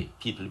 per day,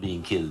 people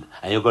being killed,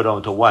 and you go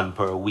down to 1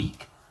 per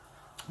week.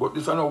 But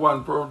this is not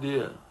 1 per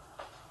day.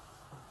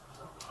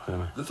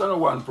 This is not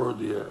 1 per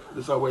day.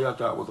 This is what you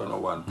talk about,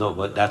 not 1 per No,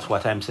 but that's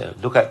what I'm saying.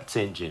 Look at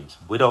St. James.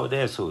 Without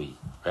the SOE,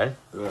 right?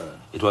 Yeah.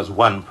 It was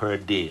 1 per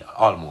day,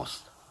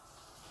 almost.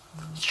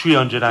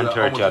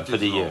 330 odd for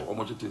the year. How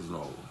much it is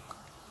now?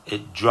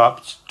 It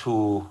dropped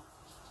to,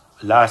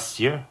 last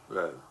year,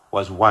 Right.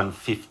 was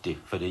 150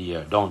 for the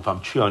year, down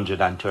from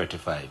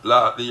 335.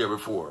 The year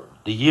before.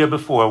 The year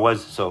before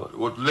was, so,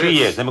 What 3 less?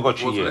 years, let me go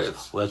 3 What years,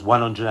 less? was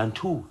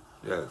 102.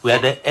 Yes. We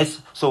had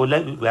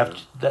the we have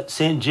that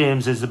St.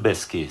 James is the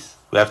best case.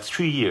 We have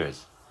 3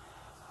 years.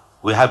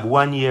 We had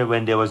 1 year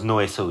when there was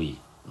no SOE.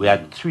 We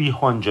had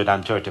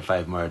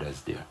 335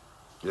 murders there.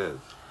 Yes.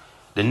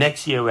 The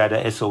next year we had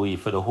a SOE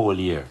for the whole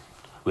year.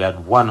 We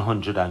had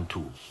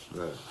 102.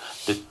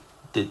 Yes.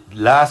 The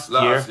last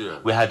Last year, year.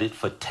 we had it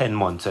for 10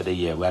 months of the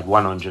year. We had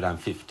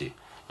 150.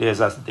 There is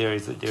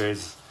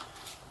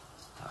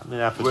I mean,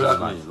 I have to What say, that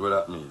man. mean? What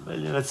that mean? Well,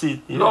 you know,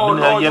 see, you No,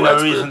 know, you know,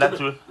 explain reason to that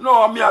me. you...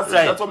 No, I mean, I see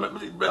Right. that's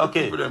what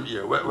Okay. people them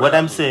here. What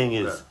I'm saying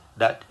is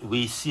that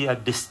we see a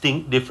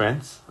distinct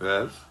difference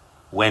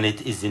when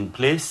it is in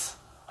place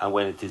and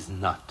when it is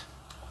not.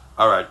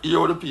 All right,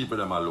 here are the people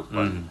that I look at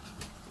it.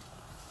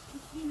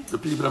 The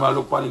people that I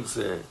look at it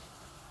say,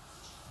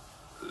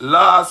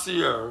 last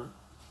year,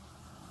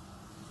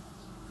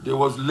 there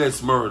was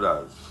less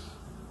murders.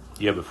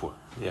 Year before,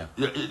 yeah.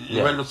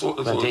 When the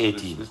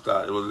 2018.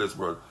 Started, it was less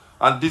murders.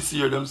 And this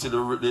year, them see the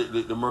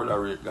murder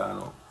rate gone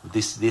up.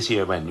 This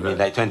year when? You mean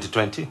like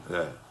 2020?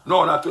 Yeah.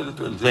 No, not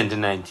 2020.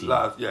 2019.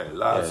 Last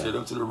year,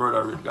 them see the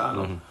murder rate gone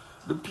up.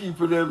 The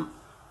people, them,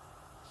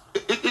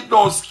 it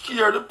don't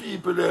scare the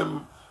people,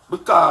 them,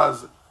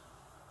 because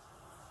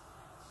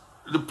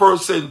the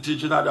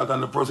percentage and that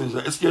and the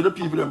percentage, it scare the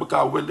people, them,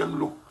 because when them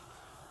look,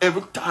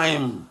 every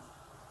time,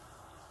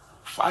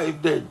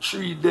 5 dead,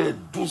 3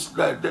 dead, boost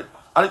dead,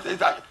 and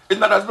it's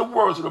not as the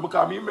worst, you know,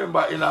 because I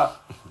remember in a,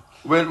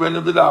 when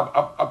they did have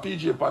a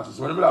PGA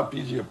Patterson, when they did have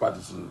PGA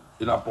Patterson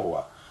in a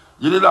power,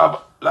 you did have,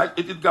 like,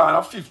 it had gone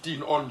at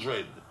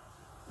 1,500.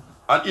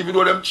 And even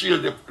though them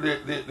chilled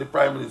the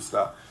Prime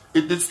Minister,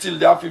 it did still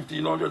there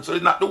 1,500. So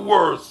it's not the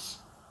worst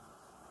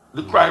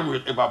the crime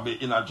rate ever be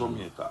in a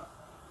Jamaica.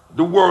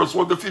 The worst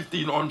was the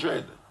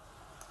 1,500.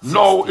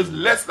 Now it's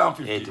less than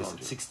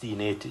 1,500.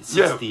 16,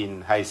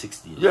 16, high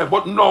 16. Yeah,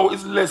 but now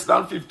it's less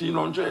than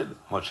 1,500.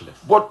 Much less.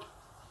 But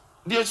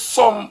there's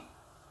some,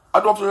 I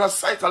don't know, a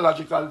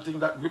psychological thing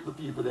that grip the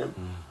people them.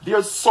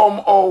 There's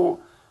somehow,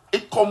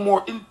 it come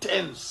more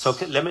intense. So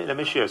let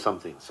me share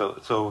something.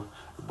 So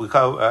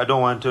because I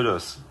don't want to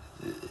just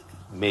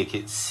make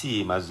it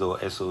seem as though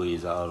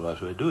SOEs are all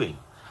what we're doing.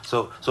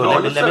 So No,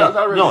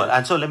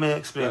 let me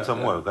explain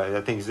some more, because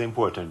I think it's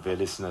important for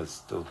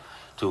listeners to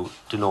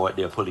know what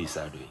their police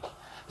are doing.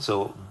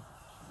 So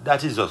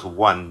that is just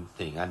one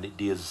thing, and it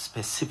deals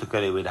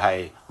specifically with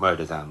high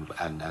murders and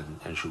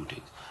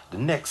shootings. The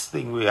next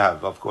thing we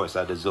have, of course,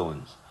 are the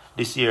zones.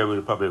 This year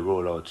we'll probably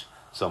roll out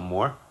some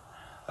more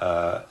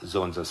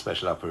zones of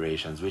special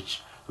operations,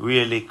 which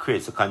really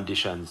creates the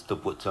conditions to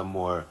put some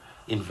more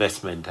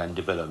investment and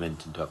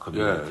development into our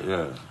community.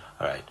 Yeah.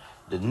 All right.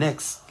 The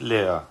next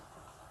layer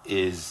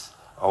is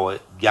our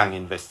gang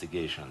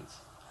investigations.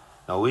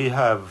 Now we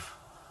have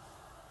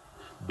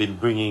been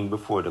bringing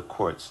before the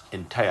courts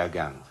entire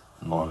gangs,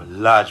 or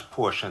large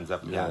portions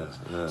of gangs.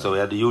 So we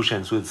had the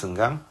Ushens Wilson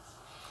gang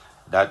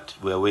that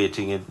we're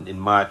waiting in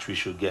March. We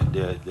should get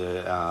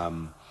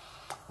the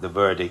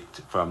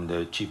verdict from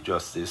the Chief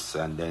Justice,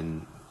 and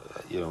then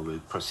we'll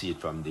proceed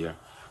from there.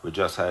 We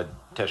just had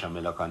Tesha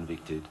Miller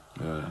convicted.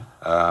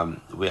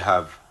 We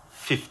have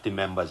 50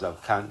 members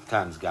of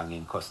Khan's gang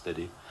in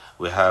custody.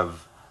 We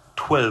have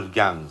 12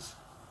 gangs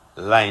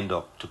lined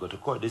up to go to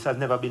court. This has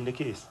never been the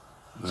case.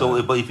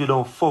 So, but if you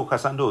don't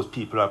focus on those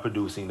people who are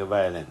producing the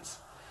violence,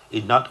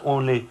 it not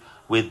only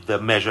with the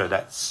measure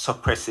that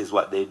suppresses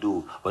what they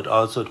do, but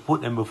also to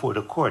put them before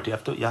the court. You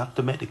have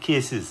to make the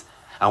cases.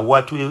 And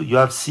what you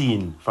have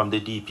seen from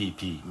the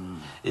DPP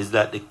is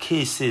that the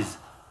cases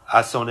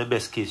are some of the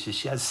best cases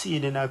she has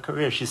seen in her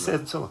career. She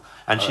said so.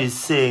 And she's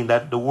saying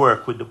that the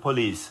work with the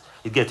police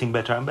is getting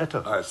better and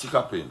better. All right, stick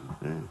up in.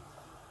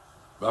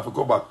 We have to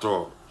go back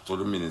to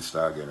the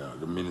minister again,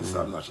 the Minister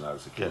of National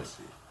Security. Yes.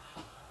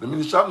 The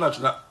Minister of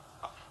National...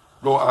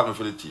 Don't ask me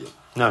for the tape.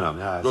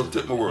 No. Don't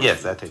take my word.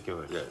 Yes, I take your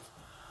word. Yes.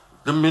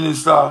 The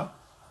Minister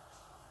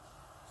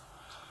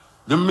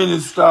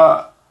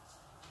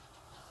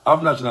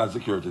of National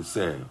Security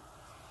said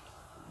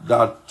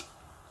that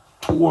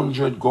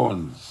 200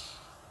 guns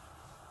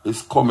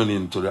is coming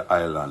into the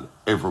island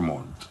every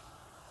month.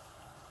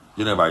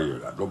 You never hear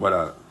that.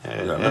 Nobody.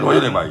 You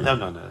never hear that.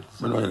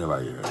 No. You never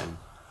hear that.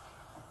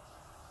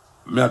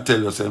 May I tell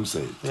you the same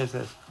say? Yes.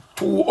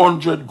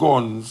 200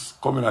 guns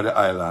coming to the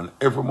island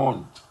every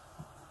month.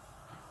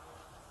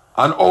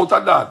 And out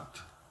of that,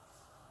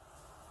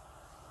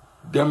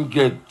 them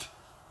get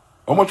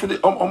how much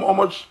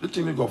the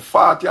thing they got?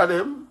 40 of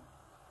them?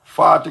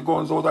 40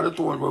 guns out of the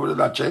 200. Where did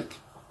that check?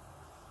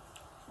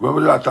 Where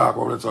did that talk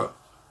about it? So,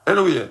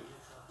 anyway,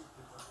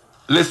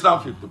 less than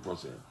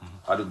 50%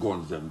 of the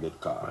guns them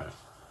get caught. Right.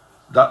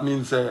 That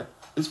means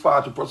it's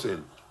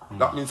 40%.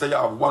 That means you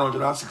have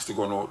 160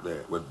 guns out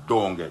there where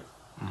don't get,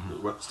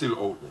 but still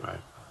out there.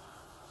 Right.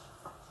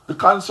 The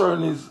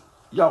concern is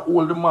you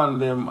hold the man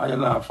them and you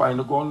not find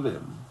the gun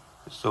them.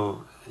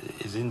 So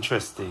it's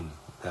interesting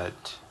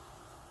that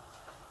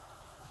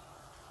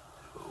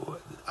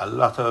a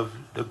lot of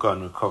the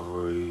gun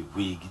recovery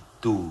we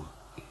do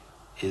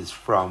is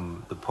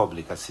from the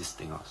public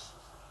assisting us.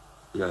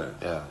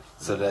 Yeah.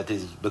 So that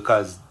is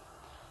because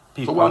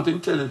people... So want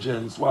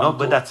intelligence. No,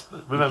 but that's...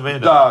 Remember,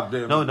 dog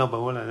them. No,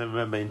 but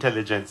remember,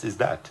 intelligence is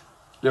that.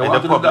 They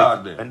want the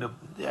dog them.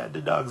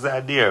 The dogs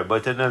are there,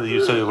 but another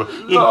you so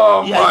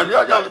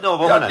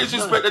man, you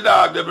disrespect the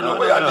dog them, you know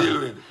what you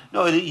deal with.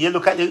 No, you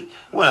look at it,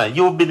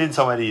 you've been in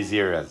some of these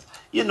areas.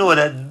 You know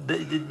that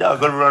the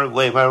dog will run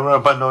away, man, run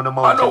up and down the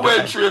mountain. I know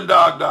well-trained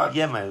dog that.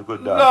 Yeah, man,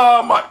 good dog.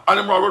 No, man, and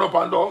them run up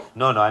and down.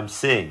 No, I'm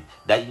saying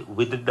that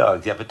with the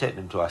dogs, you have to take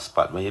them to a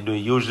spot. When you do,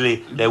 usually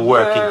they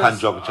work in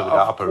conjunction with the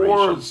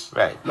operations.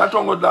 Right. Not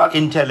wrong with that.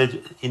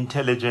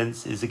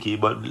 Intelligence is the key,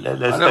 but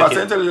let's I never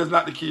said intelligence is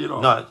not the key, you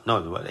know.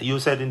 No, you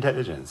said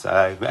intelligence.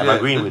 I'm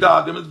agreeing with you. The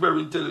dog, them is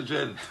very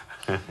intelligent.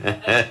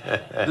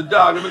 The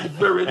dog, them is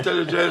very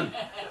intelligent.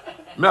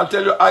 May I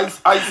tell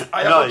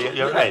you,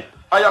 you're right.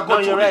 I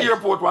go to the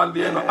airport one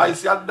day and I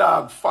see a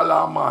dog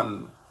follow a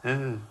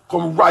man.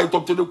 Come right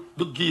up to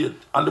the gate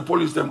and the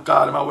police them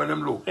call him and when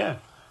them look. Yeah.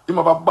 Him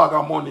have a bag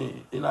of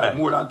money in like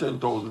more than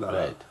 $10,000.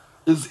 Right.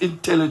 It's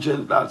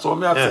intelligent that. So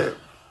may I say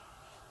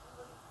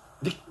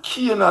the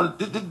canine,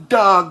 the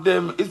dog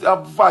them is a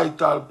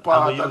vital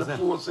part of the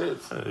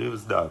process. It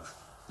was dogs.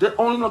 They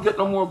only not get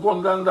no more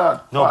gun than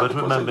that. No, but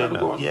remember,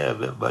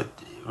 but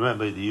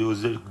remember they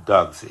use the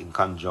dogs in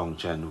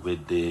conjunction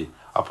with the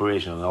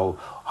operation. How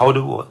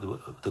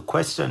the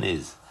question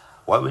is,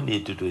 what we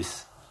need to do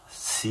is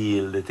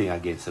seal the thing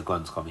against the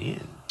guns coming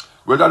in.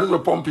 Well, that is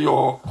what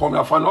Pompeo come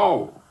here for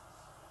now.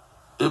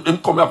 Him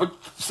come here to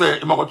say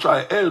him going to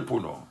try help, you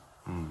know.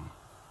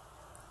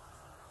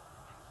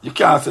 You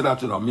can't say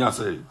that, you know. Me I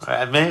say it.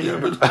 Yeah,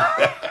 but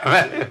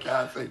you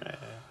can't say it.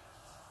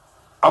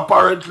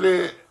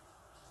 Apparently,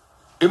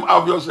 him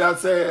obviously I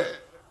say,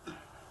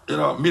 you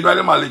know, meanwhile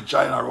him a leak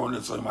China around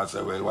it, so he might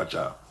say, well, watch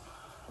out.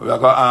 We are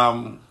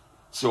going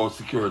so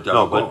security.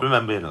 No, but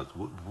remember, you know,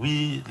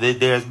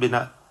 there's been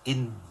an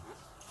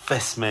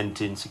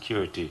investment in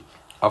security.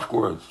 Of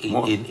course.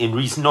 In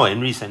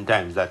recent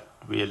times that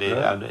really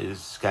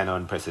is kind of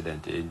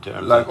unprecedented in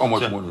terms like how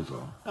much money,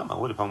 so? No, man,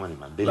 what money,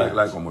 man? Billions.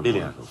 Like how much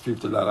billions. Money,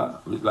 so?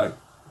 $50?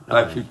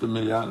 Like 50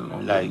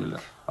 million? Million?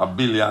 A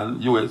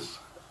billion US?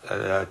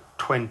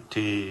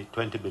 20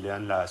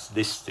 billion last,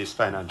 this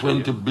financial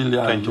 20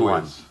 billion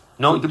 21. US.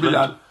 No, 20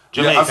 billion.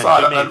 Jamaican.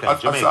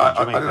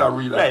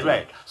 Jamaican.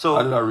 Right.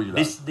 So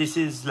this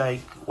is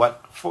like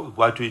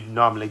what we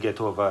normally get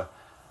over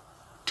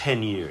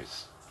 10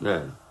 years.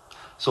 Yeah.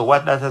 So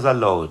what that has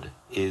allowed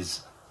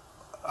is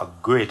a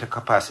greater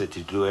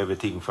capacity to do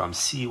everything from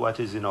see what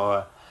is in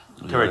our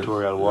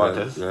territorial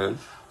waters. Yes.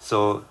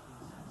 So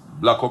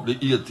block up the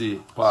 80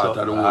 part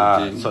of the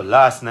whole thing. So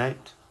last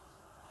night,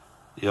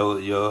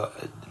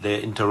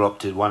 they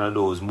interrupted one of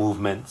those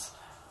movements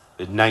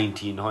with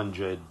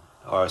 1,900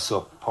 or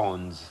so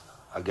pounds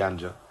of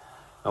ganja.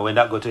 And when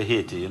that go to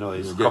Haiti, you know,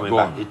 it's coming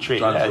back. It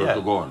trade.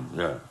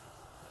 Yeah.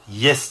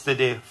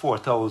 Yesterday,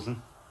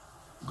 4,000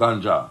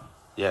 ganja.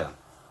 Yeah.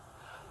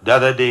 The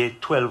other day,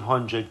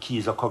 1,200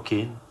 keys of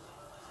cocaine.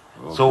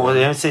 Okay. So what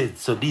they say,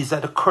 so these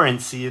are the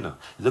currency, you know.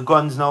 The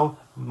guns now,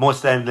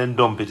 most time then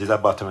dump it is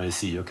at bottom of the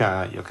sea. You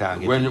can't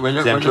get when you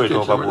throw it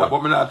overboard.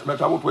 But I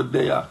talk with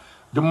there.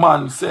 The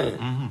man said,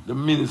 the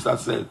minister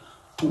said,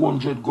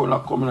 200 guns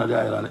are coming to the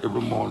island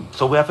every month.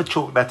 So we have to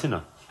choke that, you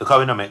know, because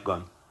we don't make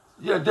gun.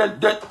 Yeah, then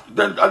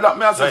that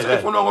may I say,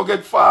 if we don't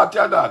get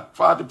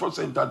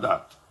 40% of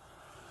that,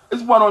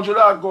 It's 100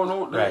 that gone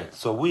out there. Right.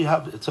 So we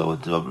have, so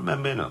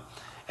remember, you know,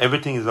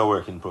 everything is a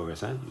work in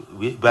progress. Eh?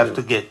 We have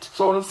to get.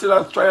 So it's still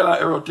a trial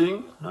and error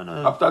thing? No.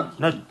 After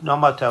no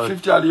matter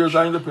 50 odd years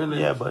of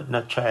independence? Yeah, but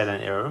not trial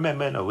and error.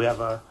 Remember, you know, we have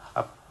a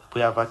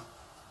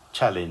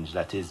challenge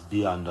that is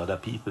beyond other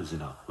people's, you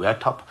know. We're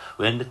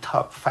in the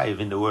top 5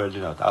 in the world,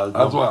 you know.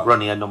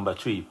 Running at number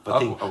 3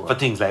 for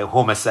things like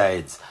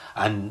homicides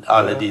and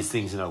all of these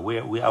things, you know.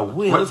 We are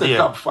way when up you say there.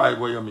 top 5,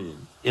 what you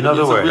mean? In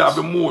other words, we have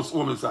the most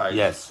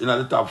homicides in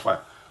the top 5.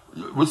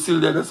 We're still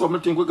there. There's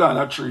something we're going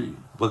at 3.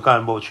 We're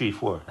going about 3,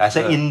 4. I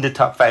say in the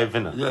top 5, you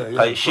know.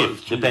 Yeah. It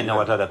shifts depending on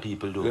what other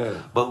people do. Yeah.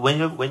 But when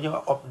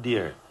you're up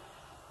there,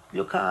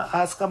 you can't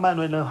ask a man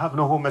when you have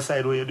no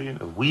homicide what you're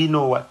doing. We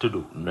know what to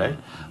do, right?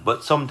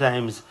 But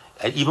sometimes,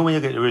 even when you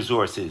get the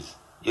resources,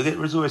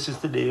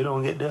 today, you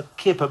don't get the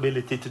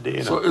capability today. You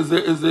know? So is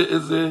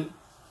the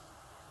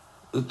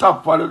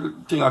top part of the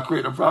thing that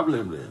create a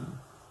problem then?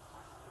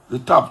 The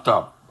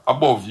top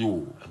above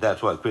you.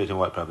 That's what creating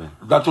what problem?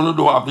 That you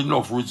don't have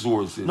enough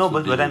resources. No,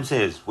 but what I'm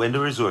saying is when the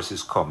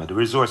resources come, and the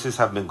resources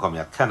have been coming,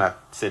 I cannot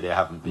say they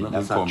haven't been.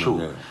 That's not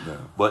true. Yeah.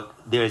 But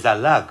there is a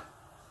lag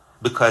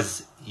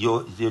because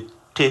you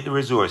take the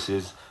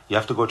resources, you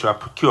have to go through a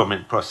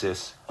procurement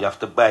process, you have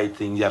to buy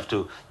things, you have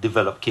to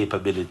develop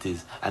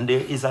capabilities, and there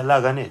is a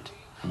lag on it.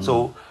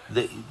 So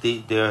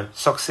the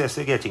success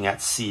you're getting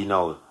at sea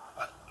now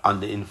on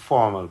the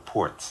informal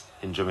ports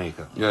in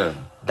Jamaica. Yeah.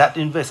 That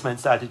investment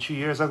started 3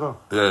 years ago.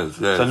 Yes.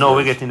 So now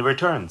we're getting the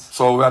returns.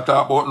 So we are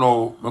talking about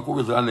now, we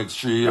could the next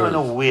 3 years.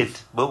 No,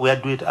 wait. But we are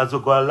doing it as we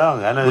go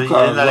along. I know it's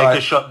not like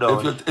a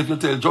shutdown. If you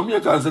tell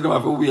Jamaicans, they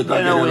have to wait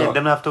again.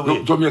 They have to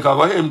wait. Jamaica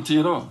go empty,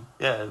 you know.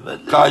 Yeah.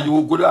 But because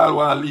you could all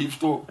want to leave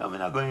too. No, we're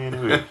not going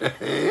anywhere.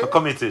 We're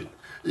committed.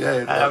 Yeah.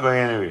 I'm not going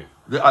anywhere.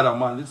 The other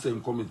man, the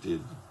same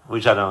committed.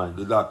 Which other one?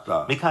 The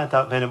doctor. Me can't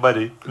talk to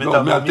anybody.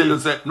 No, me I tell you,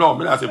 say, no,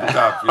 me not say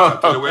talk. I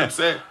tell you what I'm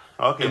saying.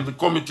 Okay. Him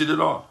committed, you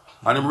know.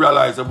 And he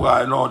realized,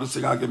 boy, no, this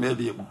thing I give me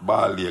the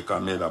ball lake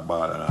and made a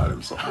ball and all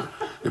them something.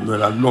 He made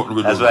nothing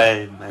with That's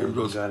that. why I'm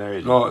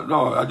just,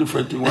 No, a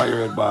different thing why you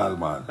red ball,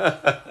 man.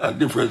 A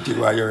different thing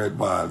why you red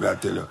ball, I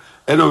tell you.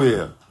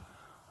 Anyway,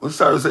 I'm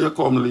sorry to say you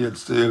come late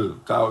still,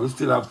 because we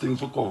still have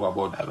things to cover,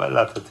 but I have a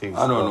lot of things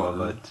I don't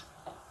know. but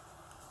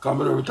come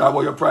here, we talk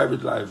about your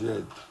private life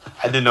yet.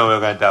 I didn't know we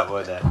were going to talk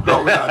about that. No,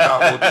 we're not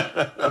talking about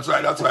it. That's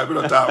why we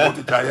don't talk about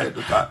it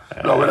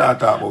yet. No, we're not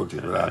talking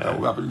about it.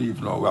 We have to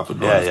leave now. We have to do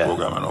this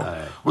program now.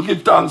 Right. We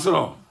give thanks, you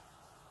know.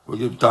 We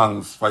give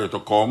thanks for you to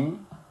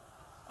come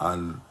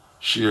and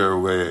share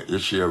where you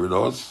share with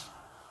us.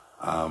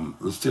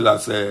 We still have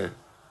to say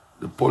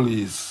the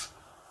police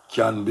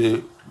can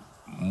be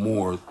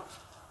more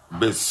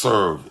best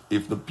served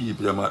if the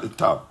people them at the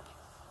top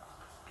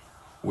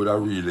would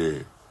have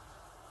really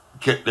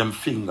get them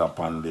finger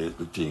upon the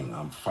thing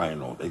and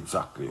find out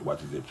exactly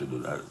what is it to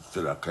do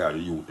instead of carry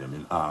youth them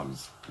in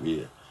arms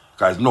way.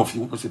 Because enough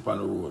youth sit on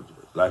the road.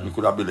 Like me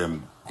could have been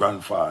them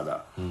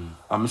grandfather.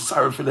 I'm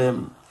sorry for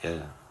them.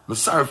 Yeah. I'm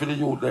sorry for the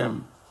youth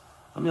them.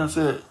 I mean I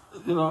say,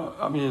 you know,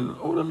 I mean,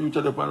 all them youth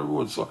are up on the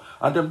road. So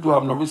and them do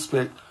have no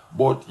respect,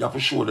 but you have to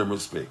show them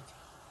respect.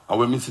 And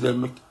when me see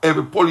them,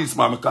 every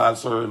policeman me call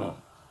sir, you know.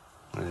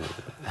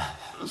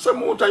 So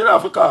Muta, you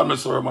have to call me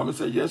sir, man. I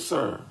say, yes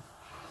sir.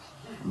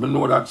 I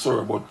know that,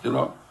 sir, but, you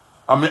know,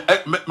 I mean, I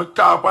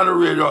talk on the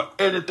radio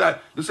anytime.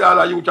 You say, all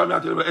of you tell me, I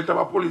tell you, anytime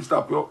a police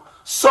stop you,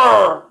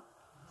 sir!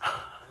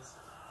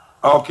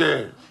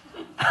 Okay.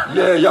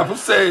 Yeah, you have to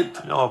say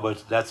it. No,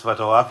 but that's what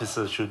our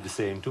officers should be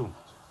saying too.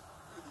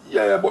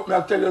 Yeah, but me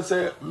I tell you,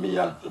 say, me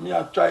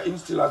I try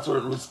instill a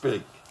certain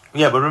respect.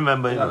 Yeah, but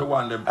remember, you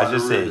know, them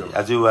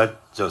as you had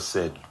just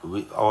said,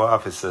 our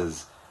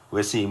officers,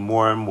 we're seeing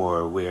more and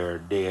more where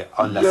they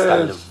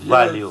understand the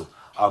value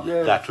of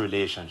that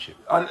relationship.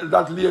 And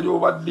that lady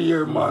over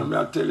there, man, me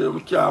I tell you,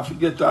 we can't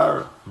forget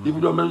her.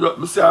 Even though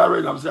me see her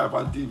already, I'm seeing her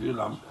on TV, you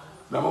know.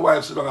 My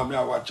wife sit down and me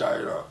I watch her,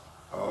 you know.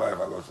 My wife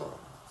I go so.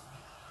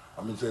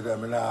 I mean say that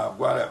me nah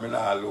go let me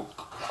nah look.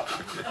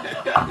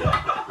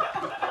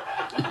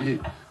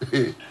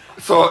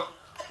 So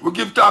we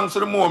give thanks to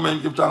the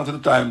moment, give thanks to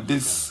the time.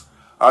 This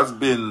has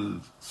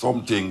been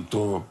something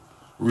to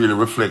really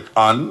reflect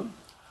on.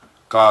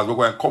 Because we're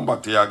going to come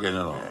back to you again, you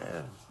know.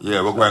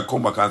 Yeah, we're going to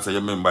come back and say, you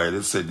remember,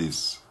 they said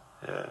this.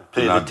 Yeah,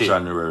 play the tape.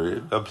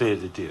 January. Don't play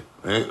the tape.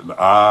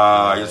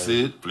 You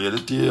see it? Play the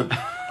tape.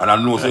 And I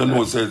know, so you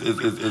know, says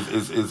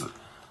it's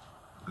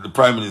the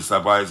Prime Minister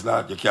voice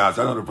that. You can't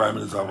say, I know the Prime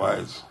Minister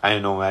voice. I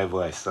know my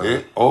voice.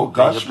 So oh,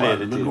 gosh, man.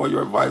 You know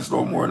your voice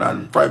no more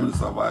than Prime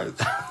Minister voice.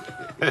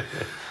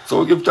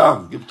 So give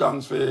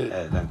thanks for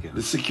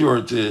the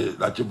security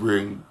that you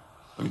bring.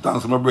 Give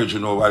thanks to my bridge, you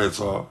know, what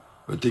it's all.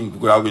 I think we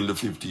could have win the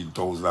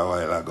 15,000 a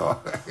while ago.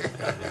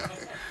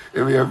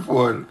 If we have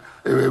fun,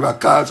 if I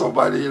call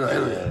somebody, you know.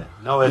 Anyway.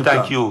 No, well,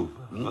 thank you.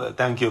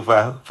 Thank you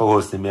for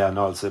hosting me and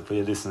also for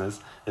your listeners.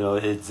 You know,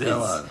 it's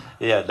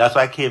that's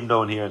why I came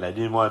down here and I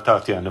didn't want to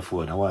talk to you on the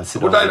phone. I want to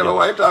sit down. But I never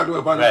want to talk to you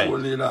on the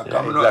phone, you know.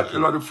 Exactly. You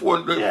know, the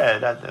phone,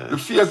 the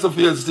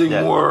face-to-face thing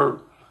more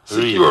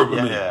secure for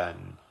me. Yeah.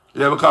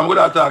 Yeah, because I'm going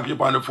to talk you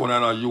on the phone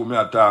and you me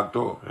talk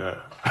too. Yeah.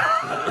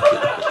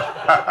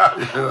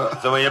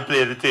 So when you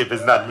play the tape,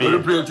 it's not me. When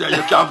you play the tape,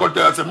 you can't go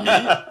there and say, me?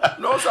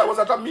 No, sir, I was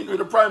at a meeting with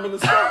the Prime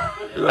Minister.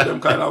 You know, them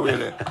kind of way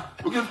there.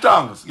 We give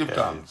thanks,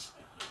 thanks.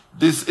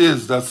 This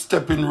is the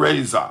Stepping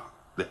Razor,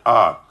 the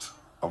art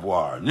of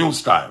war.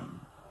 News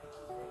time.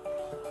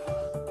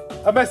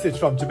 A message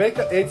from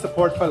Jamaica AIDS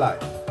Support for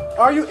Life.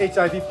 Are you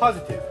HIV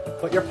positive,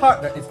 but your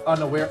partner is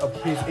unaware of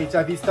his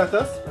HIV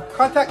status?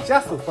 Contact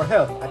JASL for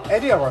help at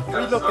any of our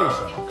 3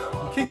 locations.